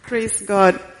Praise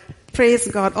God. Praise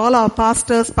God. All our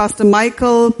pastors, Pastor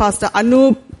Michael, Pastor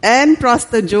Anup, and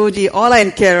Pastor Joji, all are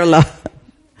in Kerala.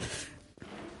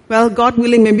 Well, God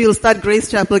willing, maybe we'll start Grace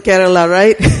Chapel Kerala,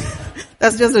 right?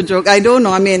 That's just a joke. I don't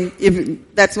know. I mean,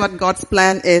 if that's what God's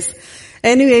plan is.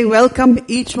 Anyway, welcome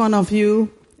each one of you.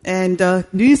 And do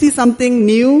you see something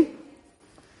new?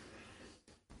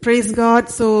 Praise God.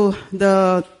 So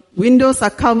the windows are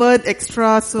covered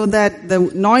extra so that the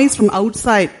noise from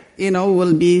outside,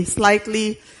 will be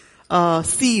slightly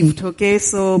sieved. Okay.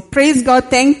 So praise God.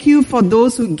 Thank you for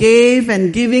those who gave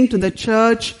and giving to the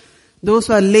church. Those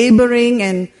who are laboring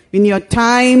and in your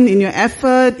time, in your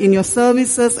effort, in your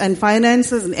services and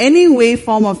finances, in any way,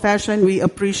 form or fashion, we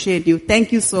appreciate you.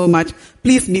 Thank you so much.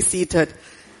 Please be seated.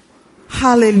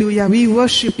 Hallelujah. We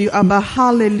worship you, Abba.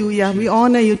 Hallelujah. We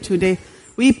honor you today.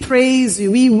 We praise you.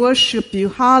 We worship you.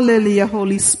 Hallelujah,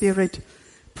 Holy Spirit.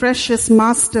 Precious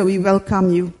Master, we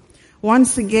welcome you.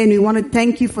 Once again, we want to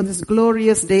thank you for this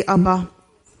glorious day, Abba.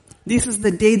 This is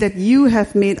the day that you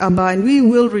have made, Abba, and we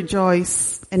will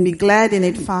rejoice and be glad in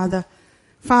it, Father.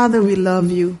 Father, we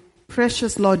love you.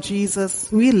 Precious Lord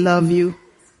Jesus, we love you.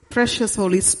 Precious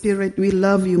Holy Spirit, we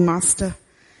love you, Master.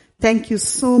 Thank you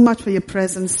so much for your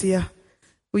presence here.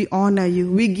 We honor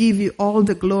you. We give you all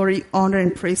the glory, honor,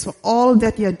 and praise for all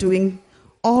that you are doing,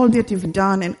 all that you've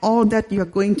done, and all that you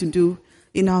are going to do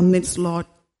in our midst, Lord.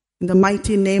 In the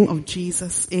mighty name of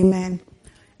Jesus. Amen.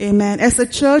 Amen. As a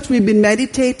church, we've been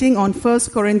meditating on 1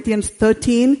 Corinthians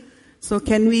 13. So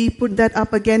can we put that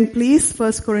up again, please?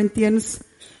 1 Corinthians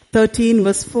 13,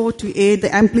 verse 4 to 8,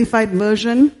 the Amplified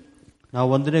Version. ನಾವು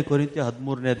 1 ಕೊರಿಂಥ್ಯ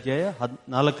 13ನೇ ಅಧ್ಯಾಯ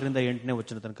 4ರಿಂದ 8ನೇ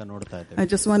ವಚನ ತನಕ ನೋಡ್ತಾ ಇದ್ದೇವೆ. I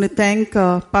just want to thank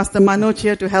Pastor Manoj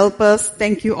here to help us.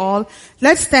 Thank you all.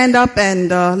 Let's stand up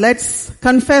and let's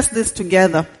confess this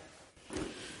together.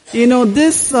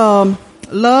 This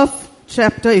love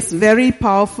chapter is very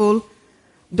powerful.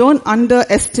 Don't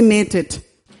underestimate it.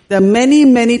 There are many,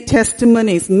 many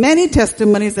testimonies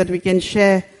that we can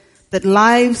share, that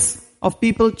lives of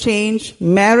people changed,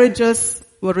 marriages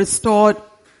were restored,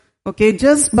 okay,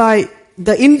 just by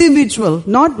the individual,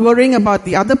 not worrying about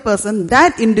the other person.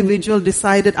 That individual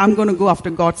decided, I'm going to go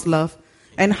after God's love,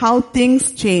 and how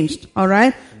things changed,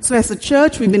 alright? So as a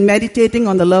church, we've been meditating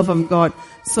on the love of God.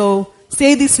 So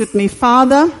say this with me.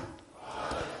 Father,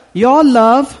 your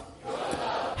love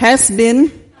has been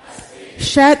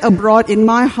shed abroad in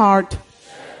my heart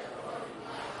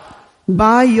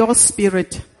by your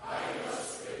Spirit,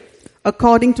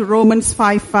 according to Romans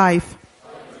 5:5.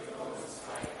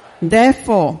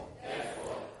 Therefore,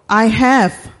 I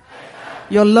have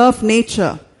your love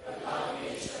nature.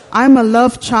 I'm a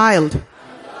love child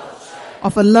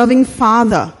of a loving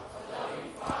Father.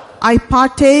 I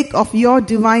partake of your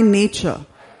divine nature.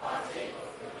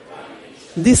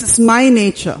 This is my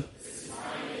nature.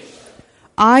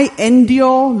 I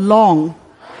endure long,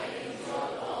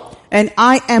 and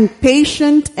I am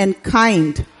patient and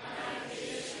kind.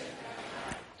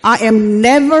 I am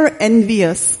never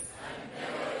envious.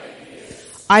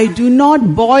 I do not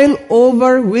boil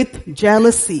over with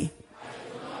jealousy.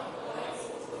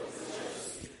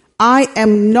 I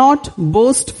am not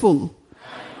boastful.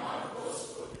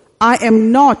 I am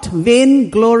not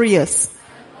vainglorious.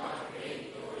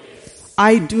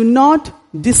 I do not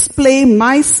display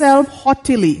myself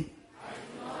haughtily.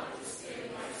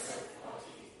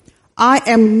 I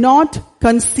am not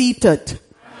conceited.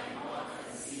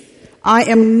 I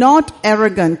am not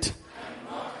arrogant.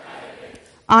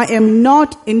 I am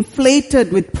not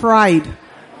inflated with pride.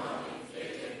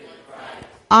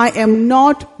 I am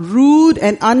not rude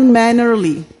and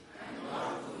unmannerly.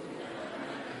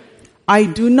 I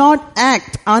do not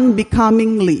act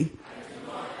unbecomingly.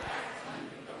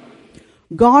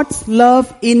 God's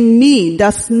love in me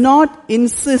does not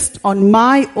insist on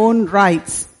my own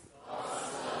rights.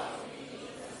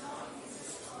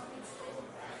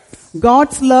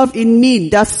 God's love in me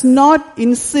does not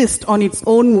insist on its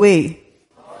own way.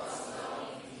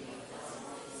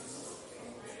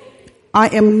 I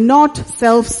am not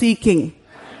self-seeking.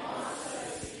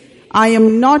 I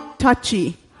am not touchy.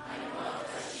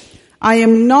 I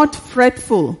am not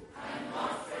fretful.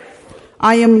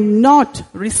 I am not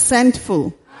resentful.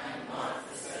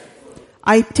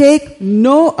 I take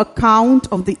no account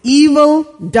of the evil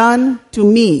done to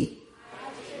me.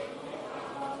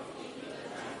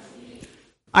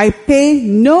 I pay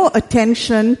no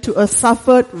attention to a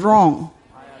suffered wrong.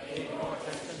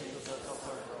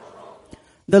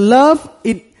 The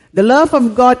love of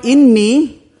God in me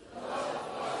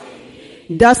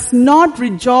does not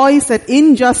rejoice at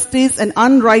injustice and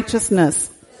unrighteousness,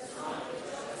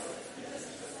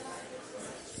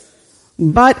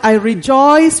 But I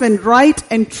rejoice when right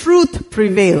and truth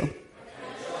prevail.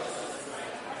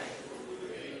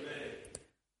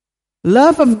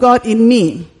 Love of God in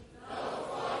me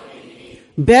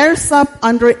bears up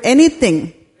under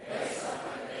anything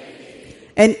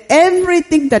and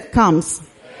everything that comes.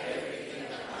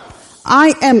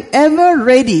 I am ever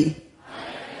ready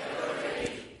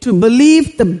to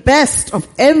believe the best of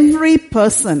every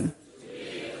person.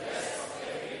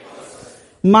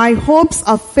 My hopes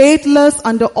are faithless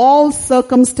under all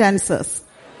circumstances.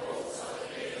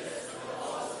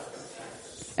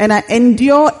 And I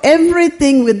endure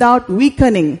everything without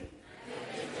weakening.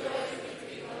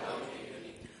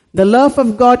 The love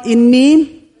of God in me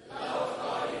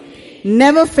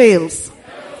never fails,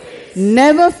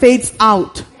 never fades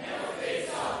out,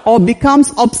 or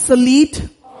becomes obsolete,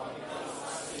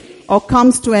 or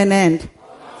comes to an end.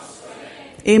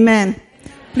 Amen.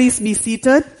 Please be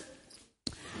seated.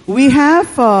 We have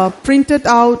printed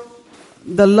out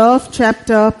the love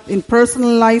chapter in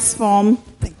personalized form.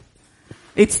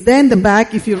 It's there in the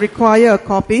back if you require a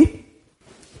copy.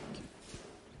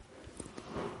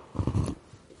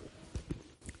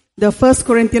 The 1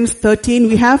 Corinthians 13,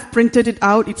 we have printed it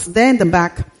out. It's there in the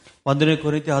back. 1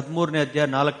 ಕೊರಿಂಥ್ಯ 13ನೇ ಅಧ್ಯಾಯ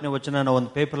 4ನೇ ವಚನ ನಾವು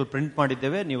ಒಂದು paper print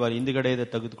ಮಾಡಿದ್ದೇವೆ. ನೀವು ಹಿಂದಿಗಡೆ ಇದೆ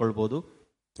ತೆಗೆದುಕೊಳ್ಳಬಹುದು.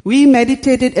 We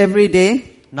meditate it every day.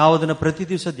 ನಾವು ಅದನ್ನ ಪ್ರತಿ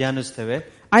ದಿವಸ ಧ್ಯಾನಿಸ್ತೇವೆ.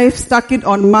 I have stuck it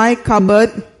on my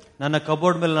cupboard. ನನ್ನ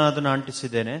ಕಬೋರ್ಡ್ ಮೇಲೆ ನಾನು ಅದನ್ನು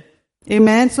ಅಂಟಿಸಿದ್ದೇನೆ.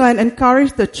 Amen. So I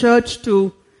encourage the church to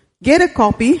get a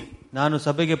copy. ನಾನು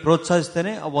ಸಭೆಗೆ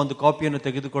ಪ್ರೋತ್ಸಾಹಿಸ್ತೇನೆ ಆ ಒಂದು ಕಾಪಿಯನ್ನು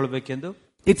ತೆಗೆದುಕೊಳ್ಳಬೇಕೆಂದು.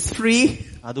 It's free.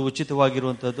 ಅದು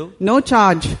ಉಚಿತವಾಗಿರುವಂತದ್ದು. No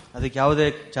charge. ಅದಕ್ಕೆ ಯಾವುದೇ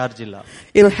ಚಾರ್ಜ್ ಇಲ್ಲ.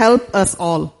 It'll help us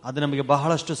all. ಅದು ನಮಗೆ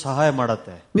ಬಹಳಷ್ಟು ಸಹಾಯ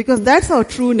ಮಾಡುತ್ತೆ. Because that's our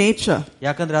true nature.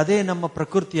 ಯಾಕಂದ್ರೆ ಅದೇ ನಮ್ಮ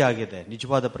ಪ್ರಕೃತಿ ಆಗಿದೆ,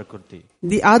 ನಿಜವಾದ ಪ್ರಕೃತಿ.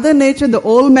 The other nature, the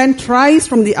old man tries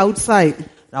from the outside.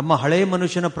 ನಮ್ಮ ಹಳೆಯ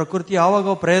ಮನುಷ್ಯನ ಪ್ರಕೃತಿ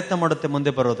ಯಾವಾಗ ಪ್ರಯತ್ನ ಮಾಡುತ್ತೆ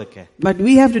ಮುಂದೆ ಬರೋದಕ್ಕೆ. But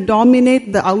we have to dominate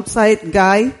the outside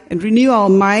guy and renew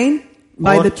our mind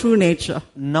by the true nature.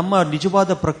 ನಮ್ಮ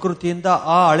ನಿಜವಾದ ಪ್ರಕೃತಿಯಿಂದ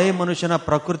ಆ ಹಳೆಯ ಮನುಷ್ಯನ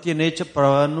ಪ್ರಕೃತಿಯ ನೇಚರ್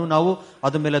ಅನ್ನು ನಾವು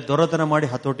ಅದ ಮೇಲೆ ದೊರೆತನ ಮಾಡಿ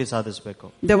ಹತೋಟಿ ಸಾಧಿಸಬೇಕು.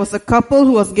 There was a couple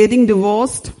who was getting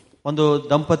divorced. ಒಂದು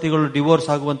ದಂಪತಿಗಳು ಡಿವೋರ್ಸ್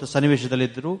ಆಗುವಂತ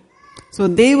ಸನ್ನಿವೇಶದಲ್ಲಿದ್ದರು. So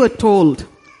they were told,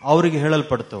 ಅವರಿಗೆ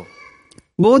ಹೇಳಲ್ಪಡ್ತು,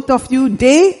 both of you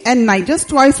day and night, just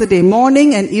twice a day,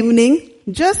 morning and evening,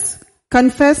 just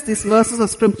confess these verses of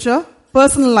scripture,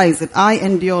 personalize it. I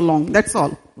endure long. That's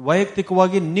all.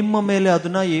 ವೈಯಕ್ತಿಕವಾಗಿ ನಿಮ್ಮ ಮೇಲೆ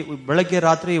ಅದನ್ನ ಬೆಳಗ್ಗೆ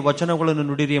ರಾತ್ರಿ ವಚನಗಳನ್ನು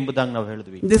ನುಡಿರಿ ಎಂಬುದಾಗಿ ನಾವು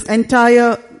ಹೇಳಿದ್ವಿ. This entire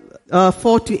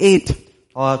 4 to 8.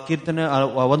 ಕೀರ್ತನೆ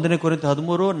 1 ಕೊರಿಂಥ್ಯ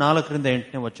 13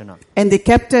 4-8ನೇ ವಚನ. And they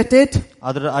kept at it.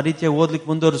 ಅದರ ಆ ರೀತಿಯಾಗಿ ಓದ್ಲಿಕ್ಕೆ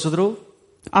ಮುಂದುವರಿಸಿದ್ರು.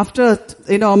 After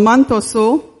a month or so,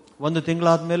 ಒಂದು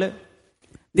ತಿಂಗಳಾದ್ಮೇಲೆ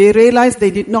they realized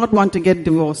they did not want to get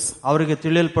divorced. ಅವರಿಗೆ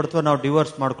ತಿಳಿಯಲ್ಪಡ್ತು ನಾವು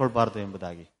ಡಿವೋರ್ಸ್ ಮಾಡ್ಕೊಳ್ಬಾರ್ದು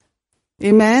ಎಂಬುದಾಗಿ.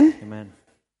 Amen. Amen.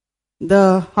 The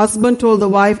husband told the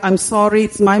wife, I'm sorry,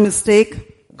 it's my mistake.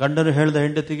 ಗಂಡನು ಹೇಳಿದ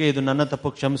ಹೆಂಡತಿಗೆ ಇದು ನನ್ನ ತಪ್ಪು,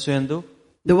 ಕ್ಷಮಿಸು ಎಂದು.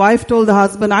 The wife told the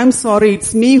husband, I'm sorry,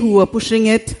 it's me who were pushing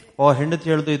it. ಹೆಂಡತಿ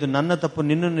ಹೇಳಿದು ಇದು ನನ್ನ ತಪ್ಪು,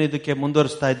 ನಿನ್ನನ್ನು ಇದಕ್ಕೆ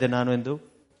ಮುಂದುವರಿಸ್ತಾ ಇದ್ದೆ ನಾನು ಎಂದು.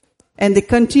 And they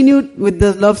continued with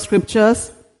the love scriptures.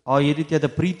 ಈ ರೀತಿಯಾದ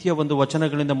ಪ್ರೀತಿಯ ಒಂದು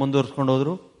ವಚನಗಳಿಂದ ಮುಂದುವರಿಸಿಕೊಂಡು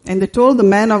ಹೋದ್ರು. And they told the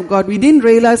man of God, we didn't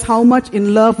realize how much in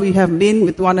love we have been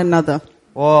with one another.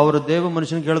 ಅವರು ದೇವ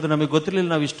ಮನುಷ್ಯನಿಗೆ ಹೇಳಿದ್ರು, ನಮಗೆ ಗೊತ್ತಿರಲಿಲ್ಲ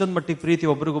ನಾವು ಇಷ್ಟೊಂದು ಮಟ್ಟಿಗೆ ಪ್ರೀತಿ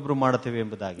ಒಬ್ಬರಿಗೊಬ್ರು ಮಾಡುತ್ತೇವೆ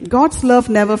ಎಂಬುದಾಗಿ. God's love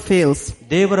never fails.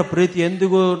 ದೇವರ ಪ್ರೀತಿ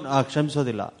ಎಂದಿಗೂ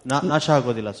ಕ್ಷಮಿಸೋದಿಲ್ಲ, ನಾಶ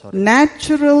ಆಗೋದಿಲ್ಲ.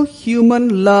 Natural human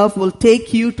love will take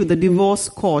you to the divorce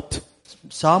court.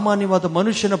 ಸಾಮಾನ್ಯವಾದ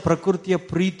ಮನುಷ್ಯನ ಪ್ರಕೃತಿಯ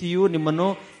ಪ್ರೀತಿಯು ನಿಮ್ಮನ್ನು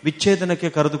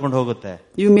ವಿಚ್ಛೇದನಕ್ಕೆ ಕರೆದುಕೊಂಡು ಹೋಗುತ್ತೆ.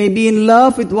 You may be in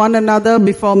love with one another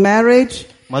before marriage.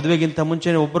 ಮದುವೆಗಿಂತ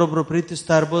ಮುಂಚೆ ಒಬ್ಬರೊಬ್ಬರು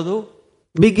ಪ್ರೀತಿಸ್ತಾ ಇರಬಹುದು.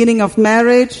 Beginning of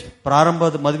marriage.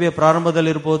 ಮದುವೆ ಪ್ರಾರಂಭದಲ್ಲಿ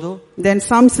ಇರಬಹುದು. Then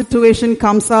some situation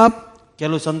comes up.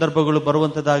 ಕೆಲವು ಸಂದರ್ಭಗಳು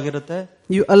ಬರುವಂತದ್ದಾಗಿರುತ್ತೆ.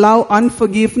 You allow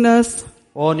unforgiveness.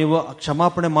 ನೀವು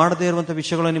ಕ್ಷಮಾಪಣೆ ಮಾಡದೇ ಇರುವಂತ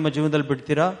ವಿಷಯಗಳು ನಿಮ್ಮ ಜೀವನದಲ್ಲಿ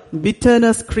ಬಿಡ್ತೀರಾ.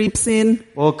 Bitterness creeps in.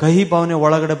 ಕಹಿ ಭಾವನೆ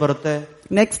ಒಳಗಡೆ ಬರುತ್ತೆ.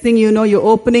 Next thing you know, you're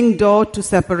opening door to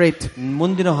separate.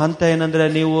 ಮುಂದಿನ ಹಂತ ಏನಂದ್ರೆ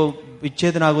ನೀವು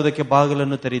ವಿಚ್ಛೇದನ ಆಗುವುದಕ್ಕೆ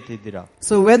ಬಾಗಿಲನ್ನು ತೆರೀತಿದ್ದೀರಾ.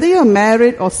 So whether you're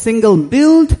married or single,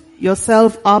 build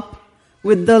yourself up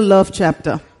with the love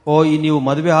chapter. ನೀವು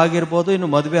ಮದುವೆ ಆಗಿರ್ಬೋದು, ಇನ್ನು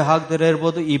ಮದುವೆ ಆಗದೇ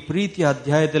ಇರಬಹುದು, ಈ ಪ್ರೀತಿಯ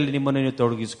ಅಧ್ಯಾಯದಲ್ಲಿ ನಿಮ್ಮನ್ನು ನೀವು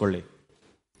ತೊಡಗಿಸಿಕೊಳ್ಳಿ.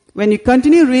 When you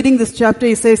continue reading this chapter,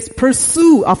 it says,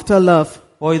 pursue after love.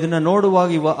 ಇದನ್ನ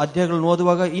ನೋಡುವಾಗ, ಅಧ್ಯಾಯಗಳನ್ನು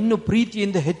ಓದುವಾಗ ಇನ್ನು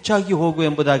ಪ್ರೀತಿಯಿಂದ ಹೆಚ್ಚಾಗಿ ಹೋಗು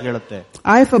ಎಂಬುದಾಗಿ ಹೇಳುತ್ತೆ.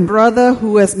 I have a brother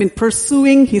who has been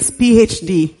pursuing his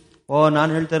PhD. ನಾನು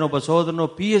ಹೇಳ್ತೇನೆ, ಒಬ್ಬ ಸಹೋದರನು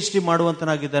PhD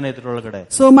ಮಾಡುವಂತನಾಗಿದ್ದಾನೆ ಇದರೊಳಗಡೆ.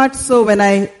 So much so when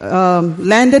I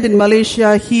landed in Malaysia,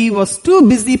 he was too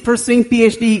busy pursuing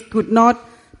PhD. He could not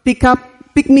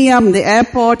pick me up in the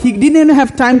airport. He didn't even have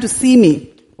time to see me.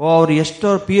 ಅವ್ರು ಎಷ್ಟೋ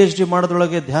PhD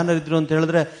ಮಾಡೋದ್ರೊಳಗೆ ಧ್ಯಾನ ಇದ್ರು ಅಂತ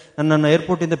ಹೇಳಿದ್ರೆ ನನ್ನನ್ನು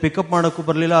airport ಇಂದ pickup ಮಾಡೋಕ್ಕೂ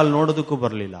ಬರಲಿಲ್ಲ, ಅಲ್ಲಿ ನೋಡೋದಕ್ಕೂ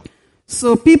ಬರಲಿಲ್ಲ. So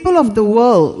people of the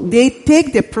world, they take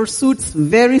their pursuits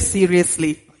very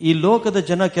seriously. ಈ ಲೋಕದ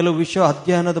ಜನ ಕೆಲವು ವಿಷಯ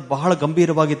ಅಧ್ಯಯನದ ಬಹಳ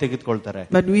ಗಂಭೀರವಾಗಿ ತೆಗೆದುಕೊಳ್ತಾರೆ.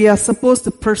 But we are supposed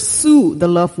to pursue the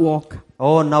love walk.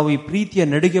 ನಾವು ಈ ಪ್ರೀತಿಯ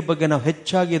ನಡಿಗೆ ಬಗ್ಗೆ ನಾವು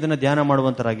ಹೆಚ್ಚಾಗಿ ಇದನ್ನ ಧ್ಯಾನ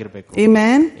ಮಾಡುವಂತರಾಗಿರ್ಬೇಕು.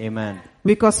 Amen. Amen.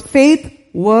 Because faith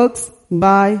works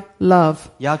by love.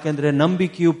 ಯಾಕೆಂದ್ರೆ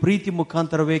ನಂಬಿಕೆಯು ಪ್ರೀತಿ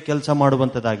ಮುಖಾಂತರವೇ ಕೆಲಸ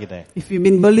ಮಾಡುವಂತದಾಗಿದೆ. If you've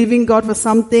been believing God for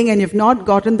something and you've not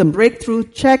gotten the breakthrough,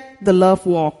 check the love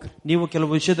walk. ನೀವು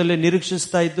ಕೆಲವು ವಿಷಯದಲ್ಲಿ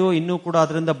ನಿರೀಕ್ಷಿಸ್ತಾ ಇದ್ದು ಇನ್ನೂ ಕೂಡ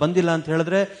ಅದರಿಂದ ಬಂದಿಲ್ಲ ಅಂತ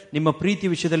ಹೇಳಿದ್ರೆ ನಿಮ್ಮ ಪ್ರೀತಿ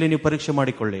ವಿಷಯದಲ್ಲಿ ನೀವು ಪರೀಕ್ಷೆ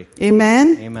ಮಾಡಿಕೊಳ್ಳಿ. Amen.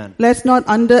 Amen. Let's not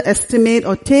underestimate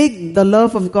or take the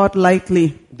love of God lightly.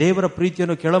 ದೇವರ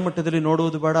ಪ್ರೀತಿಯನ್ನು ಕೆಳಮಟ್ಟದಲ್ಲಿ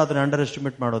ನೋಡುವುದು ಬೇಡ, ಅದನ್ನ ಅಂಡರ್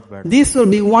ಎಸ್ಟಿಮೇಟ್ ಮಾಡೋದು ಬೇಡ. This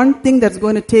will be one thing that's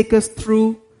going to take us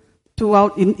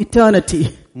throughout in eternity.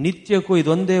 ನಿತ್ಯಕ್ಕೂ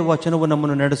ಇದೊಂದೇ ವಚನವು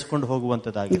ನಮ್ಮನ್ನು ನಡೆಸಿಕೊಂಡು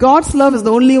ಹೋಗುವಂತದಾಗಿದೆ. God's love is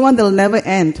the only one that will never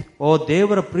end.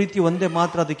 ದೇವರ ಪ್ರೀತಿ ಒಂದೇ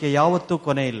ಮಾತ್ರ, ಅದಕ್ಕೆ ಯಾವತ್ತೂ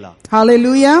ಕೊನೆ ಇಲ್ಲ.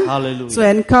 Hallelujah. Hallelujah. So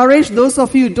encourage those of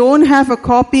you who don't have a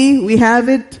copy, we have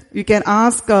it. You can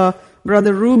ask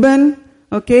Brother Reuben,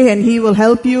 okay, and he will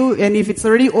help you, and if it's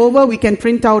already over we can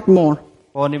print out more.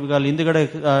 ನಿಮಗೆ ಅಲ್ಲಿ ಹಿಂದ್ಗಡೆ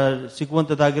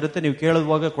ಸಿಗುವಂತದಾಗಿರುತ್ತೆ, ನೀವು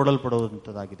ಕೇಳುವಾಗ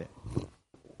ಕೊಡಲ್ಪಡುವಂತದಾಗಿದೆ.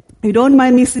 You don't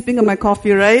mind me sipping on my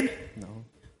coffee, right? No.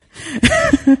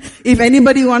 If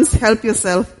anybody wants, help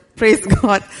yourself. Praise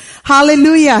God.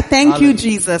 Hallelujah. Thank you,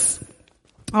 Jesus.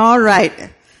 All right.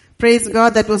 Praise God.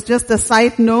 That was just a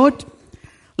side note.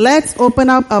 Let's open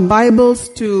up our Bibles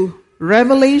to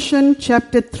Revelation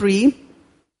chapter 3.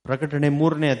 ಪ್ರಕಟಣೆ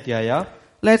 3ನೇ ಅಧ್ಯಾಯ.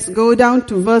 Let's go down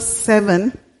to verse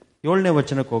 7. 7ನೇ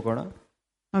ವಚನಕ್ಕೆ ಹೋಗೋಣ.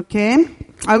 Okay.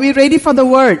 Are we ready for the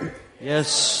word? Yes.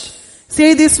 Say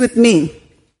this with me.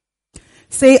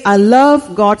 Say, I love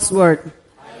God's word.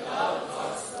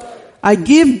 I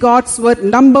give God's word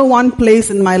number one place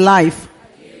in my life.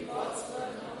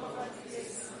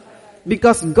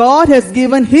 Because God has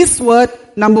given His word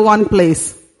number one place.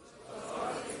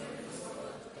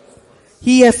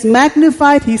 He has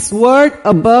magnified His word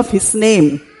above His name.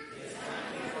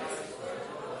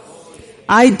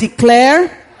 I declare,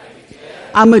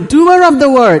 I'm a doer of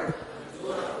the word,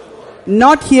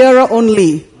 not hearer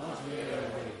only.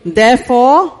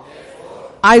 Therefore,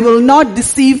 I will not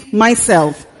deceive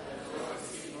myself.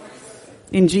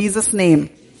 In Jesus' name.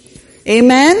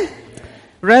 Amen.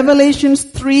 Revelations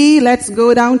 3, let's go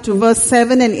down to verse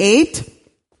 7 and 8.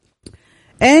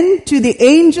 And to the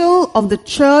angel of the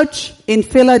church in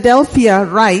Philadelphia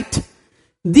write,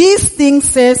 these things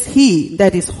says he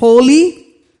that is holy,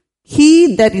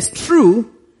 he that is true,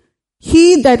 he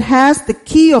that has the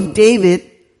key of David,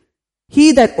 he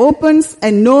that opens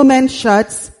and no man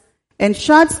shuts, and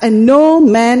shuts and no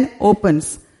man opens.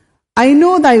 I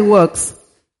know thy works.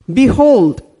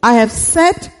 Behold, I have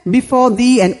set before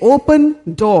thee an open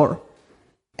door,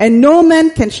 and no man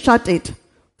can shut it.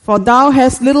 For thou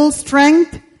hast little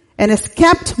strength, and hast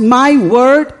kept my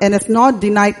word, and hast not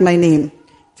denied my name.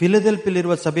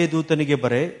 ಫಿಲದೆಲ್ಫಿಯಲ್ಲಿರುವ ಸಭೆ ದೂತನಿಗೆ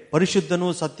ಬರೆ, ಪರಿಶುದ್ಧನು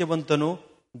ಸತ್ಯವಂತನು,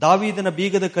 ದಾವೀದನ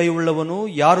ಬೀಗದ ಕೈಯುಳ್ಳವನು,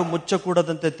 ಯಾರು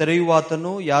ಮುಚ್ಚಕೂಡದಂತೆ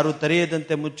ತೆರೆಯುವಾತನು, ಯಾರು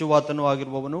ತೆರೆಯದಂತೆ ಮುಚ್ಚುವಾತನು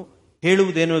ಆಗಿರುವವನು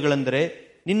ಹೇಳುವುದೇನುಗಳೆಂದರೆ,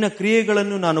 ನಿನ್ನ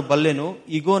ಕ್ರಿಯೆಗಳನ್ನು ನಾನು ಬಲ್ಲೆನು.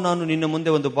 ಇಗೋ, ನಾನು ನಿನ್ನ ಮುಂದೆ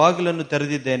ಒಂದು ಬಾಗಿಲನ್ನು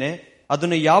ತೆರೆದಿದ್ದೇನೆ,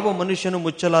 ಅದನ್ನು ಯಾವ ಮನುಷ್ಯನು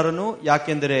ಮುಚ್ಚಲಾರನು.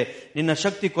 ಯಾಕೆಂದರೆ ನಿನ್ನ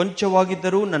ಶಕ್ತಿ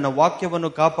ಕೊಂಚವಾಗಿದ್ದರೂ ನನ್ನ ವಾಕ್ಯವನ್ನು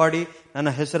ಕಾಪಾಡಿ ನನ್ನ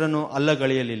ಹೆಸರನ್ನು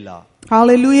ಅಲ್ಲಗಳೆಯಲಿಲ್ಲ.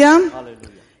 Hallelujah.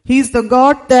 He is the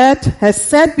God that has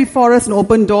set before us an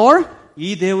open door. ಈ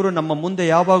ದೇವರು ನಮ್ಮ ಮುಂದೆ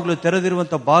ಯಾವಾಗಲೂ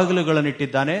ತೆರೆದಿರುವಂತಹ ಬಾಗಿಲುಗಳನ್ನು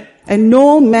ಇಟ್ಟಿದ್ದಾನೆ. And no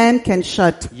man can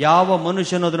shut. ಯಾವ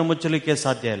ಮನುಷ್ಯನು ಅದನ್ನು ಮುಚ್ಚಲಿಕ್ಕೆ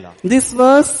ಸಾಧ್ಯ ಇಲ್ಲ. This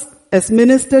verse has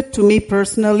ministered to me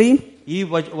personally. ಈ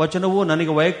ವಚನವು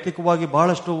ನನಗೆ ವೈಯಕ್ತಿಕವಾಗಿ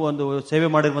ಬಹಳಷ್ಟು ಒಂದು ಸೇವೆ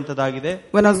ಮಾಡಿರುವಂತದ್ದಾಗಿದೆ.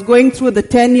 When I was going through the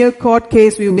 10-year court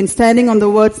case, we've been standing on the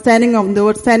word, standing on the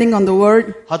word, standing on the word.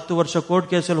 10 ವರ್ಷ ಕೋರ್ಟ್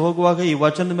ಕೇಸಲ್ಲಿ ಹೋಗುವಾಗ ಈ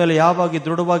ವಚನದ ಮೇಲೆ ಯಾವಾಗಿ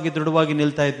ದೃಢವಾಗಿ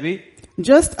ನಿಲ್ತಾ ಇದ್ವಿ.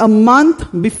 Just a month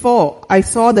before I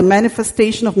saw the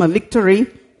manifestation of my victory.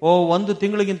 ಒಂದು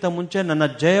ತಿಂಗಳಿಗಿಂತ ಮುಂಚೆ ನನ್ನ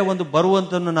ಜಯ ಒಂದು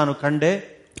ಬರುವಂತನ್ನು ನಾನು ಕಂಡೆ.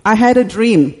 I had a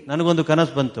dream. ನನಗೊಂದು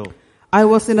ಕನಸು ಬಂತು. I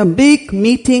was in a big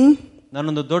meeting.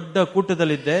 ನಾನೊಂದು ದೊಡ್ಡ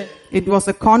ಕೂಟದಲ್ಲಿದ್ದೆ. It was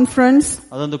a conference.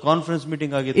 ಅದೊಂದು ಕಾನ್ಫರೆನ್ಸ್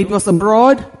ಮೀಟಿಂಗ್ ಆಗಿತ್ತು. It was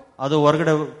abroad. ಅದು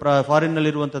ಹೊರಗಡೆ ಫಾರಿನ್ ನಲ್ಲಿ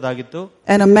ಇರುವಂತದ್ದಾಗಿತ್ತು.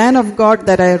 And a man of God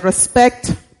that I respect,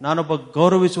 ನಾನೊಬ್ಬ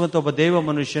ಗೌರವಿಸುವಂತ ಒಬ್ಬ ದೇವ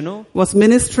ಮನುಷ್ಯನು, was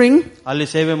ministering. ಅಲ್ಲಿ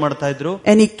ಸೇವೆ ಮಾಡ್ತಾ ಇದ್ರು.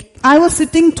 And I was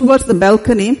sitting towards the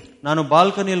balcony. ನಾನು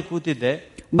ಬಾಲ್ಕನಿಯಲ್ಲಿ ಕೂತಿದ್ದೆ.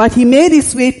 But he made his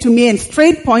way to me and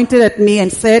straight pointed at me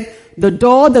and said, the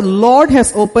door the Lord has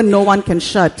opened, no one can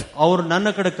shut. ಅವರು ನನ್ನ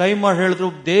ಕಡೆ ಕೈ ಮಾಡಿ ಹೇಳಿದ್ರು,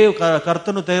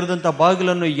 ಕರ್ತನು ತೆರೆದಂತ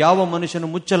ಬಾಗಿಲನ್ನು ಯಾವ ಮನುಷ್ಯನು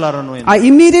ಮುಚ್ಚಲಾರನು. I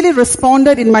immediately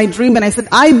responded in my dream and I said,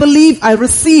 I believe, I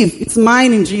receive, it's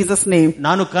mine in Jesus' name.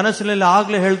 ನಾನು ಕನಸಿನಲ್ಲಿ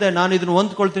ಆಗ್ಲೇ ಹೇಳಿದೆ, ನಾನು ಇದನ್ನು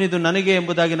ಹೊಂದ್ಕೊಳ್ತೀನಿ, ಇದು ನನಗೆ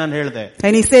ಎಂಬುದಾಗಿ ನಾನು ಹೇಳಿದೆ.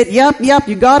 And he said, yep,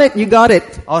 you got it.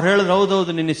 ಅವ್ರು ಹೇಳಿದ್ರು,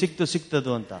 ಹೌದೌದು ನಿನ್ನೆ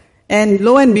ಸಿಕ್ತದು ಅಂತ. And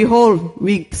lo and behold,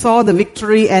 we saw the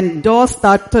victory and doors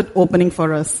started opening for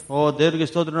us. ಓ ದೇವರಿಗೆ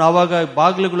ಸ್ತೋತ್ರ. ಆವಾಗ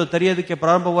ಬಾಗಿಲುಗಳು ತೆರೆಯೋದಕ್ಕೆ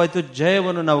ಪ್ರಾರಂಭವಾಯಿತು,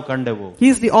 ಜಯವನ್ನು ನಾವು ಕಂಡೆವು. He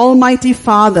is the Almighty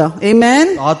Father.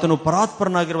 Amen. ಆತನು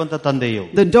ಪರಾತ್ಪರನಾಗಿರುವಂತ ತಂದೆಯು.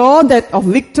 The door that of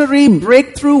victory,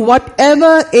 breakthrough,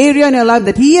 whatever area in your life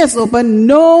that He has opened,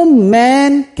 no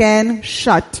man can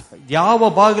shut. ಯಾವ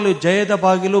ಬಾಗಿಲು, ಜಯದ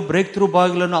ಬಾಗಿಲು, ಬ್ರೇಕ್ ಥ್ರೂ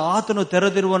ಬಾಗಿಲನ್ನು ಆತನು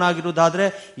ತೆರೆದಿರುವನಾಗಿರುವುದಾದ್ರೆ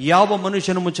ಯಾವ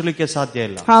ಮನುಷ್ಯನು ಮುಚ್ಚಲಿಕ್ಕೆ ಸಾಧ್ಯ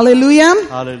ಇಲ್ಲ. Hallelujah.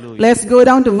 Hallelujah. Let's go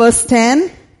down to verse 10.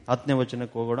 10ನೇ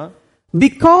ವಚನಕ್ಕೆ ಹೋಗೋಣ.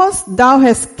 Because thou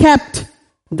hast kept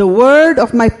the word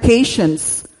of my patience,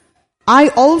 I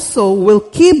also will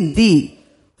keep thee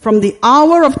from the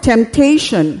hour of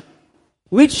temptation,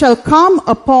 which shall come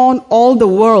upon all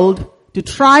the world to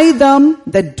try them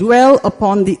that dwell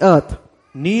upon the earth.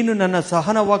 ನೀನು ನನ್ನ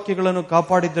ಸಹನ ವಾಕ್ಯಗಳನ್ನು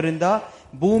ಕಾಪಾಡಿದ್ದರಿಂದ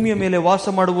ಭೂಮಿಯ ಮೇಲೆ ವಾಸ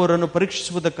ಮಾಡುವವರನ್ನು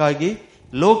ಪರೀಕ್ಷಿಸುವುದಕ್ಕಾಗಿ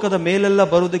ಲೋಕದ ಮೇಲೆಲ್ಲ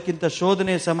ಬರುವುದಕ್ಕಿಂತ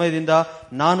ಶೋಧನೆಯ ಸಮಯದಿಂದ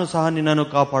ನಾನು ಸಹ ನಿನ್ನನ್ನು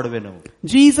ಕಾಪಾಡುವೆನು.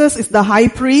 Jesus is the high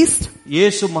priest.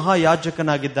 Yesu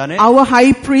ಮಹಾಯಾಜಕನಾಗಿದ್ದಾನೆ. Our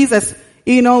high priest, as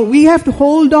you know, we have to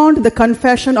hold on to the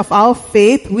confession of our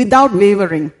faith without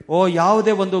wavering.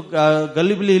 ಯಾವುದೇ ಒಂದು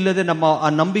ಗಲಿಬಿಲಿ ಇಲ್ಲದೆ ನಮ್ಮ ಆ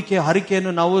ನಂಬಿಕೆ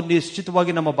ಹರಿಕೆಯನ್ನು ನಾವು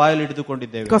ನಿಶ್ಚಿತವಾಗಿ ನಮ್ಮ ಬಾಯಲ್ಲಿ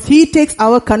ಹಿಡಿದುಕೊಂಡಿದ್ದೇವೆ. Because He takes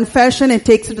our confession and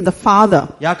takes it to the Father.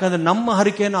 ಯಾಕಂದ್ರೆ ನಮ್ಮ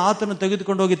ಹರಿಕೆಯನ್ನು ಆತನು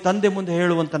ತೆಗೆದುಕೊಂಡು ಹೋಗಿ ತಂದೆ ಮುಂದೆ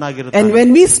ಹೇಳುವಂತನಾಗಿರುತ್ತಾನೆ. And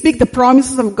when we speak the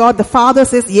promises of God, the Father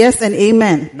says yes and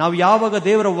amen. ನಾವು ಯಾವಾಗ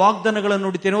ದೇವರ ವಾಗ್ದಾನಗಳನ್ನು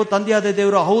ನುಡಿತೇನೋ ತಂದೆಯಾದ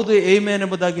ದೇವರು ಹೌದು ಆಮೆನ್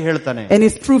ಎಂಬುದಾಗಿ ಹೇಳ್ತಾನೆ. And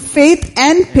it's through faith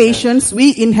and patience we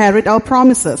inherit our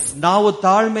promises. ನಾವು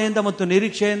ತಾಳ್ಮೆಯಿಂದ ಮತ್ತು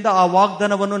ನಿರೀಕ್ಷೆಯಿಂದ ಆ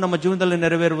ವಾಗ್ದಾನವನ್ನು ನಮ್ಮ ಜೀವನದಲ್ಲಿ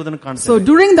ನೆರವೇರುವುದನ್ನು ಕಾಣ್ತೇವೆ. So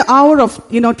during the hour of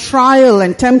trial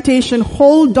and temptation,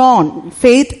 hold on,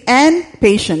 faith and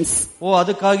patience.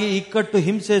 ಅದಕ್ಕಾಗಿ ಇಕ್ಕಟ್ಟು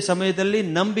ಹಿಂಸೆ ಸಮಯದಲ್ಲಿ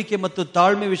ನಂಬಿಕೆ ಮತ್ತು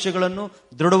ತಾಳ್ಮೆ ವಿಷಯಗಳನ್ನು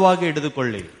ದೃಢವಾಗಿ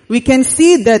ಹಿಡಿದುಕೊಳ್ಳಿ. We can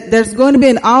see that there's going to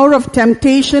be an hour of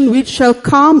temptation which shall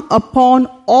come upon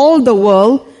all the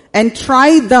world and try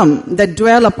them that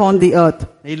dwell upon the earth.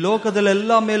 ಈ ಲೋಕದಲ್ಲಿ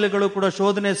ಎಲ್ಲಾ ಮೇಲೆಗಳು ಕೂಡ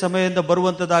ಶೋಧನೆ ಸಮಯದಿಂದ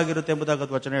ಬರುವಂತದಾಗಿರುತ್ತೆ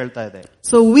ಎಂಬುದಾಗಿ ವಚನ ಹೇಳ್ತಾ ಇದೆ.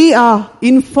 So we are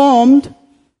informed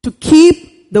to keep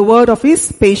the word of His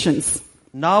patience.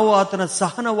 ನಾವು ಆತನ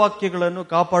ಸಹನ ವಾಕ್ಯಗಳನ್ನು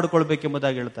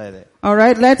ಕಾಪಾಡಿಕೊಳ್ಳಬೇಕೆಂಬುದಾಗಿ ಹೇಳ್ತಾ ಇದೆ. All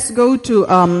right, let's go to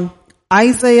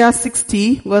Isaiah 60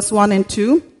 verse 1 and 2.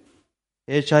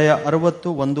 ಯೆಶಾಯ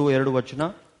 60 1-2 ವಚನ.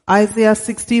 Isaiah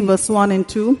 60 verse 1 and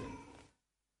 2.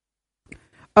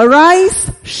 Arise,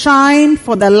 shine,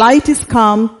 for the light is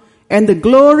come, and the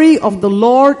glory of the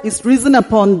Lord is risen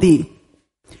upon thee.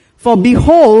 For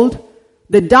behold,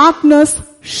 the darkness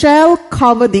shall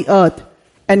cover the earth,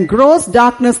 and gross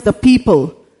darkness the people.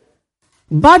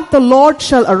 But the Lord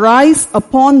shall arise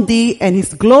upon thee, and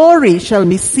His glory shall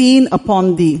be seen upon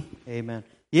thee. Amen.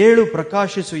 ಏಳು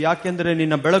ಪ್ರಕಾಶಿಸು, ಯಾಕೆಂದರೆ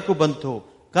ನಿನ್ನ ಬೆಳಕು ಬಂತು,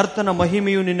 ಕರ್ತನ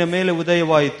ಮಹಿಮೆಯು ನಿನ್ನ ಮೇಲೆ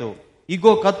ಉದಯವಾಯಿತು.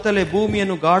 ಇಗೋ ಕತ್ತಲೆ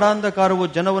ಭೂಮಿಯನ್ನು, ಗಾಢಾಂಧಕಾರವು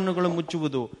ಜನವನ್ನುಗಳು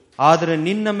ಮುಚ್ಚುವುದು. ಆದರೆ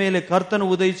ನಿನ್ನ ಮೇಲೆ ಕರ್ತನು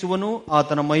ಉದಯಿಸುವನು,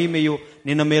 ಆತನ ಮಹಿಮೆಯು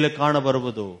ನಿನ್ನ ಮೇಲೆ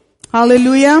ಕಾಣಬರುವುದು.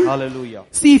 Hallelujah. Hallelujah.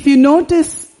 See, if you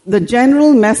notice the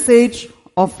general message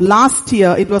of last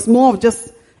year, it was more of just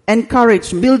encourage,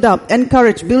 build up,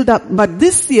 encourage, build up. But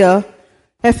this year,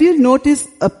 have you noticed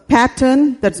a pattern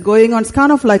that's going on? It's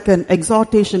kind of like an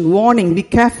exhortation, warning, be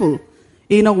careful.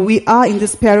 We are in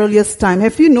this perilous time.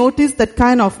 Have you noticed that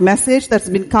kind of message that's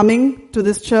been coming to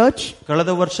this church?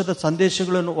 ಕಳೆದ ವರ್ಷದ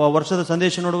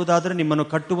ಸಂದೇಶ ನೋಡುವುದಾದ್ರೆ ನಿಮ್ಮನ್ನು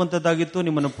ಕಟ್ಟುವಂತದ್ದಾಗಿತ್ತು,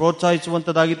 ನಿಮ್ಮನ್ನು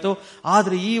ಪ್ರೋತ್ಸಾಹಿಸುವಂತದ್ದಾಗಿತ್ತು.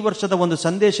 ಆದ್ರೆ ಈ ವರ್ಷದ ಒಂದು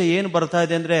ಸಂದೇಶ ಏನು ಬರ್ತಾ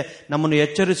ಇದೆ ಅಂದ್ರೆ ನಮ್ಮನ್ನು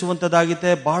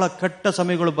ಎಚ್ಚರಿಸುವಂತದ್ದಾಗಿದೆ. ಬಹಳ ಕೆಟ್ಟ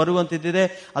ಸಮಯಗಳು ಬರುವಂತಿದೆ,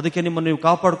 ಅದಕ್ಕೆ ನಿಮ್ಮನ್ನು ನೀವು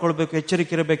ಕಾಪಾಡಿಕೊಳ್ಬೇಕು,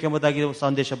 ಎಚ್ಚರಿಕೆ ಇರಬೇಕೆಂಬುದಾಗಿ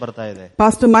ಸಂದೇಶ ಬರ್ತಾ ಇದೆ.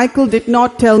 Pastor Michael did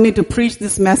not tell me to preach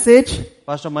this message.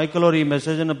 Pastor Michael ಅವರು ಈ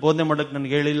ಮೆಸೇಜ್ ಅನ್ನು ಬೋಧನೆ ಮಾಡಕ್ಕೆ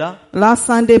ನನಗೆ ಹೇಳಿಲ್ಲ. Last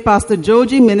Sunday Pastor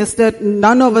Joji ministered.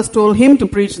 None of us told him to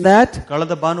preach that.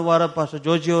 ಕಳೆದ ಭಾನುವಾರ ಪಾಸ್ಟರ್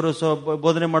ಜೋಜಿ ಅವರು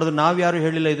ಬೋಧನೆ ಮಾಡಿದ್ರು, ನಾವು ಯಾರು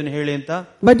ಹೇಳಿಲ್ಲ ಇದನ್ನು ಹೇಳಿ ಅಂತ.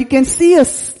 But you can see a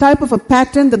type of a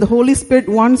pattern that the Holy Spirit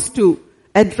wants to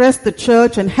address the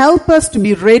church and help us to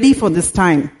be ready for this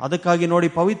time. ಅದಕ್ಕಾಗಿ ನೋಡಿ,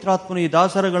 ಪವಿತ್ರಾತ್ಮನು ಈ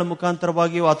ದಾಸರಗಳ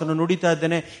ಮುಖಾಂತರವಾಗಿ ಆತನು ನುಡಿತಾ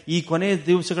ಇದ್ದಾನೆ, ಈ ಕೊನೆಯ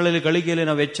ದಿವಸಗಳಲ್ಲಿ ಗಳಿಗೆಯಲ್ಲಿ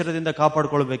ನಾವು ಎಚ್ಚರದಿಂದ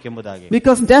ಕಾಪಾಡಿಕೊಳ್ಳಬೇಕೆಂಬುದಾಗಿ.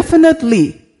 Because definitely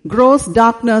gross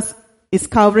darkness is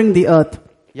covering the earth.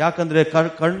 ಯಾಕಂದ್ರೆ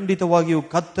ಖಂಡಿತವಾಗಿಯೂ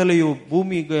ಕತ್ತಲೆಯು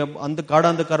ಭೂಮಿಗೆ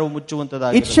ಗಾಢಾಂಧಕಾರವು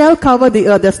ಮುಚ್ಚುವಂತದಾಗಿದೆ. It shall cover the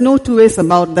earth. There's no two ways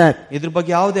about that. ಇದ್ರ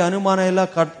ಬಗ್ಗೆ ಯಾವುದೇ ಅನುಮಾನ ಇಲ್ಲ.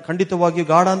 ಖಂಡಿತವಾಗಿಯೂ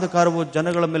ಗಾಢಾಂಧಕಾರವು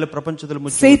ಜನಗಳ ಮೇಲೆ ಪ್ರಪಂಚದಲ್ಲಿ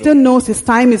ಮುಚ್ಚುವುದು. Satan knows his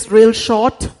time is real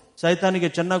short. ಸೈತಾನಿಗೆ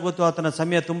ಚೆನ್ನಾಗಿ ಗೊತ್ತು ಆತನ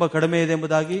ಸಮಯ ತುಂಬಾ ಕಡಿಮೆ ಇದೆ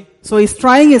ಎಂಬುದಾಗಿ. So he's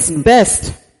trying his best.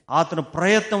 ಆತನ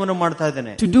ಪ್ರಯತ್ನವನ್ನು ಮಾಡ್ತಾ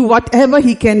ಇದ್ದಾನೆ. To do whatever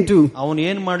he can do. ಅವನು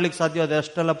ಏನ್ ಮಾಡ್ಲಿಕ್ಕೆ ಸಾಧ್ಯ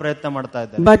ಅದೆಷ್ಟೆಲ್ಲ ಪ್ರಯತ್ನ ಮಾಡ್ತಾ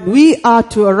ಇದ್ದಾನೆ. But we are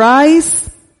to arise.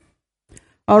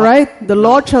 All right, the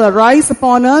Lord shall arise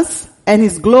upon us, and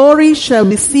His glory shall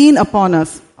be seen upon us.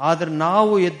 ಆದ್ರೆ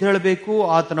ನಾವು ಎದ್ದೇಳಬೇಕು,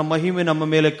 ಆತನ ಮಹಿಮೆ ನಮ್ಮ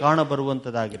ಮೇಲೆ ಕಾಣ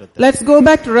ಬರುವಂತದಾಗಿರುತ್ತೆ. Let's go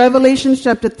back to Revelation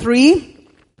chapter 3.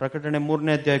 ಪ್ರಕಟಣೆ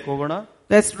 3ನೇ ಅಧ್ಯಾಯಕ್ಕೆ ಹೋಗೋಣ.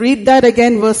 Let's read that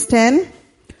again, verse 10.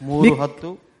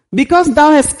 3:10. Because thou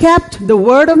hast kept the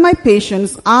word of my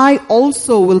patience, I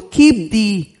also will keep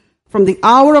thee from the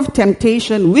hour of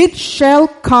temptation which shall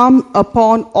come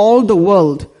upon all the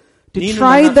world to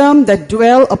try them that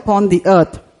dwell upon the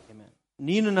earth.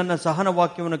 ನೀನು ನನ್ನ ಸಹನ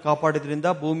ವಾಕ್ಯವನ್ನು ಕಾಪಾಡಿದ್ರಿಂದ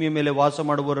ಭೂಮಿಯ ಮೇಲೆ ವಾಸ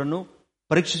ಮಾಡುವವರನ್ನು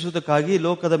ಪರೀಕ್ಷಿಸುವುದಕ್ಕಾಗಿ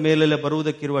ಲೋಕದ ಮೇಲೆ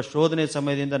ಬರುವುದಕ್ಕಿರುವ ಶೋಧನೆ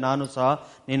ಸಮಯದಿಂದ ನಾನು ಸಹ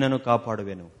ನಿನ್ನನ್ನು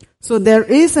ಕಾಪಾಡುವೆನು. So there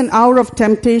is an hour of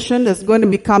temptation that's going to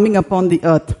be coming upon the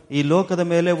earth. ಈ ಲೋಕದ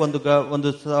ಮೇಲೆ ಒಂದು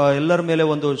ಎಲ್ಲರ ಮೇಲೆ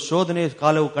ಒಂದು ಶೋಧನೆ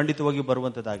ಕಾಲವು ಖಂಡಿತವಾಗಿ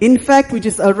ಬರುವಂತದಾಗಿದೆ. In fact, which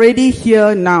is already here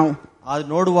now. ಅದು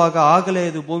ನೋಡುವಾಗ ಆಗಲೇ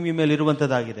ಇದು ಭೂಮಿ ಮೇಲೆ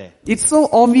ಇರುವಂತದಾಗಿದೆ. It's so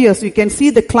obvious. You can see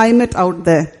the climate out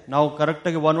there. ನಾವು ಕರೆಕ್ಟ್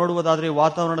ಆಗಿ ನೋಡುವುದಾದ್ರೆ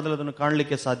ವಾತಾವರಣದಲ್ಲಿ ಅದನ್ನು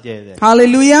ಕಾಣಲಿಕ್ಕೆ ಸಾಧ್ಯ ಇದೆ.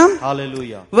 Hallelujah.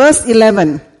 Hallelujah. Verse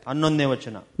 11. 11ನೇ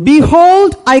ವಚನ.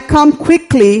 Behold, I come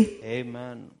quickly.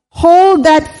 Amen. Hold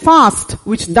that fast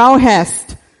which thou hast,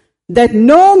 that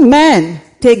no man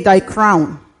take thy crown.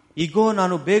 ಇಗೋ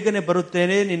ನಾನು ಬೇಗನೆ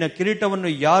ಬರುತ್ತೇನೆ, ನಿನ್ನ ಕಿರೀಟವನ್ನು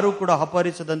ಯಾರು ಕೂಡ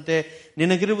ಅಪಹರಿಸದಂತೆ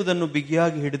ನಿನಗಿರುವುದನ್ನು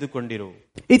ಬಿಗಿಯಾಗಿ ಹಿಡಿದುಕೊಂಡಿರು.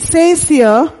 It says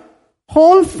here,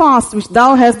 hold fast which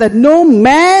thou hast, that no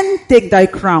man take thy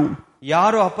crown.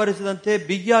 ಯಾರು ಅಪಹರಿಸದಂತೆ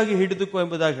ಬಿಗಿಯಾಗಿ ಹಿಡಿದುಕೋ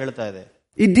ಎಂಬುದಾಗಿ ಹೇಳ್ತಾ ಇದೆ.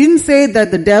 It didn't say that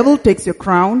the devil takes your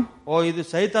crown. ಇದು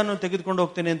ಸೈತಾನನು ತೆಗೆದುಕೊಂಡು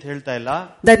ಹೋಗ್ತೇನೆ ಅಂತ ಹೇಳ್ತಾ ಇಲ್ಲ.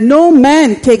 That no man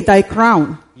take thy crown.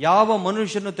 ಯಾವ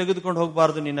ಮನುಷ್ಯನು ತೆಗೆದುಕೊಂಡು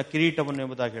ಹೋಗಬಾರದು ನಿನ್ನ ಕಿರೀಟವನ್ನು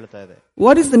ಎಂಬುದಾಗಿ ಹೇಳ್ತಾ ಇದೆ.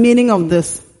 What is the meaning of this?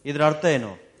 ಇದರ ಅರ್ಥ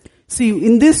ಏನು? See,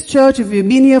 in this church, if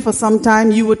you've been here for some time,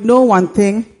 you would know one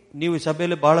thing. ನೀವು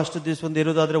ಸಭೆಯಲ್ಲಿ ಬಹಳಷ್ಟು ದಿವಸ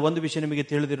ಇರುವುದಾದ್ರೆ ಒಂದು ವಿಷಯ ನಿಮಗೆ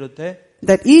ತಿಳಿದಿರುತ್ತೆ.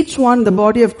 That each one, the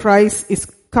body of Christ, is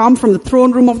come from the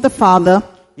throne room of the Father.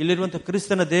 ಇಲ್ಲಿರುವಂತ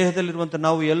ಕ್ರಿಸ್ತನ ದೇಹದಲ್ಲಿರುವಂತ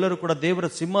ನಾವು ಎಲ್ಲರೂ ಕೂಡ ದೇವರ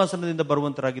ಸಿಂಹಾಸನದಿಂದ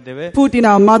ಬರುವಂತರಾಗಿದ್ದೇವೆ. Put in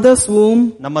our mother's womb.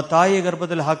 ನಮ್ಮ ತಾಯಿಯ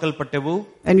ಗರ್ಭದಲ್ಲಿ ಹಾಕಲ್ಪಟ್ಟೆವು.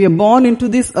 And we are born into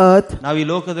this earth. ನಾವು ಈ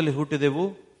ಲೋಕದಲ್ಲಿ ಹುಟ್ಟಿದೆವು.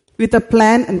 With a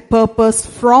plan and purpose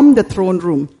from the throne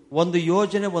room. ಒಂದು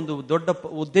ಯೋಜನೆ, ಒಂದು ದೊಡ್ಡ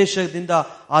ಉದ್ದೇಶದಿಂದ,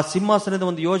 ಆ ಸಿಂಹಾಸನದ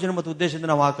ಒಂದು ಯೋಜನೆ ಮತ್ತು ಉದ್ದೇಶದಿಂದ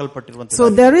ನಾವು ಹಾಕಲ್ಪಟ್ಟಿರುವಂತ. So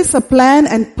there is a plan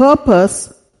and purpose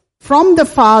from the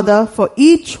Father for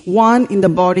each one in the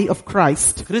body of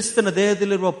Christ. ಕ್ರಿಸ್ತನ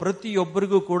ದೇಹದಲ್ಲಿರುವ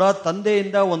ಪ್ರತಿಯೊಬ್ಬರಿಗೂ ಕೂಡ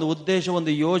ತಂದೆಯಿಂದ ಒಂದು ಉದ್ದೇಶ,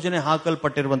 ಒಂದು ಯೋಜನೆ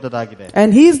ಹಾಕಲ್ಪಟ್ಟಿರುವಂತದಾಗಿದೆ.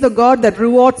 And he is the God that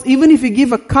rewards even if you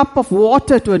give a cup of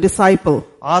water to a disciple.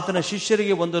 ಆತನ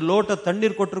ಶಿಷ್ಯರಿಗೆ ಒಂದು ಲೋಟ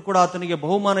ತಣ್ಣೀರು ಕೊಟ್ಟರು ಕೂಡ ಆತನಿಗೆ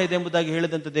ಬಹುಮಾನ ಇದೆ ಎಂಬುದಾಗಿ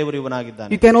ಹೇಳಿದಂತ ದೇವರು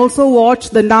ಇವನಾಗಿದ್ದಾನೆ. You can also watch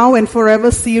the Now and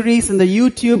Forever series in the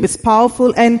YouTube. It's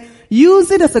powerful, and use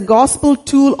it as a gospel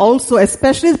tool also,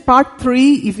 especially part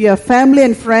 3. If you have family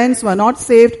and friends who are not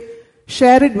saved,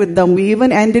 share it with them. We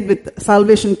even ended with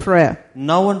salvation prayer.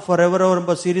 Now and Forever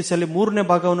ಎಂಬ series ಅಲ್ಲಿ 3ನೇ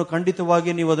ಭಾಗವನ್ನು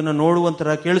ಖಂಡಿತವಾಗಿ ನೀವು ಅದನ್ನು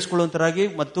ನೋಡುವಂತರ, ಕೇಳಿಸಿಕೊಳ್ಳುವಂತರಾಗಿ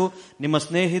ಮತ್ತು ನಿಮ್ಮ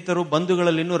ಸ್ನೇಹಿತರು,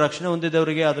 ಬಂಧುಗಳಲ್ಲಿ ಇನ್ನೂ ರಕ್ಷಣೆ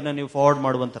ಹೊಂದಿದವರಿಗೆ ಅದನ್ನ ನೀವು forward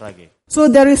ಮಾಡುವಂತರಾಗಿ. So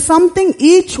there is something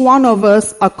each one of us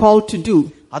are called to do.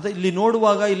 ಅದ ಇಲ್ಲಿ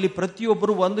ನೋಡುವಾಗ ಇಲ್ಲಿ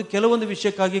ಪ್ರತಿಯೊಬ್ಬರು ಕೆಲವೊಂದು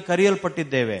ವಿಷಯಕ್ಕಾಗಿ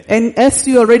ಕರೆಯಲ್ಪಟ್ಟಿದ್ದೇವೆ. And as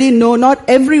you already know, not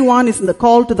everyone is in the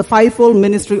call to the fivefold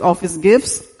ministry of his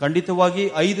gifts. ಖಂಡಿತವಾಗಿ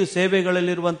 5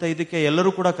 ಸೇವೆಗಳಲ್ಲಿರುವಂತ ಇದಕ್ಕೆ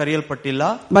ಎಲ್ಲರೂ ಕೂಡ ಕರೆಯಲ್ಪಟ್ಟಿಲ್ಲ.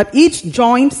 But each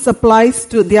joint supplies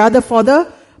to the other for the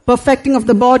perfecting of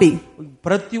the body.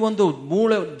 ಪ್ರತಿಯೊಂದು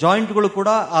ಮೂಳೆ ಜಾಯಿಂಟ್ಗಳು ಕೂಡ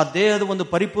ಆ ದೇಹದ ಒಂದು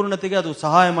ಪರಿಪೂರ್ಣತೆಗೆ ಅದು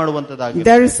ಸಹಾಯ ಮಾಡುವಂತದಾಗಿದೆ.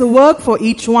 There is a work for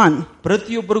each one.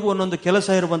 ಪ್ರತಿಯೊಬ್ಬರಿಗೂ ಒಂದೊಂದು ಕೆಲಸ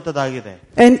ಇರುವಂತದಾಗಿದೆ.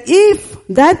 And if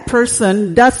that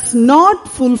person does not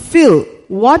fulfill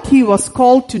what he was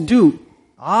called to do,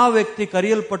 ಆ ವ್ಯಕ್ತಿ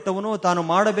ಕರೆಯಲ್ಪಟ್ಟವನು ತಾನು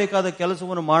ಮಾಡಬೇಕಾದ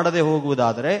ಕೆಲಸವನ್ನು ಮಾಡದೆ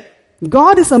ಹೋಗುವುದಾದರೆ,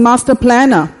 God is a master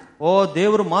planner.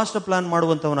 ದೇವರು master plan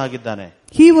ಮಾಡುವಂತವನಾಗಿದ್ದಾನೆ.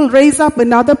 He will raise up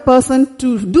another person to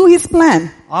do his plan.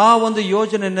 ಆ ಒಂದು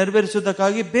ಯೋಜನೆ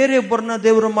ನೆರವೇರಿಸುವುದಕ್ಕಾಗಿ ಬೇರೆಯೊಬ್ಬರನ್ನ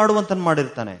ದೇವರು ಮಾಡುವಂತನ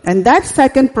ಮಾಡಿರ್ತಾನೆ. And that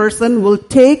second person will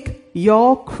take your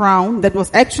crown that was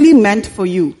actually meant for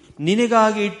you.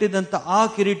 ನಿನಗಾಗಿ ಇಟ್ಟಿದ್ದಂತ ಆ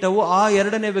ಕಿರೀಟವು ಆ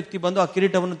ಎರಡನೇ ವ್ಯಕ್ತಿ ಬಂದು ಆ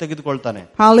ಕಿರೀಟವನ್ನು ತೆಗೆದುಕೊಳ್ತಾನೆ.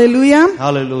 Hallelujah.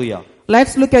 Hallelujah.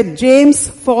 Let's look at James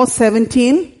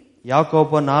 4:17.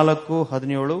 ಯಾಕೋಬ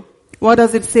 4:17. What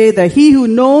does it say? That he who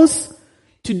knows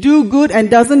to do good and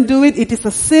doesn't do it, it is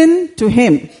a sin to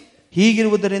him.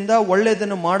 ಹೀಗಿರುವುದರಿಂದ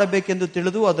ಒಳ್ಳೆಯದನ್ನು ಮಾಡಬೇಕೆಂದು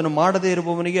ತಿಳಿದು ಅದನ್ನು ಮಾಡದೇ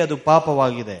ಇರುವವನಿಗೆ ಅದು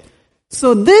ಪಾಪವಾಗಿದೆ. So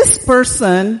this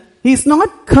person, he's not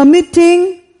committing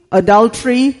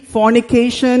adultery,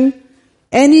 fornication,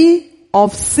 any of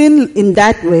sin in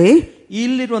that way.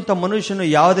 ಇಲ್ಲಿರುವಂತ ಮನುಷ್ಯನು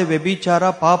ಯಾವುದೇ ವ್ಯಭಿಚಾರ,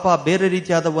 ಪಾಪ, ಬೇರೆ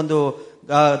ರೀತಿಯಾದ ಒಂದು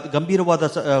ಗಂಭೀರವಾದ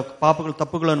ಪಾಪಗಳು,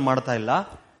 ತಪ್ಪುಗಳನ್ನು ಮಾಡ್ತಾ ಇಲ್ಲ.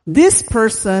 This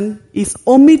person is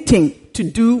omitting to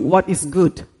do what is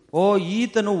good.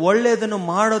 ಈತನು ಒಳ್ಳೆಯದನ್ನು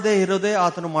ಮಾಡದೇ ಇರೋದೇ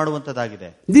ಆತನು ಮಾಡುವಂತದಾಗಿದೆ.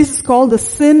 This is called the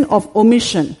sin of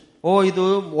omission. ಇದು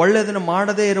ಒಳ್ಳೆಯದನ್ನು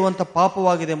ಮಾಡದೇ ಇರುವಂತ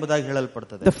ಪಾಪವಾಗಿದೆ ಎಂಬುದಾಗಿ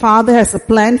ಹೇಳಲ್ಪಡುತ್ತದೆ. The Father has a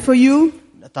plan for you.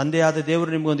 ತಂದೆಯಾದ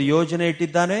ದೇವರು ನಿಮಗೊಂದು ಯೋಜನೆ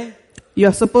ಇಟ್ಟಿದ್ದಾನೆ. You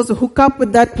are supposed to hook up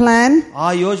with that plan. ಆ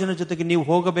ಯೋಜನೆ ಜೊತೆಗೆ ನೀವು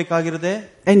ಹೋಗಬೇಕಾಗಿರುತ್ತೆ.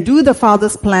 And do the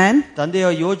Father's plan. ತಂದೆಯ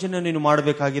ಯೋಜನೆ ನೀನು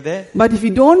ಮಾಡಬೇಕಾಗಿದೆ. But if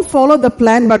you don't follow the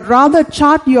plan, but rather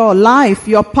chart your life,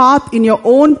 your path in your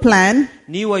own plan,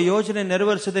 ನೀವು ಆ ಯೋಜನೆ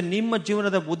ನೆರವೇರಿಸದೆ ನಿಮ್ಮ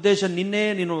ಜೀವನದ ಉದ್ದೇಶ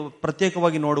ನೀನು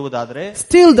ಪ್ರತ್ಯೇಕವಾಗಿ ನೋಡುವುದಾದ್ರೆ,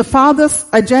 still the Father's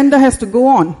agenda has to go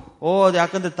on.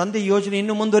 ಯಾಕಂದ್ರೆ ತಂದೆ ಯೋಜನೆ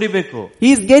ಇನ್ನು ಮುಂದುವರಿಬೇಕು.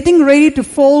 He is getting ready to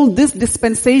fold this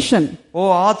dispensation.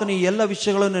 ಆತನು ಈ ಎಲ್ಲ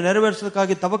ವಿಷಯಗಳನ್ನು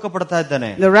ನೆರವೇರಿಸೋದಕ್ಕಾಗಿ ತವಕ ಪಡ್ತಾ ಇದ್ದಾನೆ.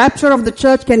 The rapture of the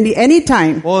church can be any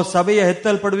time. ಸಭೆಯ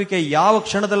ಎತ್ತಲ್ಪಡುವಿಕೆ ಯಾವ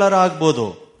ಕ್ಷಣದಲ್ಲಾರ ಆಗ್ಬೋದು.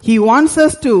 He wants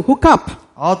us to hook up.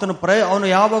 ಅವನು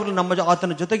ಯಾವಾಗಲೂ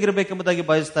ಆತನ ಜೊತೆಗಿರಬೇಕೆಂಬುದಾಗಿ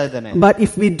ಬಯಸ್ತಾ ಇದ್ದಾನೆ. But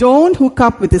if we don't hook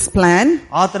up with his plan,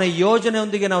 ಆತನ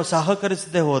ಯೋಜನೆಯೊಂದಿಗೆ ನಾವು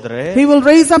ಸಹಕರಿಸದೆ ಹೋದ್ರೆ, he will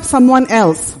raise up someone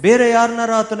else. ಬೇರೆ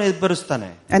ಯಾರನ್ನಾರ ಆತನು ಎಬ್ಬರಿಸ್ತಾನೆ.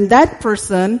 And that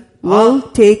person will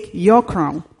take your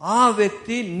crown. ಆ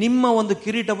ವ್ಯಕ್ತಿ ನಿಮ್ಮ ಒಂದು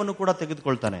ಕಿರೀಟವನ್ನು ಕೂಡ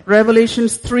ತೆಗೆದುಕೊಳ್ತಾನೆ.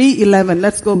 Revelations 3:11.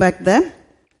 Let's go back there.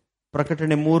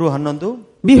 ಪ್ರಕಟಣೆ 3:11.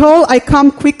 Behold, I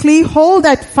come quickly. Hold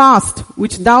that fast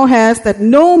which thou hast, that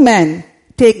no man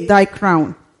take thy crown.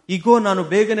 ಇಗೋ ನಾನು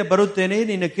ಬೇಗನೆ ಬರುತ್ತೇನೆ,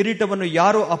 ನಿನ್ನ ಕಿರೀಟವನ್ನು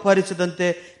ಯಾರು ಅಪಹರಿಸದಂತೆ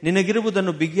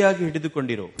ನಿನಗಿರುವುದನ್ನು ಬಿಗಿಯಾಗಿ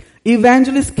ಹಿಡಿದುಕೊಂಡಿರು.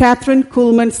 Evangelist Catherine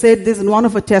Kuhlman said this in one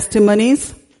of her testimonies.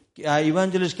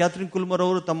 Evangelist Catherine ಕುಲ್ಮರ್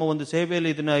ಅವರು ತಮ್ಮ ಒಂದು ಸೇವೆಯಲ್ಲಿ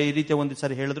ಇದನ್ನ ಈ ರೀತಿಯ ಒಂದು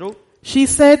ಸಾರಿ ಹೇಳಿದ್ರು. She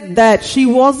said that she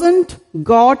wasn't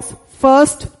God's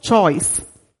first choice.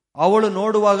 ಅವಳು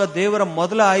ನೋಡುವಾಗ ದೇವರ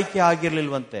ಮೊದಲ ಆಯ್ಕೆ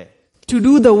ಆಗಿರ್ಲಿಲ್ವಂತೆ. To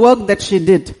do the work that she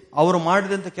did. ಅವರು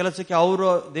ಮಾಡಿದಂತ ಕೆಲಸಕ್ಕೆ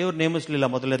ದೇವರು ನೇಮಿಸಲಿಲ್ಲ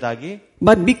ಮೊದಲನೇದಾಗಿ.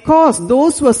 But because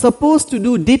those who were supposed to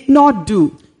do did not do,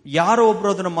 ಯಾರೋ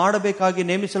ಒಬ್ರು ಅದನ್ನು ಮಾಡಬೇಕಾಗಿ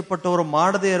ನೇಮಿಸಲ್ಪಟ್ಟವರು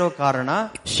ಮಾಡದೇ ಇರೋ ಕಾರಣ,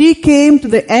 she came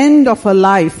to the end of her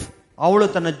life. ಅವಳು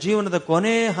ತನ್ನ ಜೀವನದ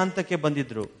ಕೊನೆ ಹಂತಕ್ಕೆ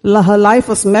ಬಂದಿದ್ರು. Her life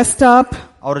was messed up.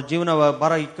 ಅವರ ಜೀವನ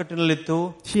ಬಹಳ ಇಕ್ಕಟ್ಟಿನಲ್ಲಿತ್ತು.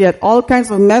 She had all kinds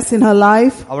of mess in her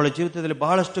life. ಅವಳ ಜೀವಿತದಲ್ಲಿ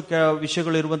ಬಹಳಷ್ಟು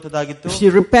ವಿಷಯಗಳು ಇರುವಂತದ್ದಾಗಿತ್ತು. She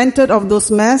repented of those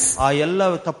mess. ಆ ಎಲ್ಲ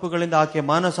ತಪ್ಪುಗಳಿಂದ ಆಕೆ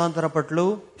ಮಾನಸಾಂತರ ಪಟ್ಲು.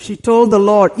 She told the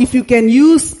Lord, if you can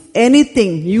use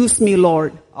anything, use me,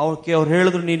 Lord. ಅವ್ರು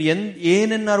ಹೇಳಿದ್ರು, ನೀನು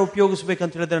ಏನನ್ನಾರು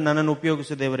ಉಪಯೋಗಿಸಬೇಕಂತ ಹೇಳಿದ್ರೆ ನನ್ನನ್ನು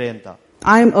ಉಪಯೋಗಿಸು ದೇವರೇ ಅಂತ.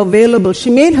 I am available. She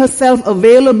made herself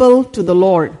available to the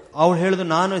Lord. ಅವ್ರು ಹೇಳಿದ್ರು,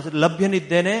 ನಾನು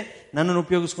ಲಭ್ಯನಿದ್ದೇನೆ, ನನ್ನನ್ನು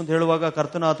ಉಪಯೋಗಿಸ್ಕೊಂತ ಹೇಳುವಾಗ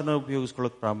ಕರ್ತನ ಆತನ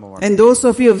ಉಪಯೋಗಿಸ್ಕೊಳ್ಳೋಕೆ ಪ್ರಾರಂಭ ಮಾಡಿ. And those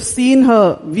of you who have seen her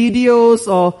videos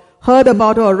or heard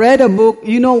about her or read a book,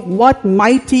 you know what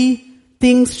mighty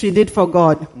things she did for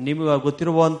God. ನಿಮಗೆ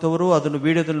ಗೊತ್ತಿರುವಂತವರು ಅದನ್ನು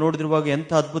ವಿಡಿಯೋದಲ್ಲಿ ನೋಡಿದಿರುವಾಗ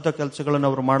ಎಂತ ಅದ್ಭುತ ಕೆಲಸಗಳನ್ನು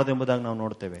ಅವರು ಮಾಡೋದೆಂಬುದಾಗಿ ನಾವು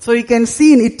ನೋಡ್ತೇವೆ. So you can see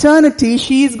in eternity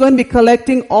she is going to be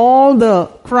collecting all the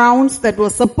crowns that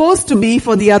were supposed to be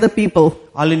for the other people.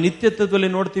 ಅಲ್ಲಿ ನಿತ್ಯತ್ವದಲ್ಲಿ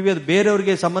ನೋಡ್ತೀವಿ, ಅದು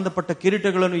ಬೇರೆಯವರಿಗೆ ಸಂಬಂಧಪಟ್ಟ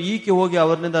ಕಿರೀಟಗಳನ್ನು ಈಕೆ ಹೋಗಿ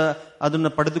ಅವರಿಂದ ಅದನ್ನ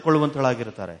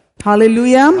ಪಡೆದುಕೊಳ್ಳುವಂತಳಾಗಿರುತ್ತಾರೆ.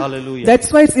 Hallelujah. Hallelujah.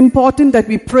 That's why it's important that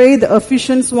we pray the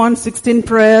Ephesians 1:16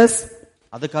 prayers.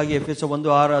 ಅದಕ್ಕಾಗಿ ಎಫೆಸ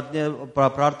 1:6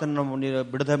 ಪ್ರಾರ್ಥನೆ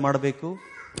ಬಿಡುಗಡೆ ಮಾಡಬೇಕು.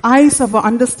 Eyes of our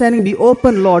understanding be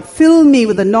open, Lord. Fill me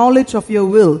with the knowledge of your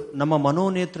will. ನಮ್ಮ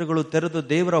ಮನೋನೇತ್ರಗಳು ತೆರೆದು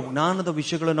ದೇವರ ಜ್ಞಾನದ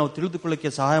ವಿಷಯಗಳನ್ನು ನಾವು ತಿಳಿದುಕೊಳ್ಳಕ್ಕೆ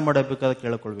ಸಹಾಯ ಮಾಡಬೇಕಾದ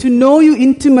ಕೇಳಿಕೊಳ್ಳಬೇಕು. To know you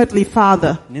intimately,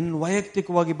 Father. ನಿನ್ನ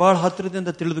ವೈಯಕ್ತಿಕವಾಗಿ ಬಹಳ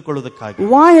ಹತ್ತಿರದಿಂದ ತಿಳಿದುಕೊಳ್ಳುವುದಕ್ಕಾಗಿ.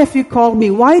 Why have you called me?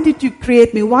 Why did you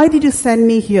create me? Why did you send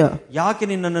me here? ಯಾಕೆ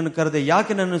ನನ್ನನ್ನು ಕರೆದೆ,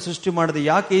 ಯಾಕೆ ನನ್ನನ್ನು ಸೃಷ್ಟಿ ಮಾಡಿದೆ,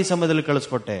 ಯಾಕೆ ಈ ಸಮಯದಲ್ಲಿ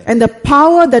ಕಳಿಸ್ಕೊಟ್ಟೆ? And the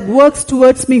power that works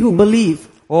towards me who believe.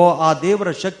 ಆ ದೇವರ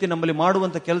ಶಕ್ತಿ ನಮ್ಮಲ್ಲಿ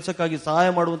ಮಾಡುವಂತ ಕೆಲಸಕ್ಕಾಗಿ ಸಹಾಯ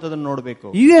ಮಾಡುವಂತದನ್ನು ನೋಡಬೇಕು.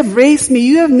 You have raised me.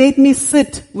 You have made me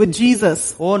sit with Jesus.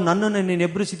 ನನ್ನನ್ನು ನೀನು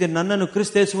ಎಬ್ಬಿಸಿದೆ, ನನ್ನನ್ನು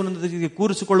ಕ್ರಿಸ್ತ ಯೇಸುವಿನೊಂದಿಗೆ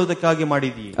ಕೂರಿಸಿಕೊಳ್ಳುವುದಕ್ಕಾಗಿ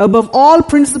ಮಾಡಿದ್ದೀಯ. Above all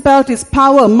principalities,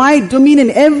 power, might,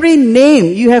 dominion, every name,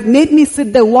 you have made me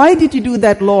sit there. Why did you do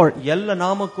that, Lord? ಎಲ್ಲ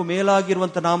ನಾಮಕ್ಕೂ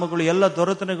ಮೇಲಾಗಿರುವಂತ ನಾಮಗಳು, ಎಲ್ಲ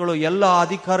ದೊರೆತನಗಳು, ಎಲ್ಲ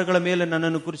ಅಧಿಕಾರಗಳ ಮೇಲೆ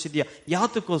ನನ್ನನ್ನು ಕೂರಿಸಿದ್ಯಾ,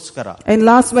 ಯಾತಕ್ಕೋಸ್ಕರ? And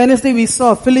last Wednesday we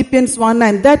saw Philippians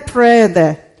 1:9, that prayer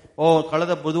there.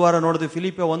 ಕಳೆದ ಬುಧವಾರ ನೋಡಿದ್ವಿ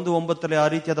ಫಿಲಿಪ್ಪಿಯ 1:9 ಆ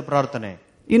ರೀತಿಯಾದ ಪ್ರಾರ್ಥನೆ.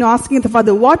 Asking the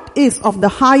Father, what is of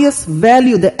the highest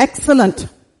value, the excellent,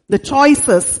 the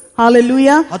choices.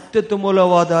 Hallelujah.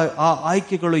 ಅತ್ಯುತ್ತಮವಾದ ಆ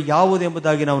ಆಯ್ಕೆಗಳು ಯಾವುದು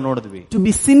ಎಂಬುದಾಗಿ ನಾವು ನೋಡಿದ್ವಿ. To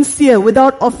be sincere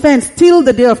without offense till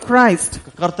the day of Christ.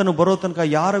 ಕರ್ತನು ಬರೋ ತನಕ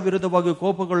ಯಾರ ವಿರುದ್ಧವಾಗಿ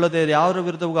ಕೋಪಗೊಳ್ಳದೆ, ಯಾರ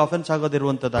ವಿರುದ್ಧವಾಗಿ offence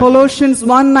ಆಗದಿರುವಂತದ್ದು. Colossians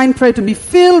 1:9 pray to be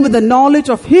filled with the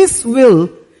knowledge of His will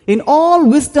in all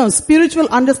wisdom, spiritual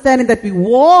understanding, that we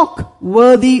walk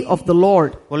worthy of the Lord.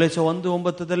 ಕೊಲೊಸ್ಸೆ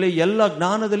 1:9 ಎಲ್ಲ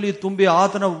ಜ್ಞಾನದಲ್ಲಿ ತುಂಬಿ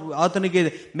ಆತನಿಗೆ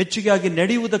ಮೆಚ್ಚುಗೆಯಾಗಿ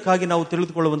ನಡೆಯುವುದಕ್ಕಾಗಿ ನಾವು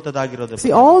ತಿಳಿದುಕೊಳ್ಳುವಂತದ್ದಾಗಿರೋದು.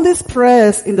 See, all these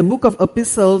prayers in the book of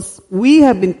epistles, we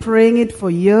have been praying it for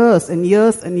years and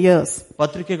years and years.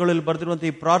 ಪತ್ರಿಕೆಗಳಲ್ಲಿ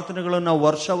ಬರೆದಿರುವಂತಹ ಈ ಪ್ರಾರ್ಥನೆಗಳನ್ನು ನಾವು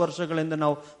ವರ್ಷಗಳಿಂದ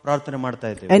ನಾವು ಪ್ರಾರ್ಥನೆ ಮಾಡ್ತಾ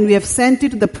ಇದ್ದೇವೆ. And we have sent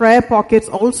it to the prayer pockets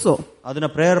also.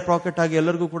 ಅದನ್ನ ಪ್ರೇಯರ್ ಪಾಕೆಟ್ ಆಗಿ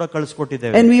ಎಲ್ಲರಿಗೂ ಕೂಡ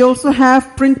ಕಳಿಸಿಕೊಟ್ಟಿದ್ದೇವೆ. And we also have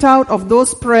printout of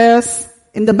those prayers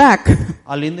in the back.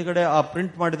 ಅಲ್ಲಿ ಹಿಂದಗಡೆ ಆ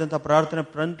ಪ್ರಿಂಟ್ ಮಾಡಿದಂತ ಪ್ರಾರ್ಥನೆ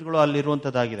ಪ್ರಿಂಟ್ಗಳು ಅಲ್ಲಿ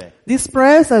ಇರುವಂತದ್ದಾಗಿದೆ. These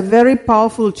prayers are very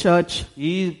powerful, church.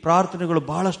 ಈ ಪ್ರಾರ್ಥನೆಗಳು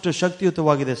ಬಹಳಷ್ಟು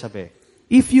ಶಕ್ತಿಯುತವಾಗಿದೆ ಸಭೆ.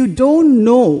 If you don't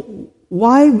know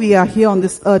why we are here on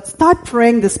this earth, start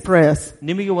praying these prayers.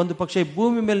 ನಿಮಗೆ ಒಂದು ಪಕ್ಷ ಈ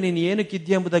ಭೂಮಿ ಮೇಲೆ ನೀನು ಏನಕ್ಕೆ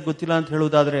ಇದ್ದೀಯ ಎಂಬುದಾಗಿ ಗೊತ್ತಿಲ್ಲ ಅಂತ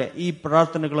ಹೇಳುವುದಾದ್ರೆ ಈ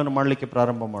ಪ್ರಾರ್ಥನೆಗಳನ್ನು ಮಾಡಲಿಕ್ಕೆ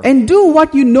ಪ್ರಾರಂಭ ಮಾಡಿ. And do what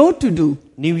you know to do.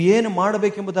 ನೀವು ಏನು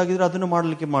ಮಾಡಬೇಕೆಂಬುದಾಗಿದ್ರೆ ಅದನ್ನು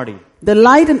ಮಾಡಲಿಕ್ಕೆ ಮಾಡಿ. The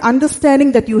light and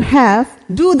understanding that you have,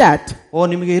 do that.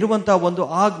 ನಿಮಗೆ ಇರುವಂತಹ ಒಂದು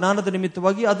ಆ ಜ್ಞಾನದ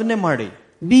ನಿಮಿತ್ತವಾಗಿ ಅದನ್ನೇ ಮಾಡಿ.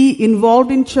 Be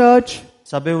involved in church.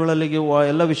 ಸಭೆಗಳಲ್ಲಿ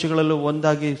ಎಲ್ಲ ವಿಷಯಗಳಲ್ಲೂ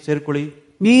ಒಂದಾಗಿ ಸೇರ್ಕೊಳ್ಳಿ.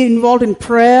 Be involved in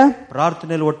prayer.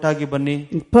 ಪ್ರಾರ್ಥನೆಯಲ್ಲಿ ಒಟ್ಟಾಗಿ ಬನ್ನಿ.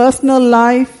 In personal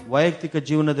life. ವೈಯಕ್ತಿಕ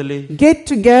ಜೀವನದಲ್ಲಿ get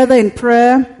together in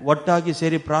prayer. ಒಟ್ಟಾಗಿ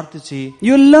ಸೇರಿ ಪ್ರಾರ್ಥಿಸಿ.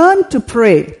 You learn to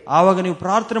pray. ಆವಾಗ ನೀವು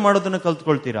ಪ್ರಾರ್ಥನೆ ಮಾಡೋದನ್ನ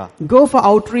ಕಲ್ತ್ಕೊಳ್ತೀರಾ. Go for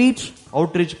outreach.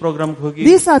 ಔಟ್ರೀಚ್ ಪ್ರೋಗ್ರಾಮ್ಗೆ ಹೋಗಿ.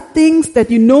 These are things that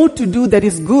you know to do that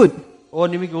is good.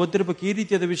 ನಿಮಗೆ ಗೊತ್ತಿರಬೇಕು ಈ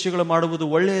ರೀತಿಯಾದ ವಿಷಯಗಳು ಮಾಡುವುದು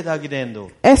ಒಳ್ಳೆಯದಾಗಿದೆ ಎಂದು.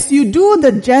 As you do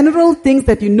the general things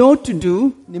that you know to do,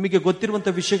 ನಿಮಗೆ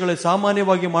ಗೊತ್ತಿರುವಂತಹ ವಿಷಯಗಳು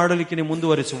ಸಾಮಾನ್ಯವಾಗಿ ಮಾಡಲಿಕ್ಕೆ ನೀವು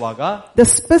ಮುಂದುವರಿಸುವಾಗ the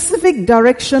specific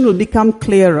direction will become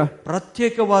clearer.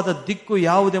 ಪ್ರತ್ಯೇಕವಾದ ದಿಕ್ಕು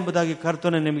ಯಾವುದೆಂಬುದಾಗಿ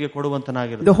ಕರ್ತನೆ ನಿಮಗೆ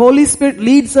ಕೊಡುವಂತನಾಗಿರುತ್ತದೆ. The Holy Spirit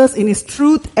leads us in His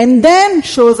truth and then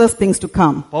shows us things to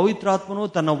come.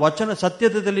 ಪವಿತ್ರಾತ್ಮನು ತನ್ನ ವಚನ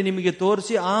ಸತ್ಯದಲ್ಲಿ ನಿಮಗೆ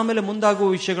ತೋರಿಸಿ ಆಮೇಲೆ ಮುಂದಾಗುವ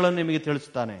ವಿಷಯಗಳನ್ನು ನಿಮಗೆ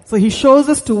ತಿಳಿಸುತ್ತಾನೆ. So He shows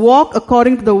us to walk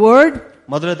according to the word.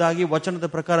 ಮೊದಲದಾಗಿ ವಚನದ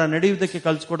ಪ್ರಕಾರ ನಡೆಯುವುದಕ್ಕೆ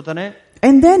ಕಲಿಸಿಕೊಡ್ತಾನೆ.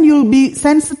 And then you'll be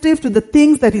sensitive to the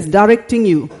things that He's directing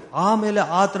you. ಆಮೇಲೆ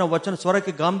ಆತನ ವಚನ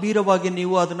ಸ್ವರಕ್ಕೆ ಗಂಭೀರವಾಗಿ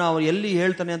ನೀವು ಅದನ್ನ ಅವರು ಎಲ್ಲಿ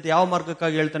ಹೇಳ್ತಾನೆ ಅಂತ ಯಾವ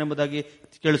ಮಾರ್ಗಕ್ಕಾಗಿ ಹೇಳ್ತಾನೆ ಎಂಬುದಾಗಿ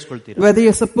ಕೇಳಿಸ್ಕೊಳ್ತೀರಾ. Whether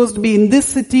you're supposed to be in this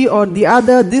city or the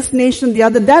other, this nation, the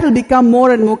other, that will become more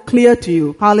and more clear to you.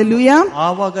 Hallelujah.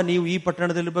 ಆವಾಗ ನೀವು ಈ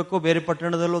ಪಟ್ಟಣದಲ್ಲಿ ಇರಬೇಕು, ಬೇರೆ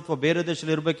ಪಟ್ಟಣದಲ್ಲೋ ಅಥವಾ ಬೇರೆ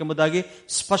ದೇಶದಲ್ಲಿ ಇರಬೇಕೆಂಬುದಾಗಿ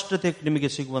ಸ್ಪಷ್ಟತೆ ನಿಮಗೆ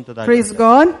ಸಿಗುವಂತದ್ದಾಗಿದೆ. Praise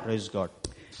God. Praise God.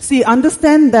 See,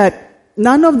 understand that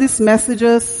none of these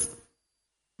messages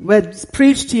were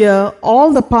preached here. All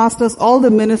the pastors, all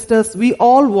the ministers, we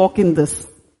all walk in this.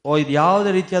 ಇದು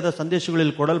ಯಾವುದೇ ರೀತಿಯಾದ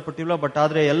ಸಂದೇಶಗಳಲ್ಲಿ ಕೊಡಲ್ಪಟ್ಟಿಲ್ಲ, ಬಟ್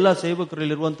ಆದ್ರೆ ಎಲ್ಲ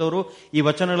ಸೇವಕರಲ್ಲಿ ಇರುವಂತವರು ಈ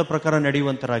ವಚನಗಳ ಪ್ರಕಾರ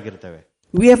ನಡೆಯುವಂತರಾಗಿರ್ತೇವೆ.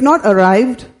 We have not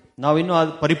arrived. ನಾವಿನ್ನೂ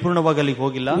ಪರಿಪೂರ್ಣವಾಗಿ ಅಲ್ಲಿಗೆ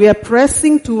ಹೋಗಿಲ್ಲ. We are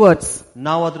pressing towards.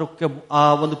 ನಾವು ಅದಕ್ಕೆ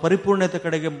ಒಂದು ಪರಿಪೂರ್ಣತೆ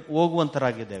ಕಡೆಗೆ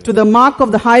ಹೋಗುವಂತರಾಗಿದ್ದೇವೆ. To the mark of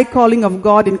the high calling of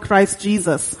God in Christ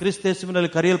Jesus. ಕ್ರಿಸ್ತ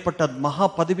ಯೇಸುವಿನಲ್ಲಿ ಕರೆಯಲ್ಪಟ್ಟ ಮಹಾ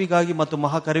ಪದವಿಗಾಗಿ ಮತ್ತು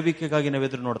ಮಹಾ ಕರೆಯುವಿಕೆಗಾಗಿ ನಾವು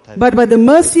ಎದುರು ನೋಡ್ತಾ ಇದ್ದೇವೆ. But by the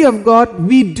mercy of God,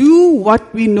 we do what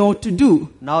we know to do.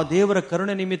 ನಾವು ದೇವರ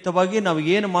ಕರುಣೆ ನಿಮಿತ್ತವಾಗಿ ನಾವು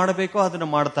ಏನು ಮಾಡಬೇಕೋ ಅದನ್ನು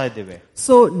ಮಾಡ್ತಾ ಇದ್ದೇವೆ.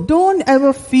 So don't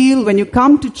ever feel when you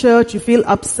come to church, you feel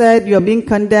upset, you are being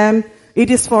condemned. It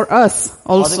is for us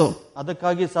also.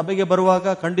 ಅದಕ್ಕಾಗಿ ಸಭೆಗೆ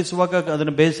ಬರುವಾಗ ಖಂಡಿಸುವಾಗ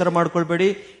ಅದನ್ನು ಬೇಸರ ಮಾಡ್ಕೊಳ್ಬೇಡಿ,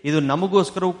 ಇದು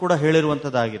ನಮಗೋಸ್ಕರವೂ ಕೂಡ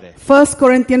ಹೇಳಿರುವಂತದ್ದಾಗಿದೆ. 1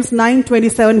 Corinthians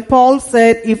 9:27, Paul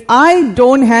said, if I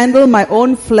don't handle my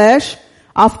own flesh,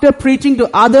 after preaching to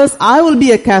others, I will be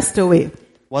a castaway.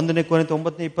 1 ಕೊರಿಂಥ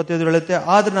 9:25 ಹೇಳುತ್ತೆ,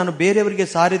 ಆದ್ರೆ ನಾನು ಬೇರೆಯವರಿಗೆ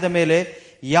ಸಾರಿದ ಮೇಲೆ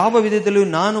ಯಾವ ವಿಧದಲ್ಲೂ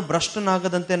ನಾನು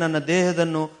ಭ್ರಷ್ಟನಾಗದಂತೆ ನನ್ನ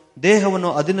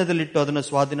ದೇಹವನ್ನು ಅಧೀನದಲ್ಲಿಟ್ಟು ಅದನ್ನು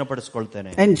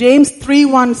ಸ್ವಾಧೀನಪಡಿಸಿಕೊಳ್ತೇನೆ. And James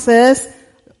 3:1 says,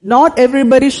 not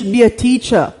everybody should be a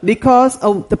teacher, because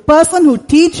the person who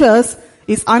teaches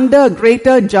is under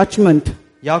greater judgment.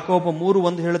 ಯಾಕೋಬ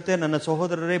 3:1 ಹೇಳುತ್ತೆ, ನನ್ನ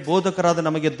ಸಹೋದರರೇ, ಬೋಧಕರಾದ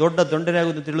ನಮಗೆ ದೊಡ್ಡ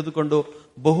ದಂಡನೆಯಾಗುವುದು ತಿಳಿದುಕೊಂಡು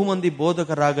ಬಹುಮಂದಿ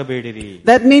ಬೋಧಕರಾಗಬೇಡಿರಿ.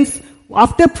 That means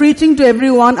after preaching to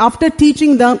everyone, after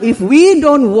teaching them, if we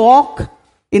don't walk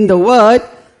in the word,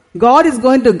 God is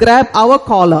going to grab our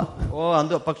collar.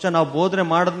 ಅಂದ ಪಕ್ಷ ನಾವು ಬೋಧನೆ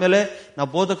ಮಾಡಿದ್ಮೇಲೆ ನಾವು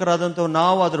ಬೋಧಕರಾದಂತ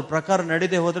ನಾವು ಅದ್ರ ಪ್ರಕಾರ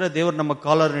ನಡೆದೇ ಹೋದ್ರೆ ದೇವರು ನಮ್ಮ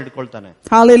collar ಹಿಡ್ಕೊಳ್ತಾನೆ.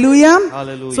 Hallelujah.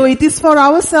 Hallelujah. So it is for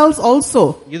ourselves also.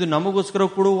 ಇದು ನಮಗೋಸ್ಕರ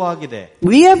ಕೂಡ ಆಗಿದೆ.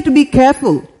 We have to be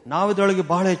careful. ನಾವು ಇದರೊಳಗೆ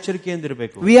ಬಹಳ ಎಚ್ಚರಿಕೆಯಿಂದ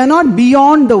ಇರಬೇಕು. We are not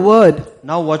beyond the word.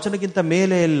 ನಾವು ವಚನಕ್ಕಿಂತ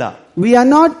ಮೇಲೆ ಇಲ್ಲ. We are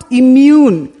not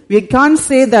immune. We can't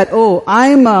say that, oh,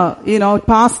 I'm a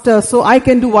pastor, so I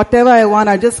can do whatever I want.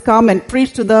 I just come and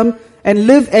preach to them and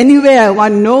live anywhere I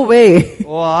want. No way.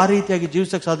 ಆ ರೀತಿಯಾಗಿ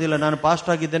ಜೀವಿಸಕ್ಕೆ ಸಾಧ್ಯ ಇಲ್ಲ. ನಾನು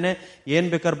pastor ಆಗಿದ್ದೇನೆ, ಏನ್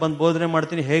ಬೇಕಾದ್ರೆ ಬಂದು ಬೋಧನೆ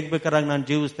ಮಾಡ್ತೀನಿ, ಹೇಗ್ ಬೇಕಾರಾಗಿ ನಾನು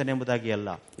ಜೀವಿಸ್ತೇನೆ ಎಂಬುದಾಗಿ ಅಲ್ಲ.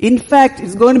 In fact,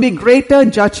 it's going to be greater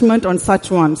judgment on such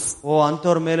ones.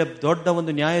 ಅಂತವ್ರ ಮೇಲೆ ದೊಡ್ಡ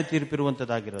ಒಂದು ನ್ಯಾಯ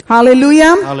ತೀರ್ಪಿರುವಂತದ್ದಾಗಿರುತ್ತೆ.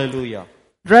 Hallelujah. Hallelujah.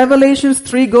 Revelations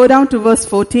 3, go down to verse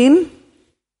 14.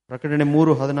 ಪ್ರಕಟಣೆ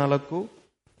 3:14.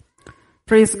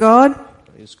 Praise God.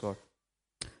 Praise God.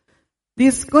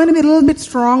 This is going to be a little bit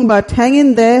strong, but hang in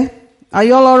there. Are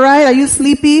you all alright? Are you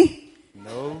sleepy?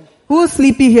 No. Who is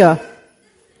sleepy here?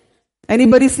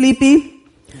 Anybody sleepy?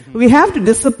 We have to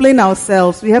discipline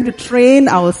ourselves. We have to train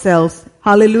ourselves.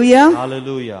 Hallelujah.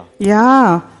 Hallelujah.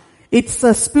 Yeah. It's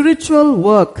a spiritual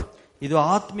work. ಇದು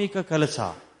ಆತ್ಮಿಕ ಕೆಲಸ.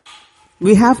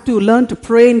 We have to learn to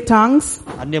pray in tongues.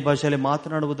 ಅನ್ಯ ಭಾಷೆಯಲ್ಲಿ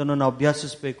ಮಾತನಾಡುವುದನ್ನು ನಾವು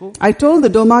ಅಭ್ಯಾಸಿಸಬೇಕು. I told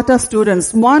the Domata students,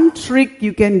 one trick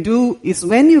you can do is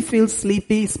when you feel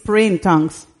sleepy, is pray in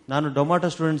tongues. ನಾನು ಡೊಮಾಟೋ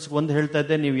students ಒಂದು ಹೇಳ್ತಾ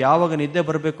ಇದ್ದೆ, ನೀವು ಯಾವಾಗ ನಿದ್ದೆ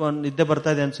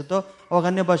ಬರ್ತಾ ಇದೆ ಅನ್ಸುತ್ತೋ ಅವಾಗ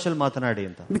ಅನ್ಯ ಭಾಷೆಯಲ್ಲಿ ಮಾತನಾಡಿ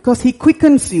ಅಂತ. Because he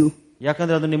quickens you.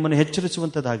 ಯಾಕಂದ್ರೆ ಅದು ನಿಮ್ಮನ್ನು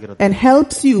ಎಚ್ಚರಿಸುವಂತದ್ದಾಗಿರುತ್ತೆ. And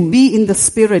helps you be in the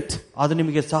spirit. ಅದು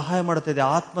ನಿಮಗೆ ಸಹಾಯ ಮಾಡುತ್ತದೆ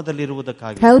ಆತ್ಮದಲ್ಲಿ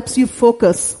ಇರುವುದಕ್ಕಾಗಿ. Helps you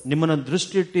focus. ನಿಮ್ಮನ್ನು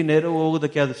ದೃಷ್ಟಿ ಇಟ್ಟು ನೇರ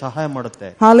ಹೋಗುವುದಕ್ಕೆ ಅದು ಸಹಾಯ ಮಾಡುತ್ತೆ.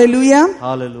 Hallelujah.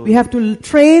 Hallelujah. We have to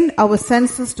train our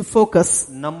senses to focus.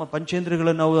 ನಮ್ಮ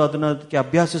ಪಂಚೇಂದ್ರಿಯಗಳನ್ನು ನಾವು ಅದಕ್ಕೆ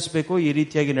ಅಭ್ಯಾಸಿಸಬೇಕು ಈ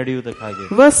ರೀತಿಯಾಗಿ ನಡೆಯುವುದಕ್ಕಾಗಿ.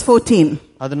 Verse 14.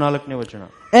 14ನೇ ವಚನ.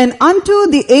 And unto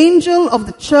the angel of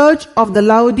the church of the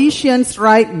Laodiceans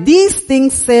write, these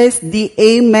things says the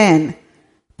Amen,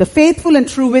 the faithful and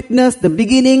true witness, the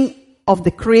beginning of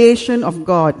the creation of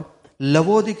God.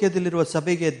 ಲವೋದಿಕೇಯದಲ್ಲಿರುವ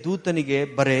ಸಭೆಗೆ ದೂತನಿಗೆ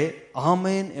ಬರೆ,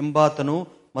 ಆಮೇನ್ ಎಂಬಾತನು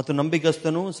ಮತ್ತು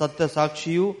ನಂಬಿಗಸ್ತನು, ಸತ್ಯ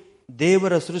ಸಾಕ್ಷಿಯು,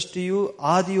 ದೇವರ ಸೃಷ್ಟಿಯು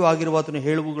ಆದಿಯೂ ಆಗಿರುವಾತನು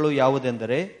ಹೇಳುವುಗಳು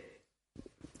ಯಾವುದೆಂದರೆ.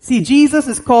 See, Jesus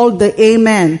is called the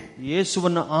Amen.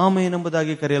 ಯೇಸುವನ್ನು ಆಮೇನ್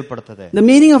ಎಂಬುದಾಗಿ ಕರೆಯಲ್ಪಡುತ್ತದೆ. The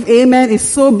meaning of Amen is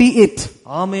so be it.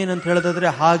 ಆಮೇನ್ ಅಂತ ಹೇಳಿದ್ರೆ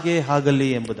ಹಾಗೆ ಹಾಗಲಿ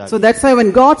ಎಂಬುದಾಗಿ. So that's why when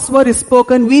God's word is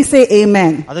spoken, we say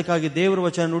Amen. ಅದಕ್ಕಾಗಿ ದೇವರ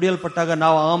ವಚನ ನುಡಿಯಲ್ಪಟ್ಟಾಗ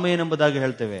ನಾವು ಆಮೇನ್ ಎಂಬುದಾಗಿ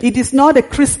ಹೇಳ್ತೇವೆ. It is not a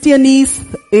Christianese,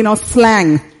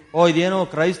 slang. ಇದೇನೋ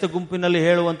ಕ್ರೈಸ್ತ ಗುಂಪಿನಲ್ಲಿ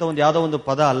ಹೇಳುವಂತ ಒಂದು ಯಾವ್ದೋ ಒಂದು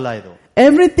ಪದ ಅಲ್ಲ ಇದು.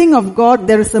 Everything of God,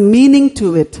 there is a meaning to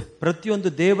it. ಪ್ರತಿಯೊಂದು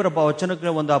ದೇವರ ವಚನಕ್ಕೆ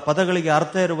ಒಂದು ಪದಗಳಿಗೆ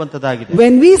ಅರ್ಥ ಇರುವಂತದ್ದಾಗಿದೆ.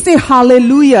 When we say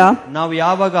hallelujah, ನಾವು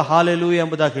ಯಾವಾಗ ಹಾಲೆಲೂಯಾ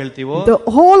ಎಂಬುದಾಗಿ ಹೇಳ್ತೀವೋ, the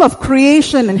whole of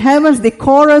creation and heavens, they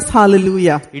chorus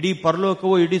hallelujah. ಇಡೀ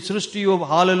ಪರಲೋಕವು ಇಡೀ ಸೃಷ್ಟಿಯು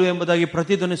ಹಾಲೆಲೂಯಾ ಎಂಬುದಾಗಿ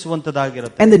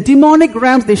ಪ್ರತಿಧ್ವನಿಸುವಂತದ್ದಾಗಿರುತ್ತೆ. And the demonic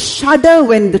realms, they shudder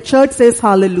when the church says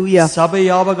hallelujah. ಸಭೆ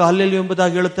ಯಾವಾಗ ಹಲ್ಲೆಲೂಯಾ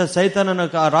ಎಂಬುದಾಗಿ ಹೇಳುತ್ತೆ, ಸೈತಾನನ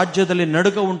ರಾಜ್ಯದಲ್ಲಿ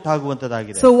ನಡುಕ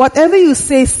ಉಂಟಾಗುವಂತದ್ದಾಗಿದೆ. So whatever you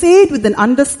say it with an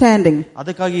understanding.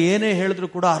 ಅದಕ್ಕಾಗಿ ಏನೇ ಹೇಳಿದ್ರು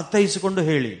ಕೂಡ ಅರ್ಥೈಸಿಕೊಂಡು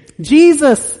ಹೇಳಿ.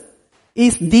 Jesus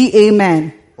is the Amen.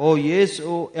 ಯೇಸು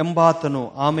ಎಂಬಾತನು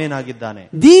ಆಮೇನ್ ಆಗಿದ್ದಾನೆ.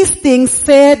 These things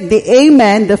said the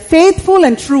Amen, the faithful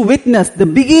and true witness, the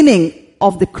beginning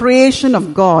of the creation of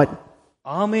God.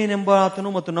 ಆಮೇನ್ ಎಂಬಾತನು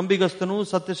ಮತ್ತು ನಂಬಿಗಸ್ತನು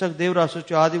ಸತ್ಯಶಕ್ ದೇವರ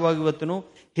ಸೃಷ್ಟಿ ಆದಿವಾಗಿವತ್ತನು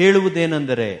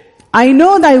ಹೇಳುವುದೇನೆಂದರೆ, I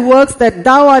know thy works, that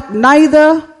thou art neither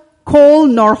cold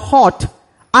nor hot.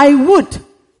 I would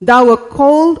thou were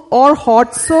cold or hot.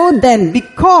 So then,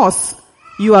 because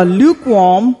you are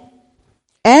lukewarm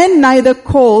and neither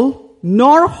cold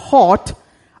nor hot,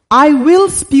 I will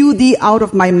spew thee out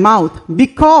of my mouth.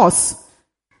 Because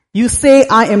you say,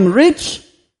 I am rich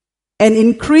and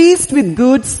increased with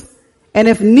goods and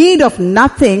have need of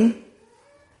nothing,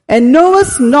 and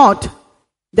knowest not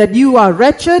that you are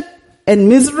wretched and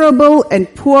miserable and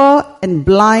poor and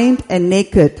blind and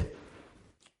naked.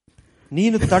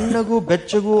 ನೀನು ತಣ್ಣಗೂ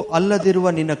ಬೆಚ್ಚಗೂ ಅಲ್ಲದಿರುವ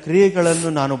ನಿನ್ನ ಕ್ರಿಯೆಗಳನ್ನು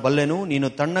ನಾನು ಬಲ್ಲೆನು. ನೀನು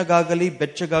ತಣ್ಣಗಾಗಲಿ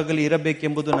ಬೆಚ್ಚಗಾಗಲಿ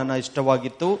ಇರಬೇಕೆಂಬುದು ನನ್ನ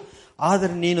ಇಷ್ಟವಾಗಿತ್ತು.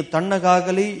 ಆದರೆ ನೀನು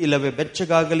ತಣ್ಣಗಾಗಲಿ ಇಲ್ಲವೇ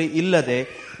ಬೆಚ್ಚಗಾಗಲಿ ಇಲ್ಲದೆ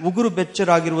ಉಗುರು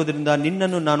ಬೆಚ್ಚರಾಗಿರುವುದರಿಂದ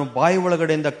ನಿನ್ನನ್ನು ನಾನು ಬಾಯಿ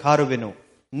ಒಳಗಡೆಯಿಂದ ಕಾರುವೆನು.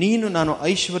 ನಾನು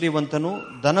ಐಶ್ವರ್ಯವಂತನು,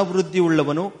 ಧನವೃದ್ಧಿ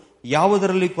ಉಳ್ಳವನು,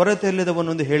 ಯಾವುದರಲ್ಲಿ ಕೊರತೆ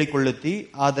ಇಲ್ಲದವನು ಎಂದು ಹೇಳಿಕೊಳ್ಳುತ್ತಿ.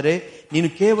 ಆದರೆ ನೀನು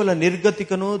ಕೇವಲ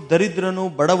ನಿರ್ಗತಿಕನು, ದರಿದ್ರನು,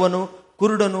 ಬಡವನು,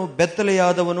 ಕುರುಡನು,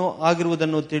 ಬೆತ್ತಲೆಯಾದವನು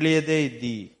ಆಗಿರುವುದನ್ನು ತಿಳಿಯದೇ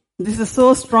ಇದ್ದಿ. This is so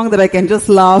strong that I can just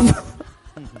laugh.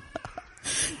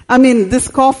 I mean, this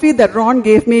coffee that Ron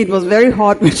gave me, it was very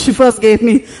hot when she first gave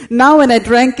me. Now when I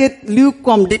drank it,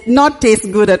 lukewarm, did not taste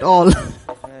good at all.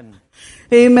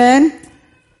 Amen.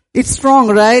 It's strong,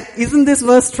 right? Isn't this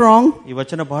verse strong? ಈ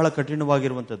ವಚನ ಬಹಳ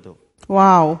ಕಠಿಣವಾಗಿರುವಂತದ್ದು.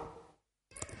 Wow.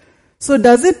 So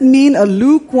does it mean a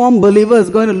lukewarm believer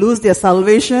is going to lose their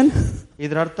salvation?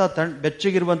 ಇದರ ಅರ್ಥ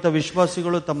ಬೆಚ್ಚಗಿರುವಂತ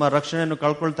ವಿಶ್ವಾಸಿಗಳು ತಮ್ಮ ರಕ್ಷಣೆಯನ್ನು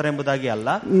ಕಳ್ಕೊಳ್ತಾರೆ ಎಂಬುದಾಗಿ ಅಲ್ಲ.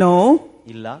 No.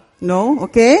 ಇಲ್ಲ. No.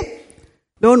 Okay.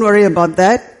 Don't worry about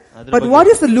that. But what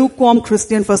is a lukewarm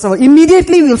Christian, first of all?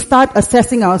 Immediately we'll start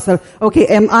assessing ourselves. Okay,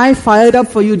 am I fired up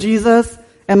for you, Jesus?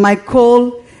 Am I cold?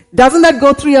 Doesn't that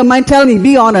go through your mind? Tell me,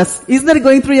 be honest. Isn't that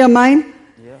going through your mind?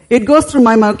 Yeah. It goes through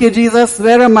my mind. Okay, Jesus,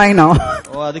 where am I now?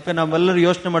 ಅದಕ್ಕೆ ನಾವೆಲ್ಲರೂ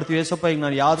ಯೋಚನೆ ಮಾಡ್ತೀವಿ, ಏಸಪ್ಪ ಈಗ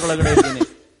ನಾನು ಯಾವ್ದ್ರೊಳಗಡೆ ಇದ್ದೀನಿ,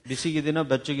 ಬಿಸಿಗಿದ್ದೀನೋ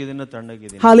ಬೆಚ್ಚಗಿದ್ದೀನೋ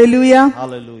ತಣ್ಣಗಿದ್ದೀನಿ. Hallelujah.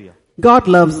 Hallelujah. God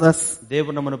loves us.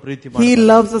 ದೇವರು ನಮ್ಮನ್ನು ಪ್ರೀತಿ ಮಾಡ್ತಾನೆ. He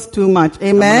loves us too much.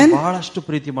 Amen. ಬಹಳಷ್ಟು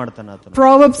ಪ್ರೀತಿ ಮಾಡ್ತಾನೆ ಆತನು.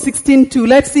 Proverbs 16:2.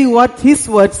 Let's see what his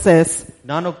word says.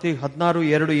 ಜ್ಞಾನೋಕ್ತಿ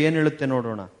 16:2 ಏನ್ ಹೇಳುತ್ತೆ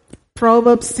ನೋಡೋಣ.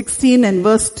 Proverbs 16 and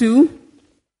verse 2.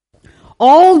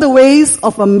 All the ways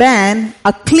of a man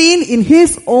are clean in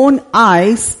his own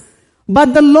eyes, but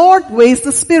the Lord weighs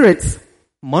the spirits.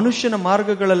 ಮನುಷ್ಯನ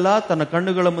ಮಾರ್ಗಗಳೆಲ್ಲ ತನ್ನ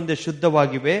ಕಣ್ಣುಗಳ ಮುಂದೆ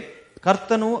ಶುದ್ಧವಾಗಿವೆ,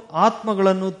 ಕರ್ತನು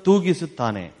ಆತ್ಮಗಳನ್ನು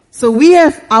ತೂಗಿಸುತ್ತಾನೆ. So we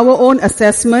have our own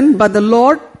assessment, but the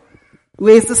Lord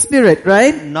weighs the spirit,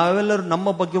 right? ನಾವೆಲ್ಲರೂ ನಮ್ಮ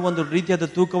ಬಗ್ಗೆ ಒಂದು ರೀತಿಯಾದ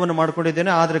ತೂಕವನ್ನು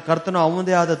ಮಾಡಿಕೊಂಡಿದ್ದೇನೆ, ಆದ್ರೆ ಕರ್ತನು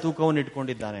ಅವನದೇ ಆದ ತೂಕವನ್ನು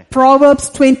ಇಟ್ಕೊಂಡಿದ್ದಾನೆ. Proverbs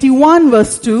 21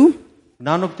 verse 2.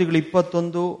 ಜ್ಞಾನೋಕ್ತಿಗಳು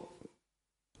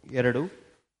 21:2.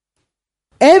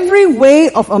 Every way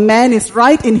of a man is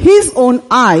right in his own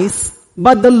eyes,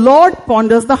 but the Lord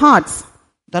ponders the hearts.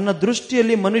 ತನ್ನ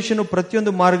ದೃಷ್ಟಿಯಲ್ಲಿ ಮನುಷ್ಯನು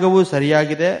ಪ್ರತಿಯೊಂದು ಮಾರ್ಗವೂ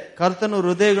ಸರಿಯಾಗಿದೆ, ಕರ್ತನು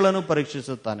ಹೃದಯಗಳನ್ನು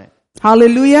ಪರೀಕ್ಷಿಸುತ್ತಾನೆ.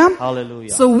 Hallelujah.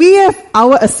 Hallelujah. So we have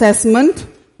our assessment.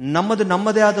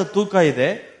 ನಮ್ಮದೇ ಆದ ತೂಕ ಇದೆ.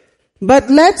 But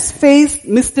let's face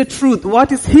Mr. Truth. What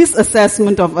is his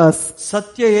assessment of us?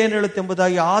 ಸತ್ಯ ಏನ್ ಹೇಳುತ್ತೆ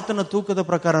ಎಂಬುದಾಗಿ ಆತನ ತೂಕದ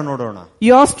ಪ್ರಕಾರ ನೋಡೋಣ.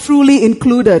 Yours truly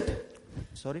included.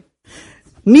 Sorry.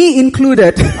 Me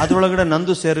included. ಅದರೊಳಗಡೆ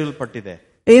ನಂದು ಸೇರಿಸಲ್ಪಟ್ಟಿದೆ.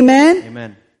 Amen.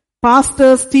 Amen.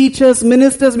 Pastors, teachers,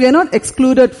 ministers, we are not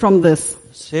excluded from this.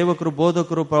 ಸೇವಕರು,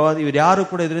 ಬೋಧಕರು, ಪ್ರವಾದಿ ಇವರು ಯಾರು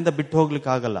ಕೂಡ ಇದರಿಂದ ಬಿಟ್ಟು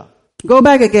ಹೋಗ್ಲಿಕ್ಕೆ ಆಗಲ್ಲ. Go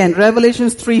back again.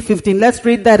 Revelations 3:15. Let's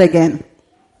read that again.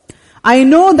 I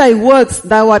know thy works,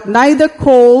 thou art neither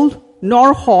cold nor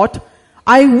hot.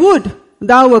 I would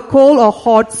thou were cold or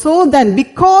hot. So then,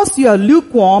 because you are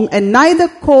lukewarm and neither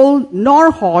cold nor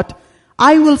hot,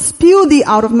 I will spew thee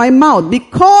out of my mouth.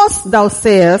 Because thou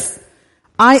sayest,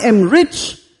 I am rich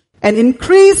and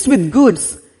increased with goods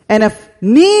and have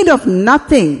need of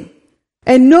nothing,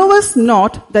 And knowest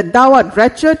not that thou art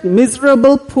wretched,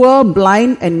 miserable, poor,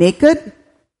 blind, and naked?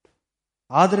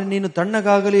 ಆದರೆ ನೀನು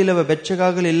ತಣ್ಣಗಾಗಲಿ ಇಲ್ಲವೇ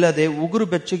ಬೆಚ್ಚಗಾಗಲಿ ಇಲ್ಲದೆ ಉಗುರು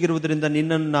ಬೆಚ್ಚಗಿರುವುದರಿಂದ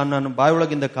ನಿನ್ನನ್ನು ನಾನು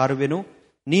ಬಾಯೊಳಗಿಂದ ಕಾರುವೆನು.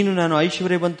 ನೀನು ನಾನು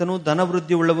ಐಶ್ವರ್ಯವಂತನು,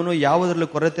 ಧನವೃದ್ಧಿ ಉಳ್ಳವನು, ಯಾವುದರಲ್ಲೂ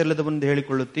ಕೊರತೆ ಇಲ್ಲದವನೆಂದು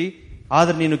ಹೇಳಿಕೊಳ್ಳುತ್ತಿ.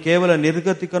 ಆದರೆ ನೀನು ಕೇವಲ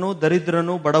ನಿರ್ಗತಿಕನು,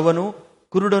 ದರಿದ್ರನು, ಬಡವನು,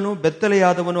 ಕುರುಡನು,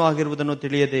 ಬೆತ್ತಲೆಯಾದವನು ಆಗಿರುವುದನ್ನು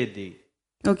ತಿಳಿಯದೇ ಇದ್ದಿ.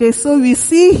 Okay, so we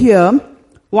see here,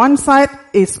 one side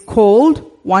is cold,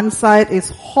 one side is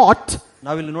hot.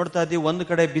 ನಾವಿಲ್ಲಿ ನೋಡ್ತಾ ಇದ್ದೀವಿ, ಒಂದು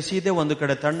ಕಡೆ ಬಿಸಿ ಇದೆ, ಒಂದು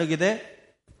ಕಡೆ ತಣ್ಣಗಿದೆ.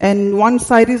 And one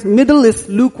side is, middle is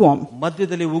lukewarm.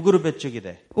 ಮಧ್ಯದಲ್ಲಿ ಉಗುರು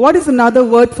ಬೆಚ್ಚಗಿದೆ. What is another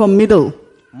word for middle?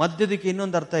 ಮಧ್ಯದಕ್ಕೆ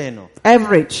ಇನ್ನೊಂದು ಅರ್ಥ ಏನು?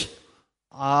 Average.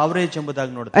 ಅವರೇಜ್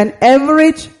ಎಂಬುದಾಗಿ ನೋಡ್ತಾರೆ. An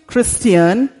average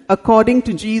Christian, according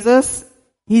to Jesus,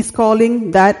 he's calling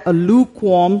that a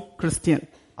lukewarm Christian.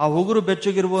 ಆ ಉಗುರು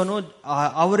ಬೆಚ್ಚಗಿರುವವನು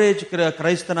ಅವರೇಜ್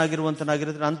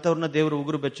ಕ್ರೈಸ್ತನಾಗಿರುವಂತನಾಗಿರುತ್ತೆ, ಅಂತವ್ರನ್ನ ದೇವರು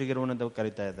ಉಗುರು ಬೆಚ್ಚಗಿರುವವನೆಂದು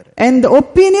ಕರೀತಾ ಇದ್ದಾರೆ. And the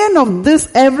opinion of this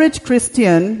average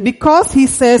Christian, because he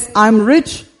says, I'm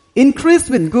rich, increased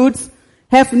with goods,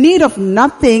 have need of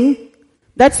nothing,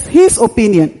 that's his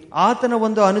opinion. ಆತನ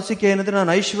ಒಂದು ಅನಿಸಿಕೆ ಏನಂದ್ರೆ,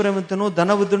 ನಾನು ಐಶ್ವರ್ಯವಂತನು,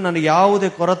 ಧನವಿದ್ದು ನನಗೆ ಯಾವುದೇ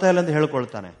ಕೊರತೆ ಇಲ್ಲ ಅಂತ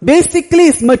ಹೇಳ್ಕೊಳ್ತಾನೆ. Basically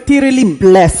is materially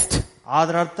blessed.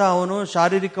 ಅದರ ಅರ್ಥ ಅವನು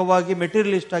ಶಾರೀರಿಕವಾಗಿ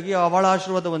ಮೆಟೀರಿಯಲಿಸ್ಟ್ ಆಗಿ ಅವಳ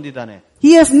ಆಶೀರ್ವಾದ ಹೊಂದಿದ್ದಾನೆ.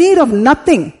 He has need of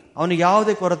nothing. ಅವನಿಗೆ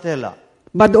ಯಾವುದೇ ಕೊರತೆ ಇಲ್ಲ.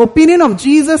 But the opinion of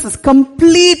Jesus is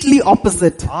completely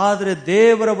opposite. ಆದ್ರೆ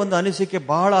ದೇವರ ಒಂದು ಅನಿಸಿಕೆ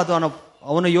ಬಹಳ ಅದು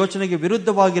ಅವನ ಯೋಚನೆಗೆ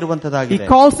ವಿರುದ್ಧವಾಗಿರುವಂತದ್ದಾಗಿದೆ.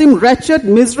 He calls him wretched,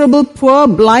 miserable, poor,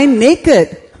 blind, naked.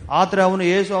 ಆದ್ರೆ ಅವನು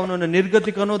ಯೇಸು ಅವನನ್ನು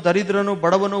ನಿರ್ಗತಿಕನು, ದರಿದ್ರನು,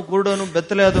 ಬಡವನು, ಕುರುಡನು,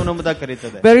 ಬೆತ್ತಲೆಯಾದವನು ಎಂಬುದಾಗಿ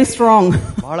ಕರೀತದೆ. Very strong.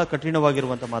 ಬಹಳ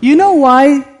ಕಠಿಣವಾಗಿರುವಂತ ಮಾತು. You know why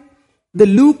the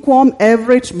lukewarm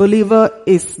average believer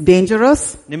is dangerous?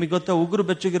 ನಿಮಗೆ ಗೊತ್ತಾ ಉಗುರು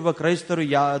ಬೆಚ್ಚಗಿರುವ ಕ್ರೈಸ್ತರು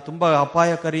ತುಂಬಾ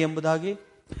ಅಪಾಯಕಾರಿ ಎಂಬುದಾಗಿ?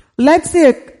 Let's say,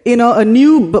 a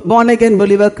new born again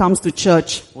believer comes to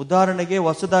church. ಉದಾಹರಣೆಗೆ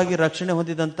ಹೊಸದಾಗಿ ರಕ್ಷಣೆ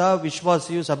ಹೊಂದಿದಂತ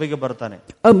ವಿಶ್ವಾಸಿಯು ಸಭೆಗೆ ಬರ್ತಾನೆ.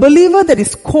 A believer that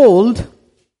is cold,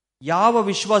 ಯಾವ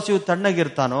ವಿಶ್ವಾಸಿಯು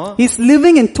ತಣ್ಣಗಿರ್ತಾನೋ, he's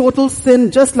living in total sin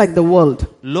just like the world.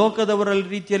 ಲೋಕದವರ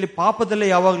ರೀತಿಯಲ್ಲಿ ಪಾಪದಲ್ಲೇ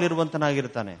ಯಾವಾಗಲೂ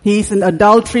ಇರುವಂತನಾಗಿರ್ತಾನೆ. He's in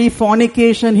adultery,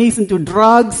 fornication, he's into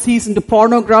drugs, he's into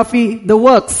pornography, the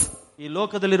works. ಈ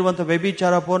ಲೋಕದಲ್ಲಿರುವಂತ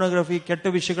ವ್ಯಭಿಚಾರ, ಪೋರ್ನೋಗ್ರಫಿ, ಕೆಟ್ಟ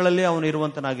ವಿಷಯಗಳಲ್ಲಿ ಅವನು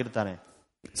ಇರುವಂತನಾಗಿರ್ತಾನೆ.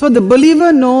 So the believer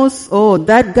knows, oh,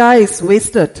 that guy is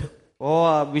wasted.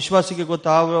 ವಿಶ್ವಾಸಿಗೆ ಗೊತ್ತು,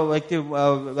 ಆ ವ್ಯಕ್ತಿ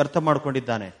ವ್ಯರ್ಥ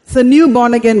ಮಾಡ್ಕೊಂಡಿದ್ದಾನೆ. It's a new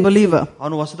born again believer.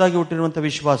 ಅವನು ಹೊಸದಾಗಿ ಹುಟ್ಟಿರುವಂತ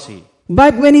ವಿಶ್ವಾಸಿ.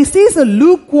 But when he sees a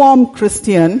lukewarm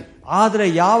Christian, ಆದ್ರೆ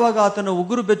ಯಾವಾಗ ಆತನು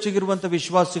ಉಗುರು ಬೆಚ್ಚಗಿರುವಂತ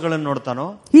ವಿಶ್ವಾಸಿಗಳನ್ನು ನೋಡ್ತಾನೋ,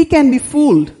 he can be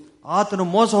fooled. ಆತನು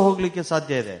ಮೋಸ ಹೋಗ್ಲಿಕ್ಕೆ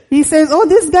ಸಾಧ್ಯ ಇದೆ. He says, oh,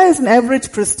 this guy is an average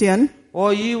Christian.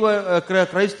 ಈ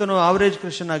ಕ್ರೈಸ್ತನು ಅವರೇಜ್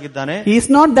ಕ್ರಿಶ್ಚಿಯನ್ ಆಗಿದ್ದಾನೆ. He is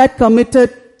not that committed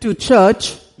to church.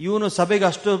 ಇವನು ಸಭೆಗೆ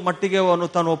ಅಷ್ಟು ಮಟ್ಟಿಗೆ ಅವನು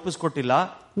ತಾನು ಒಪ್ಪಿಸ್ಕೊಟ್ಟಿಲ್ಲ.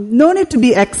 No need to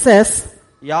be excess.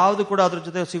 ಯಾವುದು ಕೂಡ ಅದ್ರ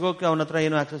ಜೊತೆ ಸಿಗೋಕೆ ಅವನ ಹತ್ರ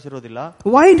ಏನು ಆಕ್ಸೆಸ್ ಇರೋದಿಲ್ಲ.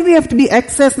 Why do we have to be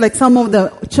excess like some of the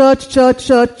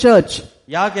church?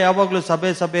 ಯಾಕೆ ಯಾವಾಗ್ಲೂ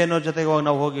ಸಭೆ ಅನ್ನೋ ಜೊತೆಗೆ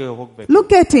ನಾವು ಹೋಗ್ಬೇಕು?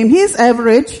 Look at him. He is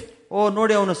average.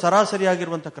 ನೋಡಿ, ಅವನು ಸರಾಸರಿ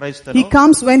ಆಗಿರುವಂತ ಕ್ರೈಸ್ತನು. He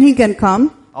comes when he can come.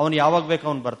 ಅವನು ಯಾವಾಗ ಬೇಕು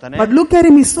ಅವನು ಬರ್ತಾನೆ. But look at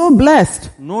him, he's so blessed.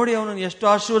 ನೋಡಿ ಅವನು ಎಷ್ಟು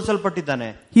ಆಶೀರ್ವದಿಸಲ್ಪಟ್ಟಿದ್ದಾನೆ.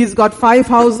 He's got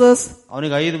 5 houses.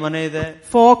 ಅವನಿಗೆ 5 ಮನೆ ಇದೆ,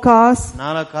 4 cars,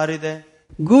 4 ಕಾರ್ ಇದೆ,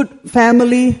 good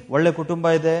family, ಒಳ್ಳೆ ಕುಟುಂಬ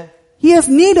ಇದೆ. He has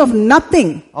need of nothing.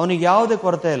 ಅವನಿಗೆ ಯಾವುದೇ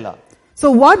ಕೊರತೆ ಇಲ್ಲ. So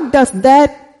what does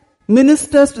that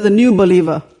ministers to the new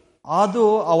believer? ಅದು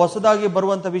ಆ ಹೊಸದಾಗಿ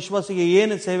ಬರುವಂತ ವಿಶ್ವಾಸಿಗೆ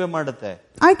ಏನು ಸೇವೆ ಮಾಡುತ್ತೆ?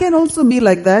 I can also be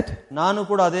like that. ನಾನು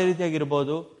ಕೂಡ ಅದೇ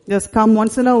ರೀತಿಯಾಗಿರಬಹುದು. Just come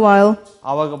once in a while.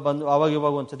 ಅವಾಗ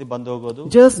ಇವಾಗ ಒಂದ್ಸತಿ ಬಂದು ಹೋಗೋದು.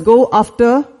 Just go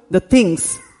after the things.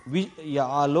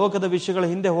 ಆ ಲೋಕದ ವಿಷಯಗಳ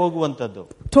ಹಿಂದೆ ಹೋಗುವಂತದ್ದು.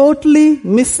 Totally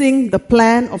missing the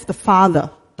plan of the Father.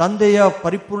 ತಂದೆಯ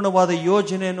ಪರಿಪೂರ್ಣವಾದ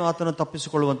ಯೋಜನೆಯನ್ನು ಆತನು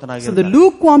ತಪ್ಪಿಸಿಕೊಳ್ಳುವಂತನಾಗಿದ್ದಾನೆ. So the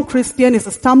lukewarm Christian is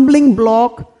a stumbling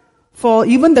block for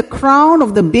even the crown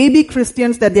of the baby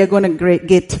Christians that they are going to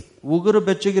get. ಉಗುರು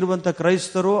ಬೆಚ್ಚಗಿರುವಂತ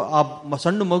ಕ್ರೈಸ್ತರು ಆ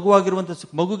ಸಣ್ಣ ಮಗುವಾಗಿರುವಂತ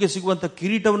ಮಗುಗೆ ಸಿಗುವಂತ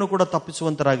ಕಿರೀಟವನ್ನು ಕೂಡ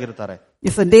ತಪ್ಪಿಸುವಂತರಾಗಿರ್ತಾರೆ.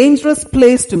 It's a dangerous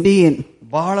place to be in.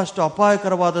 ಬಹಳಷ್ಟು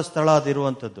ಅಪಾಯಕರವಾದ ಸ್ಥಳ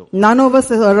ಅದಿರುವಂತದ್ದು. None of us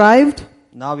have arrived.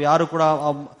 ನಾವು ಯಾರು ಕೂಡ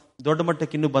ದೊಡ್ಡ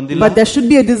ಮಟ್ಟಕ್ಕೆ ಇನ್ನೂ ಬಂದಿಲ್ಲ. But there should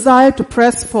be a desire to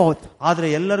press forth. ಆದ್ರೆ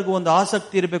ಎಲ್ಲರಿಗೂ ಒಂದು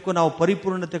ಆಸಕ್ತಿ ಇರಬೇಕು, ನಾವು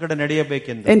ಪರಿಪೂರ್ಣತೆ ಕಡೆ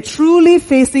ನಡೆಯಬೇಕೆಂದು. And truly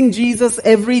facing Jesus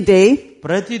every day.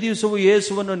 ಪ್ರತಿ ದಿವಸವೂ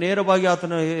ಯೇಸುವನ್ನು ನೇರವಾಗಿ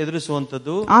ಆತನ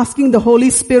ಎದುರಿಸುವಂತದ್ದು. Asking the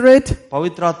Holy Spirit,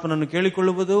 ಪವಿತ್ರಾತ್ಮನನ್ನು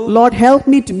ಕೇಳಿಕೊಳ್ಳುವುದು, Lord help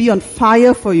me to be on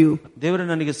fire for you. ದೇವರೇ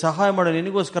ನನಗೆ ಸಹಾಯ ಮಾಡು,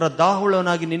 ನಿನಗೋಸ್ಕರ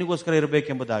ದಾಹುಳ್ಳವನಾಗಿ ನಿನಗೋಸ್ಕರ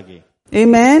ಇರಬೇಕೆಂಬುದಾಗಿ.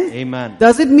 Amen. Amen.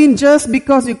 Does it mean just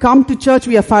because you come to church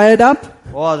we are fired up?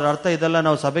 ಅದರ ಅರ್ಥ ಇದಲ್ಲ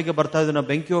ನಾವು ಸಭೆಗೆ ಬರ್ತಾ ಇದ್ದೀವಿ ನಾವು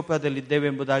ಬೆಂಕಿಯೋಪಾಯದಲ್ಲಿ ಇದ್ದೇವೆ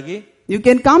ಎಂಬುದಾಗಿ. You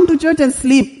can come to church and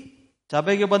sleep.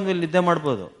 ಸಭೆಗೆ ಬಂದ ಮೇಲೆ ನಿದ್ದೆ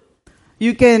ಮಾಡಬಹುದು.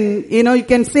 You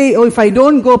can say, oh, if I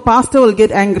don't go, pastor will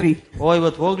get angry.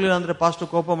 ಇವತ್ತು ಹೋಗ್ಲಿಲ್ಲ ಅಂದ್ರೆ ಪಾಸ್ಟರ್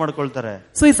ಕೋಪ ಮಾಡ್ಕೊಳ್ತಾರೆ.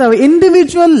 So it's our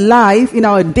individual life, in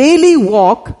our daily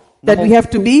walk, that we have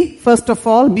to be, first of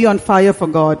all, be on fire for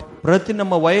God. ಪ್ರತಿ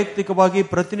ನಮ್ಮ ವೈಯಕ್ತಿಕವಾಗಿ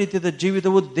ಪ್ರತಿನಿತ್ಯದ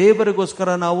ಜೀವಿತವು ದೇವರಿಗೋಸ್ಕರ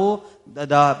ನಾವು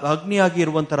ಅಗ್ನಿಯಾಗಿ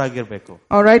ಇರುವಂತರಾಗಿರ್ಬೇಕು.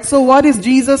 All right, so what is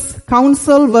Jesus'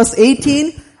 counsel? Verse 18,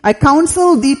 I counsel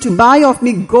thee to buy of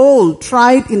me gold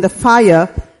tried in the fire,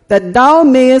 that thou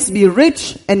mayest be rich,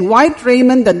 and white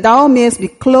raiment, that thou mayest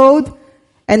be clothed,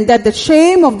 and that the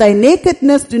shame of thy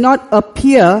nakedness do not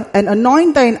appear, and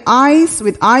anoint thine eyes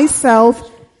with eye salve,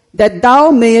 that thou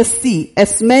mayest see.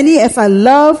 As many as I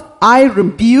love, I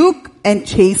rebuke and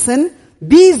chasten.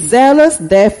 Be zealous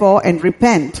therefore and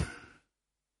repent.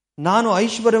 ನಾನು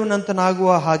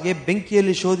ಐಶ್ವರ್ಯವಂತನಾಗುವ ಹಾಗೆ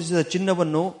ಬೆಂಕಿಯಲ್ಲಿ ಶೋಧಿಸಿದ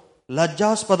ಚಿನ್ನವನ್ನು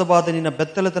ಲಜ್ಜಾಸ್ಪದವಾದ ನಿನ್ನ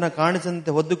ಬೆತ್ತಲತನ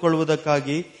ಕಾಣಿಸದಂತೆ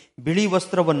ಹೊದ್ದುಕೊಳ್ಳುವುದಕ್ಕಾಗಿ ಬಿಳಿ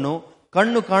ವಸ್ತ್ರವನ್ನು,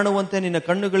 ಕಣ್ಣು ಕಾಣುವಂತೆ ನಿನ್ನ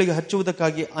ಕಣ್ಣುಗಳಿಗೆ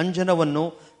ಹಚ್ಚುವುದಕ್ಕಾಗಿ ಅಂಜನವನ್ನು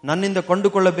ನನ್ನಿಂದ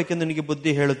ಕೊಂಡುಕೊಳ್ಳಬೇಕೆಂದು ನಿನಗೆ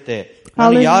ಬುದ್ಧಿ ಹೇಳುತ್ತೆ.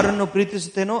 ನಾನು ಯಾರನ್ನು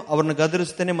ಪ್ರೀತಿಸುತ್ತೇನೋ ಅವರನ್ನು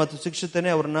ಗದರಿಸುತ್ತೇನೆ ಮತ್ತು ಶಿಕ್ಷಿಸುತ್ತೇನೆ,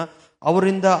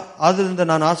 ಆದ್ದರಿಂದ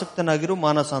ನಾನು ಆಸಕ್ತನಾಗಿರು,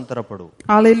 ಮಾನಸಾಂತರ ಪಡು.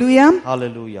 Hallelujah.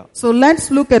 Hallelujah. So let's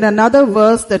look at another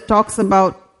verse that talks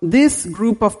about this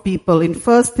group of people in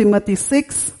 1 Timothy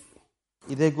 6.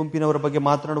 ಇದೇ ಗುಂಪಿನವರ ಬಗ್ಗೆ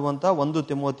ಮಾತನಾಡುವಂತ 1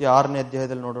 ತಿಮೋಥಿ 6ನೇ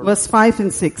ಅಧ್ಯಾಯದಲ್ಲಿ ನೋಡೋಣ. Verse 5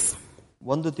 and 6.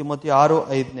 1 ತಿಮೋಥಿ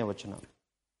 6:5ನೇ ವಚನ.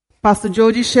 Pastor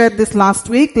Joji shared this last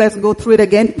week. Let's go through it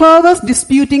again. Perverse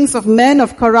disputings of men of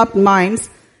corrupt minds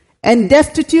and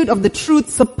destitute of the truth,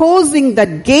 supposing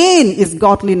that gain is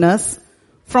godliness.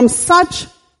 From such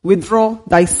withdraw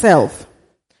thyself.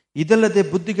 ಇದಲ್ಲದೆ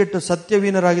ಬುದ್ಧಿಗೆಟ್ಟು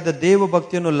ಸತ್ಯವೀನರಾಗಿದ್ದ ದೇವ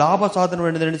ಭಕ್ತಿಯನ್ನು ಲಾಭ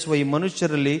ಸಾಧನವೆಂದೆಣಿಸುವ ಈ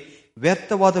ಮನುಷ್ಯರಲ್ಲಿ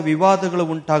ವ್ಯರ್ಥವಾದ ವಿವಾದಗಳು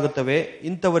ಉಂಟಾಗುತ್ತವೆ,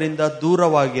 ಇಂಥವರಿಂದ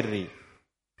ದೂರವಾಗಿರ್ರಿ.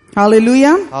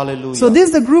 Hallelujah. Hallelujah. So this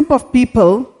is the group of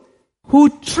people who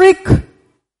trick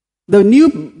the new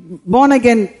born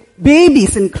again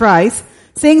babies in Christ,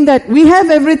 saying that we have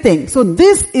everything, so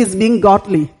this is being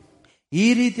godly. ಈ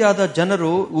ರೀತಿಯಾದ ಜನರು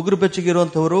ಉಗುರು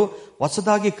ಬೆಚ್ಚಗಿರುವಂತವರು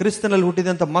ಹೊಸದಾಗಿ ಕ್ರಿಸ್ತನಲ್ಲಿ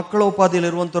ಹುಟ್ಟಿದಂತ ಮಕ್ಕಳ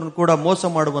ಉಪಾಧಿಯಲ್ಲಿರುವಂತವ್ರನ್ನು ಕೂಡ ಮೋಸ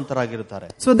ಮಾಡುವಂತರಾಗಿರುತ್ತಾರೆ.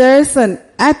 So there is an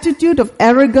attitude of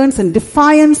arrogance and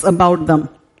defiance about them.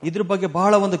 ಇದ್ರ ಬಗ್ಗೆ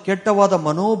ಬಹಳ ಒಂದು ಕೆಟ್ಟವಾದ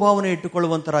ಮನೋಭಾವನೆ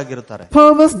ಇಟ್ಟುಕೊಳ್ಳುವಂತರಾಗಿರುತ್ತಾರೆ.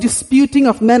 Perverse disputing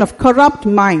of men of corrupt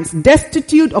minds,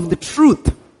 destitute of the truth.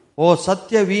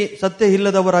 ಸತ್ಯ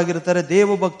ಇಲ್ಲದವರಾಗಿರುತ್ತಾರೆ,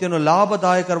 ದೇವ ಭಕ್ತಿಯನ್ನು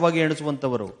ಲಾಭದಾಯಕರವಾಗಿ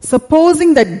ಎಣಿಸುವಂತವರು.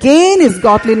 Supposing that gain is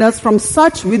godliness, from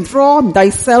such withdraw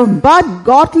thyself, but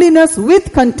godliness with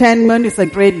contentment is a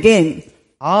great gain.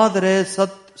 ಆದರೆ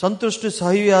ಸಂತುಷ್ಟಿ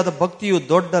ಸಹಿಯಾದ ಭಕ್ತಿಯು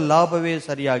ದೊಡ್ಡ ಲಾಭವೇ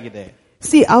ಸರಿಯಾಗಿದೆ.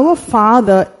 See, our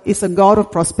Father is a God of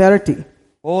prosperity.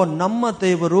 ನಮ್ಮ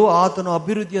ದೇವರು ಆತನು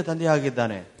ಅಭಿವೃದ್ಧಿಯ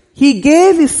ತಂದೆಯಾಗಿದ್ದಾನೆ. He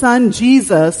gave his son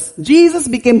Jesus. Jesus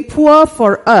became poor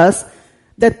for us,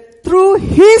 that through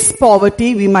his poverty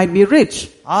we might be rich.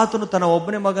 ಆತನು ತನ್ನ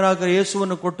ಒಬ್ಬನೇ ಮಗನಾದ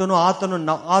ಯೇಸುವನ್ನು ಕೊಟ್ಟನು.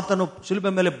 ಆತನು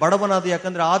ಶಿಲುಬೆ ಮೇಲೆ ಬಡವನಾದ,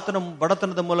 ಯಾಕಂದ್ರೆ ಆತನ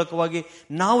ಬಡತನದ ಮೂಲಕವಾಗಿ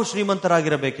ನಾವು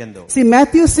ಶ್ರೀಮಂತರಾಗಿರಬೇಕೆಂದು. See,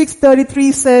 Matthew 6:33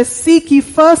 says, seek ye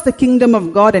first the kingdom of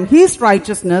God and his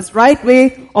righteousness, right way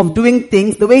of doing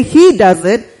things, the way he does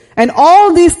it, and all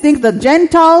these things the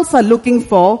Gentiles are looking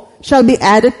for shall be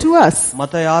added to us.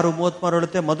 ಮತ್ತಾಯ 6:33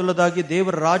 ಹೇಳುತ್ತೆ, ಮೊದಲದಾಗಿ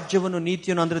ದೇವರ ರಾಜ್ಯವನ್ನು,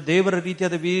 ನೀತಿಯನ್ನು, ಅಂದ್ರೆ ದೇವರ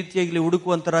ರೀತಿಯಾದ ರೀತಿಯಾಗಿ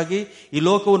ಹುಡುಕುವಂತರಾಗಿ ಈ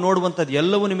ಲೋಕವು ನೋಡುವಂತದ್ದು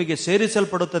ಎಲ್ಲವೂ ನಿಮಗೆ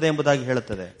ಸೇರಿಸಲ್ಪಡುತ್ತದೆ ಎಂಬುದಾಗಿ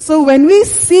ಹೇಳುತ್ತದೆ. So when we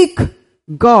seek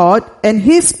God and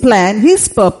his plan, his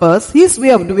purpose, his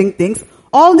way of doing things,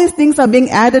 all these things are being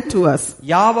added to us.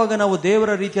 ಯಾವಾಗ ನಾವು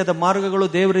ದೇವರ ರೀತಿಯಾದ ಮಾರ್ಗಗಳು,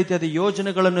 ದೇವರ ರೀತಿಯಾದ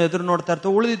ಯೋಜನೆಗಳನ್ನು ಎದುರು ನೋಡ್ತಾ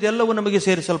ಇರ್ತೇವೆ, ಉಳಿದಿದ್ದೆಲ್ಲವೂ ನಮಗೆ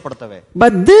ಸೇರಿಸಲ್ಪಡ್ತವೆ.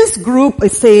 But this group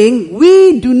is saying we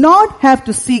do not have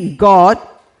to seek God,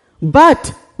 but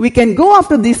we can go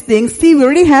after these things. See, we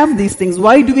already have these things.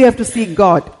 Why do we have to seek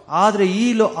God? ಆದ್ರೆ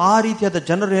ಆ ರೀತಿಯಾದ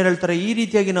ಜನರು ಹೇಳ್ತಾರೆ, ಈ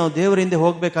ರೀತಿಯಾಗಿ ನಾವು ದೇವರಿಂದ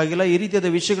ಹೋಗಬೇಕಾಗಿಲ್ಲ, ಈ ರೀತಿಯಾದ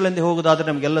ವಿಷಯಗಳಿಂದ ಹೋಗೋದಾದ್ರೆ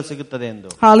ನಮಗೆಲ್ಲ ಸಿಗುತ್ತದೆ ಎಂದು.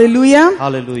 Hallelujah.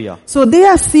 Hallelujah. So they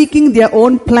are seeking their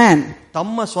own plan.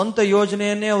 ತಮ್ಮ ಸ್ವಂತ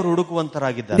ಯೋಜನೆಯನ್ನೇ ಅವರು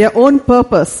ಹುಡುಕುವಂತರಾಗಿದ್ದಾರೆ. Their own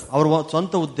purpose. ಅವರ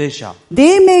ಸ್ವಂತ ಉದ್ದೇಶ.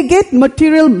 They may get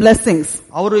material blessings.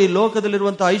 ಅವರು ಈ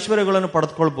ಲೋಕದಲ್ಲಿರುವಂತಹ ಐಶ್ವರ್ಯಗಳನ್ನು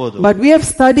ಪಡೆದುಕೊಳ್ಳಬಹುದು. But we have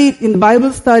studied in the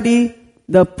Bible study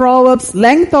the Proverbs,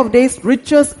 length of days,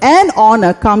 riches and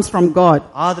honor comes from God.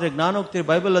 ಆದ್ರೆ ಜ್ಞಾನೋಕ್ತಿ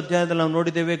ಬೈಬಲ್ ಅಧ್ಯಾಯದಲ್ಲಿ ನಾವು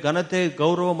ನೋಡಿದ್ದೇವೆ, ಘನತೆ,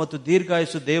 ಗೌರವ ಮತ್ತು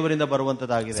ದೀರ್ಘಾಯುಷು ದೇವರಿಂದ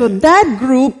ಬರುವಂತದ್ದಾಗಿದೆ. So that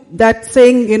group that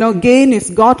saying, gain is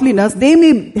godliness, they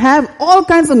may have all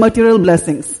kinds of material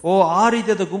blessings. ಆ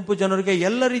ರೀತಿಯಾದ ಗುಂಪು ಜನರಿಗೆ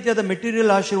ಎಲ್ಲ ರೀತಿಯಾದ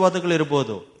ಮೆಟೀರಿಯಲ್ ಆಶೀರ್ವಾದಗಳು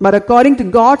ಇರಬಹುದು. But according to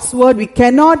God's word, we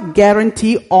cannot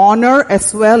guarantee honor as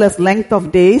well as length of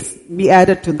days be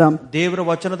added to them. ದೇವರ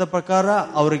ವಚನದ ಪ್ರಕಾರ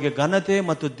ಅವರಿಗೆ ಘನತೆ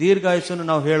ಮತ್ತು ದೀರ್ಘಾಯುಷನ್ನು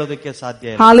ನಾವು ಹೇಳೋದಕ್ಕೆ ಸಾಧ್ಯ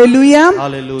ಇಲ್ಲ. Hallelujah.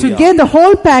 Hallelujah. To get the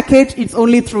whole package, it's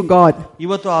only through God.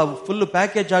 ಇವತ್ತು ಆ ಫುಲ್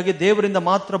ಪ್ಯಾಕೇಜ್ ಆಗಿ ದೇವರಿಂದ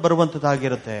ಮಾತ್ರ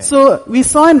ಬರುವಂತದ್ದಾಗಿರುತ್ತೆ. So we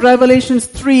saw in Revelations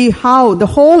 3 how the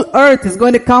whole earth is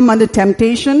going to come under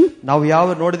temptation. ನಾವು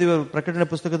ಯಾವ ನೋಡಿದೀವಿ ಪ್ರಕಟಣೆ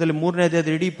ಪುಸ್ತಕದಲ್ಲಿ 3ನೇ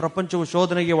ಅಧ್ಯಾಯದಲ್ಲಿ ಇಡೀ ಪ್ರಪಂಚವು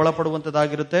ಶೋಧನೆಗೆ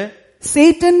ಒಳಪಡುವಂತದ್ದಾಗಿರುತ್ತೆ.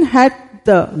 Satan had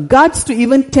the guts to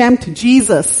even tempt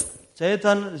Jesus.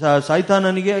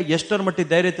 ಸೈತಾನನಿಗೆ ಎಷ್ಟರ ಮಟ್ಟಿಗೆ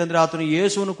ಧೈರ್ಯ ಇತ್ತು ಅಂದ್ರೆ ಆತನು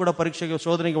ಯೇಸುವನ್ನು ಕೂಡ ಪರೀಕ್ಷೆಗೆ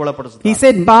ಶೋಧನೆಗೆ ಒಳಪಡಿಸಿದ. He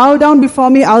said, bow down before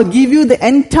me, I'll give you the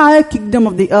entire kingdom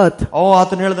of the earth.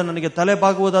 ಆತನು ಹೇಳಿದ, ನನಗೆ ತಲೆ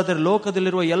ಬಾಗುವುದಾದರೆ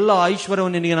ಲೋಕದಲ್ಲಿರುವ ಎಲ್ಲ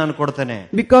ಐಶ್ವರ್ಯವನ್ನು ನಿನಗೆ ನಾನು ಕೊಡ್ತೇನೆ.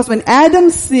 Because when Adam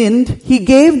sinned, he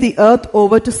gave the earth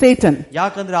over to Satan.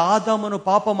 ಯಾಕಂದ್ರೆ ಆದಾಮನು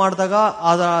ಪಾಪ ಮಾಡಿದಾಗ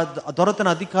ದೊರೆತನ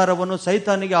ಅಧಿಕಾರವನ್ನು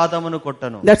ಸೈತಾನಿಗೆ ಆದಾಮನು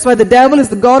ಕೊಟ್ಟನು. That's why the devil is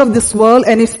the god of this world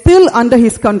and is still under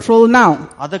his control now.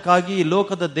 ಅದಕ್ಕಾಗಿ ಈ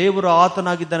ಲೋಕದ ದೇವರು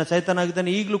ಆತನಾಗಿದ್ದಾನೆ, ಸೈತಾನಾಗಿದ್ದಾನೆ,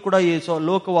 ಈಗಲೂ ಕೂಡ ಈ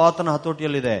ಲೋಕವು ಆತನ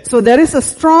ಹತೋಟಿಯಲ್ಲಿದೆ. So there is a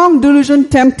strong delusion,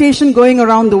 temptation going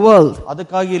around the world.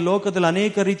 ಅದಕ್ಕಾಗಿ ಲೋಕದಲ್ಲಿ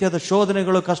ಅನೇಕ ರೀತಿಯಾದ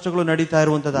ಶೋಧನೆಗಳು, ಕಷ್ಟಗಳು ನಡೀತಾ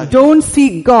ಇರುವಂತದ್ದಾಗಿದೆ. Don't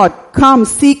seek God, come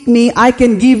seek me, I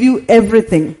can give you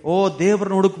everything.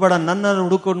 ದೇವರನ್ನು ಹುಡುಕಬೇಡ, ನನ್ನನ್ನು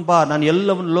ಹುಡುಕೊಂಡು ಬಾ, ನಾನು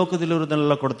ಎಲ್ಲವನ್ನು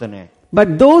ಲೋಕದಲ್ಲಿರುವುದನ್ನೆಲ್ಲ ಕೊಡ್ತೇನೆ. But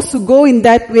those who go in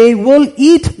that way will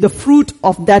eat the fruit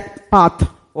of that path.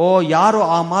 ಯಾರು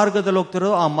ಆ ಮಾರ್ಗದಲ್ಲಿ ಹೋಗ್ತಾರೋ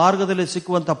ಆ ಮಾರ್ಗದಲ್ಲಿ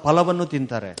ಸಿಕ್ಕುವಂತ ಫಲವನ್ನು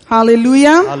ತಿಂತಾರೆ.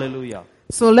 Hallelujah. Hallelujah.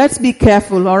 So let's be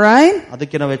careful, all right?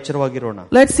 ಅದಕ್ಕೆ ನಾವು ಎಚ್ಚರವಾಗಿರೋಣ.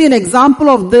 Let's see an example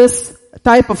of this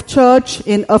type of church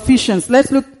in Ephesians.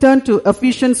 Let's turn to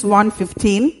Ephesians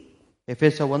 1:15.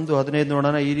 ಎಫೆಸ 1:15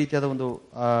 ನೋಡೋಣ. ಈ ರೀತಿಯಾದ ಒಂದು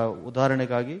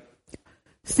ಉದಾಹರಣೆಗಾಗಿ.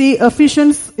 See,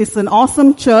 Ephesians is an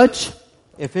awesome church.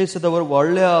 ಎಫೆಸದವರು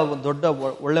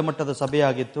ಒಳ್ಳೆ ಮಟ್ಟದ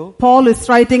ಸಭೆಯಾಗಿತ್ತು. Paul is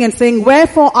writing and saying,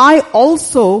 wherefore I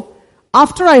also,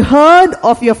 after I heard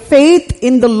of your faith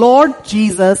in the Lord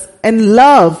Jesus and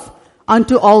love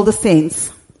unto all the saints.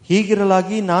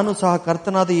 ಹೀಗಿರಲಾಗಿ ನಾನು ಸಹ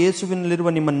ಕರ್ತನಾದ ಯೇಸುವಿನಲ್ಲಿರುವ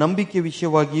ನಿಮ್ಮ ನಂಬಿಕೆ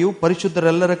ವಿಷಯವಾಗಿಯೂ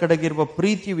ಪರಿಶುದ್ಧರೆಲ್ಲರ ಕಡೆಗಿರುವ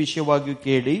ಪ್ರೀತಿ ವಿಷಯವಾಗಿಯೂ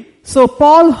ಕೇಳಿ. So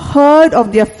Paul heard of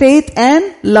their faith and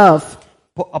love.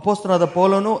 ಅಪೊಸ್ತಲನಾದ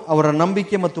ಪೌಲನು ಅವರ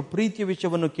ನಂಬಿಕೆ ಮತ್ತು ಪ್ರೀತಿಯ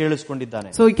ವಿಷಯವನ್ನು ಕೇಳಿಸಿಕೊಂಡಿದ್ದಾನೆ.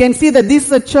 So you can see that this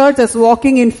is a church that's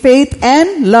walking in faith and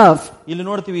love. ಇಲ್ಲಿ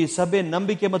ನೋಡ್ತೀವಿ ಈ ಸಭೆ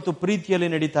ನಂಬಿಕೆ ಮತ್ತು ಪ್ರೀತಿಯಲ್ಲಿ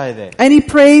ನಡೀತಾ ಇದೆ. And he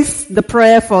prays the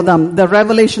prayer for them, the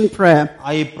revelation prayer.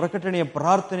 ಈ ಪ್ರಕಟಣೆಯ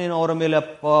ಪ್ರಾರ್ಥನೆಯನ್ನು ಅವರ ಮೇಲೆ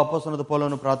ಅಪೊಸ್ತಲನಾದ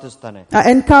ಪೌಲನು ಪ್ರಾರ್ಥಿಸುತ್ತಾನೆ. I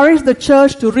encourage the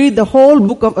church to read the whole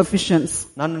book of Ephesians.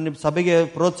 ನಾನು ನಿಮ್ಮ ಸಭೆಗೆ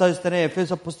ಪ್ರೋತ್ಸಾಹಿಸುತ್ತೇನೆ,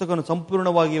 ಎಫೆಸ ಪುಸ್ತಕವನ್ನು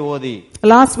ಸಂಪೂರ್ಣವಾಗಿ ಓದಿ.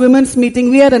 Last women's meeting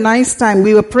we had a nice time.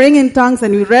 We were praying in tongues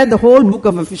and we read the whole book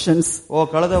of Ephesians.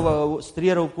 ಕಳೆದ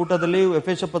ಸ್ತ್ರೀಯರ ಕೂಟದಲ್ಲಿ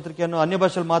ಎಫೆಸ ಪತ್ರಿಕೆಯನ್ನು ಅನ್ಯ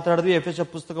ಭಾಷೆಯಲ್ಲಿ ಮಾತಾಡಿದ್ವಿ, ಎಫೆಸ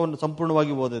ಪುಸ್ತಕವನ್ನು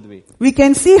ಸಂಪೂರ್ಣವಾಗಿ ಓದಿದ್ವಿ. We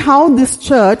can see how this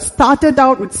church started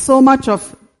out with so much of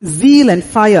zeal and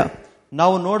fire.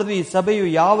 ನಾವು ನೋಡಿದ್ವಿ ಈ ಸಭೆಯು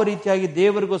ಯಾವ ರೀತಿಯಾಗಿ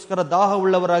ದೇವರಿಗೋಸ್ಕರ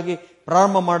ದಾಹವುಳ್ಳವರಾಗಿ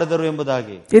ಪ್ರಾರಂಭ ಮಾಡಿದರು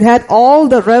ಎಂಬುದಾಗಿ. It had all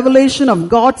the revelation of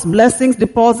God's blessings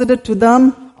deposited to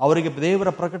them. ಅವರಿಗೆ ದೇವರ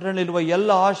ಪ್ರಕಟಣೆಯಲ್ಲಿರುವ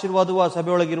ಎಲ್ಲ ಆಶೀರ್ವಾದವು ಆ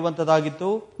ಸಭೆಯೊಳಗಿರುವಂತದ್ದಾಗಿತ್ತು.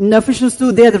 In Ephesians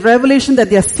 2 they had the revelation that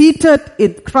they are seated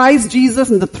in Christ Jesus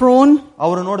in the throne.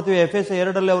 ಅವರು ನೋಡ್ತೀವಿ ಎಫೆಸ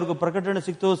 2ರಲ್ಲಿ ಅವರಿಗೆ ಪ್ರಕಟಣೆ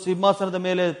ಸಿಕ್ತು, ಸಿಂಹಾಸನದ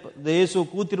ಮೇಲೆ ಯೇಸು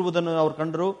ಕೂತಿರುವುದನ್ನು ಅವರು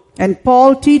ಕಂಡರು. And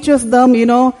Paul teaches them,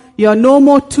 you are no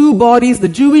more two bodies,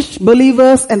 the Jewish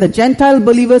believers and the Gentile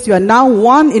believers. You are now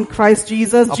one in Christ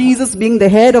Jesus, Jesus being the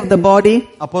head of the body.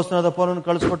 ಅಪೊಸ್ತಲನಾದ ಪೌಲನು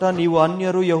ಕಳಿಸಿಕೊಟ್ಟ, ನೀವು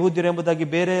ಅನ್ಯರು ಯಹೂದ್ಯರು ಎಂಬುದಾಗಿ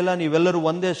ಬೇರೆ ಇಲ್ಲ, ನೀವೆಲ್ಲರೂ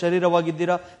ಒಂದೇ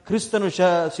ಶರೀರವಾಗಿದ್ದೀರಾ, ಕ್ರಿಸ್ತನು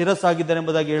ಶಿರಸ್ಸಾಗಿದ್ದಾರೆ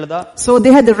ಎಂಬುದಾಗಿ ಹೇಳಿದ. So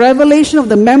they had the revelation of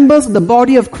the members of the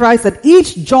body of Christ, that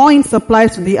each joint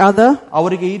supplies to the other.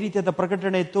 ಅವರಿಗೆ ಈ ರೀತಿಯಾದ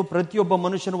ಪ್ರಕಟಣೆ ಇತ್ತು, ಪ್ರತಿಯೊಬ್ಬ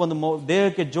ಮನುಷ್ಯನು ಒಂದು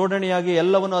ದೇಹಕ್ಕೆ ಜೋಡಣೆಯಾಗಿ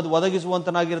ಎಲ್ಲವನ್ನು ಅದು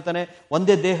ಒದಗಿಸುವಂತನಾಗಿರ್ತಾನೆ,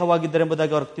 ಒಂದೇ ದೇಹವಾಗಿದ್ದಾರೆ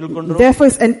ಎಂಬುದಾಗಿ ಅವರು ತಿಳ್ಕೊಂಡ್ರು. Therefore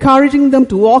is encouraging them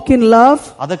to walk in love.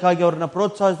 ಅದಕ್ಕಾಗಿ ಅವರನ್ನ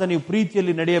ಪ್ರೋತ್ಸಾಹಿಸ್ತಾ ನೀವು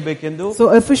ಪ್ರೀತಿಯಲ್ಲಿ ನಡೆಯಬೇಕೆಂದು. So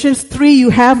Ephesians 3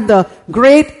 you have the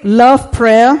great love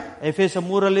prayer. ಎಫೆಸ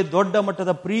 3ರಲ್ಲಿ ದೊಡ್ಡ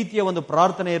ಮಟ್ಟದ ಪ್ರೀತಿಯ ಒಂದು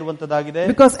ಪ್ರಾರ್ಥನೆ ಇರುವಂತದ್ದಾಗಿದೆ.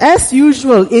 Because as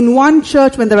usual in one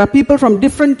church when there are people from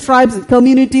different tribes and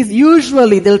communities,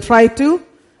 usually they'll try to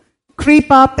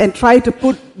creep up and try to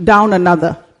put down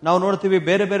another. ನಾವು ನೋಡ್ತೀವಿ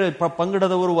ಬೇರೆ ಬೇರೆ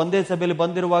ಪಂಗಡದವರು ಒಂದೇ ಸಭೆಯಲ್ಲಿ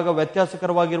ಬಂದಿರುವಾಗ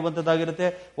ವ್ಯತ್ಯಾಸಕರವಾಗಿರುವಂತದ್ದಾಗಿರುತ್ತೆ,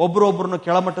 ಒಬ್ಬರೊಬ್ಬರನ್ನು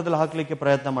ಕೆಳಮಟ್ಟದಲ್ಲಿ ಹಾಕಲಿಕ್ಕೆ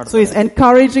ಪ್ರಯತ್ನ ಮಾಡ್ತಾರೆ. So he's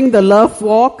encouraging the love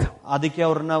walk. ಅದಕ್ಕೆ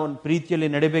ಅವರನ್ನ ಒಂದು ಪ್ರೀತಿಯಲ್ಲಿ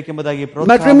ನಡೆಯಬೇಕೆಂಬುದಾಗಿ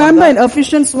But remember in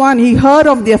Ephesians 1 he heard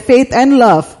of their faith and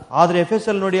love. ಆದ್ರೆ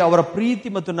ಎಫೆಸಲ್ ನೋಡಿ ಅವರ ಪ್ರೀತಿ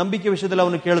ಮತ್ತು ನಂಬಿಕೆ ವಿಷಯದಲ್ಲಿ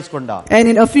ಅವನು ಕೇಳಿಸಿಕೊಂಡ. And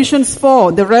in Ephesians 4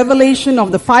 the revelation of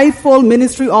the fivefold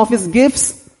ministry of his gifts.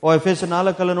 ಎಫೆಸ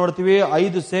 4ರಲ್ಲಿ ನೋಡ್ತೀವಿ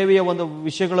 5 ಸೇವೆಯ ಒಂದು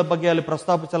ವಿಷಯಗಳ ಬಗ್ಗೆ ಅಲ್ಲಿ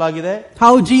ಪ್ರಸ್ತಾಪಿಸಲಾಗಿದೆ.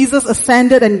 How Jesus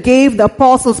ascended and gave the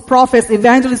apostles, prophets,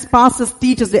 evangelists, pastors,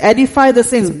 teachers to edify the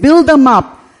saints, build them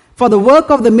up for the work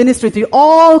of the ministry, to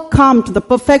all come to the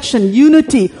perfection,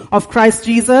 unity of Christ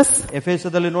Jesus.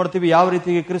 ಎಫೆಸದಲ್ಲಿ ನೋಡ್ತೀವಿ ಯಾವ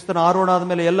ರೀತಿಗೆ ಕ್ರಿಸ್ತನ ಆರೋಹಣ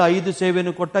ಆದಮೇಲೆ ಎಲ್ಲ 5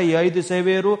 ಸೇವೆಯನ್ನು ಕೊಟ್ಟ. ಈ 5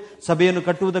 ಸೇವೆಯರು ಸಭೆಯನ್ನು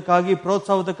ಕಟ್ಟುವುದಕ್ಕಾಗಿ,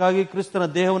 ಪ್ರೋತ್ಸಾಹದಕ್ಕಾಗಿ, ಕ್ರಿಸ್ತನ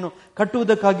ದೇಹವನ್ನು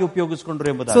ಕಟ್ಟುವುದಕ್ಕಾಗಿ ಉಪಯೋಗಿಸಿಕೊಂಡರು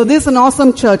ಎಂಬುದಾಗಿ. So this is an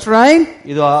awesome church, right?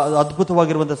 ಇದು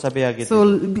ಅದ್ಭುತವಾಗಿರುವಂತಹ ಸಭೆಯಾಗಿದೆ. So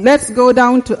let's go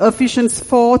down to Ephesians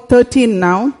 4:13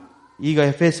 now. ಈಗ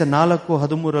ಎಫೆಸ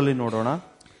 4:13ರಲ್ಲಿ ನೋಡೋಣ.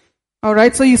 All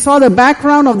right, so you saw the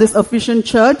background of this Ephesian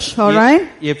church, all right?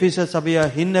 ಎಫೆಸ ಸಭೆಯ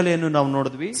ಹಿನ್ನೆಲೆಯನ್ನು ನಾವು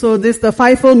ನೋಡಿದ್ವಿ. So the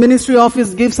fivefold ministry of his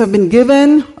gifts have been given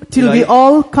till we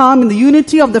all come in the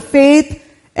unity of the faith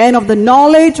and of the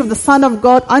knowledge of the Son of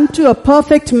God unto a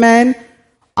perfect man,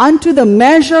 unto the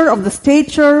measure of the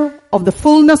stature of the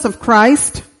fullness of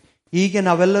Christ. ಹೀಗೆ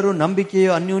ನಾವೆಲ್ಲರೂ ನಂಬಿಕೆಯ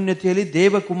ಅನ್ಯೋನ್ಯತೆಯಲ್ಲಿ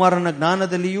ದೇವಕುಮಾರನ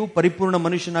ಜ್ಞಾನದಲ್ಲಿಯೂ ಪರಿಪೂರ್ಣ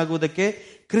ಮನುಷ್ಯನಾಗುವುದಕ್ಕೆ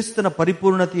ಕ್ರಿಸ್ತನ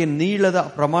ಪರಿಪೂರ್ಣತೆಯ ನೀಳದ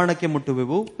ಪ್ರಮಾಣಕ್ಕೆ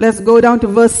ಮುಟ್ಟುವೆವು. Let's go down to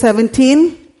verse 17.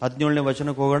 17ನೇ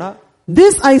ವಚನಕ್ಕೆ ಹೋಗೋಣ.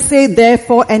 This I say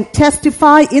therefore and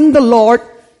testify in the Lord,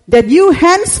 that you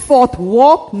henceforth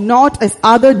walk not as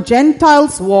other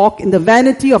Gentiles walk in the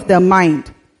vanity of their mind.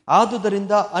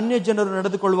 ಆದುದರಿಂದ ಅನ್ಯ ಜನರು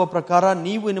ನಡೆದುಕೊಳ್ಳುವ ಪ್ರಕಾರ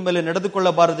ನೀವು ಇನ್ನು ಮೇಲೆ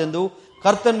ನಡೆದುಕೊಳ್ಳಬಾರದೆಂದು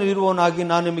ಕರ್ತನಲ್ಲಿರುವವನಾಗಿ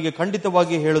ನಾನು ನಿಮಗೆ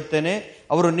ಖಂಡಿತವಾಗಿ ಹೇಳುತ್ತೇನೆ.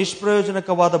 ಅವರು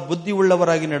ನಿಷ್ಪ್ರಯೋಜನಕವಾದ ಬುದ್ಧಿ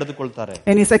ಉಳ್ಳವರಾಗಿ ನಡೆದುಕೊಳ್ತಾರೆ.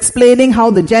 And he's explaining how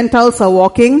the Gentiles are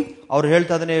walking. ಅವರು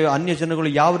ಹೇಳ್ತಾ ಇದ್ದಾನೆ ಅನ್ಯ ಜನಗಳು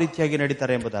ಯಾವ ರೀತಿಯಾಗಿ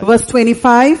ನಡೀತಾರೆ ಎಂಬುದಾಗಿ. Verse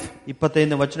 25.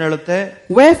 25ನೇ ವಚನ ಹೇಳುತ್ತೆ,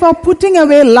 Wherefore putting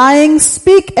away lying,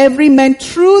 speak every man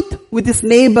truth with his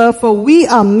neighbor, for we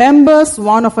are members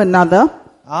one of another.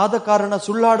 ಆದ ಕಾರಣ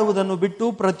ಸುಳ್ಳಾಡುವುದನ್ನು ಬಿಟ್ಟು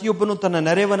ಪ್ರತಿಯೊಬ್ಬನು ತನ್ನ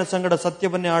ನೆರೆಯವನ ಸಂಗಡ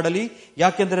ಸತ್ಯವನ್ನೇ ಆಡಲಿ,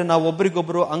 ಯಾಕೆಂದರೆ ನಾವು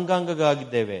ಒಬ್ಬರಿಗೊಬ್ಬರು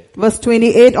ಅಂಗಾಂಗವಾಗಿದ್ದೇವೆ. Verse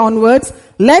 28 onwards,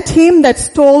 Let him that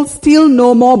stole steal no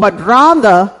more, but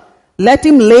rather let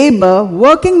him labor,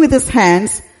 working with his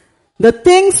hands, the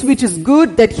things which is good,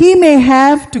 that he may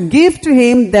have to give to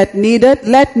him that needeth.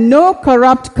 Let no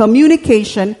corrupt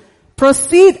communication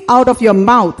proceed out of your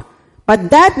mouth, but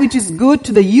that which is good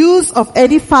to the use of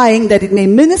edifying, that it may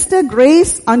minister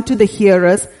grace unto the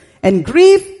hearers. And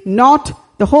grieve not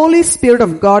the Holy Spirit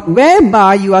of God,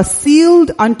 whereby you are sealed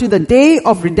unto the day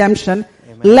of redemption.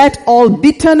 Amen. Let all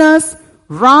bitterness,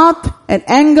 wrath, and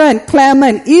anger, and clamor,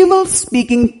 and evil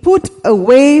speaking put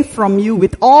away from you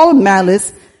with all malice.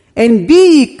 And be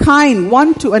ye kind one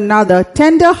to another,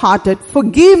 tender-hearted,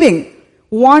 forgiving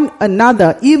one another,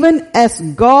 even as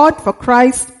God for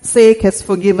Christ's sake has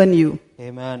forgiven you.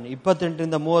 Amen.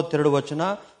 28ರಿಂದ 32 ವಚನ.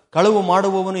 ಕಳವು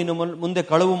ಮಾಡುವವನು ಇನ್ನು ಮುಂದೆ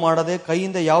ಕಳವು ಮಾಡದೆ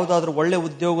ಕೈಯಿಂದ ಯಾವುದಾದ್ರೂ ಒಳ್ಳೆ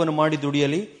ಉದ್ಯೋಗವನ್ನು ಮಾಡಿ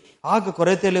ದುಡಿಯಲಿ, ಆಗ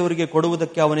ಕೊರತೆಯವರಿಗೆ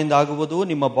ಕೊಡುವುದಕ್ಕೆ ಅವನಿಂದ ಆಗುವುದು.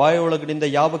 ನಿಮ್ಮ ಬಾಯೊಳಗಿನಿಂದ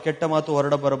ಯಾವ ಕೆಟ್ಟ ಮಾತು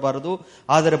ಹೊರಡಬರಬಾರದು,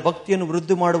 ಆದರೆ ಭಕ್ತಿಯನ್ನು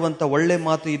ವೃದ್ಧಿ ಮಾಡುವಂತ ಒಳ್ಳೆ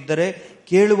ಮಾತು ಇದ್ದರೆ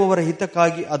ಕೇಳುವವರ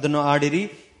ಹಿತಕ್ಕಾಗಿ ಅದನ್ನು ಆಡಿರಿ.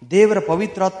 ದೇವರ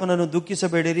ಪವಿತ್ರಾತ್ಮನನ್ನು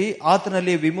ದುಃಖಿಸಬೇಡಿರಿ,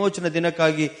 ಆತನಲ್ಲಿ ವಿಮೋಚನ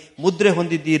ದಿನಕ್ಕಾಗಿ ಮುದ್ರೆ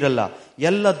ಹೊಂದಿದ್ದೀರಲ್ಲ.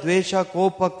 ಎಲ್ಲ ದ್ವೇಷ,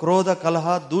 ಕೋಪ, ಕ್ರೋಧ, ಕಲಹ,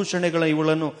 ದೂಷಣೆಗಳ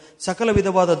ಇವುಗಳನ್ನು ಸಕಲ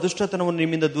ವಿಧವಾದ ದುಷ್ಟತನವನ್ನು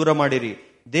ನಿಮ್ಮಿಂದ ದೂರ ಮಾಡಿರಿ.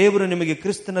 ದೇವರು ನಿಮಗೆ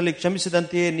ಕ್ರಿಸ್ತನಲ್ಲಿ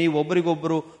ಕ್ಷಮಿಸಿದಂತೆಯೇ ನೀವು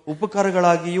ಒಬ್ಬರಿಗೊಬ್ಬರು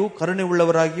ಉಪಕಾರಗಳಾಗಿಯೂ ಕರುಣೆ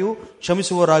ಉಳ್ಳವರಾಗಿಯೂ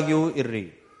ಕ್ಷಮಿಸುವವರಾಗಿಯೂ ಇರ್ರಿ.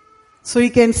 So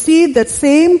you can see that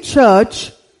same church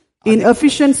in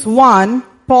Ephesians 1,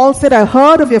 Paul said, I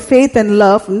heard of your faith and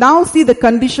love. Now see the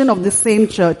condition of the same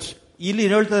church. ಇಲ್ಲಿ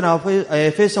ಹೇಳ್ತಾರೆ,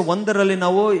 ಎಫೆಸ 1ರಲ್ಲಿ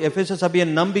ನಾವು ಎಫೆಸ ಸಭೆಯ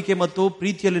ನಂಬಿಕೆ ಮತ್ತು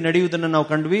ಪ್ರೀತಿಯಲ್ಲಿ ನಡೆಯುವುದನ್ನು ನಾವು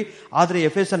ಕಂಡ್ವಿ. ಆದ್ರೆ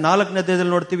ಎಫೆಸ 4ನೇ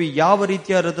ಅಧ್ಯಾಯದಲ್ಲಿ ನೋಡ್ತೀವಿ ಯಾವ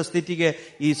ರೀತಿಯಾದ ಸ್ಥಿತಿಗೆ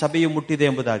ಈ ಸಭೆಯು ಮುಟ್ಟಿದೆ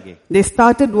ಎಂಬುದಾಗಿ. They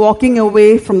started walking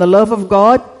away from the love of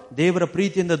God. ದೇವರ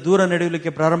ಪ್ರೀತಿಯಿಂದ ದೂರ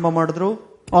ನಡೆಯಲಿಕ್ಕೆ ಪ್ರಾರಂಭ ಮಾಡಿದ್ರು.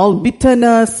 All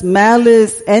bitterness,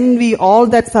 malice, envy, all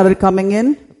that started coming in.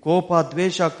 ಕೋಪ,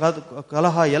 ದ್ವೇಷ,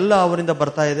 ಕಲಹ ಎಲ್ಲ ಅವರಿಂದ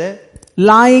ಬರ್ತಾ ಇದೆ.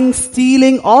 Lying,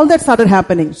 stealing, all that started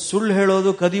happening. ಸುಳ್ಳು ಹೇಳೋದು,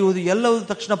 ಕದಿಯುವುದು ಎಲ್ಲವೂ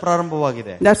ತಕ್ಷಣ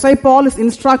ಪ್ರಾರಂಭವಾಗಿದೆ. That's why Paul is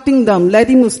instructing them, let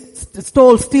him who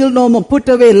stole, steal no more, put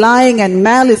away lying and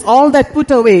malice, all that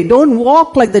put away. Don't walk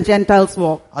like the Gentiles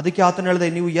walk. ಅದಕ್ಕೆ ಆತನು ಹೇಳಿದ,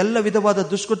 ನೀವು ಎಲ್ಲ ವಿಧವಾದ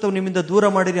ದುಷ್ಕೃತ್ಯವನ್ನು ನಿಮ್ಮಿಂದ ದೂರ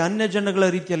ಮಾಡಿರಿ, ಅನ್ಯ ಜನಗಳ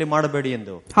ರೀತಿಯಲ್ಲಿ ಮಾಡಬೇಡಿ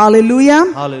ಎಂದು. Hallelujah.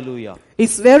 Hallelujah.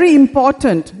 It's very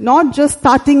important, not just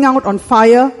starting out on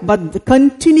fire, but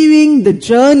continuing the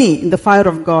journey in the fire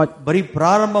of God. ಬರೀ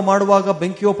ಪ್ರಾರಂಭ ಮಾಡುವಾಗ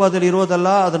ಬೆಂಕಿಯೋಪಾದಲ್ಲಿ ಇರೋದಲ್ಲ,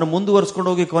 ಅದನ್ನು ಮುಂದುವರಿಸಿಕೊಂಡು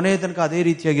ಹೋಗಿ ಕೊನೆಯ ತನಕ ಅದೇ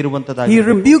ರೀತಿಯಾಗಿರುವಂತದ್ದಾಗಿದೆ. He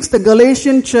rebukes the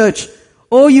Galatian church.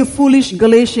 Oh, you foolish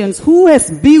Galatians, who has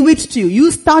bewitched you? You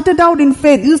started out in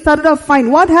faith, you started out fine.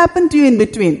 What happened to you in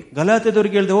between?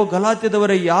 ಗಲಾತ್ಯದವರಿಗೆ ಹೇಳಿದೆ, ಓ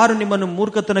ಗಲಾತ್ಯದವರೇ, ಯಾರು ನಿಮ್ಮನ್ನು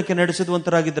ಮೂರ್ಖತನಕ್ಕೆ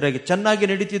ನಡೆಸಿದಂತರಾಗಿದ್ದಾರೆ, ಚೆನ್ನಾಗಿ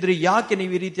ನಡೀತಿದ್ರಿ, ಯಾಕೆ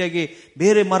ನೀವು ಈ ರೀತಿಯಾಗಿ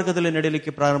ಬೇರೆ ಮಾರ್ಗದಲ್ಲಿ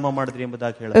ನಡೆಯಲಿಕ್ಕೆ ಪ್ರಾರಂಭ ಮಾಡಿದ್ರಿ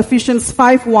ಎಂಬುದಾಗಿ ಹೇಳಿದ. Ephesians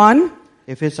 5:1.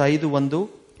 ಎಫೆಸ 5:1.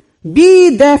 Be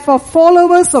therefore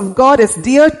followers of God as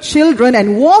dear children,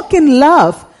 and walk in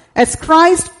love, as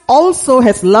Christ also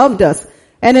has loved us,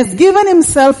 and has given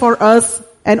himself for us,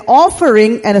 an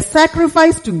offering and a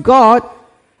sacrifice to God,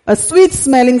 a sweet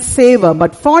smelling savor.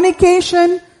 But fornication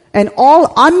and all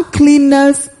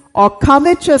uncleanness or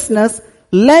covetousness,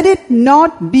 let it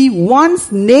not be once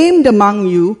named among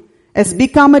you, as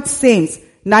becometh saints,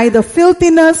 neither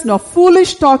filthiness, nor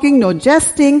foolish talking, nor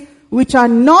jesting, which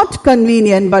are not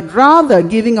convenient, but rather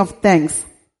giving of thanks.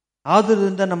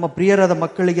 ಆದುದರಿಂದ ನಮ್ಮ ಪ್ರಿಯರಾದ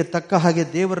ಮಕ್ಕಳಿಗೆ ತಕ್ಕ ಹಾಗೆ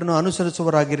ದೇವರನ್ನು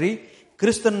ಅನುಸರಿಸುವರಾಗಿರಿ.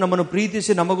 ಕ್ರಿಸ್ತನು ನಮ್ಮನ್ನು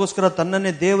ಪ್ರೀತಿಸಿ ನಮಗೋಸ್ಕರ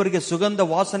ತನ್ನನ್ನೇ ದೇವರಿಗೆ ಸುಗಂಧ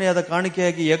ವಾಸನೆಯಾದ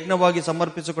ಕಾಣಿಕೆಯಾಗಿ ಯಜ್ಞವಾಗಿ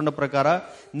ಸಮರ್ಪಿಸಿಕೊಂಡ ಪ್ರಕಾರ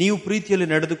ನೀವು ಪ್ರೀತಿಯಲ್ಲಿ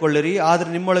ನಡೆದುಕೊಳ್ಳಿರಿ. ಆದರೆ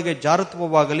ನಿಮ್ಮೊಳಗೆ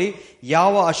ಜಾರತ್ವವಾಗಲಿ,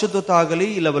 ಯಾವ ಅಶುದ್ಧತೆ ಆಗಲಿ,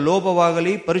 ಇಲ್ಲವೇ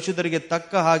ಲೋಭವಾಗಲಿ, ಪರಿಶುದ್ಧರಿಗೆ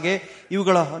ತಕ್ಕ ಹಾಗೆ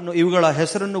ಇವುಗಳ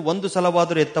ಹೆಸರನ್ನು ಒಂದು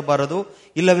ಸಲವಾದರೂ ಎತ್ತಬಾರದು.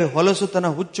 ಇಲ್ಲವೇ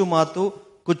ಹೊಲಸುತನ, ಹುಚ್ಚು ಮಾತು,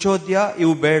 ಕುಚೋದ್ಯ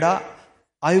ಇವು ಬೇಡ,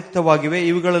 ಆಯುಕ್ತವಾಗಿವೆ.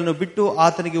 ಇವುಗಳನ್ನು ಬಿಟ್ಟು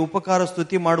ಆತನಿಗೆ ಉಪಕಾರ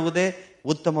ಸ್ತುತಿ ಮಾಡುವುದೇ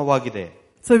ಉತ್ತಮವಾಗಿದೆ.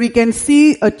 So we can see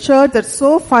a church that's so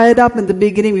fired up in the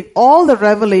beginning with all the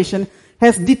revelation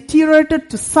has deteriorated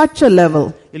to such a level.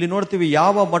 ಇಲ್ಲಿ ನೋಡ್ತೀವಿ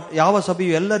ಯಾವ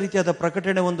ಸಭೆಯು ಎಲ್ಲ ರೀತಿಯಾದ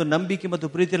ಪ್ರಕಟಣೆ ಒಂದು ನಂಬಿಕೆ ಮತ್ತು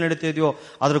ಪ್ರೀತಿಯಲ್ಲಿ ನಡೀತಾ ಇದೆಯೋ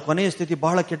ಅದರ ಕೊನೆಯ ಸ್ಥಿತಿ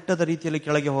ಬಹಳ ಕೆಟ್ಟದ ರೀತಿಯಲ್ಲಿ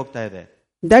ಕೆಳಗೆ ಹೋಗ್ತಾ ಇದೆ.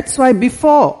 That's why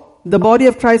before the body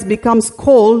of Christ becomes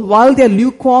cold, while they are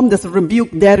lukewarm, there's a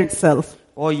rebuke there itself.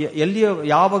 ಎಲ್ಲಿ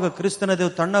ಯಾವಾಗ ಕ್ರಿಸ್ತನ ದೇವ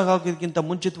ತಣ್ಣಗಾಗೋದಕ್ಕಿಂತ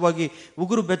ಮುಂಚಿತವಾಗಿ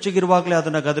ಉಗುರು ಬೆಚ್ಚಗಿರುವಾಗಲೇ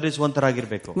ಅದನ್ನ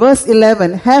ಗದರಿಸುವಂತರಾಗಿರ್ಬೇಕು. Verse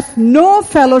 11, have no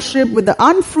fellowship with the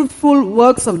unfruitful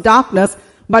works of darkness,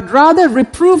 but rather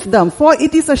reprove them, for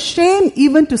it is a shame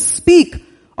even to speak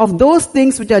of those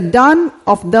things which are done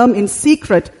of them in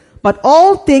secret. But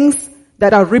all things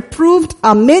that are reproved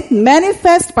are made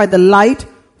manifest by the light,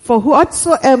 for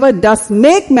whatsoever does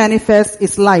make manifest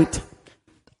is light.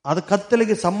 ಅದು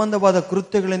ಕತ್ತಲೆಗೆ ಸಂಬಂಧವಾದ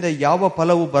ಕೃತ್ಯಗಳಿಂದ ಯಾವ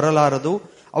ಫಲವು ಬರಲಾರದು,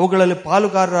 ಅವುಗಳಲ್ಲಿ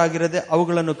ಪಾಲುಗಾರರಾಗಿರದೆ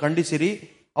ಅವುಗಳನ್ನು ಖಂಡಿಸಿರಿ.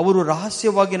 ಅವರು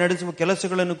ರಹಸ್ಯವಾಗಿ ನಡೆಸುವ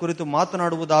ಕೆಲಸಗಳನ್ನು ಕುರಿತು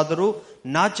ಮಾತನಾಡುವುದಾದರೂ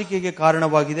ನಾಚಿಕೆಗೆ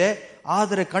ಕಾರಣವಾಗಿದೆ,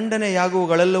 ಆದರೆ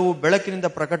ಖಂಡನೆಯಾಗುವಗಳೆಲ್ಲವೂ ಬೆಳಕಿನಿಂದ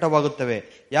ಪ್ರಕಟವಾಗುತ್ತವೆ,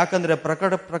 ಯಾಕಂದ್ರೆ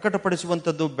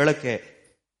ಪ್ರಕಟಪಡಿಸುವಂತದ್ದು ಬೆಳಕೆ.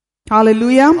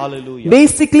 Hallelujah. Hallelujah.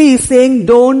 Basically he's saying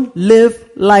don't live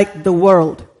like the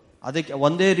world. ಅದಕ್ಕೆ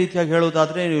ಒಂದೇ ರೀತಿಯಾಗಿ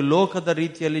ಹೇಳುವುದಾದ್ರೆ ನೀವು ಲೋಕದ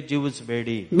ರೀತಿಯಲ್ಲಿ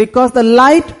ಜೀವಿಸಬೇಡಿ. Because the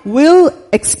light will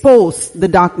expose the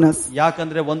darkness.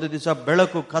 ಯಾಕಂದ್ರೆ ಒಂದು ದಿವಸ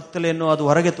ಬೆಳಕು ಕತ್ತಲೆಯನ್ನು ಅದು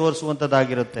ಹೊರಗೆ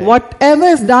ತೋರಿಸುವಂತದ್ದಾಗಿರುತ್ತೆ. Whatever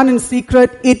is done in secret,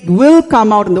 it will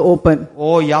come out in the open.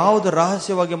 ಯಾವುದು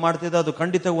ರಹಸ್ಯವಾಗಿ ಮಾಡ್ತಿದೆ ಅದು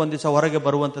ಖಂಡಿತ ಒಂದ್ ದಿವಸ ಹೊರಗೆ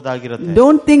ಬರುವಂತದ್ದಾಗಿರುತ್ತೆ.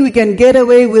 Don't think we can get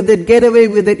away with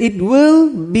it. It will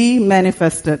be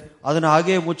manifested. ಅದನ್ನ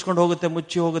ಹಾಗೆ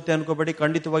ಮುಚ್ಚಿ ಹೋಗುತ್ತೆ ಅನ್ಕೋಬೇಡಿ,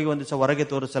 ಖಂಡಿತವಾಗಿ ಒಂದ್ ದಿವಸ ಹೊರಗೆ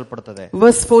ತೋರಿಸಲ್ಪಡ್ತದೆ.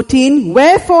 Verse 14,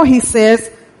 wherefore he says,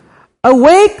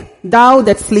 awake thou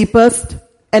that sleepest,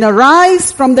 and arise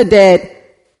from the dead,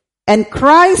 and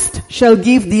Christ shall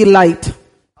give thee light.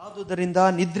 ಆದುದರಿಂದ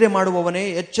ನಿದ್ರೆ ಮಾಡುವವನೇ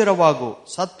ಎಚ್ಚರವಾಗು,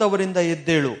 ಸತ್ತವರಿಂದ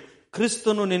ಎದ್ದೇಳು,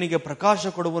 ಕ್ರಿಸ್ತನು ನಿನಗೆ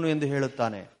ಪ್ರಕಾಶ ಕೊಡುವನು ಎಂದು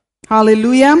ಹೇಳುತ್ತಾನೆ.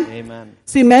 Hallelujah. Amen.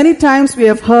 See, many times we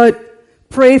have heard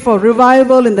pray for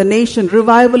revival in the nation,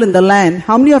 revival in the land.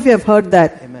 How many of you have heard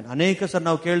that? Amen. ಅನೇಕ sir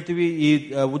ನಾವು ಕೇಳ್ತೀವಿ ಈ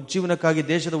ಉಜ್ಜೀವನಕ್ಕಾಗಿ,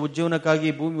 ದೇಶದ ಉಜ್ಜೀವನಕ್ಕಾಗಿ,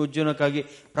 ಭೂಮಿ ಉಜ್ಜೀವನಕ್ಕಾಗಿ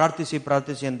ಪ್ರಾರ್ಥಿಸಿ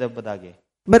ಎಂಬುದಾಗಿ.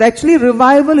 But actually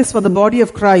revival is for the body of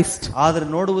Christ. ಆದ್ರೆ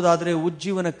ನೋಡುವುದಾದ್ರೆ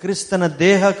ಉಜ್ಜೀವನ ಕ್ರಿಸ್ತನ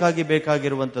ದೇಹಕ್ಕಾಗಿ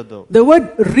ಬೇಕಾಗಿರುವಂತದ್ದು. The word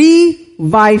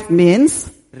revive means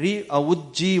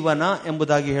ಉಜ್ಜೀವನ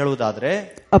ಎಂಬುದಾಗಿ ಹೇಳುವುದಾದ್ರೆ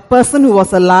a person who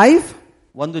was alive,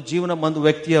 ಒಂದು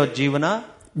ವ್ಯಕ್ತಿಯ ಜೀವನ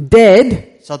dead,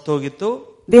 ಸತ್ತೋಗಿತ್ತು,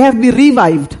 they have been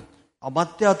revived.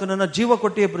 ಮತ್ತೆ ಆತನನ್ನ ಜೀವ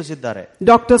ಕೊಟ್ಟು ಎಬ್ಬಿಸಿದ್ದಾರೆ.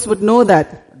 Doctors would know that.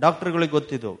 ಡಾಕ್ಟರ್ಗಳಿಗೆ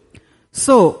ಗೊತ್ತಿದ್ದು.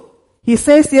 So he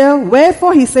says here,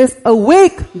 wherefore he says,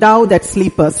 awake thou that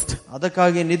sleepest.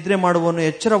 ಅದಕ್ಕಾಗಿ ನಿದ್ರೆ ಮಾಡುವವನು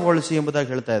ಎಚ್ಚರಗೊಳಿಸಿ ಎಂಬುದಾಗಿ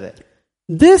ಹೇಳ್ತಾ ಇದೆ.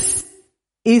 This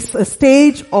is a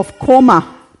stage of coma.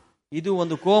 ಇದು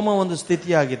ಒಂದು ಕೋಮಾ, ಒಂದು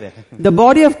ಸ್ಥಿತಿಯಾಗಿದೆ. The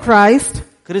body of Christ,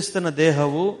 ಕ್ರಿಸ್ತನ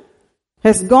ದೇಹವು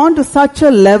has gone to such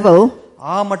a level,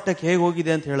 ಆ ಮಟ್ಟಕ್ಕೆ ಹೇಗೆ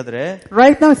ಹೋಗಿದೆ ಅಂತ ಹೇಳಿದ್ರೆ,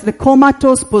 right now it's in a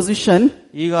comatose position.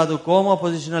 ಈಗ ಅದು ಕೋಮಾ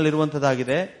ಪೊಸಿಷನ್ ಅಲ್ಲಿ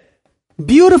ಇರುವಂತದ್ದಾಗಿದೆ.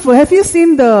 Beautiful. Have you seen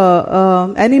the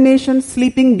animation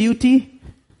Sleeping Beauty?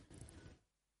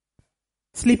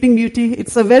 Sleeping Beauty.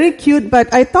 It's a very cute, but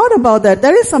I thought about that.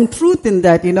 There is some truth in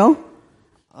that, you know.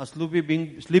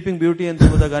 Sleeping beauty ಅಂತ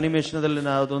ಹೋದಾಗ animation ದಲ್ಲಿ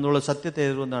ಅದೊಂದು ಸತ್ಯತೆ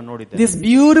ಇರುವುದು ನಾನು ನೋಡಿದ್ದೆ. This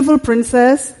beautiful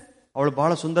princess, ಅವಳು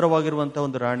ಬಹಳ ಸುಂದರವಾಗಿರುವಂತ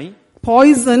ಒಂದು ರಾಣಿ,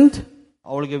 poisoned,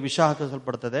 ಅವಳಿಗೆ ವಿಷ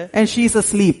ಹಾಕಿಸಲ್ಪಡುತ್ತದೆ, and she is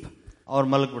asleep. ಅವ್ರು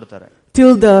ಮಲಗಿ ಬಿಡ್ತಾರೆ.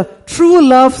 Till the true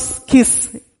love's kiss.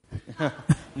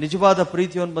 ನಿಜವಾದ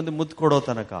ಪ್ರೀತಿಯನ್ನು ಬಂದು ಮುತ್ತು ಕೊಡೋ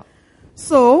ತನಕ.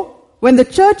 So when the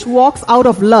church walks out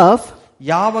of love,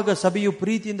 ಯಾವಾಗ ಸಭೆಯು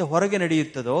ಪ್ರೀತಿಯಿಂದ ಹೊರಗೆ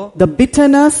ನಡೆಯುತ್ತದೋ, the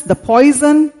bitterness, the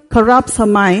poison corrupts her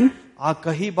mind. ಆ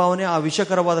ಕಹಿ ಭಾವನೆ, ಆ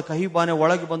ವಿಷಕರವಾದ ಕಹಿ ಭಾವನೆ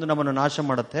ಒಳಗೆ ಬಂದು ನಮ್ಮನ್ನು ನಾಶ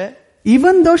ಮಾಡುತ್ತೆ.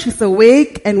 Even though she's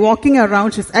awake and walking around,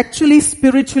 she's actually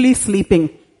spiritually sleeping.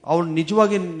 ಅವಳು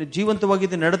ನಿಜವಾಗಿ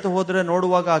ಜೀವಂತವಾಗಿದ್ದು ನಡೆದು ಹೋದ್ರೆ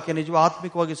ನೋಡುವಾಗ ಆಕೆ ನಿಜವಾಗಿ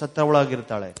ಆತ್ಮಿಕವಾಗಿ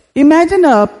ಸತ್ತವಳಾಗಿರ್ತಾಳೆ. Imagine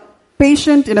a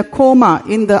patient in a coma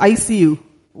in the ICU.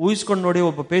 ಊಹಿಸ್ಕೊಂಡು ನೋಡಿ,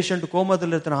 ಒಬ್ಬ ಪೇಷಂಟ್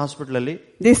ಕೋಮಾದಲ್ಲಿ ಇರ್ತಾನೆ ಹಾಸ್ಪಿಟಲ್ ಅಲ್ಲಿ.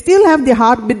 They still have the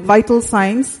heartbeat vital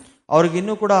signs. ಅವ್ರಿಗೆ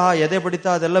ಇನ್ನೂ ಕೂಡ ಎದೆ ಬಡಿತ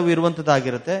ಅದೆಲ್ಲವೂ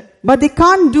ಇರುವಂತದ್ದಾಗಿರುತ್ತೆ. But they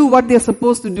can't do what they are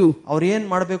supposed to do. ಅವ್ರು ಏನ್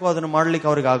ಮಾಡಬೇಕು ಅದನ್ನ ಮಾಡ್ಲಿಕ್ಕೆ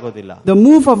ಅವ್ರಿಗೆ ಆಗೋದಿಲ್ಲ. The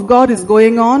move of God is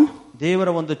going on. ದೇವರ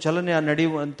ಒಂದು ಚಲನೆ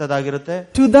ನಡೆಯುವಂತದ್ದಾಗಿರುತ್ತೆ.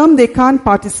 To them they can't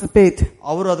participate.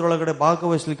 ಅವರು ಅದರೊಳಗಡೆ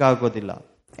ಭಾಗವಹಿಸಲಿಕ್ಕೆ ಆಗೋದಿಲ್ಲ.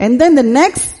 And then the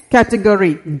next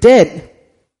category, dead.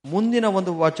 ಮುಂದಿನ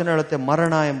ಒಂದು ವಚನ ಹೇಳುತ್ತೆ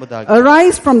ಮರಣ ಎಂಬುದಾಗಿ.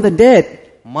 Arise from the dead.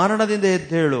 ಮರಣದಿಂದ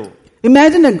ಎದ್ದೇಳು.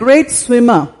 Imagine a great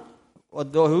swimmer.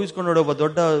 ಊಹಿಸ್ಕೊಂಡು ನೋಡಿ, ಒಬ್ಬ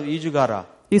ದೊಡ್ಡ ಈಜುಗಾರ.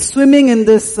 He's swimming in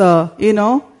this,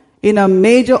 in a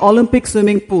major Olympic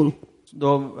swimming pool.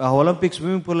 Olympic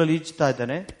swimming pool ಅಲ್ಲಿ ಈಜ್ತಾ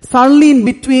ಇದ್ದಾನೆ. Suddenly in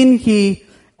between he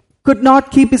could not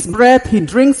keep his breath. He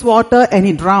drinks water and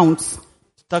he drowns.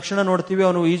 ತಕ್ಷಣ ನೋಡ್ತೀವಿ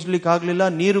ಅವನು ಈಜ್ಲಿಕ್ಕೆ ಆಗ್ಲಿಲ್ಲ,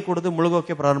 ನೀರು ಕುಡಿದು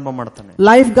ಮುಳುಗೋಕೆ ಪ್ರಾರಂಭ ಮಾಡ್ತಾನೆ.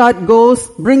 Lifeguard goes,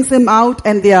 brings him out,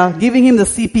 and they are giving him the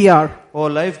CPR.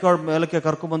 Lifeguard ಮೇಲಕ್ಕೆ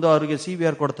ಕರ್ಕೊಂಡ್ ಬಂದು ಅವರಿಗೆ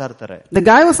CPR ಕೊಡ್ತಾ ಇರ್ತಾರೆ. The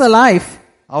guy was alive.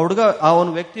 ಅವನು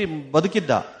ವ್ಯಕ್ತಿ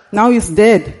ಬದುಕಿದ್ದ. Now he's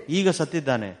dead. ಈಗ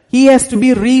ಸತ್ತಿದ್ದಾನೆ. He has to be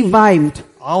revived.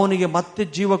 ಅವನಿಗೆ ಮತ್ತೆ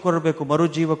ಜೀವ ಕೊಡಬೇಕು, ಮರು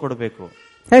ಜೀವ ಕೊಡಬೇಕು.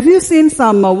 Have you seen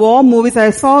some war movies?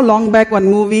 I saw long back one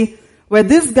movie where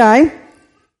this guy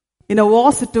in a war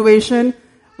situation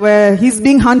where he's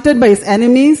being hunted by his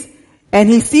enemies and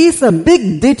he sees a big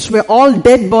ditch where all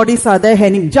dead bodies are there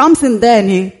and he jumps in there and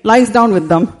he lies down with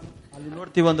them. ಅಲ್ಲಿ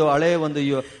ನೋಡ್ತೀವಿ ಒಂದು ಹಳೆ ಒಂದು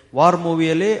war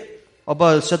ಮೂವಿಯಲ್ಲಿ ಒಬ್ಬ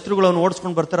ಶತ್ರುಗಳನ್ನು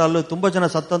ಓಡಿಸ್ಕೊಂಡು ಬರ್ತಾರೆ, ಅಲ್ಲಿ ತುಂಬಾ ಜನ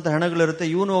ಸತ್ತಂತ ಹೆಣಗಳಿರುತ್ತೆ,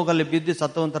 ಇವನು ಹೋಗಲ್ಲಿ ಬಿದ್ದು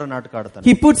ಸತ್ತವಂತರ ನಾಟಕ ಆಡ್ತಾನೆ.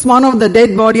 He puts one of the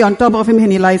dead body on top of him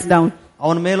and he lies down.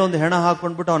 ಅವನ ಮೇಲೆ ಒಂದು ಹೆಣ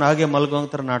ಹಾಕೊಂಡ್ಬಿಟ್ಟು ಅವನ ಹಾಗೆ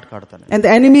ಮಲಗುವಂತರ ನಾಟಕ ಆಡ್ತಾನೆ. And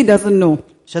the enemy doesn't know.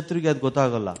 ಶತ್ರುಗೆ ಅದು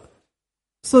ಗೊತ್ತಾಗಲ್ಲ.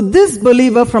 So this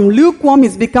believer from lukewarm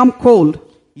is become cold.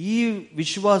 ಈ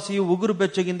ವಿಶ್ವಾಸಿಯು ಉಗುರು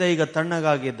ಬೆಚ್ಚಗಿಂದ ಈಗ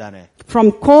ತಣ್ಣಗಾಗಿದ್ದಾನೆ. From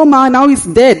coma now he's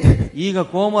dead. ಈಗ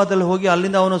ಕೋಮಾದಲ್ಲಿ ಹೋಗಿ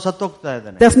ಅಲ್ಲಿಂದ ಅವನು ಸತ್ತೋಗ್ತಾ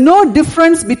ಇದ್ದಾನೆ. There's no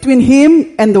difference between him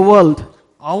and the world.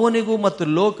 ಅವನಿಗೂ ಮತ್ತು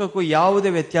ಲೋಕಕ್ಕೂ ಯಾವುದೇ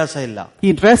ವ್ಯತ್ಯಾಸ ಇಲ್ಲ.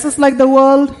 He dresses like the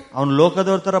world. ಅವನು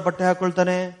ಲೋಕದವರ ತರ ಬಟ್ಟೆ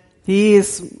ಹಾಕೊಳ್ತಾನೆ. He is,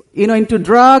 into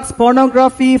drugs,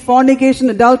 pornography, fornication,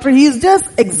 adultery. He is just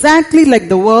exactly like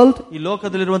the world. ಈ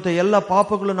ಲೋಕದಲ್ಲಿರುವಂತಹ ಎಲ್ಲ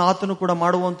ಪಾಪಗಳನ್ನು ಆತನು ಕೂಡ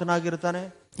ಮಾಡುವಂತನಾಗಿರ್ತಾನೆ.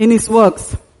 In his works.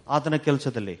 ಆತನ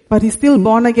ಕೆಲಸದಲ್ಲಿ. But he's still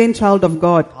born again child of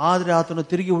God. ಆದ್ರೆ ಆತನು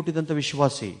ತಿರುಗಿ ಹುಟ್ಟಿದಂತ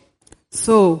ವಿಶ್ವಾಸಿ.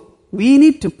 So, we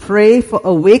need to pray for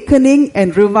awakening and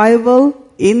revival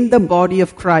in the body of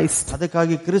Christ.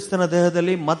 ಅದಕ್ಕಾಗಿ ಕ್ರಿಸ್ತನ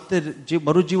ದೇಹದಲ್ಲಿ ಮತ್ತೆ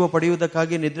ಮರುಜೀವ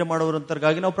ಪಡೆಯುವುದಕ್ಕಾಗಿ ನಿದ್ರೆ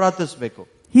ಮಾಡುವಂತರಿಗಾಗಿ ನಾವು ಪ್ರಾರ್ಥಿಸಬೇಕು.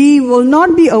 He will not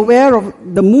be aware of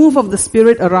the move of the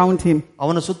Spirit around him.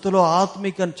 ಅವನ ಸುತ್ತಲೂ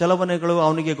ಆತ್ಮಿಕ ಚಲವನೆಗಳು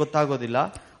ಅವನಿಗೆ ಗೊತ್ತಾಗೋದಿಲ್ಲ.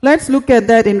 Let's look at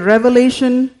that in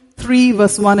Revelation 3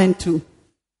 verse 1 and 2.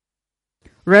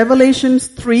 Revelations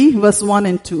 3 verse 1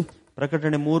 and 2.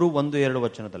 ಪ್ರಕಟಣೆ 3:1-2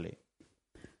 ವಚನದಲ್ಲಿ.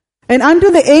 And unto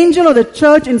the angel of the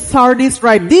church in Sardis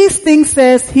write, these things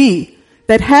says he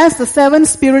that has the 7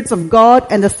 spirits of God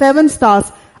and the 7 stars.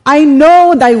 I know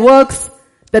thy works,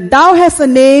 that thou hast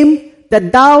a name, that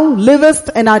thou livest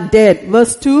and art dead.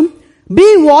 Verse 2, be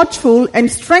watchful and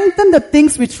strengthen the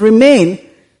things which remain,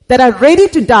 that are ready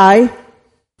to die,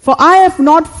 for I have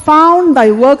not found thy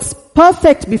works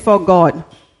perfect before God.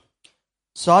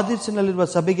 ಸಾದಿಸಿನಲ್ಲಿರುವ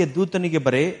ಸಭೆಗೆ ದೂತನಿಗೆ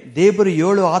ಬರೆ, ದೇವರು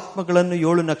 7 ಆತ್ಮಗಳನ್ನು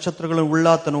 7 ನಕ್ಷತ್ರಗಳನ್ನು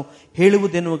ಉಳ್ಳಾತನು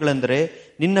ಹೇಳುವುದೇನುಗಳೆಂದರೆ,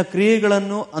 ನಿನ್ನ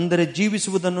ಕ್ರಿಯೆಗಳನ್ನು ಅಂದರೆ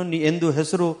ಜೀವಿಸುವುದನ್ನು ಎಂದು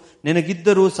ಹೆಸರು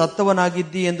ನಿನಗಿದ್ದರೂ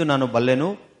ಸತ್ತವನಾಗಿದ್ದಿ ಎಂದು ನಾನು ಬಲ್ಲೆನು.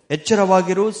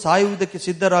 ಎಚ್ಚರವಾಗಿರು, ಸಾಯುವುದಕ್ಕೆ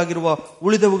ಸಿದ್ಧರಾಗಿರುವ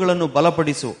ಉಳಿದವುಗಳನ್ನು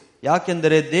ಬಲಪಡಿಸು,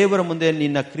 ಯಾಕೆಂದರೆ ದೇವರ ಮುಂದೆ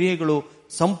ನಿನ್ನ ಕ್ರಿಯೆಗಳು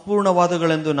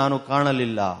ಸಂಪೂರ್ಣವಾದಗಳೆಂದು ನಾನು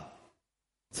ಕಾಣಲಿಲ್ಲ.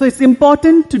 So it's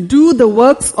important to do the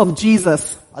works of Jesus.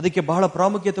 ಅದಕ್ಕೆ ಬಹಳ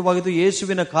ಪ್ರಾಮುಖ್ಯತೆವಾಗಿದ್ದು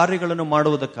ಯೇಸುವಿನ ಕಾರ್ಯಗಳನ್ನು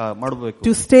ಮಾಡಬೇಕು.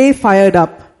 To stay fired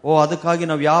up. ಅದಕ್ಕಾಗಿ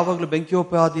ನಾವು ಯಾವಾಗಲೂ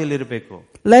ಬೆಂಕಿಯೋಪಾದಿಯಲ್ಲಿ ಇರಬೇಕು.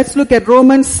 Let's look at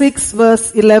Romans 6 verse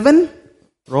 11.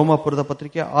 ರೋಮಾಪುರದ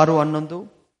ಪತ್ರಿಕೆ 6:11.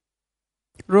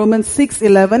 Romans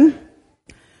 6:11.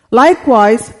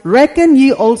 Likewise, reckon ye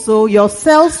also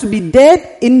yourselves to be dead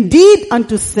indeed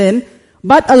unto sin,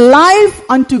 but alive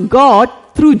unto God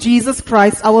through Jesus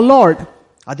Christ our Lord.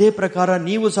 ಅದೇ ಪ್ರಕಾರ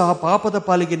ನೀವು ಸಹ ಪಾಪದ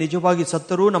ಪಾಲಿಗೆ ನಿಜವಾಗಿ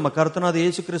ಸತ್ತರೂ ನಮ್ಮ ಕರ್ತನಾದ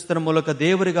ಯೇಸು ಕ್ರಿಸ್ತನ ಮೂಲಕ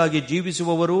ದೇವರಿಗಾಗಿ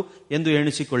ಜೀವಿಸುವವರು ಎಂದು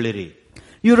ಎಣಿಸಿಕೊಳ್ಳಿರಿ.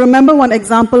 You remember one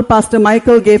example Pastor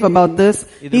Michael gave about this.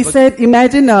 He said,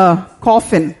 imagine a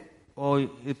coffin.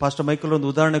 Pastor Michael ಒಂದು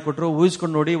ಉದಾಹರಣೆ ಕೊಟ್ಟರು.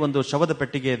 ಊಹಿಸಿಕೊಂಡು ನೋಡಿ, ಒಂದು ಶವದ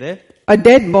ಪೆಟ್ಟಿಗೆ ಇದೆ, a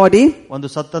dead body, ಒಂದು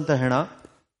ಸತ್ತಂತ ಹೆಣ.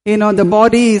 The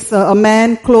body is a man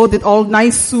clothed with all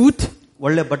nice suit.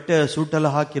 ಒಳ್ಳೆ ಬಟ್ಟೆ ಸೂಟ್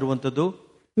ಎಲ್ಲ ಹಾಕಿರುವಂತದ್ದು.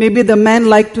 Maybe the man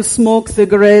liked to smoke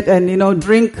cigarette and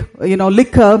drink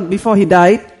liquor before he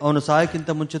died. ಅವನು ಸಾಯಕ್ಕಿಂತ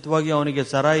ಮುಂಚಿತವಾಗಿ ಅವನಿಗೆ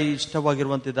ಸರಾಯಿ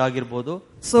ಇಷ್ಟವಾಗಿರುವಂತದ್ದಾಗಿರಬಹುದು.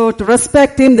 So to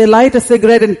respect him, they light a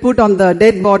cigarette and put on the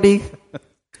dead body.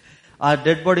 ಆ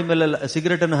dead body ಮೇಲೆ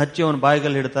cigarette ಅನ್ನು ಹಚ್ಚಿ ಅವನ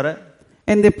ಬಾಯಿಗೆ ಇಡ್ತಾರೆ.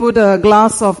 And they put a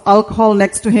glass of alcohol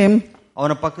next to him.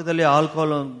 ಅವನ ಪಕ್ಕದಲ್ಲಿ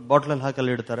ಆಲ್ಕೋಹಾಲ್ ಬಾಟಲ್ ಅಲ್ಲಿ ಹಾಕಿ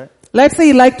ಇಡ್ತಾರೆ. Let's say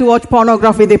he liked to watch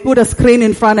pornography. They put a screen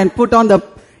in front and put on the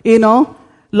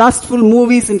lustful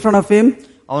movies in front of him.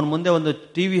 ಅವನ ಮುಂದೆ ಒಂದು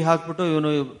TV ಹಾಕ್ಬಿಟ್ಟು ಇವನು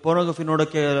pornography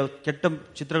ನೋಡಕ್ಕೆ, ಕೆಟ್ಟ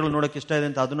ಚಿತ್ರಗಳು ನೋಡಕ್ಕೆ ಇಷ್ಟ ಇದೆ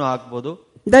ಅಂತ ಅದನ್ನು ಹಾಕ್ಬೋದು.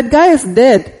 That guy is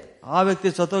dead. ಆ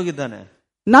ವ್ಯಕ್ತಿ ಸತ್ತೋಗಿದ್ದಾನೆ.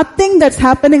 Nothing that's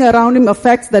happening around him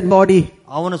affects that body.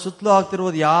 ಅವನ ಸುತ್ತಲೂ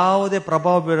ಆಗ್ತಿರುವುದು ಯಾವುದೇ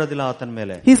ಪ್ರಭಾವ ಬೀರೋದಿಲ್ಲ ಆತನ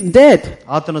ಮೇಲೆ. He's dead.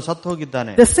 ಆತನು ಸತ್ತು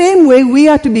ಹೋಗಿದ್ದಾನೆ. The same way we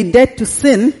are to be dead to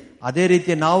sin. ಅದೇ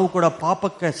ರೀತಿ ನಾವು ಕೂಡ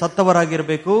ಪಾಪಕ್ಕೆ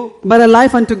ಸತ್ತವರಾಗಿರಬೇಕು, but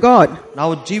alive unto God.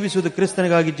 ನಾವು ಜೀವಿಸುವುದು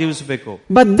ಕ್ರಿಸ್ತನಿಗಾಗಿ ಜೀವಿಸಬೇಕು.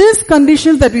 But this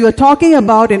condition that we were talking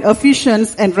about in Ephesians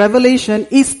and Revelation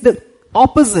is the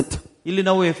opposite. ಇಲ್ಲಿ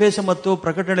ನಾವು ಎಫೆಸ ಮತ್ತು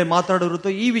ಪ್ರಕಟಣೆ ಮಾತಾಡಿರುವುದು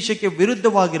ಈ ವಿಷಯಕ್ಕೆ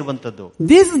ವಿರುದ್ಧವಾಗಿರುವಂತದ್ದು.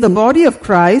 This is the body of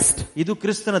Christ. ಇದು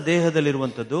ಕ್ರಿಸ್ತನ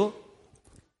ದೇಹದಲ್ಲಿರುವಂತದ್ದು.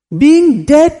 Being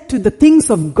dead to the things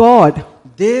of God.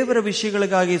 ದೇವರ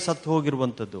ವಿಷಯಗಳಿಗಾಗಿ ಸತ್ತು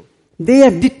ಹೋಗಿರುವಂತದ್ದು. They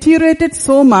have deteriorated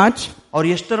so much. ಅವ್ರು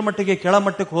ಎಷ್ಟರ ಮಟ್ಟಿಗೆ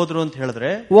ಕೆಳಮಟ್ಟಕ್ಕೆ ಹೋದ್ರು ಅಂತ ಹೇಳಿದ್ರೆ,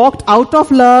 walked out of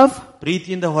love,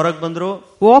 ಪ್ರೀತಿಯಿಂದ ಹೊರಗೆ ಬಂದ್ರು,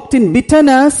 walked in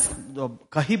bitterness,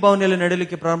 ಕಹಿ ಭಾವನೆಯಲ್ಲಿ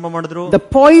ನಡೆಯಲಿಕ್ಕೆ ಪ್ರಾರಂಭ ಮಾಡಿದ್ರು. The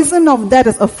poison of that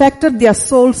has affected their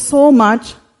soul so much.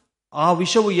 ಆ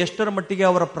ವಿಷವು ಎಷ್ಟರ ಮಟ್ಟಿಗೆ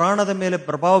ಅವರ ಪ್ರಾಣದ ಮೇಲೆ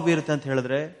ಪ್ರಭಾವ ಬೀರುತ್ತೆ ಅಂತ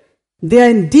ಹೇಳಿದ್ರೆ, they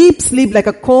are in deep sleep like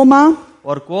a coma.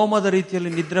 ಅವರು ಕೋಮದ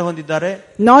ರೀತಿಯಲ್ಲಿ ನಿದ್ರೆ ಹೊಂದಿದ್ದಾರೆ.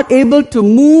 Not able to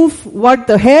move what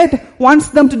the head wants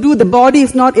them to do, the body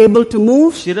is not able to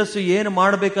move. ಶಿರಸ್ಸು ಏನು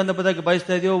ಮಾಡಬೇಕಂತ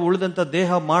ಬಯಸ್ತಾ ಇದೆಯೋ ಉಳಿದಂತ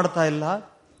ದೇಹ ಮಾಡ್ತಾ ಇಲ್ಲ.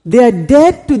 They are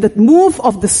dead to the move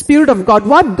of the Spirit of God.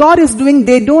 What God is doing,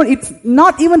 it's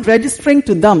not even registering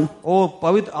to them.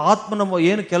 ಪವಿತ್ರ ಆತ್ಮನ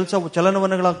ಏನು ಕೆಲಸ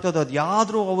ಚಲನವಲನಗಳಾಗ್ತದೆ ಅದು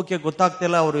ಯಾವ್ದು ಅವಕ್ಕೆ ಗೊತ್ತಾಗ್ತಾ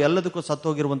ಇಲ್ಲ. ಅವರು ಎಲ್ಲದಕ್ಕೂ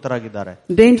ಸತ್ತೋಗಿರುವಂತರಾಗಿದ್ದಾರೆ.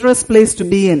 Dangerous place to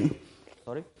be in.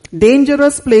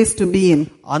 Dangerous place to be in.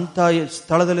 ಅಂತ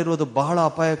ಸ್ಥಳದಲ್ಲಿರುವುದು ಬಹಳ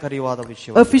ಅಪಾಯಕಾರಿಯಾದ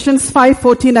ವಿಷಯ. Ephesians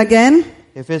 5:14 again.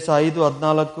 ಎಫೆಸ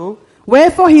 5:14.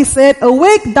 Wherefore he said,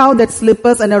 awake thou that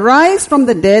sleepest, and arise from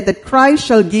the dead, that Christ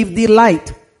shall give thee light.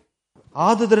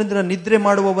 ಆದುದರಿಂದ ನಿದ್ರೆ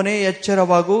ಮಾಡುವವನೇ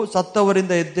ಎಚ್ಚರವಾಗು,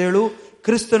 ಸತ್ತವರಿಂದ ಎದ್ದೇಳು,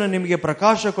 ಕ್ರಿಸ್ತನು ನಿಮಗೆ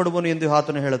ಪ್ರಕಾಶ ಕೊಡುವನು ಎಂದು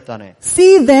ಆತನು ಹೇಳುತ್ತಾನೆ.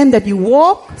 See then that you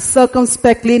walk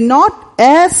circumspectly, not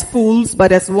as fools,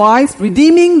 but as wise,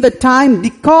 redeeming the time,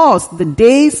 because the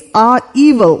days are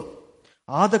evil.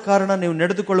 ಆದ ಕಾರಣ ನೀವು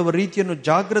ನಡೆದುಕೊಳ್ಳುವ ರೀತಿಯನ್ನು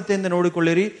ಜಾಗ್ರತೆಯಿಂದ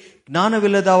ನೋಡಿಕೊಳ್ಳಿರಿ,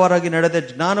 ಜ್ಞಾನವಿಲ್ಲದವರಾಗಿ ನಡೆದ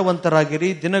ಜ್ಞಾನವಂತರಾಗಿರಿ,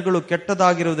 ದಿನಗಳು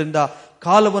ಕೆಟ್ಟದಾಗಿರುವುದರಿಂದ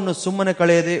ಕಾಲವನ್ನು ಸುಮ್ಮನೆ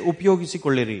ಕಳೆಯದೆ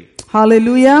ಉಪಯೋಗಿಸಿಕೊಳ್ಳಿರಿ.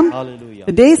 Hallelujah. Hallelujah.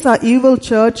 The days are evil,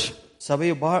 church.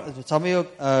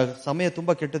 ಸಮಯ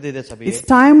ತುಂಬಾ ಕೆಟ್ಟದಿದೆ ಸಭೆ. It's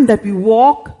time that we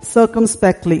walk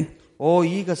circumspectly.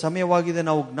 ಈಗ ಸಮಯವಾಗಿದೆ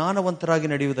ನಾವು ಜ್ಞಾನವಂತರಾಗಿ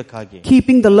ನಡೆಯುವುದಕ್ಕಾಗಿ.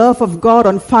 Keeping the love of God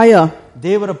on fire.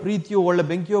 ದೇವರ ಪ್ರೀತಿಯು ಒಳ್ಳೆ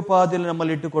ಬೆಂಕಿಯೋಪಾದಿಯಲ್ಲಿ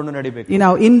ನಮ್ಮಲ್ಲಿ ಇಟ್ಟುಕೊಂಡು ನಡಿಬೇಕು. In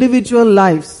our individual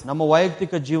lives. ನಮ್ಮ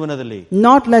ವೈಯಕ್ತಿಕ ಜೀವನದಲ್ಲಿ.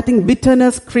 Not letting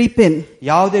bitterness creep in.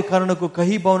 ಯಾವುದೇ ಕಾರಣಕ್ಕೂ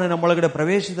ಕಹಿ ಭಾವನೆ ನಮ್ಮೊಳಗಡೆ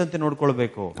ಪ್ರವೇಶಿಸದಂತೆ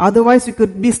ನೋಡಿಕೊಳ್ಳಬೇಕು. Otherwise we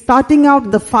could be starting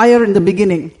out the fire in the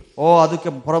beginning. ಅದಕ್ಕೆ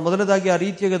ಮೊದಲದಾಗಿ ಆ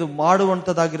ರೀತಿಯಾಗಿ ಅದು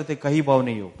ಮಾಡುವಂತದ್ದಾಗಿರುತ್ತೆ ಕಹಿ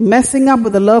ಭಾವನೆಯು. Messing up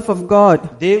with the love of God.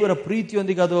 ದೇವರ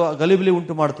ಪ್ರೀತಿಯೊಂದಿಗೆ ಅದು ಗಲಿಬಿಲಿ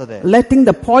ಉಂಟು ಮಾಡುತ್ತದೆ. Letting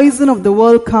the poison of the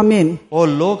world come in.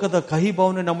 ಲೋಕದ ಕಹಿ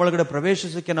ಭಾವನೆ ನಮ್ಮೊಳಗಡೆ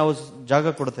ಪ್ರವೇಶಿಸಕ್ಕೆ ನಾವು ಜಾಗ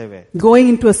ಕೊಡ್ತೇವೆ. Going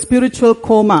into a spiritual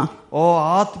coma.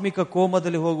 ಆತ್ಮಿಕ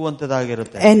ಕೋಮದಲ್ಲಿ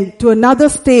ಹೋಗುವಂತದ್ದಾಗಿರುತ್ತೆ. And to another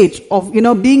stage of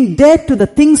being dead to the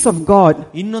things of God.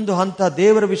 ಇನ್ನೊಂದು ಹಂತ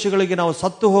ದೇವರ ವಿಷಯಗಳಿಗೆ ನಾವು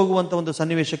ಸತ್ತು ಹೋಗುವಂತ ಒಂದು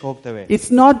ಸನ್ನಿವೇಶಕ್ಕೆ ಹೋಗ್ತೇವೆ.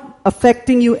 It's not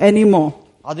affecting you anymore.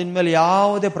 ಅದರ ಮೇಲೆ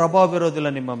ಯಾವುದೇ ಪ್ರಭಾವ ಇರೋದಿಲ್ಲ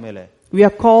ನಿಮ್ಮ ಮೇಲೆ. We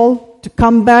are called to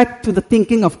come back to the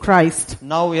thinking of Christ.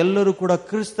 ನಾವು ಎಲ್ಲರೂ ಕೂಡ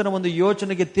ಕ್ರಿಸ್ತನ ಒಂದು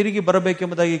ಯೋಚನೆಗೆ ತಿರುಗಿ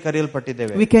ಬರಬೇಕೆಂಬುದಾಗಿ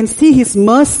ಕರೆಯಲ್ಪಟ್ಟಿದ್ದೇವೆ. We can see his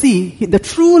mercy, the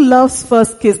true love's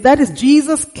first kiss. That is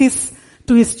Jesus' kiss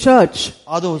to his church.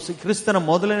 ಅದು ಕ್ರಿಸ್ತನ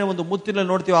ಮೊದಲನೇ ಒಂದು ಮುತ್ತಿನಲ್ಲಿ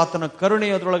ನೋಡ್ತೀವಿ, ಆತನ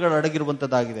ಕರುಣೆಯ ಅದರೊಳಗಡೆ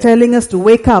ಅಡಗಿರುವಂತದ್ದಾಗಿದೆ. Telling us to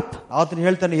wake up. ಆತನು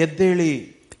ಹೇಳ್ತಾನೆ, ಎದ್ದೇಳಿ.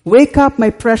 Wake up,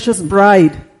 my precious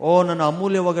bride. ನನ್ನ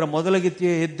ಅಮೂಲ್ಯವಾಗಿರೋ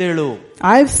ಮೊದಲಗಿತ್ತಿಯೇ ಎದ್ದೇಳು.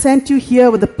 I've sent you here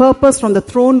with a purpose from the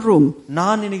throne room.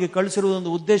 ನಾನು ನಿನಗೆ ಕಳಿಸಿರುವ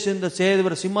ಒಂದು ಉದ್ದೇಶದಿಂದ,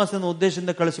 ದೇವರ ಸಿಂಹಾಸನದ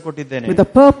ಉದ್ದೇಶದಿಂದ ಕಳಿಸಿಕೊಟ್ಟಿದ್ದೇನೆ. With a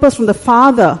purpose from the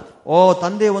Father.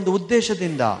 ತಂದೆಯ ಒಂದು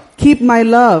ಉದ್ದೇಶದಿಂದ. Keep my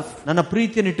love. ನನ್ನ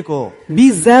ಪ್ರೀತಿಯನ್ನು ಇಟ್ಟುಕೋ. Be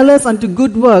zealous unto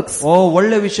good works.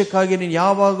 ಒಳ್ಳೆ ವಿಷಯಕ್ಕಾಗಿ ನೀನು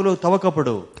ಯಾವಾಗಲೂ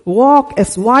ತವಕಪಡು. Walk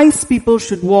as wise people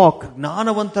should walk.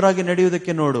 ಜ್ಞಾನವಂತರಾಗಿ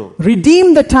ನಡೆಯುವುದಕ್ಕೆ ನೋಡು.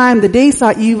 Redeem the time, the days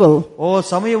are evil.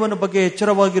 ಸಮಯವನ್ನು ಬಗ್ಗೆ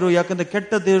ಎಚ್ಚರವಾಗಿರು, ಯಾಕಂದ್ರೆ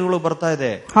ಕೆಟ್ಟ ದಿನಗಳು ಬರ್ತಾ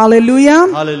ಇದೆ. Hallelujah.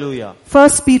 Hallelujah.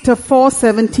 1 Peter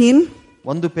 4:17.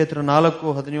 1 ಪೇತ್ರ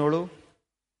 4:17.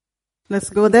 Let's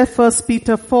go there. 1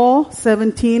 Peter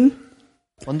 4:17.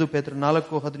 1 ಪೇತ್ರ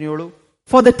 4:17.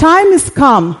 For the time is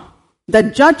come that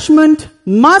judgment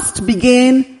must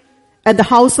begin at the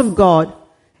house of God.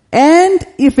 And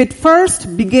if it first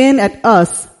began at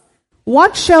us,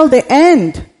 what shall the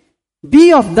end be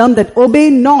of them that obey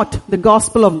not the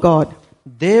gospel of God?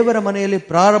 ದೇವರ ಮನೆಯಲ್ಲಿ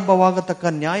ಪ್ರಾರಂಭವಾಗತಕ್ಕ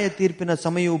ನ್ಯಾಯ ತೀರ್ಪಿನ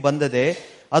ಸಮಯವು ಬಂದದೆ.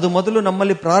 ಅದು ಮೊದಲು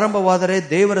ನಮ್ಮಲ್ಲಿ ಪ್ರಾರಂಭವಾದರೆ,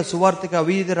 ದೇವರ ಸುವಾರ್ತೆಗೆ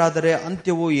ಅವಿಧೇಯರಾದರೆ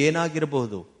ಅಂತ್ಯವು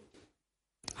ಏನಾಗಿರಬಹುದು?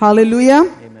 Hallelujah.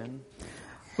 Amen.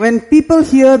 When people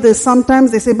hear this, sometimes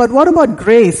they say, but what about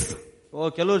grace?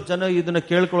 ಕೆಲವರು ಜನ ಇದನ್ನ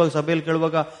ಕೇಳ್ಕೊಳ್ಳುವಾಗ, ಸಭೆಯಲ್ಲಿ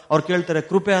ಕೇಳುವಾಗ ಅವ್ರು ಕೇಳ್ತಾರೆ,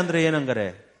 ಕೃಪೆ ಅಂದ್ರೆ ಏನಂಗಾರೆ?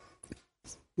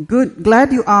 Good, glad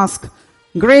you asked.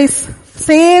 Grace,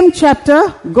 same chapter,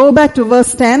 go back to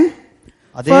verse 10.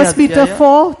 1 Peter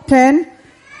 4:10.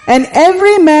 And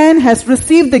every man has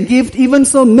received the gift, even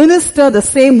so minister the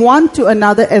same one to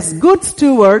another as good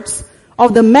stewards of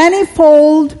the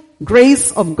manifold grace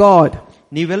of God.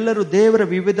 ನೀವೆಲ್ಲರೂ ದೇವರ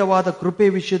ವಿವಿಧವಾದ ಕೃಪೆ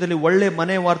ವಿಷಯದಲ್ಲಿ ಒಳ್ಳೆ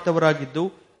ಮನೆ ವಾರ್ತವರಾಗಿದ್ದು,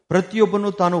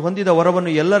 ಪ್ರತಿಯೊಬ್ಬನು ತಾನು ಹೊಂದಿದ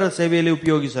ವರವನ್ನು ಎಲ್ಲರ ಸೇವೆಯಲ್ಲಿ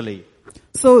ಉಪಯೋಗಿಸಲಿ.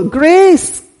 So grace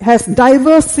has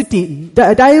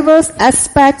diverse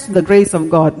aspects of the grace of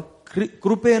God.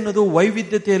 ಕೃಪೆ ಅನ್ನೋದು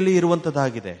ವೈವಿಧ್ಯತೆಯಲ್ಲಿ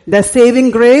ಇರುವಂತದ್ದಾಗಿದೆ. The saving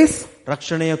grace,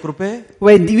 ರಕ್ಷಣೆಯ ಕೃಪೆ,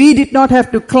 where we did not have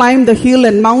to climb the hill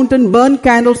and mountain, burn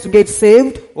candles to get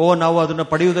saved. ನಾವು ಅದನ್ನ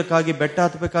ಪಡೆಯುವುದಕ್ಕಾಗಿ ಬೆಟ್ಟ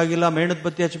ಹತ್ತಬೇಕಾಗಿಲ್ಲ, ಮೇಣದ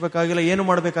ಬತ್ತಿ ಹಚ್ಚಬೇಕಾಗಿಲ್ಲ, ಏನು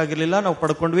ಮಾಡಬೇಕಾಗಿರ್ಲಿಲ್ಲ, ನಾವು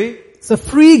ಪಡ್ಕೊಂಡ್ವಿ. It's a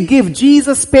free gift.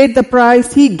 Jesus paid the price.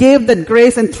 He gave that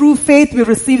grace, and through faith we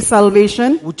receive salvation.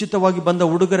 ಉಚಿತವಾಗಿ ಬಂದ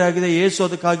ಉಡುಗೊರೆ ಆಗಿದೆ. ಯೇಸು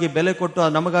ಅದಕ್ಕಾಗಿ ಬೆಲೆ ಕೊಟ್ಟು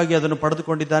ನಮಗಾಗಿ ಅದನ್ನು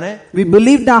ಪಡೆದುಕೊಂಡಿದ್ದಾನೆ. We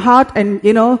believed in our heart and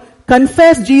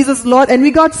confessed Jesus Lord, and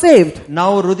we got saved.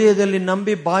 ನಾವು ಹೃದಯದಲ್ಲಿ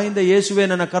ನಂಬಿ ಬಾಯಿಂದ ಯೇಸುವೇ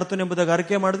ನನ್ನ ಕರ್ತನೆಂಬುದಾಗಿ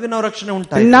ಅರಿಕೆ ಮಾಡಿದ್ವಿ, ನಾವು ರಕ್ಷಣೆ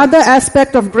ಉಂಟಾಯಿತು. Another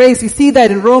aspect of grace, we see that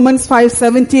in Romans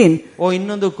 5:17.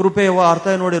 ಇನ್ನೊಂದು ಕೃಪೆಯ ಅರ್ಥ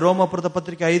ನೋಡಿ ರೋಮಾಪುರದ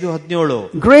ಪತ್ರಿಕೆ 5:17.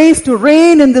 Grace to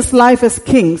reign in this life as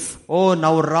kings.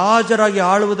 ನಾವು ರಾಜರಾಗಿ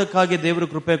ಆಳುವುದಕ್ಕಾಗಿ ದೇವರು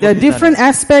ಕೃಪೆ There are different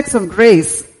aspects of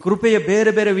grace. ಕೃಪೆಯ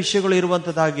ಬೇರೆ ಬೇರೆ ವಿಷಯಗಳು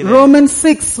ಇರುವಂತದ್ದಾಗಿದೆ. Romans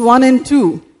 6:1 and 2.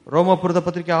 ರೋಮಾಪುರದ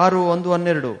ಪತ್ರಿಕೆ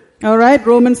 6:1-12. All right,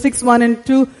 Romans 6:1 and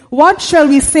 2. What shall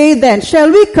we say then? Shall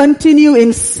we continue in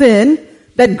sin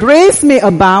that grace may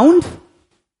abound?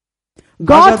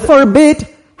 God forbid.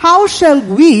 How shall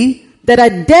we that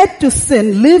are dead to sin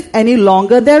live any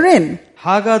longer therein?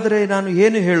 ಹಾಗಾದರೆ ನಾನು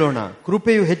ಏನು ಹೇಳೋಣ?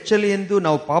 ಕೃಪೆಯು ಹೆಚ್ಚಲಿ ಎಂದು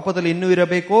ನಾವು ಪಾಪದಲ್ಲಿ ಇನ್ನೂ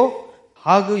ಇರಬೇಕೋ?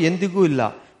 ಹಾಗೂ ಎಂದಿಗೂ ಇಲ್ಲ.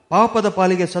 ಪಾಪದ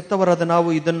ಪಾಲಿಗೆ ಸತ್ತವರಾದ ನಾವು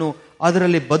ಇದನ್ನು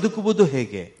ಅದರಲ್ಲಿ ಬದುಕುವುದು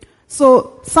ಹೇಗೆ? So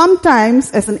sometimes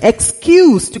as an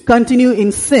excuse to continue in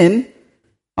sin,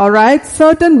 all right,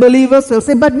 certain believers will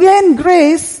say, but we are in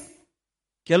grace.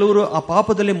 ಕೆಲವರು ಆ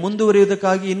ಪಾಪದಲ್ಲಿ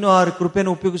ಮುಂದುವರಿಯುವುದಕ್ಕಾಗಿ ಇನ್ನೂ ಆ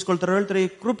ಕೃಪೆಯನ್ನು ಉಪಯೋಗಿಸಿಕೊಳ್ತಾರೆ. ಹೇಳ್ತಾರೆ,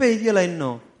 ಕೃಪೆ ಇದೆಯಲ್ಲ ಇನ್ನು.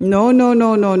 No.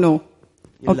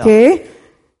 Okay.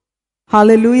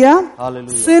 Hallelujah.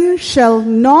 Sin shall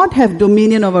not have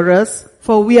dominion over us,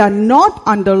 for we are not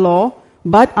under law,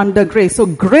 but under grace. So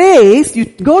grace, you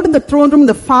go to the throne room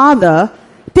of the Father,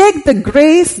 take the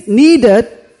grace needed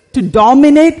to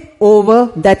dominate over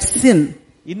that sin.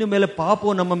 ಇನ್ನು ಮೇಲೆ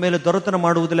ಪಾಪವು ನಮ್ಮ ಮೇಲೆ ದೊರೆತನ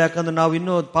ಮಾಡುವುದಿಲ್ಲ. ಯಾಕಂದ್ರೆ ನಾವು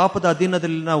ಇನ್ನು ಪಾಪದ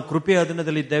ಅಧೀನದಲ್ಲಿ, ನಾವು ಕೃಪೆಯ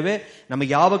ಅಧೀನದಲ್ಲಿ ಇದ್ದೇವೆ. ನಮಗೆ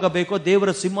ಯಾವಾಗ ಬೇಕೋ ದೇವರ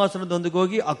ಸಿಂಹಾಸನದೊಂದಿಗೆ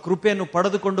ಹೋಗಿ ಆ ಕೃಪೆಯನ್ನು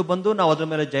ಪಡೆದುಕೊಂಡು ಬಂದು ನಾವು ಅದರ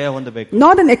ಮೇಲೆ ಜಯ ಹೊಂದಬೇಕು.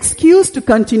 Not an excuse to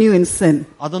continue in sin.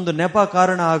 ಅದೊಂದು ನೆಪ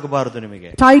ಕಾರಣ ಆಗಬಾರದು ನಿಮಗೆ.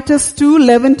 Titus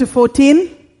 2:11-14.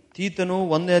 ತೀತನು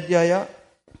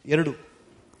 1:2.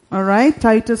 All right,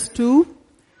 Titus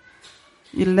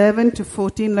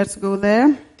 2:11-14. Let's go there.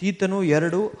 ತೀತನು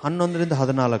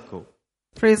 2:11-14.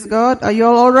 Praise God. Are you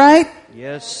all right?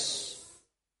 Yes.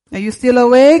 Are you still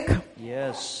awake?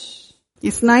 Yes.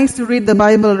 It's nice to read the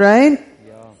Bible, right?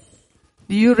 Yeah.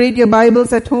 Do you read your Bibles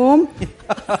at home?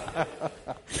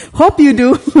 Hope you do.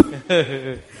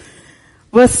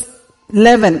 Verse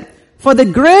 11. For the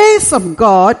grace of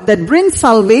God that brings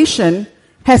salvation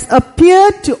has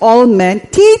appeared to all men,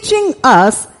 teaching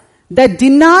us that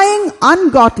denying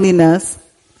ungodliness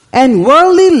and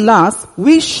worldly lust,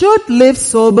 we should live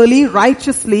soberly,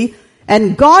 righteously, and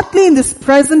godly in this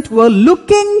present world,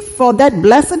 looking for that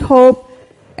blessed hope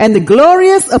and the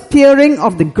glorious appearing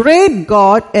of the great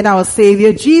God and our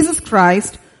Savior, Jesus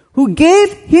Christ, who gave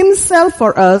himself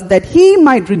for us that he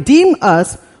might redeem us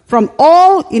from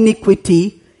all iniquity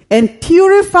and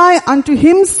purify unto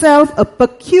himself a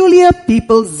peculiar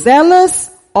people zealous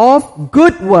of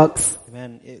good works.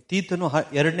 Amen. ತೀತನು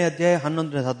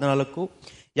 2:11-14.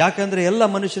 ಯಾಕಂದ್ರೆ ಎಲ್ಲ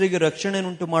ಮನುಷ್ಯರಿಗೆ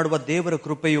ರಕ್ಷಣೆಯನ್ನುಂಟು ಮಾಡುವ ದೇವರ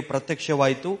ಕೃಪೆಯು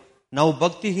ಪ್ರತ್ಯಕ್ಷವಾಯಿತು. ನಾವು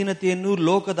ಭಕ್ತಿಹೀನತೆಯನ್ನು,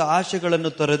 ಲೋಕದ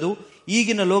ಆಶೆಗಳನ್ನು ತೊರೆದು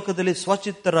ಈಗಿನ ಲೋಕದಲ್ಲಿ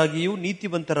ಸ್ವಚಿತ್ತರಾಗಿಯೂ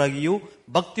ನೀತಿವಂತರಾಗಿಯೂ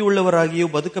ಭಕ್ತಿಯುಳ್ಳವರಾಗಿಯೂ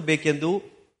ಬದುಕಬೇಕೆಂದು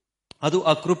ಅದು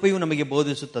ಆ ಕೃಪೆಯು ನಮಗೆ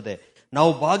ಬೋಧಿಸುತ್ತದೆ.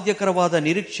 ನಾವು ಭಾಗ್ಯಕರವಾದ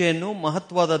ನಿರೀಕ್ಷೆಯನ್ನು,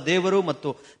 ಮಹತ್ವದ ದೇವರು ಮತ್ತು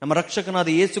ನಮ್ಮ ರಕ್ಷಕನಾದ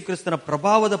ಯೇಸು ಕ್ರಿಸ್ತನ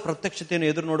ಪ್ರಭಾವದ ಪ್ರತ್ಯಕ್ಷತೆಯನ್ನು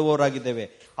ಎದುರು ನೋಡುವವರಾಗಿದ್ದೇವೆ.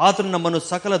 ಆತನು ನಮ್ಮನ್ನು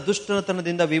ಸಕಲ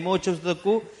ದುಷ್ಟತನದಿಂದ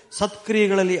ವಿಮೋಚಿಸುವುದಕ್ಕೂ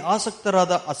ಸತ್ಕ್ರಿಯೆಗಳಲ್ಲಿ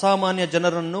ಆಸಕ್ತರಾದ ಅಸಾಮಾನ್ಯ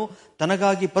ಜನರನ್ನು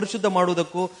ತನಗಾಗಿ ಪರಿಶುದ್ಧ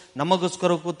ಮಾಡುವುದಕ್ಕೂ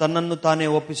ನಮಗೋಸ್ಕರಕ್ಕೂ ತನ್ನನ್ನು ತಾನೇ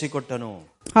ಒಪ್ಪಿಸಿಕೊಟ್ಟನು.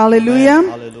 Hallelujah.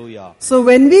 Hallelujah. So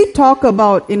when we talk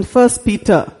about in 1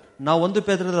 Peter, ನಾವು 1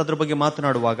 ಪೇತ್ರದಲ್ಲಿ ಅದರ ಬಗ್ಗೆ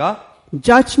ಮಾತನಾಡುವಾಗ,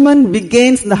 judgment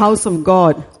begins in the house of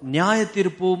God. ನ್ಯಾಯ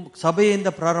ತೀರ್ಪು ಸಭೆಯಿಂದ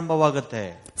ಪ್ರಾರಂಭವಾಗುತ್ತೆ.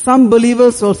 Some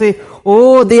believers will say,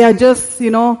 oh, they are just,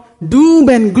 doom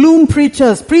and gloom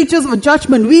preachers of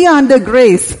judgment. We are under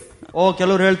grace.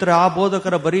 ಕೆಲವರು ಹೇಳ್ತಾರೆ, ಆ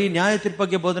ಬೋಧಕರ ಬರೀ ನ್ಯಾಯ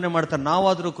ತೀರ್ಪಕ್ಕೆ ಬೋಧನೆ ಮಾಡ್ತಾರೆ,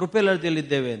 ನಾವಾದ್ರೂ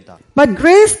ಕೃಪೆಯಲ್ಲಿದ್ದೇವೆ ಅಂತ. But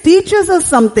grace teaches us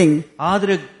something.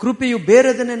 ಆದ್ರೆ ಕೃಪೆಯು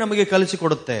ಬೇರೆದನ್ನೇ ನಮಗೆ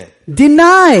ಕಲಿಸಿಕೊಡುತ್ತೆ.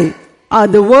 Deny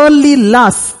the worldly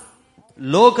lust.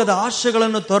 ಲೋಕದ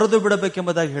ಆಶೆಗಳನ್ನು ತೊರೆದು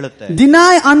ಬಿಡಬೇಕೆಂಬುದಾಗಿ ಹೇಳುತ್ತೆ.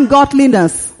 Deny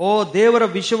ungodliness. ದೇವರ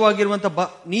ವಿಷಯವಾಗಿರುವಂತ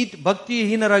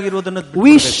ಭಕ್ತಿಹೀನರಾಗಿರುವುದನ್ನು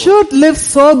We should live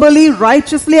soberly,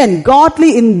 righteously and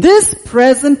godly in this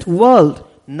present world.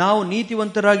 ನಾವು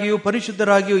ನೀತಿವಂತರಾಗಿಯೂ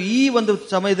ಪರಿಶುದ್ಧರಾಗಿಯೂ ಈ ಒಂದು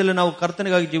ಸಮಯದಲ್ಲಿ ನಾವು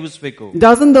ಕರ್ತನಿಗಾಗಿ ಜೀವಿಸಬೇಕು.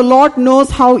 Doesn't the Lord knows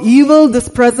how evil this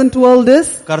present world is?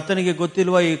 ಕರ್ತನಿಗೆ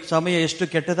ಗೊತ್ತಿಲ್ವಾ ಈ ಸಮಯ ಎಷ್ಟು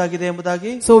ಕೆಟ್ಟದಾಗಿದೆ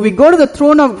ಎಂಬುದಾಗಿ? So we go to the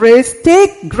throne of grace,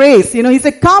 take grace. He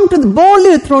said, come to the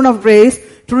boldly the throne of grace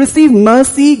to receive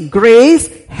mercy, grace,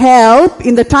 help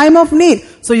in the time of need.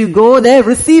 So you go there,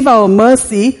 receive our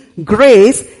mercy,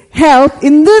 grace, help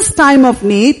in this time of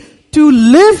need to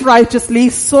live righteously,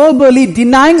 soberly,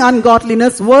 denying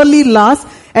ungodliness, worldly lust,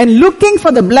 and looking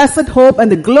for the blessed hope and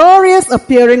the glorious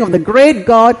appearing of the great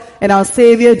God and our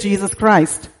Savior Jesus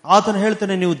Christ. ಆತನು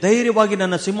ಹೇಳ್ತಾನೆ, ನೀವು ಧೈರ್ಯವಾಗಿ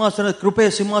ನನ್ನ ಕೃಪೆಯ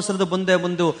ಸಿಂಹಾಸನದ ಮುಂದೆ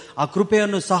ಬಂದು ಆ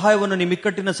ಕೃಪೆಯನ್ನು ಸಹಾಯವನ್ನು ನಿಮ್ಮ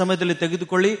ಇಕ್ಕಟ್ಟಿನ ಸಮಯದಲ್ಲಿ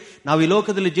ತೆಗೆದುಕೊಳ್ಳಿ. ನಾವು ಈ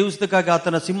ಲೋಕದಲ್ಲಿ ಜೀವಿಸದಕ್ಕಾಗಿ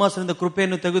ಆತನ ಸಿಂಹಾಸನದ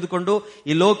ಕೃಪೆಯನ್ನು ತೆಗೆದುಕೊಂಡು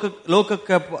ಈ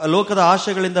ಲೋಕದ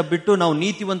ಆಶೆಗಳಿಂದ ಬಿಟ್ಟು ನಾವು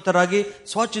ನೀತಿವಂತರಾಗಿ,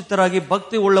 ಸ್ವಚಿತ್ತರಾಗಿ,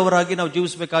 ಭಕ್ತಿ ಉಳ್ಳವರಾಗಿ ನಾವು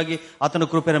ಜೀವಿಸಬೇಕಾಗಿ ಆತನ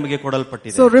ಕೃಪೆ ನಮಗೆ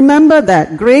ಕೊಡಲ್ಪಟ್ಟಿದೆ. So remember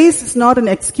that grace is not an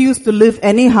excuse to live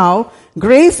anyhow.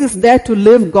 Grace is there to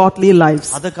live godly lives.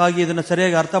 ಅದಕ್ಕಾಗಿ ಇದನ್ನು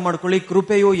ಸರಿಯಾಗಿ ಅರ್ಥ ಮಾಡ್ಕೊಳ್ಳಿ.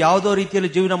 ಕೃಪೆಯು ಯಾವುದೋ ರೀತಿಯಲ್ಲಿ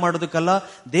ಜೀವನ ಮಾಡೋದಕ್ಕಲ್ಲ,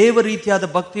 ದೇವ ರೀತಿಯಾದ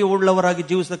ಭಕ್ತಿ ಉಳ್ಳವರಾಗಿ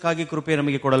ಜೀವಿಸೋದಕ್ಕಾಗಿ ಕೃಪೆ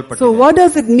ನಮಗೆ ಕೊಡಲ್ಪಟ್ಟಿದೆ. So what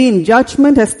does it mean?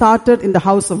 Judgment has started in the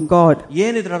house of God.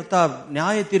 ಏನಿದ್ರ ಅರ್ಥ?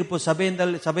 ನ್ಯಾಯ ತೀರ್ಪು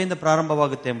ಸಭೆಯಿಂದ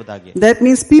ಪ್ರಾರಂಭವಾಗುತ್ತೆ ಎಂಬುದಾಗಿ. That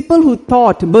means people who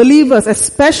thought, believers,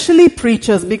 especially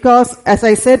preachers, because as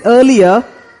I said earlier,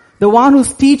 the one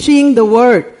who's teaching the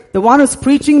word, the one who's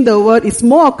preaching the word is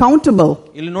more accountable.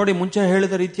 ಇಲ್ಲಿ ನೋಡಿ, ಮುಂಚೆ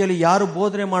ಹೇಳಿದ ರೀತಿಯಲ್ಲಿ ಯಾರು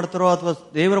ಬೋಧನೆ ಮಾಡ್ತಾರೋ ಅಥವಾ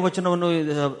ದೇವರ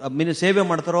ವಚನವನ್ನು ಸೇವೆ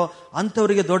ಮಾಡ್ತಾರೋ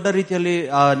ಅಂತವರಿಗೆ ದೊಡ್ಡ ರೀತಿಯಲ್ಲಿ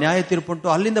ನ್ಯಾಯ ತೀರ್ಪುಂಟು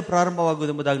ಅಲ್ಲಿಂದ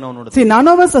ಪ್ರಾರಂಭವಾಗುವುದು ಎಂಬುದಾಗಿ ನಾವು ನೋಡ್ತೀವಿ. See, none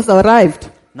of us has arrived.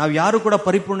 ನಾವು ಯಾರು ಕೂಡ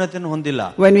ಪರಿಪೂರ್ಣತೆಯನ್ನು ಹೊಂದಿಲ್ಲ.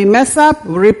 When we mess up,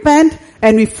 we repent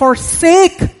and we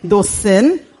forsake those sin.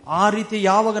 ಆ ರೀತಿ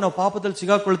ಯಾವಾಗ ನಾವು ಪಾಪದಲ್ಲಿ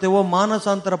ಸಿಗಾಕೊಳ್ತೇವೋ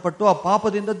ಮಾನಸಾಂತರ ಪಟ್ಟು ಆ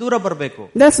ಪಾಪದಿಂದ ದೂರ ಬರಬೇಕು.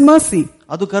 That's mercy.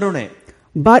 ಅದು ಕರುಣೆ.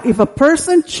 But if a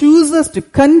person chooses to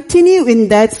continue in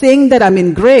that, saying that I'm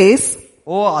in grace,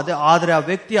 ಆದ್ರೆ ಆ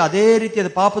ವ್ಯಕ್ತಿ ಅದೇ ರೀತಿಯ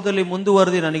ಪಾಪದಲ್ಲಿ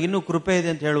ಮುಂದುವರೆದಿ ನನಗಿನ್ನೂ ಕೃಪೆ ಇದೆ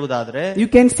ಅಂತ ಹೇಳುವುದಾದ್ರೆ, you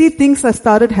can see things have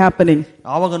started happening.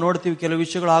 ಆವಾಗ ನೋಡ್ತೀವಿ ಕೆಲವು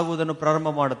ವಿಷಯಗಳು ಆಗುವುದನ್ನು ಪ್ರಾರಂಭ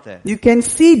ಮಾಡುತ್ತೆ. You can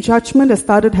see judgment has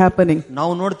started happening.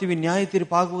 ನಾವು ನೋಡ್ತೀವಿ ನ್ಯಾಯ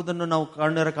ತೀರ್ಪು ಆಗುವುದನ್ನು ನಾವು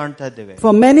ಕಾಣ್ತಾ ಇದ್ದೇವೆ.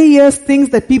 For many years, things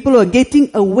that people are getting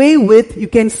away with, you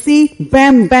can see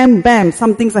bam, bam, bam,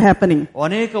 some things are happening.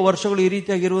 ಅನೇಕ ವರ್ಷಗಳು ಈ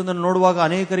ರೀತಿಯಾಗಿ ಇರುವುದನ್ನು ನೋಡುವಾಗ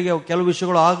ಅನೇಕರಿಗೆ ಕೆಲವು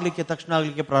ವಿಷಯಗಳು ತಕ್ಷಣ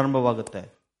ಆಗ್ಲಿಕ್ಕೆ ಪ್ರಾರಂಭವಾಗುತ್ತೆ.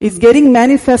 It's getting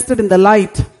manifested in the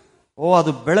light.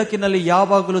 ಅದು ಬೆಳಕಿನಲ್ಲಿ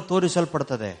ಯಾವಾಗಲೂ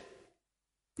ತೋರಿಸಲ್ಪಡುತ್ತದೆ.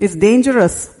 It's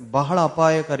dangerous. ಬಹಳ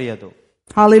ಅಪಾಯಕಾರಿ ಅದು.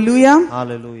 Hallelujah.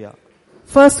 Hallelujah.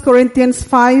 1 Corinthians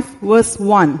 5 verse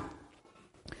 1.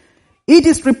 It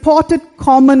is reported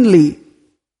commonly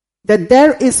that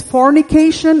there is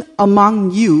fornication among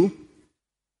you,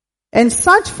 and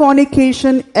such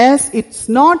fornication as it's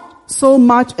not so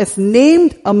much as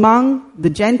named among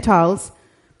the Gentiles,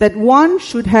 that one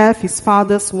should have his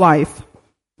father's wife.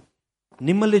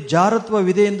 ನಿಮ್ಮಲ್ಲಿ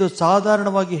ಜಾರತ್ವವಿದೆ ಎಂದು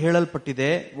ಸಾಧಾರಣವಾಗಿ ಹೇಳಲ್ಪಟ್ಟಿದೆ.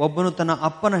 ಒಬ್ಬನು ತನ್ನ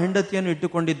ಅಪ್ಪನ ಹೆಂಡತಿಯನ್ನು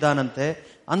ಇಟ್ಟುಕೊಂಡಿದ್ದಾನಂತೆ.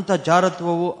 ಅಂತ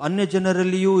ಜಾರತ್ವವು ಅನ್ಯ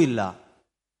ಜನರಲ್ಲಿಯೂ ಇಲ್ಲ.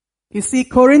 You see,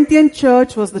 Corinthian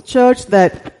church was the church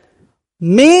that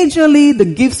majorly the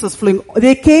gifts was flowing.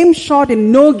 They came short in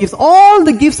no gifts. All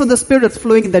the gifts of the Spirit was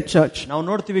flowing in that church. ನಾವು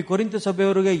ನೋಡ್ತೀವಿ ಕೊರಿಂಥ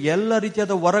ಸಭೆಯವರಿಗೆ ಎಲ್ಲ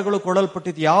ರೀತಿಯಾದ ವರಗಳು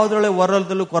ಕೊಡಲ್ಪಟ್ಟಿತ್ತು. ಯಾವುದರೊಳಗೆ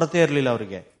ವರದಲ್ಲೂ ಕೊರತೆ ಇರಲಿಲ್ಲ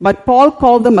ಅವರಿಗೆ. But Paul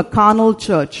called them a carnal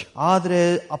church. ಆದ್ರೆ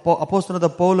ಅಪೊಸ್ತಲನಾದ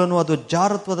ಪೌಲನು ಅದು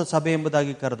ಜಾರತ್ವದ ಸಭೆ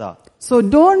ಎಂಬುದಾಗಿ ಕರೆದ. So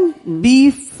don't be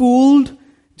fooled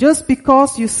just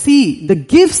because you see the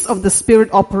gifts of the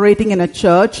Spirit operating in a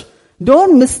church.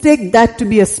 Don't mistake that to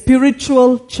be a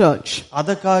spiritual church.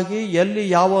 ಅದಕ್ಕಾಗಿ ಎಲ್ಲಿ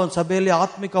ಯಾವ ಸಭೆಯಲ್ಲಿ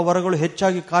ಆತ್ಮಿಕ ವರಗಳು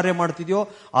ಹೆಚ್ಚಾಗಿ ಕಾರ್ಯ ಮಾಡ್ತಿದೆಯೋ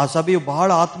ಆ ಸಭೆಯು ಬಹಳ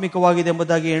ಆತ್ಮಿಕವಾಗಿದೆ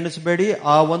ಎಂಬುದಾಗಿ ಎಣಿಸಬೇಡಿ.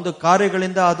 ಆ ಒಂದು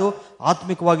ಕಾರ್ಯಗಳಿಂದ ಅದು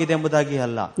ಆತ್ಮಿಕವಾಗಿದೆ ಎಂಬುದಾಗಿ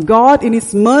ಅಲ್ಲ. God in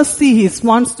His mercy, He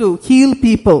wants to heal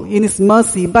people in His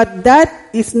mercy, but that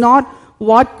is not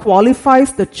what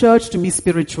qualifies the church to be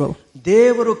spiritual.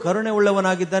 ದೇವರು ಕರುಣೆ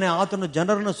ಉಳ್ಳವನಾಗಿದ್ದಾನೆ. ಆತನು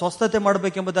ಜನರನ್ನು ಸ್ವಸ್ಥತೆ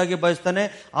ಮಾಡಬೇಕೆಂಬುದಾಗಿ ಬಯಸ್ತಾನೆ.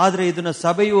 ಆದ್ರೆ ಇದನ್ನ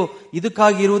ಸಭೆಯು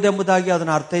ಇದಕ್ಕಾಗಿ ಇರುವುದೆಂಬುದಾಗಿ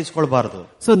ಅದನ್ನ ಅರ್ಥೈಸಿಕೊಳ್ಳಬಾರದು.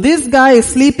 So this guy is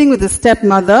sleeping with his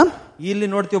stepmother. ಇಲ್ಲಿ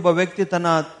ನೋಡ್ತೀವಿ, ಒಬ್ಬ ವ್ಯಕ್ತಿ ತನ್ನ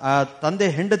ತಂದೆ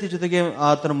ಹೆಂಡತಿ ಜೊತೆಗೆ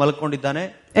ಆತನು ಮಲ್ಕೊಂಡಿದ್ದಾನೆ.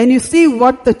 And you see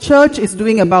what the church is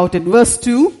doing about it. Verse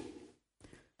 2.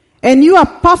 And you are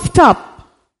puffed up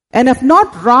and have not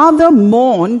rather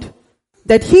mourned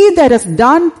that he that has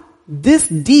done this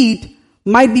deed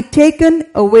might be taken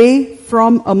away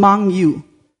from among you.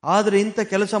 ಆದರೆ ಇಂಥ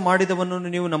ಕೆಲಸ ಮಾಡಿದವನನ್ನು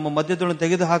ನೀವು ನಮ್ಮ ಮಧ್ಯದೊಳಗೆ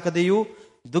ತೆಗೆದು ಹಾಕದೆಯೂ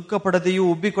ದುಃಖ ಪಡದೆಯೂ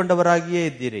ಉಬ್ಬಿಕೊಂಡವರಾಗಿಯೇ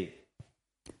ಇದ್ದೀರಿ.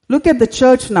 Look at the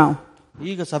church now.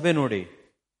 ಈಗ ಸಭೆ ನೋಡಿ.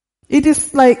 It is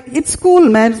like, it's cool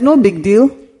man, it's no big deal.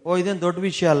 ಇದೇನು ದೊಡ್ಡ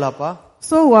ವಿಷಯ ಅಲ್ಲಪ್ಪ.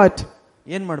 So what?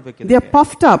 ಏನ್ ಮಾಡ್ಬೇಕು? They are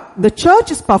puffed up. The church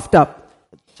is puffed up.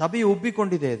 ಸಭೆಯು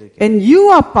ಉಬ್ಬಿಕೊಂಡಿದೆ ಅದಕ್ಕೆ. And you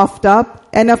are puffed up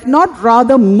and have not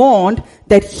rather mourned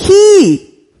that he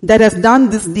that has done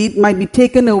this deed might be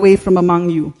taken away from among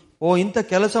you. ಇಂಥ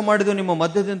ಕೆಲಸ ಮಾಡಿದ್ದು ನಿಮ್ಮ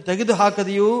ಮಧ್ಯದಿಂದ ತೆಗೆದು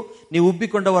ಹಾಕದೆಯೂ ನೀವು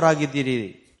ಉಬ್ಬಿಕೊಂಡವರಾಗಿದ್ದೀರಿ.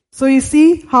 So you see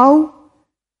how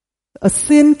a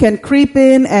sin can creep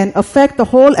in and affect the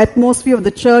whole atmosphere of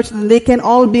the church, and they can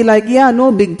all be like, yeah, no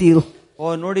big deal.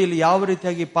 ನೋಡಿ ಇಲ್ಲಿ ಯಾವ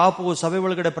ರೀತಿಯಾಗಿ ಪಾಪವು ಸಭೆ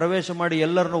ಒಳಗಡೆ ಪ್ರವೇಶ ಮಾಡಿ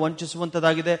ಎಲ್ಲರನ್ನು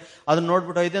ವಂಚಿಸುವಂತದಾಗಿದೆ. ಅದನ್ನ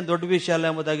ನೋಡ್ಬಿಟ್ಟು ಇದೇನು ದೊಡ್ಡ ವಿಷಯ ಅಲ್ಲ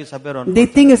ಎಂಬುದಾಗಿ ಸಭೆಯವರು they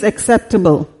think it's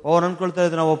acceptable. ಅನ್ಕೊಳ್ತಾ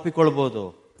ಇದ್ರೆ ನಾವು ಒಪ್ಪಿಕೊಳ್ಬಹುದು.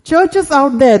 Churches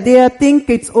out there, they think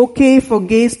it's okay for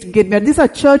gays to get married. These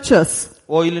are churches.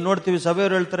 ಇಲ್ಲಿ ನೋಡ್ತೀವಿ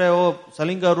ಸಭೆಯವರು ಹೇಳ್ತಾರೆ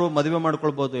ಸಲಿಂಗರು ಮದುವೆ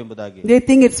ಮಾಡ್ಕೊಳ್ಬಹುದು ಎಂಬುದಾಗಿ. They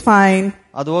think it's fine.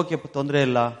 ಅದು ಓಕೆ, ತೊಂದರೆ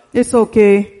ಇಲ್ಲ, it's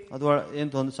okay, ಅದು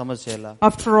ಏನು ಸಮಸ್ಯೆ ಇಲ್ಲ.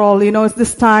 After all, it's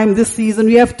this time, this season,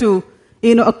 we have to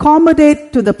accommodate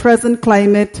to the present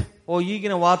climate.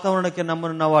 ಈಗಿನ ವಾತಾವರಣಕ್ಕೆ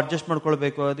ನಮ್ಮನ್ನು ನಾವು ಅಡ್ಜಸ್ಟ್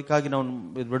ಮಾಡ್ಕೊಳ್ಬೇಕು, ಅದಕ್ಕಾಗಿ ನಾವು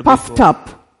puffed up,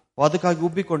 ಅದಕ್ಕಾಗಿ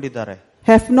ಉಬ್ಬಿಕೊಂಡಿದ್ದಾರೆ.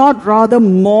 have not rather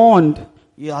mourned.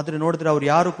 ಆದ್ರೆ ನೋಡಿದ್ರೆ ಅವ್ರು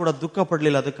ಯಾರು ಕೂಡ ದುಃಖ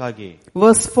ಪಡ್ಲಿಲ್ಲ ಅದಕ್ಕಾಗಿ.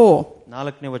 Verse 4.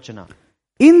 4ನೇ ವಚನ.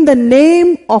 In the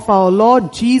name of our Lord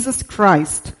Jesus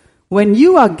Christ, when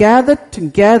you are gathered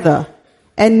together,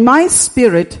 and my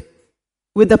spirit,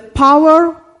 with the power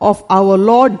of our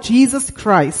Lord Jesus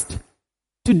Christ,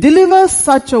 to deliver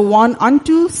such a one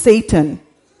unto Satan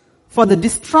for the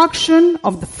destruction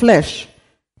of the flesh,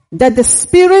 that the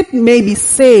spirit may be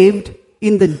saved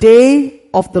in the day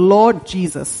of the Lord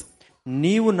Jesus.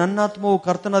 ನೀವು ನನ್ನಾತ್ಮವು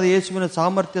ಕರ್ತನಾದ ಯೇಸುವಿನ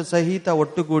ಸಾಮರ್ಥ್ಯ ಸಹಿತ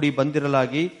ಒಟ್ಟುಗೂಡಿ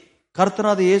ಬಂದಿರಲಾಗಿ,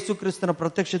 ಕರ್ತನಾದ ಯೇಸು ಕ್ರಿಸ್ತನ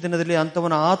ಪ್ರತ್ಯಕ್ಷ ದಿನದಲ್ಲಿ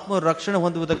ಅಂತವನ ಆತ್ಮ ರಕ್ಷಣೆ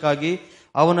ಹೊಂದುವುದಕ್ಕಾಗಿ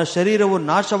ಅವನ ಶರೀರವು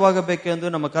ನಾಶವಾಗಬೇಕೆಂದು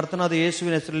ನಮ್ಮ ಕರ್ತನಾದ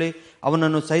ಯೇಸುವಿನ ಹೆಸರಲ್ಲಿ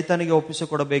ಅವನನ್ನು ಸೈತಾನಿಗೆ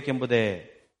ಒಪ್ಪಿಸಿಕೊಡಬೇಕೆಂಬುದೇ.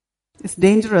 It's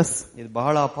dangerous. ಇದು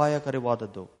ಬಹಳ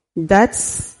ಅಪಾಯಕಾರಿವಾದದ್ದು. That's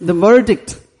the verdict.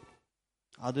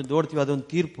 ಅದು ನೋಡ್ತೀವಿ, ಅದೊಂದು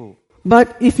ತೀರ್ಪು. But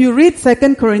if you read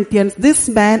 2 Corinthians, this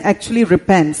man actually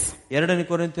repents. 2ನೇ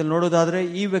ಕೊರಿಂಥಿಯಲ್ಲಿ ನೋಡೋದಾದ್ರೆ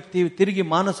ಈ ವ್ಯಕ್ತಿ ತಿರುಗಿ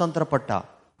ಮಾನಸಾಂತರ ಪಟ್ಟ.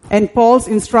 And Paul's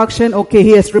instruction, okay,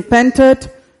 he has repented,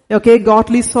 okay,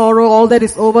 godly sorrow, all that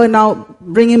is over, now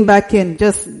bring him back in.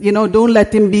 Just, don't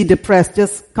let him be depressed.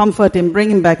 Just comfort him,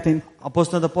 bring him back in.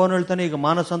 ಅಪೊಸ್ತಲನಾದ ಪೌಲನು ಹೇಳ್ತಾನೆ, ಈಗ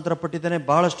ಮಾನಸಾಂತರ ಪಟ್ಟಿದ್ದಾನೆ,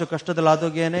 ಬಹಳಷ್ಟು ಕಷ್ಟದಲ್ಲಿ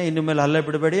ಆದೋಗ್ಯಾನೆ, ಇನ್ನು ಮೇಲೆ ಹಲ್ಲೆ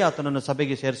ಬಿಡಬೇಡಿ, ಆತನನ್ನು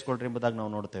ಸಭೆಗೆ ಸೇರಿಸಿಕೊಳ್ಳ್ರಿ ಎಂಬುದಾಗಿ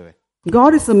ನಾವು ನೋಡ್ತೇವೆ.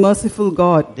 God is a merciful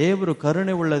God. ದೇವರು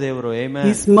ಕರುಣೆ ಉಳ್ಳ ದೇವರು. Amen.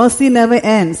 His mercy never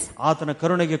ends. ಆತನ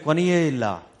ಕರುಣೆಗೆ ಕೊನೆಯೇ ಇಲ್ಲ.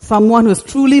 Someone who is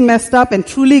truly messed up and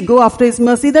truly go after his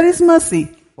mercy, there is mercy.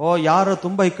 ಯಾರು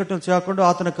ತುಂಬಾ ಇಕ್ಕಟ್ಟಲ್ಲಿ ಸಿಕ್ಕಾಕೊಂಡು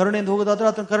ಆತನ ಕರುಣೆಯಿಂದ ಹೋಗೋದಾದ್ರೆ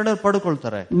ಆತನ ಕರುಣೆ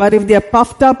ಪಡ್ಕೊಳ್ತಾರೆ. But if they are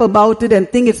puffed up about it and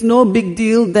think it's no big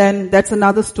deal, then that's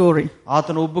another story.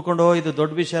 ಆತನ ಉಬ್ಬಿಕೊಂಡು ಇದು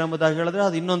ದೊಡ್ಡ ವಿಷಯ ಎಂಬುದಾಗಿ ಹೇಳಿದ್ರೆ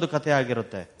ಅದು ಇನ್ನೊಂದು ಕಥೆ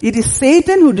ಆಗಿರುತ್ತೆ. It is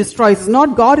Satan who destroys. It's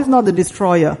not God is not the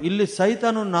destroyer. ಇಲ್ಲಿ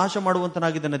ಸೈತಾನನು ನಾಶ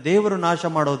ಮಾಡುವಂತನಾಗಿದ್ದಾನೆ, ದೇವರು ನಾಶ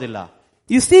ಮಾಡೋದಿಲ್ಲ.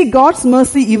 You see God's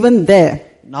mercy even there.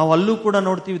 ನಾವು ಅಲ್ಲೂ ಕೂಡ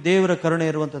ನೋಡ್ತೀವಿ ದೇವರ ಕರುಣೆ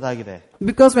ಇರುವಂತದ್ದಾಗಿದೆ.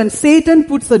 Because when Satan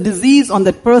puts a disease on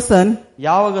that person,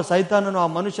 ಯಾವಾಗ ಸೈತಾನನು ಆ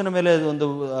ಮನುಷ್ಯನ ಮೇಲೆ ಒಂದು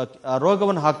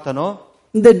ರೋಗವನ್ನು ಹಾಕ್ತಾನೋ,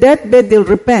 the deathbed they'll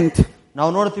repent.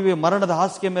 ನಾವು ನೋಡ್ತೀವಿ ಮರಣದ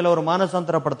ಹಾಸಿಗೆ ಮೇಲೆ ಅವರು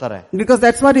ಮಾನಸಾಂತರ ಪಡ್ತಾರೆ. Because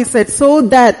that's what he said, so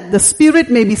that the spirit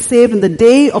may be saved in the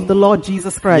day of the Lord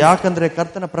Jesus Christ. ಯಾಕಂದ್ರೆ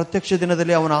ಕರ್ತನ ಪ್ರತ್ಯಕ್ಷ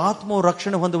ದಿನದಲ್ಲಿ ಅವನ ಆತ್ಮವು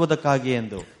ರಕ್ಷಣೆ ಹೊಂದುವುದಕ್ಕಾಗಿ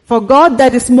ಎಂದು. For God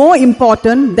that is more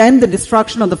important than the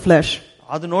destruction of the flesh.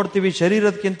 ಅದು ನೋಡ್ತೀವಿ,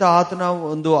 ಶರೀರಕ್ಕಿಂತ ಆತನ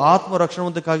ಒಂದು ಆತ್ಮ ರಕ್ಷಣೆ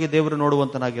ಹೊಂದಕ್ಕಾಗಿ ದೇವರು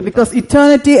ನೋಡುವಂತನಾಗಿರ್ತಾನೆ. Because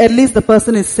eternity at least the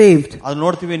person is saved. ಅದು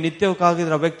ನೋಡ್ತೀವಿ,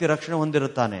 ನಿತ್ಯಕ್ಕಾಗಿದ್ರೆ ಆ ವ್ಯಕ್ತಿ ರಕ್ಷಣೆ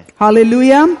ಹೊಂದಿರುತ್ತಾನೆ.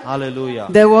 Hallelujah. Hallelujah.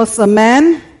 There was a man,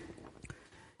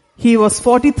 he was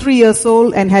 43 years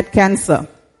old and had cancer.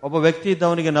 ಒಬ್ಬ ವ್ಯಕ್ತಿ ಇದ್ದ,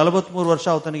 ಅವನಿಗೆ 43 ವರ್ಷ,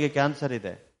 ಆತನಿಗೆ ಕ್ಯಾನ್ಸರ್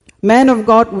ಇದೆ. Man of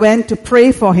God went to pray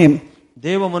for him.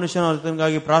 ದೇವ ಮನುಷ್ಯನ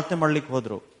ಆತನಿಗಾಗಿ ಪ್ರಾರ್ಥನೆ ಮಾಡ್ಲಿಕ್ಕೆ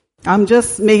ಹೋದ್ರು. I'm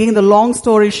just making the long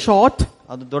story short.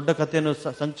 ಅದು ದೊಡ್ಡ ಕಥೆಯನ್ನು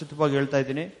ಸಂಕ್ಷಿಪ್ತವಾಗಿ ಹೇಳ್ತಾ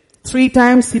ಇದ್ದೀನಿ. 3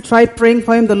 times he tried praying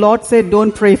for him. The Lord said,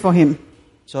 don't pray for him.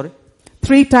 Sorry?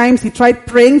 3 times he tried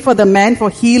praying for the man for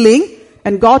healing,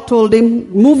 and God told him,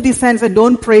 moved his hands and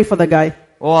don't pray for the guy.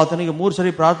 ಆತನಿಗೆ 3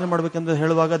 ಸರಿ ಪ್ರಾರ್ಥನೆ ಮಾಡಬೇಕೆಂದು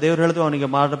ಹೇಳುವಾಗ ದೇವರು ಹೇಳಿದ್ರು ಅವನಿಗೆ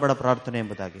ಮಾಡಬೇಡ ಪ್ರಾರ್ಥನೆ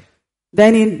ಎಂಬುದಾಗಿ.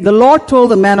 Then the Lord told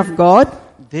the man of God,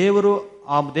 ದೇವರು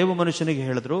ಆ ದೇವ ಮನುಷ್ಯನಿಗೆ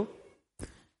ಹೇಳಿದ್ರು,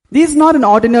 this is not an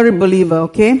ordinary believer,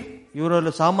 okay?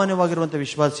 ಇವರಲ್ಲಿ ಸಾಮಾನ್ಯವಾಗಿರುವಂತ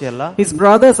ವಿಶ್ವಾಸಿ ಅಲ್ಲ. His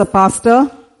brother is a pastor.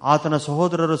 ಆತನ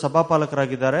ಸಹೋದರರು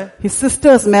ಸಭಾಪಾಲಕರಾಗಿದ್ದಾರೆ. His sister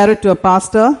is married to a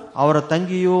pastor. ಅವರ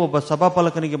ತಂಗಿಯು ಒಬ್ಬ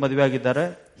ಸಭಾಪಾಲಕನಿಗೆ ಮದುವೆಯಾಗಿದ್ದಾರೆ.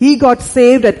 He got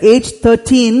saved at age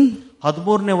 13.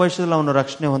 13ನೇ ವಯಸ್ಸಲ್ಲಿ ಅವನು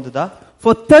ರಕ್ಷಣೆ ಹೊಂದಿದ.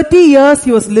 For 30 years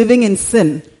he was living in sin.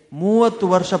 30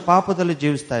 ವರ್ಷ ಪಾಪದಲ್ಲಿ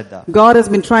ಜೀವಿಸ್ತಾ ಇದ್ದ. God has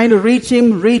been trying to reach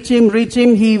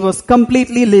him. He was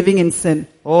completely living in sin.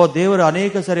 ದೇವರು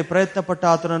ಅನೇಕ ಸಾರಿ ಪ್ರಯತ್ನ ಪಟ್ಟ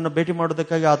ಆತನನ್ನು ಭೇಟಿ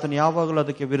ಮಾಡೋದಕ್ಕಾಗಿ ಆತನು ಯಾವಾಗಲೂ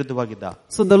ಅದಕ್ಕೆ ವಿರುದ್ಧವಾಗಿದ್ದ.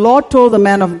 So the Lord told the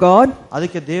man of God,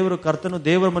 ಅದಕ್ಕೆ ಕರ್ತನು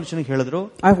ದೇವರ ಮನುಷ್ಯನಿಗೆ ಹೇಳಿದ್ರು,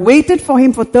 I've waited for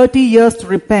him for 30 years to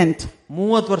repent.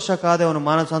 30 ವರ್ಷ ಕಾದೆ ಅವನು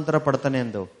ಮಾನಸಾಂತರ ಪಡ್ತಾನೆ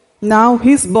ಎಂದು. Now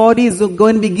his body is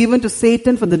going to be given to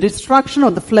Satan for the destruction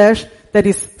of the flesh, that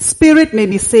his spirit may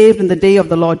be saved in the day of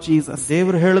the Lord Jesus.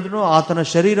 ದೇವರು ಹೇಳಿದ್ರು, ಆತನ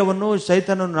ಶರೀರವನ್ನು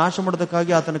ಸೈತಾನನು ನಾಶ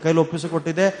ಮಾಡೋದಕ್ಕಾಗಿ ಆತನ ಕೈಲಿ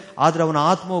ಒಪ್ಪಿಸಿಕೊಟ್ಟಿದೆ, ಆದ್ರೆ ಅವನ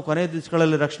ಆತ್ಮವು ಕೊನೆಯ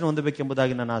ದಿವಸಗಳಲ್ಲಿ ರಕ್ಷಣೆ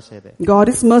ಹೊಂದಬೇಕೆಂಬುದಾಗಿ ನನ್ನ ಆಸೆ ಇದೆ. God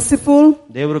is merciful.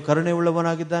 ದೇವರು ಕರುಣೆ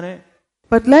ಉಳ್ಳವನಾಗಿದ್ದಾನೆ.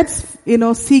 But let's,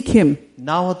 seek him.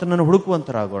 ನಾವು ಆತನನ್ನು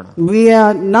ಹುಡುಕುವಂತರಾಗೋಣ.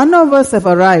 None of us have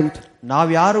arrived. ನಾವ್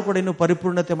ಯಾರು ಕೂಡ ಇನ್ನು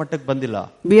ಪರಿಪೂರ್ಣತೆ ಮಟ್ಟಕ್ಕೆ ಬಂದಿಲ್ಲ.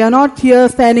 We are not here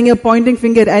standing here pointing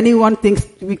finger at anyone, thinks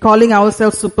we calling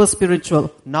ourselves super spiritual.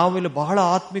 ನಾವು ಇಲ್ಲಿ ಬಹಳ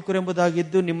ಆತ್ಮಿಕರು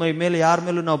ಎಂಬುದಾಗಿದ್ದು ನಿಮ್ಮ ಮೇಲೆ ಯಾರ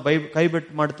ಮೇಲೂ ನಾವು ಕೈ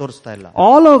ಬೆಟ್ಟು ಮಾಡಿ ತೋರಿಸ್ತಾ ಇಲ್ಲ.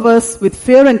 All of us with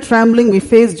fear and trembling we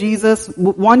face Jesus,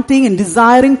 wanting and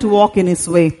desiring to walk in his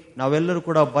way. ನಾವೆಲ್ಲರೂ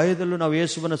ಕೂಡ ಭಯದಲ್ಲೂ ನಾವು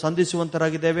ಯೇಸುವನ್ನು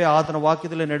ಸಂಧಿಸುವಂತರಾಗಿದ್ದೇವೆ, ಆತನ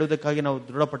ವಾಕ್ಯದಲ್ಲಿ ನಡೆಯುವುದಕ್ಕಾಗಿ ನಾವು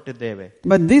ದೃಢಪಟ್ಟಿದ್ದೇವೆ.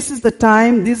 But this is the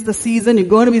time, this is the season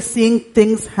you're going to be seeing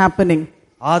things happening.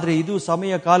 ಆದ್ರೆ ಇದು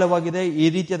ಸಮಯ ಕಾಲವಾಗಿದೆ, ಈ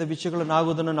ರೀತಿಯಾದ ವಿಷಯಗಳನ್ನು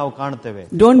ಆಗುವುದನ್ನು ನಾವು ಕಾಣುತ್ತೇವೆ.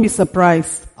 Don't be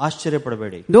surprised. ಆಶ್ಚರ್ಯ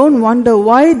ಪಡಬೇಡಿ. Don't wonder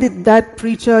why did that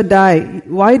preacher die,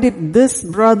 why did this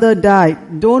brother die.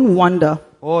 Don't wonder.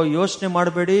 ಓ ಯೋಚನೆ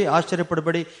ಮಾಡಬೇಡಿ, ಆಶ್ಚರ್ಯ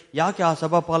ಪಡಬೇಡಿ, ಯಾಕೆ ಆ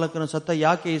ಸಭಾಪಾಲಕನು ಸತ್ತ,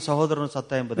 ಯಾಕೆ ಈ ಸಹೋದರನು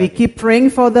ಸತ್ತ ಎಂಬುದು. We keep praying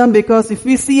for them because if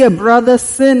we see a brother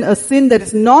sin, a sin that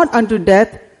is not unto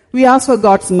death, we ask for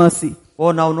God's mercy.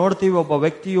 ಓ ನಾವು ನೋಡ್ತೀವಿ, ಒಬ್ಬ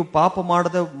ವ್ಯಕ್ತಿಯು ಪಾಪ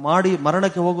ಮಾಡಿ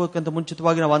ಮರಣಕ್ಕೆ ಹೋಗೋಕ್ಕಿಂತ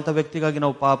ಮುಂಚಿತವಾಗಿ ನಾವು ಅಂತ ವ್ಯಕ್ತಿಗಾಗಿ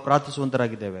ನಾವು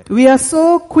ಪ್ರಾರ್ಥಿಸುವಂತರಾಗಿದ್ದೇವೆ. We are so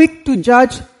quick to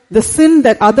judge the sin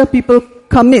that other people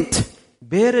commit.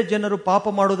 ಬೇರೆ ಜನರು ಪಾಪ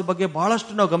ಮಾಡೋದ್ರ ಬಗ್ಗೆ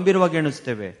ಬಹಳಷ್ಟು ನಾವು ಗಂಭೀರವಾಗಿ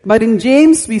ಎಣಿಸ್ತೇವೆ. But in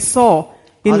James we saw,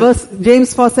 in verse James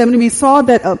 4:7, we saw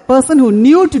that a person who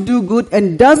knew to do good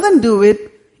and doesn't do it,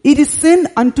 it is sin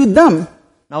unto them.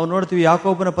 ನಾವು ನೋಡ್ತೀವಿ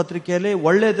ಯಾಕೋಬನ ಪತ್ರಿಕೆಯಲ್ಲಿ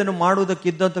ಒಳ್ಳೆಯದನ್ನು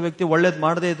ಮಾಡುವುದಕ್ಕಿದ್ದಂತ ವ್ಯಕ್ತಿ ಒಳ್ಳೇದು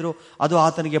ಮಾಡದೇ ಇದ್ರು ಅದು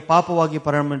ಆತನಿಗೆ ಪಾಪವಾಗಿ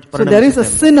So there is a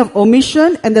sin of omission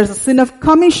and there is a sin of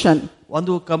commission.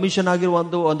 ಒಂದು ಕಮಿಷನ್ ಆಗಿರುವ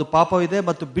ಒಂದು ಪಾಪ ಇದೆ,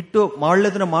 ಮತ್ತು ಬಿಟ್ಟು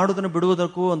ಒಳ್ಳೆದನ್ನ ಮಾಡುವುದನ್ನು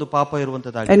ಬಿಡುವುದಕ್ಕೂ ಒಂದು ಪಾಪ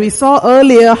ಇರುವಂತದ್ದಾಗಿದೆ. And we saw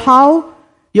earlier how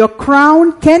your crown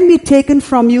can be taken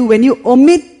from you when you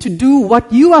omit to do what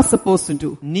you are supposed to do.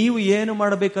 ನೀವು ಏನು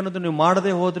ಮಾಡಬೇಕನ್ನೋದು ನೀವು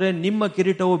ಮಾಡದೆ ಹೋದ್ರೆ ನಿಮ್ಮ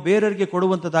ಕಿರೀಟವು ಬೇರೆಯವರಿಗೆ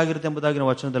ಕೊಡುವಂತದ್ದಾಗಿರುತ್ತೆ ಎಂಬುದಾಗಿ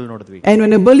ನಾವು ವಚನದಲ್ಲಿ ನೋಡಿದ್ವಿ. And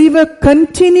when a believer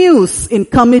continues in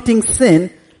committing sin,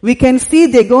 we can see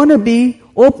they're going to be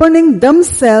opening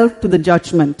themselves to the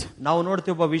judgment. ನಾವು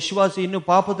ನೋಡ್ತೀವಿ, ಒಬ್ಬ ವಿಶ್ವಾಸಿ ಇನ್ನು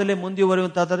ಪಾಪದಲ್ಲೇ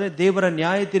ಮುಂದುವರಿಯುವಂತಾದರೆ ದೇವರ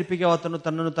ನ್ಯಾಯ ತೀರ್ಪಿಗೆ ಆತನು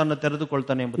ತನ್ನನ್ನು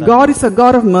ತೆರೆದುಕೊಳ್ತಾನೆ ಎಂಬುದಾಗಿ. God is a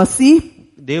God of mercy.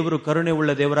 ದೇವರು ಕರುಣೆ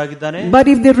ಉಳ್ಳ ದೇವರಾಗಿದ್ದಾನೆ. But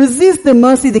if they resist the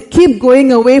mercy, they keep going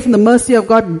away from the mercy of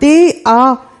God, they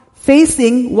are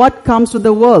facing what comes to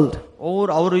the world.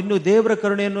 ಅವರು ಇನ್ನು ದೇವರ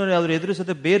ಕರುಣೆಯನ್ನು ಅವರು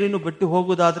ಎದುರಿಸದೆ ಬೇರೆ ಇನ್ನು ಬಿಟ್ಟು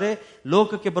ಹೋಗುವುದಾದ್ರೆ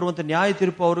ಲೋಕಕ್ಕೆ ಬರುವಂತ ನ್ಯಾಯ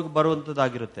ತೀರ್ಪು ಅವ್ರಿಗೆ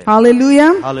ಬರುವಂತದ್ದಾಗಿರುತ್ತೆ.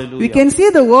 Hallelujah. Hallelujah. We can see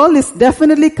the world is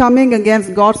definitely coming against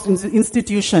God's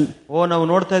institution. ನಾವು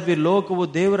ನೋಡ್ತಾ ಇದ್ವಿ, ಲೋಕವು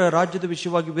ದೇವರ ರಾಜ್ಯದ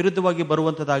ವಿಷಯವಾಗಿ ವಿರುದ್ಧವಾಗಿ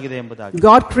ಬರುವಂತದ್ದಾಗಿದೆ ಎಂಬುದಾಗಿ.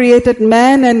 God created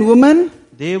man and woman.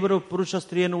 ದೇವರು ಪುರುಷ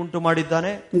ಸ್ತ್ರೀಯನ್ನು ಉಂಟು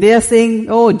ಮಾಡಿದ್ದಾನೆ. They are saying,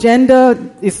 oh, gender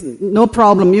is no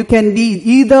problem. You can be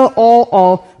either or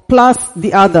plus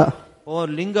the other.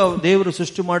 ಲಿಂಗ ದೇವರು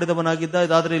ಸೃಷ್ಟಿ ಮಾಡಿದವನಾಗಿದ್ದ,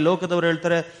 ಇದಾದ್ರೆ ಈ ಲೋಕದವರು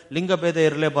ಹೇಳ್ತಾರೆ ಲಿಂಗ ಭೇದ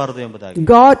ಇರಲೇಬಾರದು ಎಂಬುದಾಗಿ.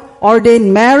 God ordained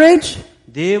marriage.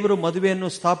 ದೇವರು ಮದುವೆಯನ್ನು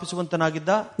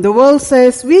ಸ್ಥಾಪಿಸುವಂತನಾಗಿದ್ದ. The world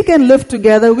says we can live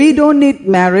together, we don't need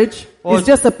marriage. It's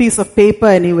just a piece of paper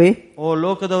anyway.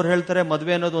 ಲೋಕದವರು ಹೇಳ್ತಾರೆ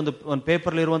ಮದುವೆ ಅನ್ನೋದು ಒಂದು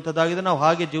ಪೇಪರ್ ಇರುವಂತದ್ದಾಗಿದೆ, ನಾವು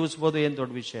ಹಾಗೆ ಜೀವಿಸಬಹುದು, ಏನ್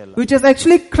ದೊಡ್ಡ ವಿಷಯ ಅಲ್ಲ. Which has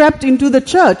actually crept into the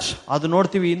church. ಅದು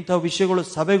ನೋಡ್ತೀವಿ, ಇಂಥ ವಿಷಯಗಳು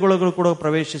ಸಭೆಗಳು ಕೂಡ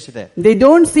ಪ್ರವೇಶಿಸಿದೆ. They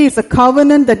don't see it's a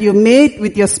covenant that you made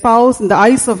with your spouse in the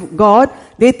eyes of God.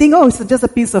 They think, oh, it's just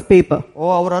a piece of paper.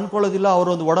 ಅವ್ರು ಅನ್ಕೊಳ್ಳೋದಿಲ್ಲ, ಅವರು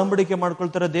ಒಂದು ಒಡಂಬಡಿಕೆ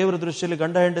ಮಾಡ್ಕೊಳ್ತಾರೆ, ದೇವರ ದೃಷ್ಟಿಯಲ್ಲಿ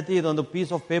ಗಂಡ ಹೆಂಡತಿ ಇದೊಂದು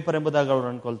ಪೀಸ್ ಆಫ್ ಪೇಪರ್ ಎಂಬುದಾಗಿ ಅವರು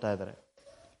ಅನ್ಕೊಳ್ತಾ ಇದ್ದಾರೆ.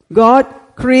 God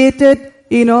created,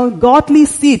 godly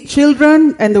seed, children,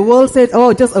 and the world said, oh,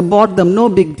 just abort them, no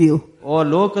big deal.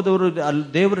 ಲೋಕದವರು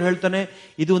ದೇವರು ಹೇಳ್ತಾನೆ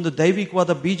ಇದು ಒಂದು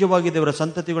ದೈವಿಕವಾದ ಬೀಜವಾಗಿದೆ ಅವರ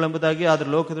ಸಂತತಿಗಳು ಎಂಬುದಾಗಿ, ಆದ್ರೆ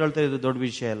ಲೋಕದವರು ಹೇಳ್ತಾರೆ ಇದು ದೊಡ್ಡ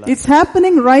ವಿಷಯ ಅಲ್ಲ. It's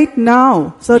happening right now,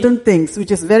 certain things,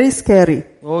 which is very scary.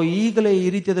 ಈಗಲೇ ಈ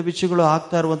ರೀತಿಯಾದ ವಿಷಯಗಳು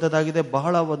ಆಗ್ತಾ ಇರುವಂತದ್ದಾಗಿದೆ,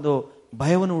 ಬಹಳ ಒಂದು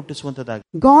ಭಯವನ್ನು ಹುಟ್ಟಿಸುವಂತದ್ದಾಗಿದೆ.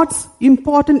 God's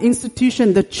important institution,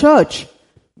 the church,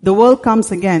 the world comes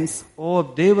against.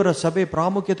 ದೇವರ ಸಭೆ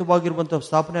ಪ್ರಾಮುಖ್ಯತೆವಾಗಿರುವಂತಹ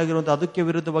ಸ್ಥಾಪನೆ ಆಗಿರುವಂತಹ ಅದಕ್ಕೆ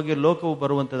ವಿರುದ್ಧವಾಗಿ ಲೋಕವು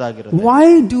ಬರುವಂತದ್ದಾಗಿರುತ್ತೆ. Why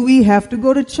do we have to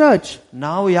go to church?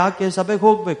 ನಾವು ಯಾಕೆ ಸಭೆಗೆ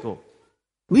ಹೋಗ್ಬೇಕು?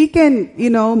 We can,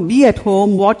 be at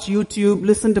home, watch YouTube,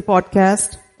 listen to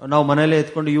podcast. ನಾವು ಮನೆಯಲ್ಲೇ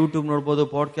ಎತ್ಕೊಂಡು ಯೂಟ್ಯೂಬ್ ನೋಡಬಹುದು,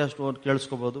 ಪಾಡ್ಕಾಸ್ಟ್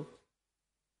ಕೇಳಿಸ್ಕೋಬಹುದು.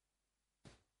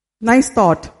 Nice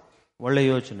thought. ಒಳ್ಳೆ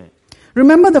ಯೋಚನೆ.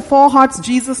 Remember the 4 hearts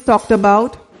Jesus talked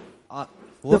about?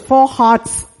 The 4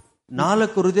 hearts.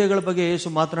 4 ಹೃದಯಗಳ ಬಗ್ಗೆ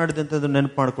ಯೇಸು ಮಾತನಾಡಿದಂತದ್ದು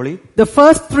ನೆನಪು ಮಾಡ್ಕೊಳ್ಳಿ. The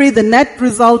first 3, the net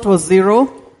result was 0.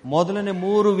 ಮೊದಲನೇ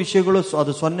 3 ವಿಷಯಗಳು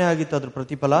ಅದು 0 ಆಗಿತ್ತು, ಅದ್ರ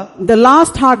ಪ್ರತಿಫಲ. The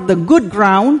last heart, the good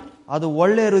ground. ಅದು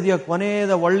ಒಳ್ಳೆ ಹೃದಯ,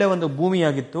 ಕೊನೆಯದ ಒಳ್ಳೆ ಒಂದು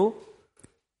ಭೂಮಿಯಾಗಿತ್ತು.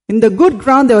 In the good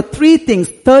ground there were 3 things,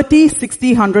 30, 60,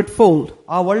 100 fold.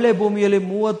 ಆ ಒಳ್ಳೆ ಭೂಮಿಯಲ್ಲಿ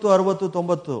 30, 60,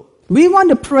 90. We want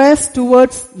to press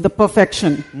towards the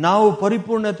perfection. ನಾವು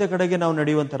ಪರಿಪೂರ್ಣತೆ ಕಡೆಗೆ ನಾವು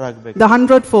ನಡೆಯುವಂತರಾಗಬೇಕು. The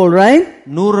 100 fold, right?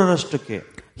 100ರಷ್ಟಕ್ಕೆ.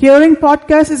 Hearing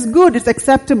podcast is good, it's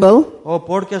acceptable.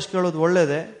 Podcast ಕೇಳೋದು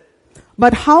ಒಳ್ಳೆಯದೇ.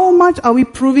 But how much are we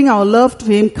proving our love to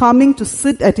him, coming to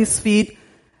sit at his feet,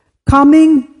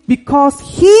 coming because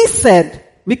he said,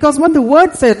 because what the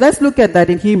word said, let's look at that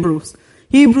in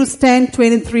Hebrews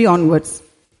 10:23 onwards.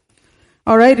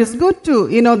 Alright, it's good to,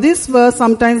 this verse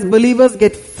sometimes believers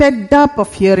get fed up of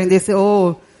hearing. They say,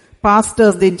 oh,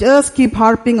 pastors, they just keep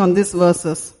harping on these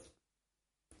verses.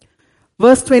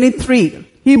 Verse 23,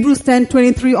 Hebrews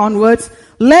 10:23 onwards,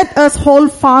 let us hold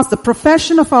fast the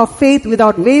profession of our faith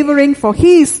without wavering, for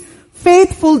he is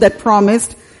faithful that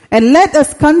promised, and let us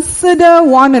consider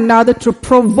one another to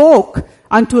provoke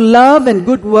unto love and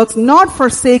good works, not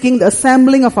forsaking the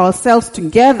assembling of ourselves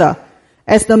together,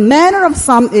 as the manner of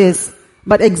some is,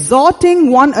 but exhorting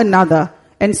one another,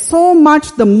 and so much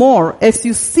the more as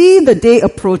you see the day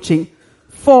approaching.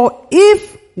 For if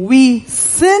we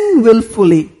sin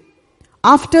willfully,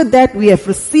 after that we have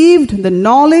received the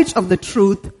knowledge of the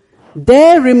truth,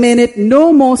 there remaineth no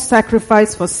more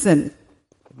sacrifice for sin.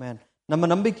 Amen. ನಮ್ಮ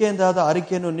ನಂಬಿಕೆಯಿಂದಾದ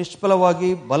ಅರಿಕೆಯನ್ನು ನಿಷ್ಫಲವಾಗಿ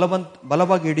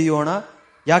ಬಲವಾಗಿ ಹಿಡಿಯೋಣ.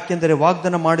 ಯಾಕೆಂದರೆ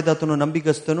ವಾಗ್ದಾನ ಮಾಡಿದಾತನು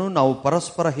ನಂಬಿಗಸ್ತನು. ನಾವು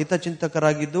ಪರಸ್ಪರ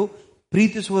ಹಿತಚಿಂತಕರಾಗಿದ್ದು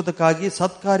ಪ್ರೀತಿಸುವುದಕ್ಕಾಗಿ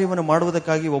ಸತ್ಕಾರ್ಯವನ್ನು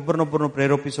ಮಾಡುವುದಕ್ಕಾಗಿ ಒಬ್ಬರನ್ನೊಬ್ಬರನ್ನು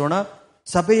ಪ್ರೇರೇಪಿಸೋಣ.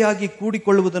 ಸಭೆಯಾಗಿ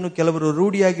ಕೂಡಿಕೊಳ್ಳುವುದನ್ನು ಕೆಲವರು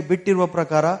ರೂಢಿಯಾಗಿ ಬಿಟ್ಟಿರುವ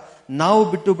ಪ್ರಕಾರ ನಾವು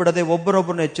ಬಿಟ್ಟು ಬಿಡದೆ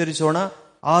ಒಬ್ಬರೊಬ್ಬರನ್ನು ಎಚ್ಚರಿಸೋಣ.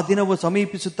 ಆ ದಿನವು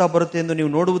ಸಮೀಪಿಸುತ್ತಾ ಬರುತ್ತೆ ಎಂದು ನೀವು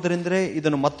ನೋಡುವುದರಿಂದಲೇ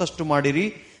ಇದನ್ನು ಮತ್ತಷ್ಟು ಮಾಡಿರಿ.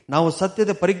 ನಾವು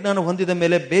ಸತ್ಯದ ಪರಿಜ್ಞಾನ ಹೊಂದಿದ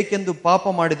ಮೇಲೆ ಬೇಕೆಂದು ಪಾಪ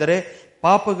ಮಾಡಿದರೆ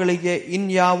ಪಾಪಗಳಿಗೆ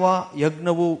ಇನ್ಯಾವ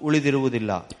ಯಜ್ಞವೂ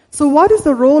ಉಳಿದಿರುವುದಿಲ್ಲ. So what is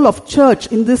the role of church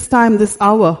in this time, this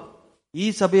hour?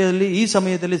 ಈ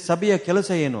ಸಮಯದಲ್ಲಿ ಸಭೆಯ ಕೆಲಸ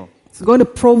ಏನು? It's going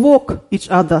to provoke each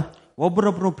other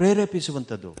ಒಬ್ಬರೊಬ್ಬರು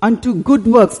ಪ್ರೇರೇಪಿಸುವಂತದ್ದು, unto good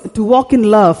works, to walk in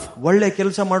love. ಒಳ್ಳೆ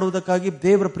ಕೆಲಸ ಮಾಡುವುದಕ್ಕಾಗಿ,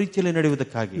 ದೇವರ ಪ್ರೀತಿಯಲ್ಲಿ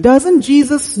ನಡೆಯುವುದಕ್ಕಾಗಿ. Doesn't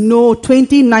Jesus know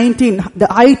 2019 the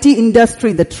IT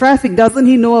industry, the traffic, doesn't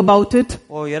he know about it?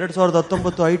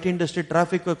 2019 IT industry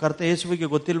traffic ಕರ್ತ ಯೇಸುವಿಗೆ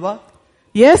ಗೊತ್ತಿಲ್ವಾ?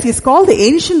 Yes, he's called the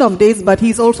Ancient of Days, but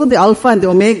he's also the Alpha and the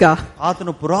Omega.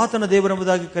 ಆತನು ಪುರಾತನ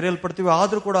ದೇವರೆಂಬುದಾಗಿ ಕರೆಯಲ್ಪಡ್ತೀವಿ,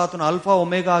 ಆದ್ರೂ ಕೂಡ ಆತನು alpha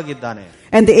omega ಆಗಿದ್ದಾನೆ.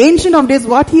 And the Ancient of Days,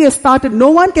 what he has started, no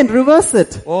one can reverse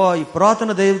it. ಈ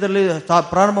ಪುರಾತನ ದೇವದಲ್ಲಿ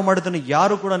ಪ್ರಾರಂಭ ಮಾಡಿದನ್ನು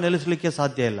ಯಾರು ಕೂಡ ನಿಲ್ಲಿಸಲಿಕ್ಕೆ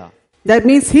ಸಾಧ್ಯ ಇಲ್ಲ. That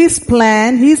means his plan,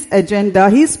 his agenda,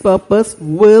 his purpose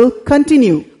will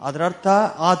continue. ಅದರ ಅರ್ಥ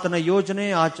ಆತನ ಯೋಜನೆ,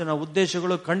 ಆತನ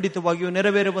ಉದ್ದೇಶಗಳು ಖಂಡಿತವಾಗಿಯೂ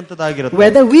ನೆರವೇರುವಂತದ್ದಾಗಿರುತ್ತೆ.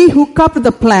 Whether we hook up to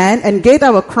the plan and get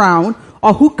our crown,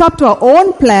 or hook up to our own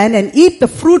plan and eat the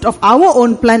fruit of our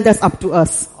own plan, that's up to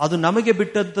us. ಅದು ನಮಗೆ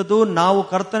ಬಿಟ್ಟಂತದ್ದು. ನಾವು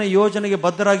ಕರ್ತನ ಯೋಜನೆಗೆ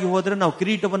ಬದ್ಧರಾಗಿ ಹೋದ್ರೆ ನಾವು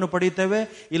ಕಿರೀಟವನ್ನು ಪಡೆಯುತ್ತೇವೆ,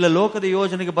 ಇಲ್ಲ ಲೋಕದ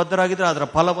ಯೋಜನೆಗೆ ಬದ್ಧರಾಗಿದ್ರೆ ಅದರ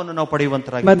ಫಲವನ್ನು ನಾವು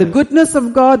ಪಡೆಯುವಂತರಾಗಿದ್ದೇವೆ. By the goodness of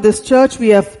God, this church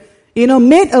we have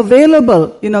made available,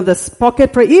 this pocket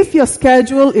prayer. If your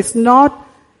schedule is not,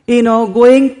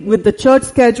 going with the church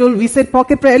schedule, we said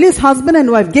pocket prayer. At least husband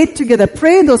and wife get together,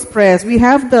 pray those prayers. We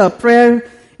have the prayer,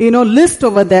 list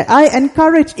over there. I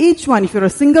encourage each one, if you're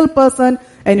a single person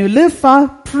and you live far,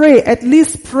 pray, at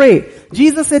least pray.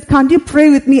 Jesus said, can't you pray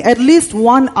with me at least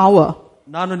 1 hour?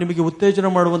 ನಾನು ನಿಮಗೆ ಉತ್ತೇಜನ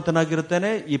ಮಾಡುವಂತನಾಗಿರುತ್ತೇನೆ.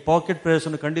 ಈ packet prayers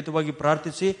ಅನ್ನು ಖಂಡಿತವಾಗಿ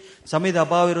ಪ್ರಾರ್ಥಿಸಿ. ಸಮಯದ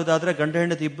ಅಭಾವ ಇರುವುದಾದ್ರೆ ಗಂಡ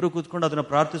ಹೆಂಡತಿ ಇಬ್ರು ಕೂತ್ಕೊಂಡು ಅದನ್ನ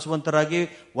ಪ್ರಾರ್ಥಿಸುವಂತರಾಗಿ,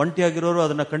 ಒಂಟಿಯಾಗಿರೋರು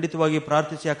ಅದನ್ನ ಖಂಡಿತವಾಗಿ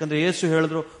ಪ್ರಾರ್ಥಿಸಿ. ಯಾಕಂದ್ರೆ ಯೇಸು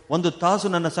ಹೇಳಿದ್ರು, 1 ತಾಸು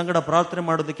ನನ್ನ ಸಂಗಡ ಪ್ರಾರ್ಥನೆ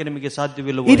ಮಾಡೋದಕ್ಕೆ ನಿಮಗೆ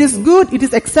ಸಾಧ್ಯವಿಲ್ಲ. It is good, it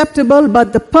is acceptable, but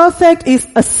the perfect is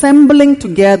assembling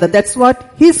together. That's what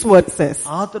his word says.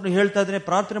 ಆತನು ಹೇಳ್ತಾ ಇದ್ದಾನೆ,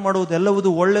 ಪ್ರಾರ್ಥನೆ ಮಾಡುವುದು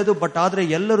ಎಲ್ಲವುದು ಒಳ್ಳೆಯದು, ಬಟ್ ಆದ್ರೆ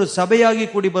ಎಲ್ಲರೂ ಸಭೆಯಾಗಿ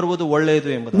ಕೂಡಿ ಬರುವುದು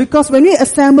ಒಳ್ಳೆಯದು ಎಂಬುದು. Because when we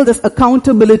assemble, there's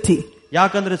accountability.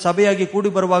 ಯಾಕಂದ್ರೆ ಸಭೆಯಾಗಿ ಕೂಡಿ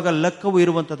ಬರುವಾಗ ಲೆಕ್ಕವು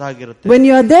ಇರುವಂತದ್ದಾಗಿರುತ್ತೆ. When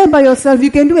you are there by yourself,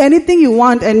 you can do anything you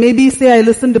want and maybe say I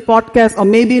listen to podcast or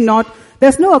maybe not.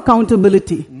 There's no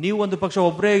accountability. ನೀವು ಒಂದು ಪಕ್ಷ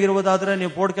ಒಬ್ಬರೇ ಆಗಿರುವುದಾದ್ರೆ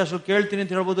ನೀವು podcast ಕೇಳ್ತೀನಿ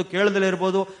ಅಂತ ಹೇಳ್ಬೋದು, ಕೇಳದಲೇ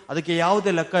ಇರಬಹುದು, ಅದಕ್ಕೆ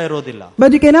ಯಾವುದೇ ಲೆಕ್ಕ ಇರೋದಿಲ್ಲ.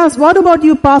 But you can ask, what about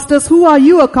you pastors? Who are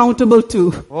you accountable to?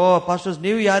 Pastors,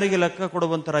 ನೀವು ಯಾರಿಗೆ ಲೆಕ್ಕ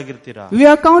ಕೊಡುವಂತರಾಗಿರ್ತೀರಾ? We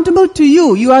are accountable to you.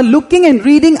 You are looking and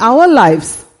reading our lives.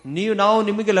 ನಾವು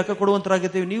ನಿಮಗೆ ಲೆಕ್ಕ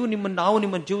ಕೊಡುವಂತರಾಗಿದ್ದೇವೆ, ನಾವು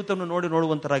ನಿಮ್ಮ ಜೀವಿತವನ್ನು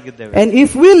ನೋಡುವಂತರಾಗಿದ್ದೇವೆ. And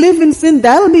if we live in sin,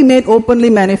 that will be made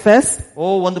openly manifest.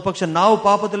 ಒಂದು ಪಕ್ಷ ನಾವು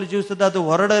ಪಾಪದಲ್ಲಿ ಜೀವಿಸಿದ ಅದು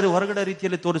ಹೊರಗಡೆ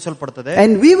ರೀತಿಯಲ್ಲಿ ತೋರಿಸಲ್ಪಡುತ್ತದೆ.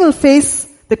 And we will face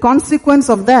the consequence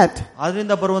of that.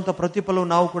 ಅದರಿಂದ ಬರುವಂತ ಪ್ರತಿಫಲವು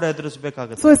ನಾವು ಕೂಡ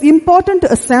ಎದುರಿಸಬೇಕಾಗುತ್ತೆ. So it's important to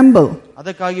assemble.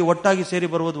 ಅದಕ್ಕಾಗಿ ಒಟ್ಟಾಗಿ ಸೇರಿ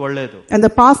ಬರುವುದು ಒಳ್ಳೆಯದು. And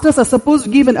the pastors are supposed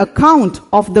to give an account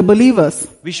of the believers.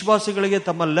 ವಿಶ್ವಾಸಿಗಳಿಗೆ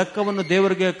ತಮ್ಮ ಲೆಕ್ಕವನ್ನು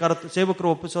ದೇವರಿಗೆ ಸೇವಕರು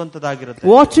ಒಪ್ಪಿಸುವಂತದ್ದಾಗಿರುತ್ತೆ.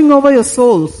 Watching over your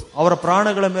souls. ಅವರ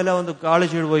ಪ್ರಾಣಗಳ ಮೇಲೆ ಒಂದು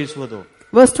ಕಾಳಜಿ ವಹಿಸುವುದು.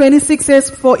 Verse 26 says,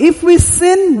 for if we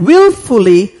sin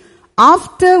willfully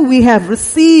after we have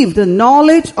received the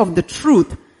knowledge of the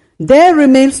truth, there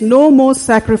remains no more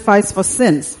sacrifice for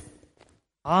sins.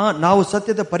 ನಾವು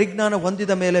ಸತ್ಯದ ಪರಿಜ್ಞಾನ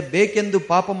ಹೊಂದಿದ ಮೇಲೆ ಬೇಕೆಂದು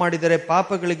ಪಾಪ ಮಾಡಿದರೆ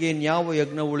ಪಾಪಗಳಿಗೆ ಯಾವ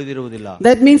ಯಜ್ಞ ಉಳಿದಿರುವುದಿಲ್ಲ.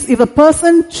 That means if a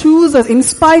person chooses, in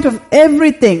spite of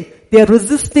everything, they are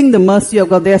resisting the mercy of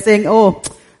God. They are saying, oh,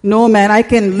 no man, I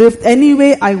can live any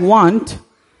way I want,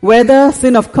 whether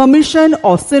sin of commission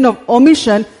or sin of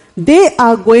omission, they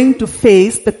are going to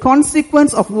face the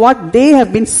consequence of what they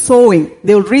have been sowing.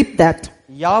 They will reap that.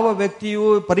 ಯಾವ ವ್ಯಕ್ತಿಯು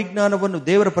ಪರಿಜ್ಞಾನವನ್ನು,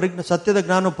 ದೇವರ ಸತ್ಯದ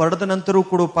ಜ್ಞಾನ ಪಡೆದ ನಂತರ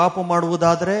ಕೂಡ ಪಾಪ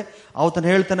ಮಾಡುವುದಾದ್ರೆ ಆತನು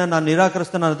ಹೇಳ್ತಾನೆ, ನಾನು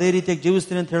ನಿರಾಕರಿಸ್ತಾನೆ, ಅದೇ ರೀತಿಯಾಗಿ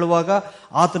ಜೀವಿಸ್ತೀನಿ ಅಂತ ಹೇಳುವಾಗ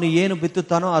ಆತನು ಏನು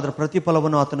ಬಿತ್ತುತ್ತಾನೋ ಅದರ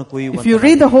ಪ್ರತಿಫಲವನ್ನು ಆತನು ಕೊಯ್ಯುವ. If you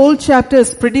read the whole chapter,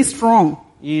 it's pretty strong.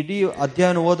 ಈ ಇಡೀ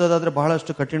ಅಧ್ಯಾಯ ಓದೋದಾದ್ರೆ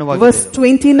ಬಹಳಷ್ಟು ಕಠಿಣವಾಗಿದೆ. Verse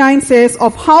 29 says,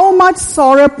 of how much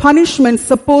sorrow punishment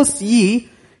suppose ye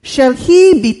shall he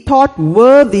be thought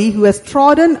worthy who has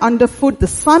trodden underfoot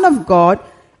the Son of God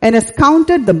and has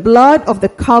counted the blood of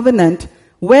the covenant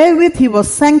wherewith he was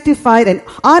sanctified an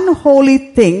unholy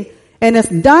thing and has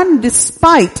done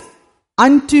despite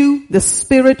unto the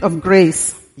Spirit of grace.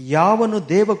 ಯಾವನು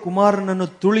ದೇವಕುಮಾರನನ್ನು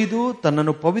ತುಳಿದು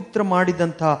ತನ್ನನ್ನು ಪವಿತ್ರ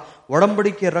ಮಾಡಿದಂಥ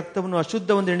ಒಡಂಬಡಿಕೆಯ ರಕ್ತವನ್ನು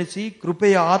ಅಶುದ್ಧವೆಂದೆಣಿಸಿ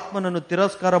ಕೃಪೆಯ ಆತ್ಮನನ್ನು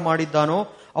ತಿರಸ್ಕಾರ ಮಾಡಿದ್ದಾನೋ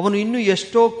ಅವನು ಇನ್ನೂ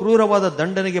ಎಷ್ಟೋ ಕ್ರೂರವಾದ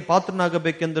ದಂಡನೆಗೆ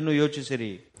ಪಾತ್ರನಾಗಬೇಕೆಂದನ್ನು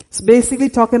ಯೋಚಿಸಿರಿ. It's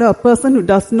basically talking about a person who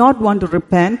does not want to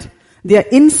repent, They are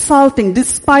insulting.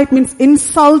 Despite means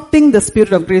insulting the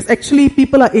Spirit of grace. Actually,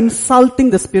 people are insulting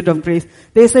the Spirit of grace.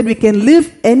 They said we can live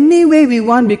any way we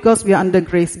want because we are under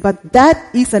grace. But that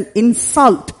is an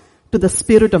insult to the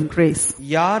Spirit of grace.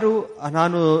 ಯಾರು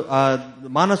ನಾನು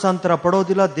ಮಾನಸಾಂತರ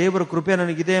ಪಡೋದಿಲ್ಲ, ದೇವರ ಕೃಪೆ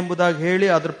ನನಗಿದೆ ಎಂಬುದಾಗಿ ಹೇಳಿ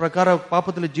ಅದರ ಪ್ರಕಾರ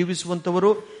ಪಾಪದಲ್ಲಿ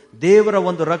ಜೀವಿಸುವಂತವರು ದೇವರ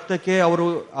ಒಂದು ರಕ್ತಕ್ಕೆ ಅವರು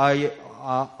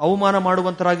ಅವಮಾನ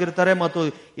ಮಾಡುವಂತರಾಗಿರ್ತಾರೆ ಮತ್ತು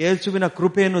ಯೇಸುವಿನ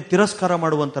ಕೃಪೆಯನ್ನು ತಿರಸ್ಕಾರ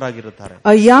ಮಾಡುವಂತರಾಗಿರುತ್ತಾರೆ.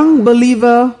 A young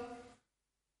believer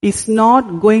is not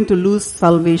going to lose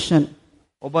salvation.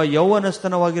 ಒಬ್ಬ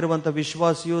ಯೌವನಸ್ಥನವಾಗಿರುವಂತ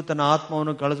ವಿಶ್ವಾಸಿಯು ತನ್ನ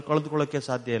ಆತ್ಮವನ್ನು ಕಳೆದುಕೊಳ್ಳಕ್ಕೆ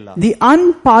ಸಾಧ್ಯ ಇಲ್ಲ. The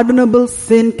unpardonable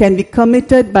sin can be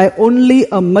committed by only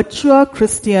a mature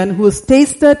Christian who has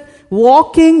tasted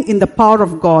walking in the power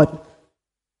of God.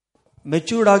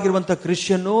 Matured ಆಗಿರುವಂತ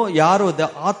ಕ್ರಿಶ್ಚಿಯನ್ನು ಯಾರು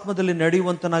ಆತ್ಮದಲ್ಲಿ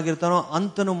ನಡೆಯುವಂತನಾಗಿರ್ತಾನೋ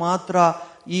ಅಂತನು ಮಾತ್ರ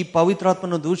ಈ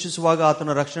ಪವಿತ್ರಾತ್ಮನ ದೂಷಿಸುವಾಗ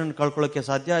ಆತನ ರಕ್ಷಣೆ ಕಳ್ಕೊಳ್ಳಕ್ಕೆ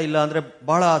ಸಾಧ್ಯ. ಇಲ್ಲ ಅಂದ್ರೆ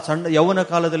ಬಹಳ ಸಣ್ಣ ಯೌವನ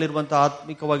ಕಾಲದಲ್ಲಿರುವಂತಹ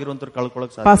ಆತ್ಮಿಕವಾಗಿರುವಂತರು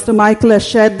ಕಳ್ಕೊಳ್ಳಕ್ಕೆ ಸಾಧ್ಯ. Pastor Michael has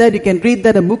shared that. You can read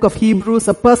that in the book of Hebrews.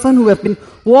 A person who has been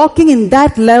walking in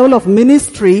that level of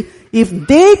ministry, if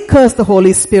they curse the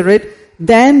Holy Spirit,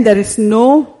 then there is no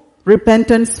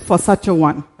repentance for such a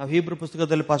one. ನಾವು Hebrew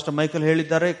ಪುಸ್ತಕದಲ್ಲಿ pastor Michael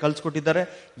ಹೇಳಿದ್ದಾರೆ, ಕಲ್ಸ್ಕೊಟ್ಟಿದ್ದಾರೆ,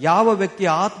 ಯಾವ ವ್ಯಕ್ತಿ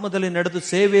ಆತ್ಮದಲ್ಲಿ ನಡೆದು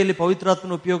ಸೇವೆಯಲ್ಲಿ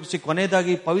ಪವಿತ್ರಾತ್ಮನ ಉಪಯೋಗಿಸಿ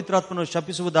ಕೊನೆಯದಾಗಿ ಪವಿತ್ರಾತ್ಮನ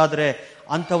ಶಪಿಸುವುದಾದರೆ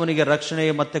ಅಂತವನಿಗೆ ರಕ್ಷಣೆ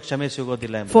ಮತ್ತೆ ಕ್ಷಮೆ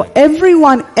ಸಿಗೋದಿಲ್ಲ. For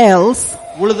everyone else,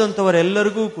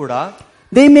 ಉಳಿದಂತವರೆಲ್ಲರಿಗೂ ಕೂಡ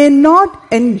they may not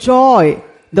enjoy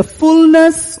the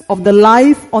fullness of the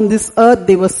life on this earth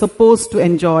they were supposed to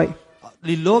enjoy.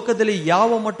 ಈ ಲೋಕದಲ್ಲಿ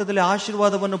ಯಾವ ಮಟ್ಟದಲ್ಲಿ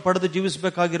ಆಶೀರ್ವಾದವನ್ನು ಪಡೆದು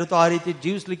ಜೀವಿಸಬೇಕಾಗಿರುತ್ತೋ ಆ ರೀತಿ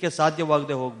ಜೀವಿಸಲಿಕ್ಕೆ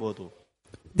ಸಾಧ್ಯವಾಗದೆ ಹೋಗಬಹುದು.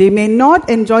 They may not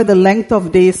enjoy the length of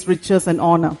days, riches and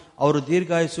honor. ಅವರು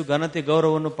ದೀರ್ಘಾಯುಸ್ಸು, ಘನತೆ,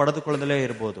 ಗೌರವವನ್ನು ಪಡೆದುಕೊಳ್ಳದಲೇ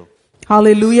ಇರಬಹುದು.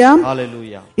 Hallelujah.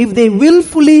 Hallelujah. If they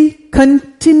willfully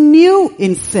continue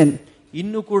in sin,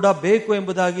 ಇನ್ನು ಕೂಡ ಬೇಕು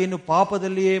ಎಂಬುದಾಗಿ ಇನ್ನು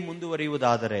ಪಾಪದಲ್ಲಿಯೇ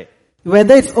ಮುಂದುವರಿಯುವುದಾದರೆ,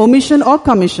 whether it's omission or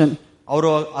commission,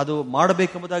 ಅವರು ಅದು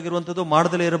ಮಾಡಬೇಕೆಂಬುದಾಗಿರುವಂತದ್ದು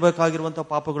ಮಾಡದಲ್ಲೇ ಇರಬೇಕಾಗಿರುವಂತಹ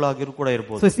ಪಾಪಗಳಾಗಿರು ಕೂಡ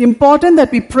ಇರಬಹುದು. So it's important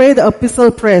that we pray the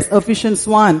epistle prayers, Ephesians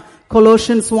 1,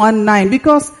 Colossians 1:9,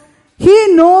 because He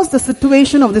knows the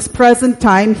situation of this present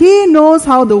time. He knows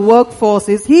how the workforce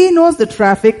is. He knows the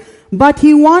traffic. But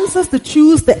He wants us to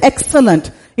choose the excellent.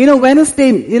 Wednesday,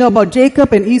 about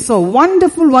Jacob and Esau.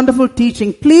 Wonderful, wonderful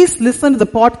teaching. Please listen to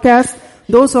the podcast.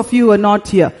 Those of you who are not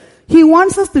here. He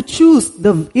wants us to choose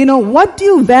what do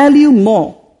you value more?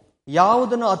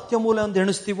 ಯಾವುದನ್ನು ಅತ್ಯಮೂಲ ಎಂದು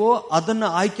ಎಣಿಸ್ತೀವೋ ಅದನ್ನು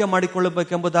ಆಯ್ಕೆ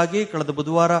ಮಾಡಿಕೊಳ್ಳಬೇಕೆಂಬುದಾಗಿ ಕಳೆದ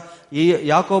ಬುಧವಾರ ಈ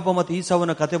ಯಾಕೋಬ ಮತ್ತು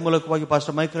ಈಸಾವನ ಕಥೆ ಮೂಲಕವಾಗಿ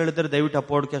ಪಾಸ್ಟರ್ ಮೈಕಲ್ ಹೇಳಿದ್ದಾರೆ. ದಯವಿಟ್ಟು ಆ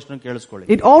ಪಾಡ್ಕಾಸ್ಟ್ ಅನ್ನು ಕೇಳಿಸ್ಕೊಳ್ಳಿ.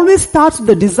 It always starts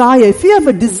with the desire. If you have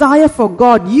a desire for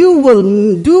God, you will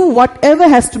do whatever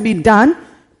has to be done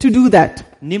to do that.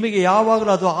 ನಿಮಗೆ ಯಾವಾಗಲೂ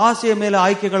ಅದು ಆಸೆಯ ಮೇಲೆ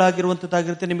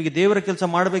ಆಯ್ಕೆಗಳಾಗಿರುವಂತದ್ದಾಗಿರುತ್ತೆ. ನಿಮಗೆ ದೇವರ ಕೆಲಸ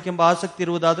ಮಾಡಬೇಕೆಂಬ ಆಸಕ್ತಿ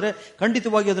ಇರುವುದಾದ್ರೆ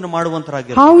ಖಂಡಿತವಾಗಿ ಅದನ್ನು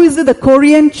ಮಾಡುವಂತರಾಗಿರುತ್ತೆ. How is it the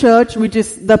Korean church, which is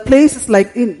the place is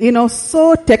like so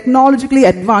technologically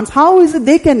advanced, how is it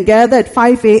they can gather at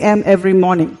 5 a.m. every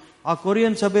morning? ಆ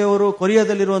ಕೊರಿಯನ್ ಸಭೆಯವರು,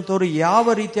 ಕೊರಿಯಾದಲ್ಲಿರುವಂತವರು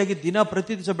ಯಾವ ರೀತಿಯಾಗಿ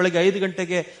ಪ್ರತಿ ದಿವಸ ಬೆಳಗ್ಗೆ 5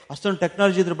 ಗಂಟೆಗೆ ಅಷ್ಟೊಂದು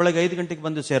ಟೆಕ್ನಾಲಜಿ ಇದ್ರೆ ಬೆಳಗ್ಗೆ 5 ಗಂಟೆಗೆ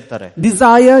ಬಂದು ಸೇರ್ತಾರೆ?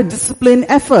 Desire, discipline,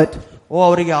 effort.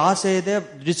 ಅವರಿಗೆ ಆಸೆ ಇದೆ,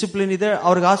 ಡಿಸಿಪ್ಲಿನ್ ಇದೆ,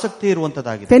 ಅವ್ರಿಗೆ ಆಸಕ್ತಿ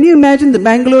ಇರುವಂತದ್ದಾಗಿದೆ. Can you imagine the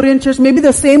Bangalorean church? Maybe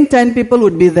the same 10 people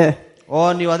would be there.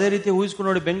 ನೀವು ಅದೇ ರೀತಿ ಊಹಿಸ್ಕೊಂಡು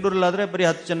ನೋಡಿ, ಬೆಂಗಳೂರಲ್ಲಿ ಆದ್ರೆ ಬರೀ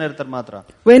 10 ಜನ ಇರ್ತಾರೆ ಮಾತ್ರ.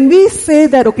 When we say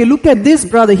that, okay, look at this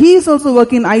brother, he is also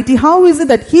working in IT, how is it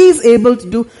that he is able to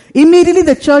do? Immediately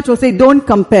the church will say, don't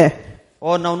compare.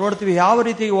 ನಾವು ನೋಡ್ತೀವಿ ಯಾವ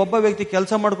ರೀತಿ ಒಬ್ಬ ವ್ಯಕ್ತಿ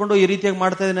ಕೆಲಸ ಮಾಡ್ಕೊಂಡು ಈ ರೀತಿಯಾಗಿ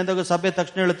ಮಾಡ್ತಾ ಇದ್ದಾನೆ ಅಂದಾಗ ಸಭೆ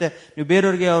ತಕ್ಷಣ ಹೇಳುತ್ತೆ, ನೀವು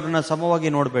ಬೇರೆಯವರಿಗೆ ಅವ್ರನ್ನ ಸಮವಾಗಿ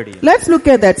ನೋಡಬೇಡಿ. Let's look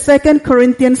at that. 2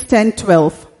 Corinthians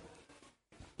 10:12.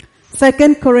 2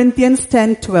 Corinthians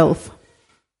 10:12.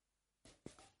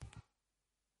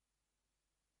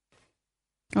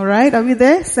 Alright, are we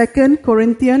there? 2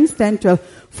 Corinthians 10:12.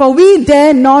 For we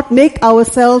dare not make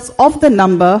ourselves of the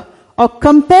number or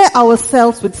compare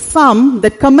ourselves with some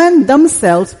that commend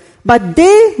themselves, but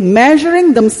they measuring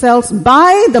themselves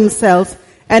by themselves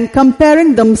and comparing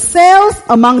themselves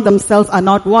among themselves are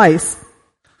not wise.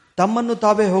 ತಮ್ಮನ್ನು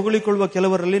ತಾವೇ ಹೊಗಳಿಕೊಳ್ಳುವ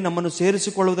ಕೆಲವರಲ್ಲಿ ನಮ್ಮನ್ನು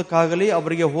ಸೇರಿಸಿಕೊಳ್ಳುವುದಕ್ಕಾಗಲಿ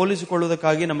ಅವರಿಗೆ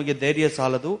ಹೋಲಿಸಿಕೊಳ್ಳುವುದಕ್ಕಾಗಿ ನಮಗೆ ಧೈರ್ಯ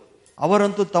ಸಾಲದು.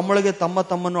 ಅವರಂತೂ ತಮ್ಮೊಳಗೆ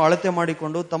ತಮ್ಮನ್ನು ಅಳತೆ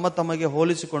ಮಾಡಿಕೊಂಡು ತಮಗೆ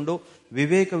ಹೋಲಿಸಿಕೊಂಡು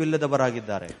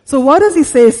ವಿವೇಕವಿಲ್ಲದವರಾಗಿದ್ದಾರೆ. So what does he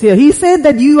say here? He said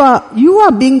that you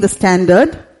are being the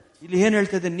standard. ಇಲ್ಲಿ ಏನ್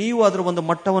ಹೇಳ್ತಾ ಇದೆ? ನೀವು ಅದರ ಒಂದು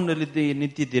ಮಟ್ಟವನ್ನು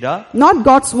ನಿಂತಿದ್ದೀರಾ. Not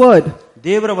God's word.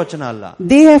 ದೇವರ ವಚನ ಅಲ್ಲ.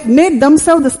 They have made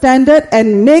themselves the standard and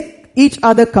make each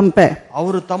other compare.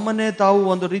 ಅವರು ತಮ್ಮನ್ನೇ ತಾವು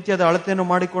ಒಂದು ರೀತಿಯಾದ ಅಳತೆಯನ್ನು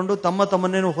ಮಾಡಿಕೊಂಡು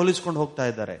ತಮ್ಮನ್ನೇನು ಹೋಲಿಸಿಕೊಂಡು ಹೋಗ್ತಾ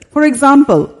ಇದ್ದಾರೆ. For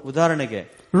example, ಉದಾಹರಣೆಗೆ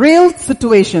real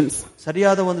situations.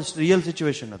 ಸರಿಯಾದ ಒಂದು ರಿಯಲ್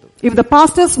ಸಿಚುವೇಶನ್ ಅದು. If the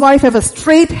pastor's wife have a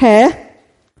straight hair,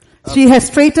 she has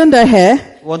straightened her hair.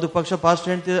 ಒಂದು ಪಕ್ಷ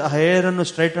ಪಾಸ್ಟರ್ ಹೆಂಡತಿ ಹೇರ್ ಅನ್ನು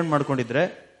ಸ್ಟ್ರೈಟನ್ ಮಾಡ್ಕೊಂಡಿದ್ರೆ,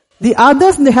 the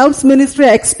others in the helps ministry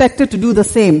are expected to do the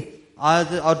same.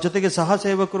 ಅವ್ರ ಜೊತೆಗೆ ಸಹ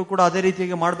ಸೇವಕರು ಕೂಡ ಅದೇ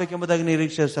ರೀತಿಯಾಗಿ ಮಾಡಬೇಕೆಂಬುದಾಗಿ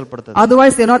ನಿರೀಕ್ಷಿಸಲ್ಪಡುತ್ತದೆ.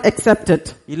 Otherwise they are not accepted.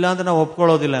 ಇಲ್ಲ ಅಂದ್ರೆ ನಾವು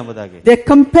ಒಪ್ಕೊಳ್ಳೋದಿಲ್ಲ ಎಂಬುದಾಗಿ. They are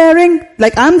comparing,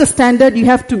 like I'm the standard, you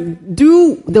have to do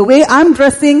the way I'm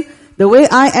dressing, the way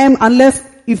I am, unless,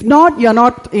 if not, you're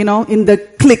not, in the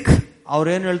clique.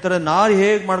 ಅವ್ರೇನ್ ಹೇಳ್ತಾರೆ, ನಾನು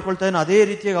ಹೇಗ್ ಮಾಡ್ಕೊಳ್ತಾ ಇದ್ದೀನಿ ಅದೇ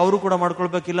ರೀತಿಯಾಗಿ ಅವರು ಕೂಡ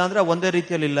ಮಾಡ್ಕೊಳ್ಬೇಕಿಲ್ಲ ಅಂದ್ರೆ ಒಂದೇ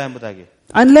ರೀತಿಯಲ್ಲಿ ಇಲ್ಲ ಎಂಬುದಾಗಿ.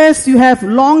 Unless you have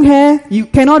long hair, you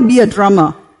cannot be a drummer.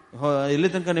 ಇಲ್ಲಿ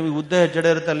ತನಕ ನಿಮಗೆ ಉದ್ದ ಜಡೆ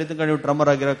ಇರುತ್ತೆ, ಅಲ್ಲಿ ತನಕ ನೀವು ಡ್ರಮ್ಮರ್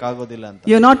ಆಗಿರಕ್ ಆಗೋದಿಲ್ಲ ಅಂತ.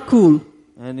 You're not cool.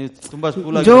 ನೀವು ತುಂಬಾ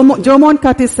ಕೂಲ್ ಆಗಿ. Jomon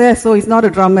cut his hair, so he's not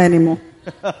a drummer anymore.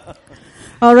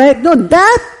 All right. No,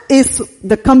 that is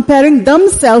the comparing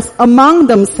themselves among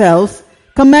themselves,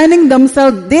 commanding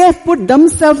themselves. They have put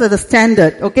themselves as a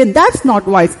standard. Okay, that's not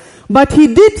wise. But he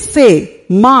did say,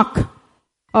 Mark.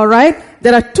 All right.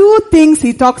 There are two things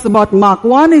he talks about Mark.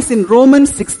 One is in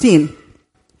Romans 16.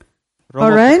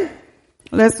 All right.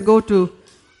 Let's go to,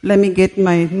 let me get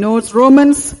my notes.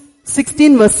 Romans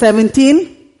 16 verse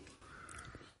 17.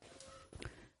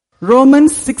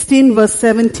 Romans 16 verse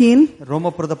 17.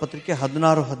 ರೋಮಪುರದ ಪತ್ರಿಕೆ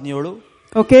 16:17.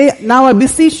 Okay, now I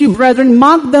beseech you, brethren,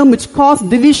 mark them which cause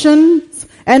divisions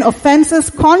and offenses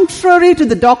contrary to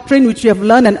the doctrine which you have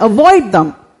learned, and avoid them.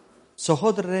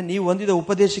 ಸಹೋದರರೇ, ನೀವು ಹೊಂದಿದ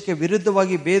ಉಪದೇಶಕ್ಕೆ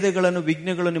ವಿರುದ್ಧವಾಗಿ ಭೇದಗಳನ್ನು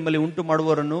ವಿಘ್ನಗಳು ನಿಮ್ಮಲ್ಲಿ ಉಂಟು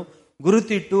ಮಾಡುವವರನ್ನು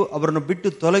ಗುರುತಿಟ್ಟು ಅವರನ್ನು ಬಿಟ್ಟು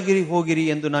ತೊಲಗಿರಿ ಹೋಗಿರಿ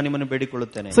ಎಂದು ನಾನು ನಿಮ್ಮನ್ನು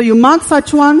ಬೇಡಿಕೊಳ್ಳುತ್ತೇನೆ. So you mark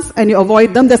such ones and you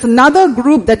avoid them. There's another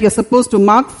group that you're supposed to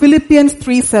mark. Philippians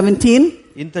 3:17.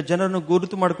 ಇಂಥ ಜನರನ್ನು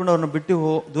ಗುರುತು ಮಾಡಿಕೊಂಡು ಅವರನ್ನು ಬಿಟ್ಟು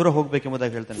ದೂರ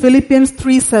ಹೋಗಬೇಕೆಂಬುದಾಗಿ ಹೇಳ್ತಾನೆ. Philippians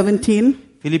 3:17.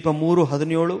 ಫಿಲಿಪ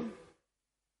 3:17.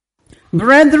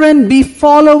 Brethren, be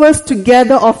followers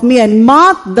together of me, and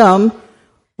mark them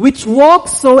which walk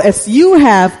so as you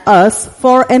have us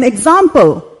for an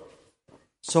example.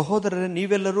 ಸಹೋದರರೇ,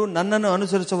 ನೀವೆಲ್ಲರೂ ನನ್ನನ್ನು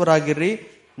ಅನುಸರಿಸುವವರಾಗಿರಿ,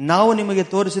 ನಾವು ನಿಮಗೆ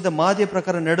ತೋರಿಸಿದ ಮಾದರಿಯ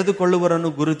ಪ್ರಕಾರ ನಡೆದುಕೊಳ್ಳುವವರನ್ನು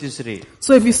ಗುರುತಿಸಿರಿ.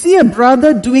 So if you see a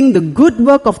brother doing the good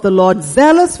work of the Lord,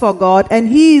 zealous for God, and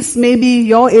he is maybe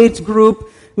your age group,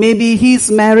 maybe he's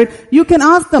married, you can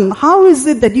ask them, how is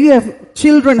it that you have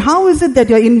children? How is it that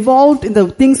you're involved in the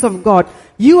things of God?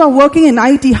 You are working in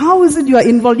IT. How is it you are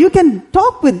involved? You can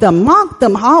talk with them, mark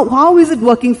them. How is it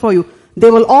working for you?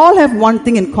 They will all have one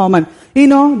thing in common.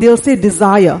 They'll say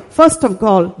desire. First of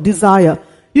all, desire.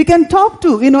 You can talk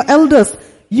to, elders.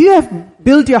 You have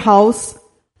built your house.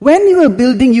 When you were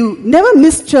building, you never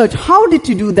missed church. How did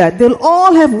you do that? They'll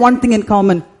all have one thing in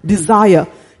common. Desire.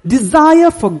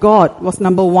 Desire for God was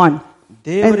number one.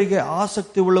 ದೇವರಿಗೆ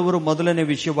ಆಸಕ್ತಿ ಉಳ್ಳವರು ಮೊದಲನೇ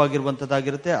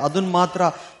ವಿಷಯವಾಗಿರುವಂತದ್ದಾಗಿರುತ್ತೆ. ಅದನ್ನ ಮಾತ್ರ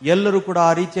ಎಲ್ಲರೂ ಕೂಡ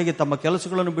ಆ ರೀತಿಯಾಗಿ ತಮ್ಮ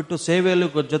ಕೆಲಸಗಳನ್ನು ಬಿಟ್ಟು ಸೇವೆಯಲ್ಲಿ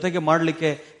ಜೊತೆಗೆ ಮಾಡಲಿಕ್ಕೆ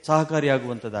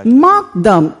ಸಹಕಾರಿಯಾಗುವಂತದ್ದಾಗಿದೆ. Mark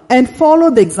them and follow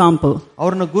the example.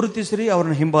 ಅವರನ್ನು ಗುರುತಿಸಿರಿ,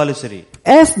 ಅವರನ್ನು ಹಿಂಬಾಲಿಸಿರಿ.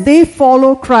 As they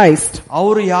follow Christ.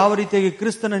 ಅವರು ಯಾವ ರೀತಿಯಾಗಿ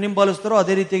ಕ್ರಿಸ್ತನ ಹಿಂಬಾಲಿಸ್ತಾರೋ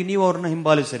ಅದೇ ರೀತಿಯಾಗಿ ನೀವು ಅವರನ್ನು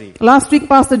ಹಿಂಬಾಲಿಸಿರಿ. Last week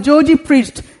Pastor Joji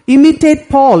preached, imitate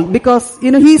Paul, because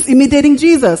he's imitating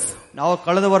Jesus. ನಾವು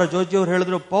ಕಳೆದ ವಾರ ಜೋಜಿ ಅವರು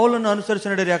ಹೇಳಿದ್ರು, ಪೌಲನ್ನು ಅನುಸರಿಸಿ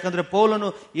ನಡೆಯಿರಿ, ಯಾಕಂದ್ರೆ ಪೌಲನು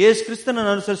ಯೇಸು ಕ್ರಿಸ್ತನನ್ನು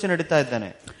ಅನುಸರಿಸಿ ನಡೀತಾ ಇದ್ದಾನೆ.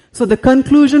 So the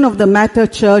conclusion of the matter,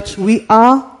 church, we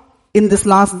are in this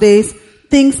last days.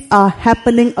 Things are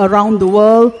happening around the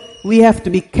world. We have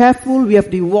to be careful. We have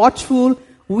to be watchful.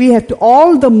 We have to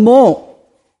all the more.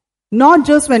 Not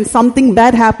just when something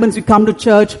bad happens, we come to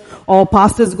church or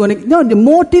pastor is going to. No, the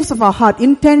motives of our heart,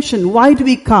 intention. Why do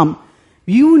we come?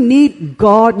 You need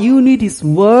God. You need His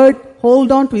Word. Hold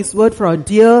on to His Word for our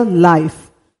dear life.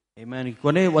 Amen.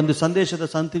 ಕೊನೆ ಒಂದು ಸಂದೇಶದ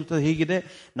ಸಂಕ್ಷಿಪ್ತ ಹೀಗಿದೆ,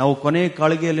 ನಾವು ಕೊನೆ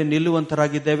ಕಾಳಿಗೆಯಲ್ಲಿ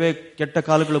ನಿಲ್ಲುವಂತರಾಗಿದ್ದೇವೆ, ಕೆಟ್ಟ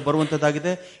ಕಾಲಗಳು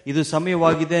ಬರುವಂತದ್ದಾಗಿದೆ, ಇದು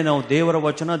ಸಮಯವಾಗಿದೆ ನಾವು ದೇವರ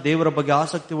ವಚನ, ದೇವರ ಬಗ್ಗೆ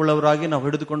ಆಸಕ್ತಿ ಉಳ್ಳವರಾಗಿ ನಾವು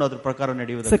ಹಿಡಿದುಕೊಂಡು ಅದರ ಪ್ರಕಾರ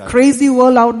ನಡೆಯುವುದಕ್ಕೆ. It's a crazy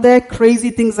world out there,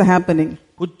 crazy things are happening.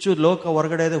 ಹುಚ್ಚು ಲೋಕ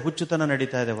ಹೊರಗಡೆ ಇದೆ, ಹುಚ್ಚುತನ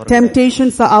ನಡೀತಾ ಇದೆ.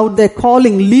 Temptations are out there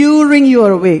calling, luring you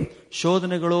away.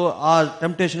 ಶೋಧನೆಗಳು, ಆ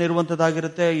ಟೆಂಪ್ಟೇಷನ್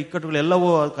ಇರುವಂತದ್ದಾಗಿರುತ್ತೆ, ಇಕ್ಕಟ್ಟುಗಳು ಎಲ್ಲವೂ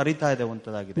ಕರೀತಾ ಇದೆ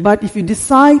ಅಂತದಾಗಿದೆ. But if you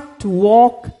decide to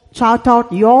walk, chart out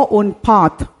your own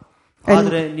path,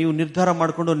 ಆದ್ರೆ ನೀವು ನಿರ್ಧಾರ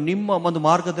ಮಾಡಿಕೊಂಡು ನಿಮ್ಮ ಒಂದು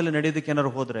ಮಾರ್ಗದಲ್ಲಿ ನಡೆಯೋದಕ್ಕೆ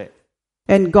ಏನಾದ್ರು ಹೋದ್ರೆ,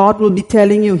 and God will be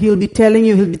telling you, He'll be telling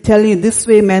you this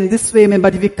way man, this way man.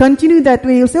 But if you continue that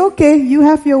way, He'll say, okay, you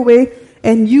have your way,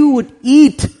 and you would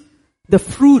eat the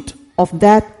fruit of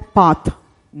that path.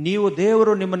 ನೀವು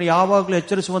ದೇವರು ನಿಮ್ಮನ್ನು ಯಾವಾಗಲೂ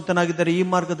ಎಚ್ಚರಿಸುವಂತನಾಗಿದ್ದರೆ ಈ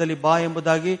ಮಾರ್ಗದಲ್ಲಿ ಬಾ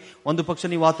ಎಂಬುದಾಗಿ ಒಂದು ಪಕ್ಷ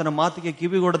ನೀವು ಆತನ ಮಾತಿಗೆ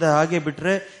ಕಿವಿಗೊಡದೆ ಹಾಗೆ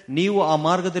ಬಿಟ್ರೆ ನೀವು ಆ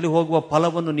ಮಾರ್ಗದಲ್ಲಿ ಹೋಗುವ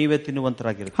ಫಲವನ್ನು ನೀವೇ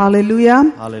ತಿನ್ನುವಂತರಾಗಿರ್ತೀರಿ. Hallelujah.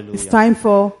 Hallelujah. It's time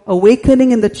for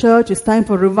awakening in the church. It's time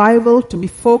for revival, to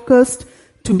be focused,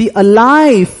 to be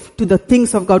alive to the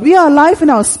things of God. We are alive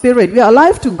in our spirit. We are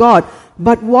alive to God.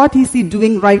 But what is He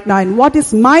doing right now? And what is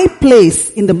my place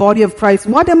in the body of Christ?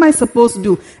 What am I supposed to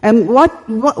do? And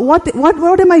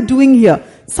what am I doing here?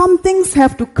 Some things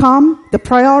have to come. The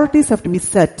priorities have to be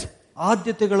set.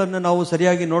 ಆದ್ಯತೆಗಳನ್ನು ನಾವು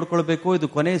ಸರಿಯಾಗಿ ನೋಡ್ಕೊಳ್ಬೇಕು. ಇದು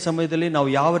ಕೊನೆಯ ಸಮಯದಲ್ಲಿ ನಾವು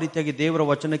ಯಾವ ರೀತಿಯಾಗಿ ದೇವರ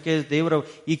ವಚನಕ್ಕೆ, ದೇವರ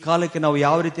ಈ ಕಾಲಕ್ಕೆ ನಾವು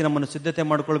ಯಾವ ರೀತಿ ನಮ್ಮನ್ನು ಸಿದ್ಧತೆ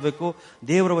ಮಾಡ್ಕೊಳ್ಬೇಕು,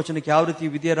 ದೇವರ ವಚನಕ್ಕೆ ಯಾವ ರೀತಿ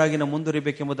ವಿಧೇಯರಾಗಿ ನಾವು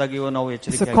ಮುಂದುವರಿಬೇಕೆಂಬುದಾಗಿ ನಾವು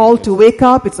ಎಚ್ಚರಿಕೆ. It's a call to wake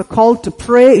up. It's a call to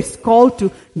pray. It's a call to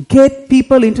get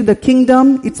people into the kingdom.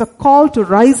 It's a call to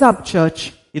rise up, church.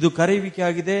 ಇದು ಕರೆಯುವಿಕೆ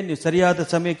ಆಗಿದೆ. ನೀವು ಸರಿಯಾದ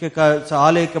ಸಮಯಕ್ಕೆ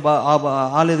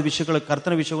ಆಲಯದ ವಿಷಯಗಳ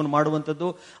ಕರ್ತನ ವಿಷಯವನ್ನು ಮಾಡುವಂಥದ್ದು,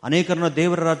 ಅನೇಕರನ್ನ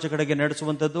ದೇವರ ರಾಜ್ಯ ಕಡೆಗೆ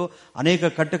ನಡೆಸುವಂಥದ್ದು, ಅನೇಕ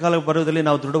ಕಟ್ಟಕಾಲ ಬರುವುದರಲ್ಲಿ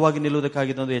ನಾವು ದೃಢವಾಗಿ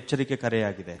ನಿಲ್ಲುವುದಕ್ಕಾಗಿ ಒಂದು ಎಚ್ಚರಿಕೆ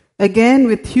ಕರೆಯಾಗಿದೆ. Again,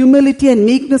 with humility and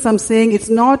meekness, I'm saying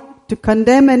it's not to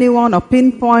condemn anyone or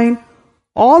pinpoint.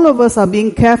 All of us are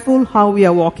being careful how we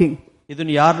are walking.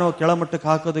 ಇದನ್ನು ಯಾರನ್ನೋ ಕೆಳಮಟ್ಟಕ್ಕೆ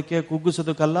ಹಾಕೋದಕ್ಕೆ,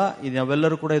 ಕುಗ್ಗಿಸೋದಕ್ಕಲ್ಲ. ಇದು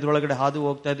ನಾವೆಲ್ಲರೂ ಕೂಡ ಇದರೊಳಗಡೆ ಹಾದು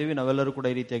ಹೋಗ್ತಾ ಇದ್ದೀವಿ. ನಾವೆಲ್ಲರೂ ಕೂಡ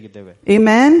ಈ ರೀತಿಯಾಗಿದ್ದೇವೆ.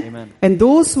 Amen. Amen. And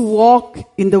those who walk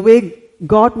in the way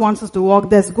God wants us to walk,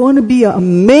 there's going to be an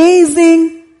amazing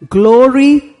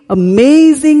glory,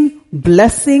 amazing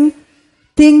blessing,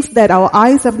 things that our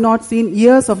eyes have not seen,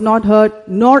 ears have not heard,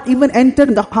 nor even entered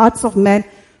in the hearts of men.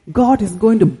 God is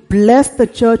going to bless the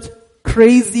church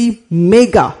crazy,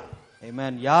 mega.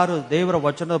 Amen. ಯಾರು ದೇವರ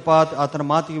ವಚನದ ಆತನ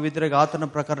ಮಾತಿಗೆ ವಿದ್ರೆಗೆ ಆತನ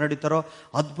ಪ್ರಕಾರ ನಡೀತಾರೋ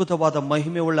ಅದ್ಭುತವಾದ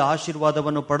ಮಹಿಮೆ ಉಳ್ಳ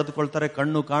ಆಶೀರ್ವಾದವನ್ನು ಪಡೆದುಕೊಳ್ತಾರೆ.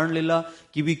 ಕಣ್ಣು ಕಾಣಲಿಲ್ಲ,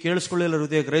 ಕಿವಿ ಕೇಳಿಸ್ಕೊಳ್ಳಿಲ್ಲ,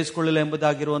 ಹೃದಯ ಗ್ರಹಿಸಿಕೊಳ್ಳಿಲ್ಲ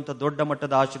ಎಂಬುದಾಗಿರುವಂತಹ ದೊಡ್ಡ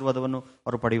ಮಟ್ಟದ ಆಶೀರ್ವಾದವನ್ನು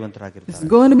ಅವರು ಪಡೆಯುವಂತರಾಗಿರ್ತಾರೆ. It's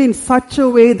going to be in such a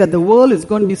way that the world is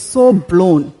going to be so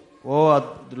blown.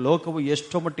 ಲೋಕವು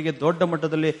ಎಷ್ಟೋ ಮಟ್ಟಿಗೆ ದೊಡ್ಡ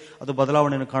ಮಟ್ಟದಲ್ಲಿ ಅದು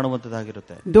ಬದಲಾವಣೆಯನ್ನು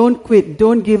ಕಾಣುವಂತದ್ದಾಗಿರುತ್ತೆ. Don't quit,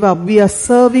 don't give up. We are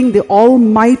serving the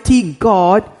Almighty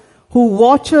God who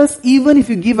watches even if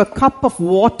you give a cup of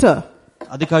water.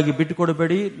 ಅದಕ್ಕಾಗಿ ಬಿಟ್ಟು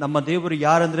ಕೊಡಬೇಡಿ. ನಮ್ಮ ದೇವರು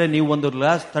ಯಾರಂದ್ರೆ, ನೀವು ಒಂದು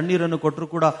ಗ್ಲಾಸ್ ತಣ್ಣೀರನ್ನು ಕೊಟ್ಟರು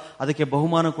ಕೂಡ ಅದಕ್ಕೆ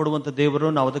ಬಹುಮಾನ ಕೊಡುವಂತ ದೇವರು.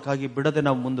 ನಾವು ಅದಕ್ಕಾಗಿ ಬಿಡದೆ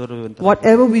ನಾವು ಮುಂದುವರಿಯುವಂತ.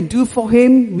 Whatever we do for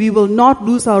Him, we will not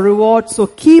lose our reward. So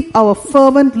keep our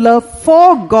fervent love for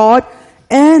God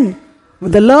and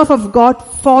the love of God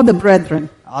for the brethren.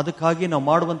 ಅದಕ್ಕಾಗಿ ನಾವು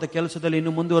ಮಾಡುವಂತ ಕೆಲಸದಲ್ಲಿ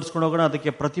ಇನ್ನು ಮುಂದುವರಿಸಿಕೊಂಡು ಹೋಗೋಣ.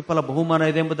 ಅದಕ್ಕೆ ಪ್ರತಿಫಲ ಬಹುಮಾನ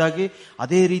ಇದೆ ಎಂಬುದಾಗಿ,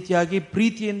 ಅದೇ ರೀತಿಯಾಗಿ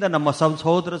ಪ್ರೀತಿಯಿಂದ ನಮ್ಮ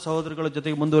ಸಹೋದರಗಳ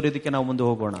ಜೊತೆಗೆ ಮುಂದುವರಿಯೋದಕ್ಕೆ ನಾವು ಮುಂದೆ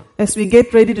ಹೋಗೋಣ. As we get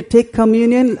ready to take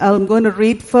communion, I'm going to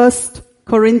read 1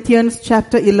 Corinthians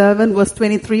chapter 11 verse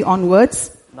 23 onwards.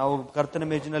 ನಾವು ಕರ್ತನ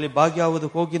ಮೇಜಿನಲ್ಲಿ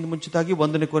ಭಾಗಿಯಾಗುವುದಕ್ಕೆ ಹೋಗಿಂದ ಮುಂಚಿತವಾಗಿ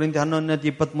 1 ಕೊರಿಂಥಿ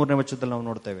 11:23 ವಚನದಲ್ಲಿ ನಾವು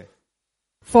ನೋಡ್ತೇವೆ.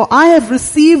 For I have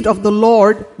received of the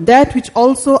Lord that which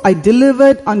also I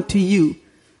delivered unto you,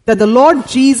 that the Lord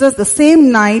Jesus, the same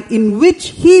night in which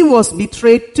he was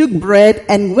betrayed, took bread,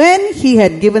 and when he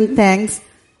had given thanks,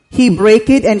 he brake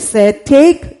it and said,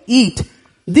 Take, eat.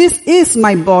 This is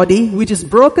my body, which is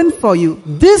broken for you.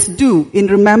 This do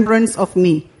in remembrance of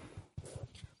me.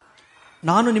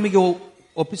 ನಾನು ನಿಮಗೆ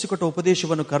ಒಪ್ಪಿಸಿಕೊಟ್ಟ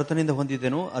ಉಪದೇಶವನ್ನು ಕರ್ತನಿಂದ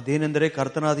ಹೊಂದಿದ್ದೆನು. ಅದೇನೆಂದರೆ,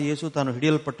 ಕರ್ತನಾದ ಯೇಸು ತಾನು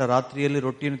ಹಿಡಿಯಲ್ಪಟ್ಟ ರಾತ್ರಿಯಲ್ಲಿ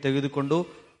ರೊಟ್ಟಿಯನ್ನು ತೆಗೆದುಕೊಂಡು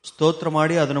ಸ್ತೋತ್ರ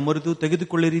ಮಾಡಿ ಅದನ್ನು ಮುರಿದು,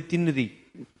 ತೆಗೆದುಕೊಳ್ಳಿರಿ, ತಿನ್ನಿರಿ,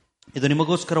 ಇದು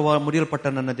ನಿಮಗೋಸ್ಕರ ಮುರಿಯಲ್ಪಟ್ಟ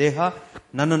ನನ್ನ ದೇಹ,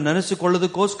 ನನ್ನನ್ನು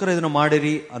ನೆನೆಸಿಕೊಳ್ಳೋದಕ್ಕೋಸ್ಕರ ಇದನ್ನು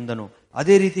ಮಾಡಿರಿ ಅಂದನು.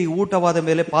 ಅದೇ ರೀತಿ ಊಟವಾದ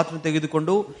ಮೇಲೆ ಪಾತ್ರೆ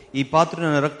ತೆಗೆದುಕೊಂಡು, ಈ ಪಾತ್ರೆ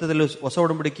ನನ್ನ ರಕ್ತದಲ್ಲಿ ಹೊಸ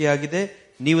ಒಡಂಬಡಿಕೆಯಾಗಿದೆ,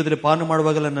 ನೀವು ಇದರಲ್ಲಿ ಪಾನ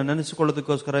ಮಾಡುವಾಗಲ್ಲ ನನ್ನ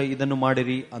ನೆನೆಸಿಕೊಳ್ಳೋದಕ್ಕೋಸ್ಕರ ಇದನ್ನು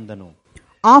ಮಾಡಿರಿ ಅಂದನು.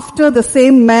 After the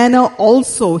same manner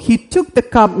also he took the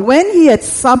cup when he had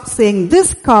supped, saying, This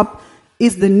cup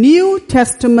is the New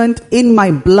Testament in my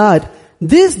blood.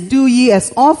 This do ye as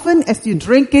often as you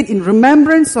drink it in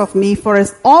remembrance of me. For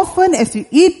as often as you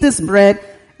eat this bread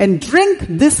and drink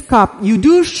this cup, you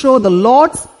do show the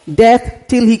Lord's death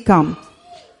till he come.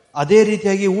 ಅದೇ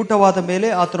ರೀತಿಯಾಗಿ ಊಟವಾದ ಮೇಲೆ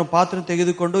ಆತನು ಪಾತ್ರೆ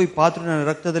ತೆಗೆದುಕೊಂಡು, ಈ ಪಾತ್ರೆ ನನ್ನ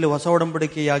ರಕ್ತದಲ್ಲಿ ಹೊಸ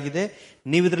ಒಡಂಬಡಿಕೆಯಾಗಿದೆ,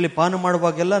 ನೀವು ಇದರಲ್ಲಿ ಪಾನ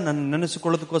ಮಾಡುವಾಗೆಲ್ಲ ನನ್ನ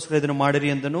ನೆನೆಸಿಕೊಳ್ಳೋದಕ್ಕೋಸ್ಕರ ಇದನ್ನು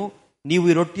ಮಾಡಿರಿ ಎಂದನು. ನೀವು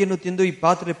ಈ ರೊಟ್ಟಿಯನ್ನು ತಿಂದು ಈ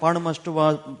ಪಾತ್ರೆ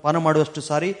ಪಾನ ಮಾಡುವಷ್ಟು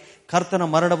ಸಾರಿ ಕರ್ತನ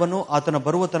ಮರಣವನ್ನು ಆತನ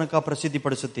ಬರುವ ತನಕ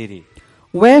ಪ್ರಸಿದ್ಧಿಪಡಿಸುತ್ತೀರಿ.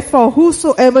 Wherefore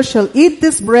whosoever shall eat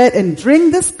this bread and drink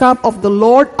this cup of the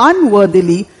Lord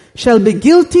unworthily shall be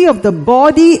guilty of the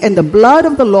body and the blood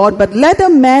of the Lord. But let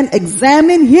a man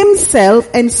examine himself,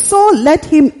 and so let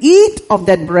him eat of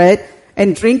that bread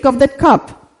and drink of that cup.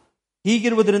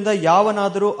 ಹೀಗಿರುವುದರಿಂದ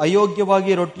ಯಾವನಾದರೂ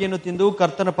ಅಯೋಗ್ಯವಾಗಿ ರೊಟ್ಟಿಯನ್ನು ತಿಂದು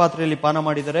ಕರ್ತನ ಪಾತ್ರೆಯಲ್ಲಿ ಪಾನ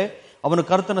ಮಾಡಿದರೆ ಅವನು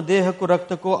ಕರ್ತನ ದೇಹಕ್ಕೂ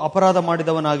ರಕ್ತಕ್ಕೂ ಅಪರಾಧ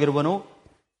ಮಾಡಿದವನಾಗಿರುವನು.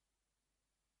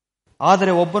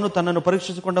 ಆದರೆ ಒಬ್ಬನು ತನ್ನನ್ನು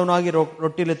ಪರೀಕ್ಷಿಸಿಕೊಂಡವನಾಗಿ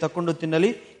ರೊಟ್ಟಿಯಲ್ಲಿ ತಕ್ಕೊಂಡು ತಿನ್ನಲಿ,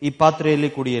 ಈ ಪಾತ್ರೆಯಲ್ಲಿ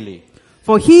ಕುಡಿಯಲಿ.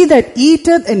 For he that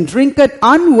eateth and drinketh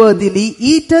unworthily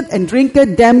eateth and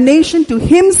drinketh damnation to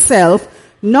himself,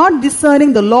 not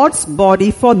discerning the Lord's body.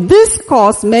 For this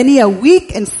cause many are weak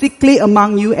and sickly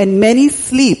among you, and many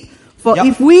sleep. For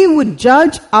if we would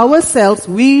judge ourselves,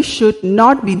 we should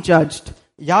not be judged.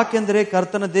 ಯಾಕೆಂದರೆ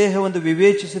ಕರ್ತನ ದೇಹವನ್ನು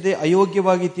ವಿವೇಚಿಸದೆ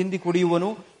ಅಯೋಗ್ಯವಾಗಿ ತಿಂದಿ ಕುಡಿಯುವನು,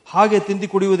 ಹಾಗೆ ತಿಂದಿ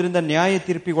ಕುಡಿಯುವುದರಿಂದ ನ್ಯಾಯ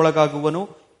ತೀರ್ಪಿಗೊಳಗಾಗುವನು.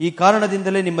 ಈ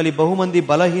ಕಾರಣದಿಂದಲೇ ನಿಮ್ಮಲ್ಲಿ ಬಹುಮಂದಿ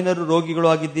ಬಲಹೀನರು, ರೋಗಿಗಳು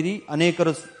ಆಗಿದ್ದೀರಿ,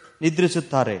 ಅನೇಕರು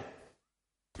ನಿದ್ರಿಸುತ್ತಾರೆ.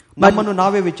 ನಮ್ಮನ್ನು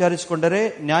ನಾವೇ ವಿಚಾರಿಸಿಕೊಂಡರೆ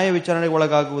ನ್ಯಾಯ ವಿಚಾರಣೆಗೆ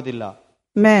ಒಳಗಾಗುವುದಿಲ್ಲ.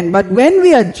 But when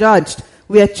we are judged,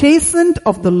 we are chastened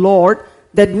of the Lord,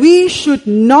 that we should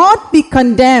not be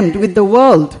condemned with the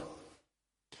world.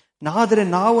 ಆದರೆ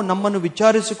ನಾವು ನಮ್ಮನ್ನು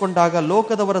ವಿಚಾರಿಸಿಕೊಂಡಾಗ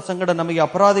ಲೋಕದವರ ಸಂಗಡ ನಮಗೆ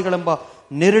ಅಪರಾಧಿಗಳೆಂಬ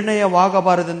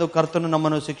ನಿರ್ಣಯವಾಗಬಾರದೆಂದು ಕರ್ತನು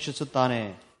ನಮ್ಮನ್ನು ಶಿಕ್ಷಿಸುತ್ತಾನೆ.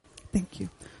 Thank you.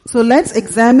 So let's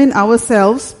examine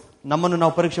ourselves. ನಮ್ಮನ್ನು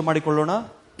ನಾವು ಪರೀಕ್ಷೆ ಮಾಡಿಕೊಳ್ಳೋಣ.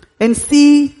 And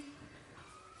see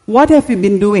what have we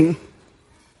been doing.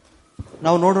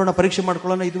 ನಾವು ನೋಡೋಣ, ಪರೀಕ್ಷೆ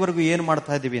ಮಾಡಿಕೊಳ್ಳೋಣ, ಇದುವರೆಗೂ ಏನು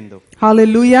ಮಾಡ್ತಾ ಇದ್ದೀವಿ ಎಂದು.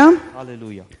 Hallelujah.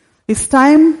 Hallelujah. It's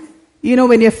time You know,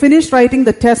 when you're finished writing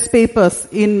the test papers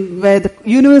in where the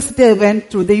university I went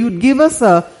through, they would give us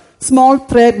a small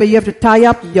thread where you have to tie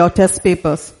up your test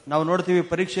papers. ನಾವು ನೋಡ್ತೀವಿ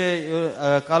ಪರೀಕ್ಷೆ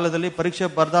ಕಾಲದಲ್ಲಿ ಪರೀಕ್ಷೆ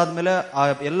ಬರ್ದಾದ್ಮೇಲೆ ಆ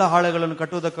ಎಲ್ಲ ಹಾಳೆಗಳನ್ನು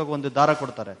ಕಟ್ಟುವುದಕ್ಕಾಗಿ ಒಂದು ದಾರ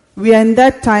ಕೊಡ್ತಾರೆ. We are in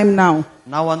that time now.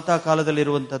 ನಾವು ಅಂತ ಕಾಲದಲ್ಲಿ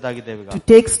ಇರುವಂತದ್ದಾಗಿದ್ದೇವೆ ಈಗ. To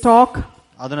take stock.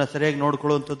 ಅದನ್ನ ಸರಿಯಾಗಿ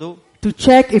ನೋಡ್ಕೊಳ್ಳುವಂತದ್ದು. To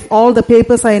check if all the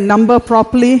papers are in number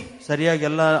properly. ಸರಿಯಾಗಿ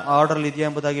ಎಲ್ಲ ಆರ್ಡರ್ ಇದೆಯಾ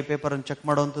ಎಂಬುದಾಗಿ ಪೇಪರ್ ಅನ್ನು ಚೆಕ್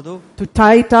ಮಾಡುವಂತದ್ದು. To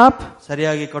tie it up.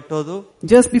 ಸರಿಯಾಗಿ ಕಟ್ಟೋದು.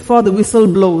 Just before the whistle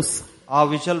blows. ಆ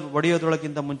ವಿಷಲ್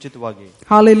ಹೊಡೆಯೋದ್ರೊಳಗಿಂತ ಮುಂಚಿತವಾಗಿ.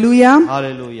 Hallelujah.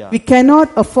 Hallelujah. We cannot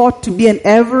afford to be an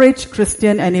average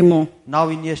Christian anymore. ನಾವು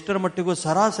ಇನ್ನು ಎಷ್ಟರ ಮಟ್ಟಿಗೂ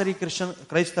ಸರಾಸರಿ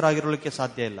ಕ್ರೈಸ್ತರಾಗಿರಲಿಕ್ಕೆ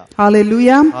ಸಾಧ್ಯ ಇಲ್ಲ.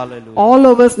 Hallelujah. Hallelujah. All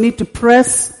of us need to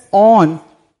press on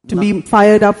to be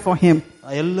fired up for Him.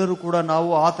 ಎಲ್ಲರೂ ಕೂಡ ನಾವು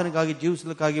ಆತನಿಗಾಗಿ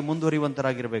ಜೀವಿಸಲಿಕ್ಕಾಗಿ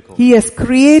ಮುಂದುವರಿಯುವಂತರಾಗಿರಬೇಕು. He has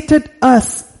created us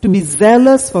to be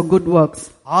zealous for good works.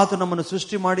 ಆತ ನಮ್ಮನ್ನು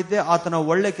ಸೃಷ್ಟಿ ಮಾಡಿದ್ದೆ ಆತನ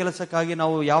ಒಳ್ಳೆ ಕೆಲಸಕ್ಕಾಗಿ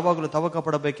ನಾವು ಯಾವಾಗಲೂ ತವಕ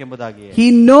ಪಡಬೇಕೆಂಬುದಾಗಿ. He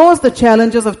knows the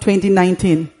challenges of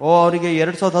 2019. ಅವರಿಗೆ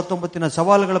 2019ನ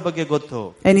ಸವಾಲುಗಳ ಬಗ್ಗೆ ಗೊತ್ತು.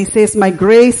 And he says, my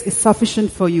grace is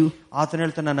sufficient for you. ಆತನ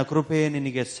ಹೇಳ್ತಾನೆ ನನ್ನ ಕೃಪೆಯೇ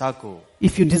ನಿನಗೆ ಸಾಕು.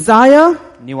 If you desire,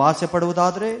 ನೀವು ಆಸೆ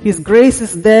ಪಡುವುದಾದ್ರೆ His grace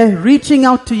is there reaching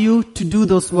out to you to do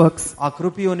those works. ಆ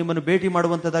ಕೃಪೆಯು ನಿಮ್ಮನ್ನು ಭೇಟಿ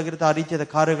ಮಾಡುವಂತದ್ದಾಗಿರುತ್ತೆ ಆ ರೀತಿಯಾದ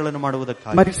ಕಾರ್ಯಗಳನ್ನು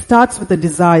ಮಾಡುವುದಕ್ಕಾಗಿ. But it starts with a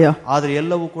desire. ಆದ್ರೆ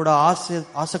ಎಲ್ಲವೂ ಕೂಡ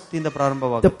ಆಸಕ್ತಿಯಿಂದ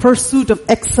ಪ್ರಾರಂಭವಾಗುತ್ತೆ. The pursuit of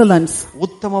excellence.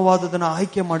 ಉತ್ತಮವಾದದನ್ನು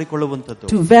ಆಯ್ಕೆ ಮಾಡಿಕೊಳ್ಳುವಂತದ್ದು.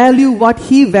 To value what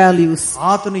He values.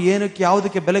 ಆತನು ಏನಕ್ಕೆ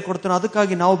ಯಾವುದಕ್ಕೆ ಬೆಲೆ ಕೊಡ್ತಾನೋ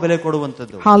ಅದಕ್ಕಾಗಿ ನಾವು ಬೆಲೆ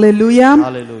ಕೊಡುವಂತದ್ದು. Hallelujah.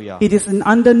 Hallelujah. It is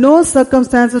under no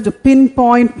circumstances to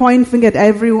point finger at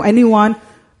anyone.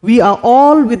 We are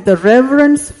all with the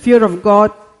reverence, fear of God,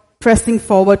 pressing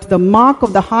forward to the mark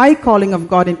of the high calling of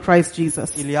God in Christ Jesus.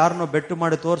 ಇಲ್ಲಿ ಯಾರನ್ನು ಬೆಟ್ಟು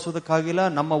ಮಾಡಿ ತೋರಿಸುವುದಕ್ಕಾಗಿಲ್ಲ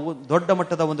ನಮ್ಮ ದೊಡ್ಡ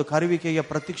ಮಟ್ಟದ ಒಂದು ಕರುವಿಕೆಯ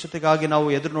ಪ್ರತ್ಯಕ್ಷತೆಗಾಗಿ ನಾವು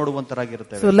ಎದುರು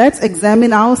ನೋಡುವಂತರಾಗಿರುತ್ತೇವೆ. So let's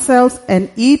examine ourselves and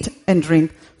eat and drink.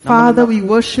 Father, we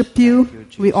worship you.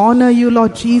 We honor you,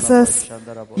 Lord Jesus.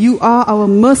 You are our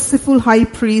merciful high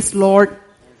priest, Lord.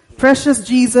 Precious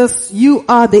Jesus, you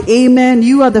are the Amen.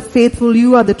 You are the faithful.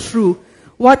 You are the true.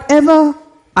 Whatever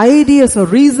ideas or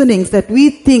reasonings that we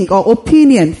think or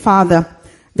opinion, Father,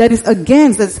 that is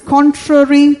against, that is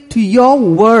contrary to your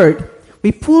word,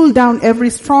 we pull down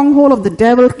every stronghold of the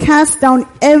devil, cast down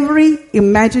every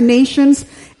imaginations,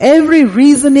 every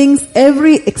reasonings,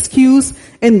 every excuse,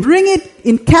 and bring it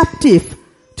in captive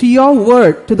to your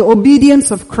word, to the obedience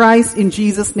of Christ in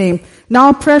Jesus' name. Now,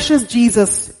 precious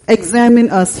Jesus, examine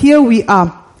us. Here we are.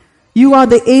 You are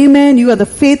the Amen. You are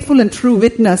the faithful and true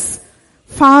witness.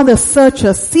 Father, search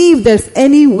us. See if there's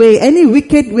any way, any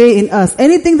wicked way in us,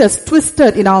 anything that's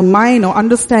twisted in our mind or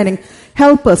understanding.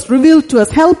 Help us, reveal to us,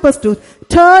 help us to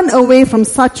turn away from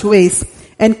such ways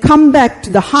and come back to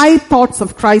the high thoughts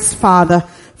of Christ, Father.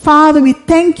 Father, we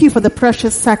thank you for the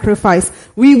precious sacrifice.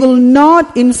 We will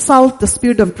not insult the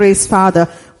Spirit of grace, Father.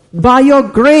 By your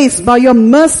grace, by your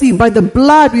mercy, by the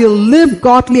blood, we will live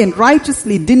godly and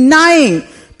righteously, denying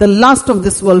the lust of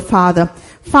this world, Father.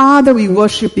 Father, we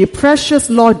worship you. Precious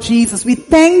Lord Jesus, we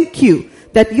thank you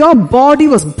that your body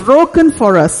was broken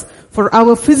for us, for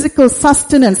our physical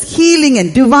sustenance, healing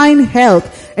and divine health,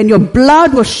 and your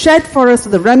blood was shed for us for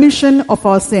the remission of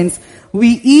our sins. We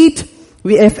eat,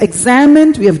 we have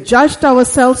examined, we have judged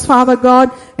ourselves, Father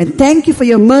God, and thank you for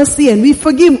your mercy, and we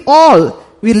forgive all.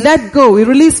 We let go, we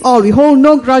release all, we hold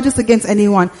no grudges against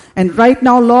anyone. And right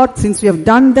now, Lord, since we have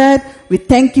done that, we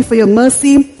thank you for your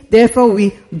mercy. Therefore, we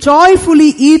joyfully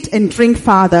eat and drink,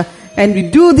 Father, and we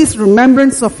do this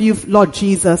remembrance of you, Lord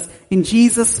Jesus. In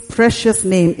Jesus' precious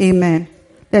name, amen.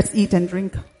 Let's eat and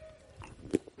drink.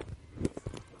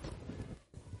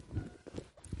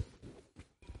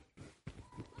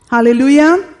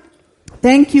 Hallelujah.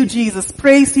 Thank you, Jesus.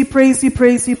 Praise you, praise you,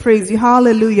 praise you, praise you.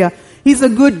 Hallelujah. He's a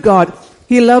good God.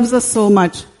 He loves us so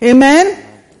much. Amen.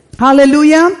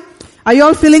 Hallelujah. Are you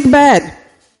all feeling bad?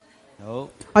 No.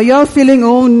 Are you all feeling,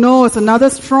 oh no, it's another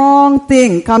strong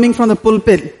thing coming from the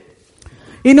pulpit?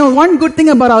 You know, one good thing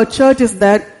about our church is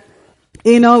that,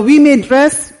 we may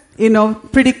dress,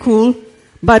 pretty cool,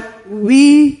 but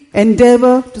we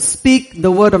endeavor to speak the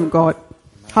word of God.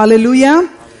 Hallelujah.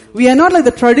 We are not like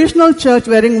the traditional church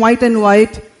wearing white and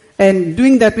white and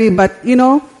doing that way, but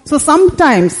so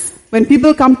sometimes when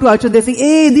people come to our church, they say,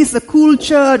 hey, this is a cool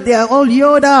church, they are all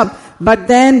yelled up, but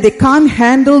then they can't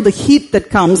handle the heat that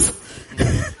comes.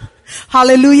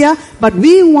 Hallelujah. But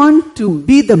we want to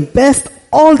be the best,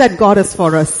 all that God has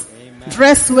for us. Amen.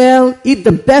 Dress well, eat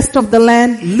the best of the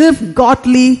land, live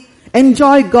godly,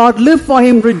 enjoy God, live for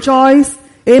Him, rejoice.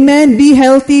 Amen. Be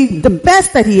healthy, the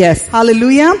best that He has.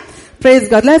 Hallelujah. Praise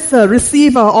God. Let's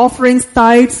receive our offerings,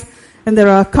 tithes, and there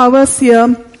are covers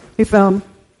here.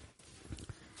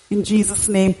 In Jesus'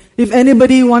 name. If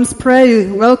anybody wants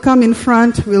prayer, welcome in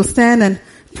front. We'll stand and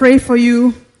pray for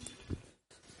you.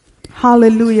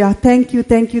 Hallelujah. Thank you,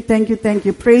 thank you, thank you, thank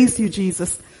you. Praise you,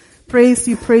 Jesus. Praise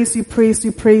you, praise you, praise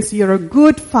you, praise you. You're a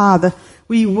good Father.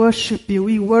 We worship you,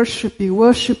 we worship you,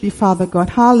 worship you, Father God.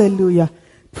 Hallelujah.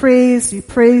 Praise you,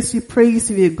 praise you, praise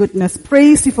you for your goodness.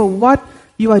 Praise you for what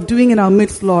you are doing in our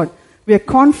midst, Lord. We are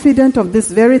confident of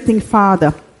this very thing,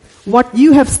 Father. What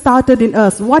you have started in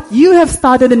us, what you have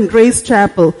started in Grace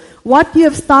Chapel, what you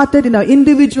have started in our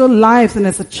individual lives and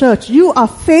as a church, you are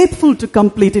faithful to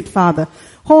complete it, Father.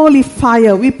 Holy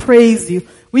fire, we praise you.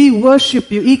 We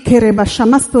worship you. Ikereba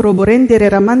shamastoro borendere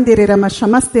ramandere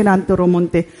ramashamaste nantoro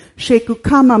monte.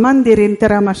 Shekukama mandere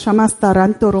interama shamasta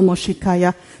rantoro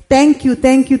moshikaya. Thank you,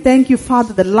 thank you, thank you,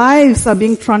 Father. The lives are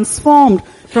being transformed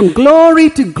from glory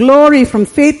to glory, from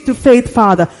faith to faith,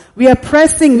 Father. We are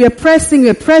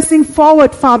pressing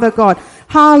forward, Father God.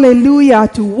 Hallelujah,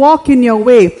 to walk in your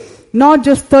way. Not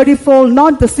just 30-fold,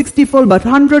 not the 60-fold, but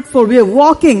 100-fold. We are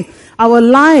walking our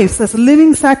lives as a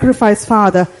living sacrifice,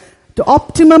 Father, to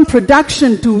optimum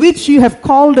production to which you have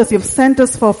called us, you have sent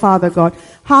us for, Father God.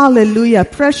 Hallelujah.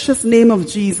 Precious name of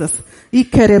Jesus.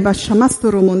 Thank you,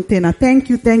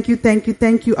 thank you, thank you,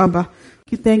 thank you, Abba.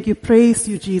 Thank you, praise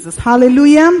you, Jesus.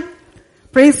 Hallelujah.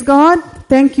 Praise God.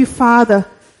 Thank you, Father.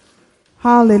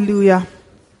 Hallelujah.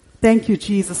 Thank you,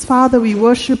 Jesus. Father, we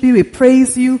worship you, we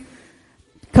praise you.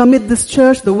 Commit this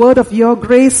church, the word of your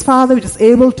grace, Father, which is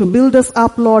able to build us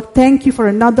up, Lord. Thank you for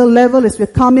another level as we're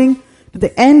coming to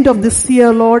the end of this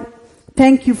year, Lord.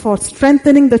 Thank you for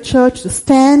strengthening the church to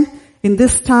stand in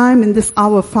this time, in this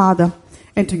hour, Father,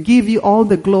 and to give you all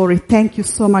the glory. Thank you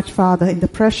so much, Father, in the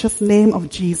precious name of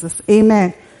Jesus.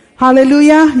 Amen.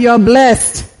 Hallelujah. You are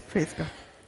blessed. Praise God.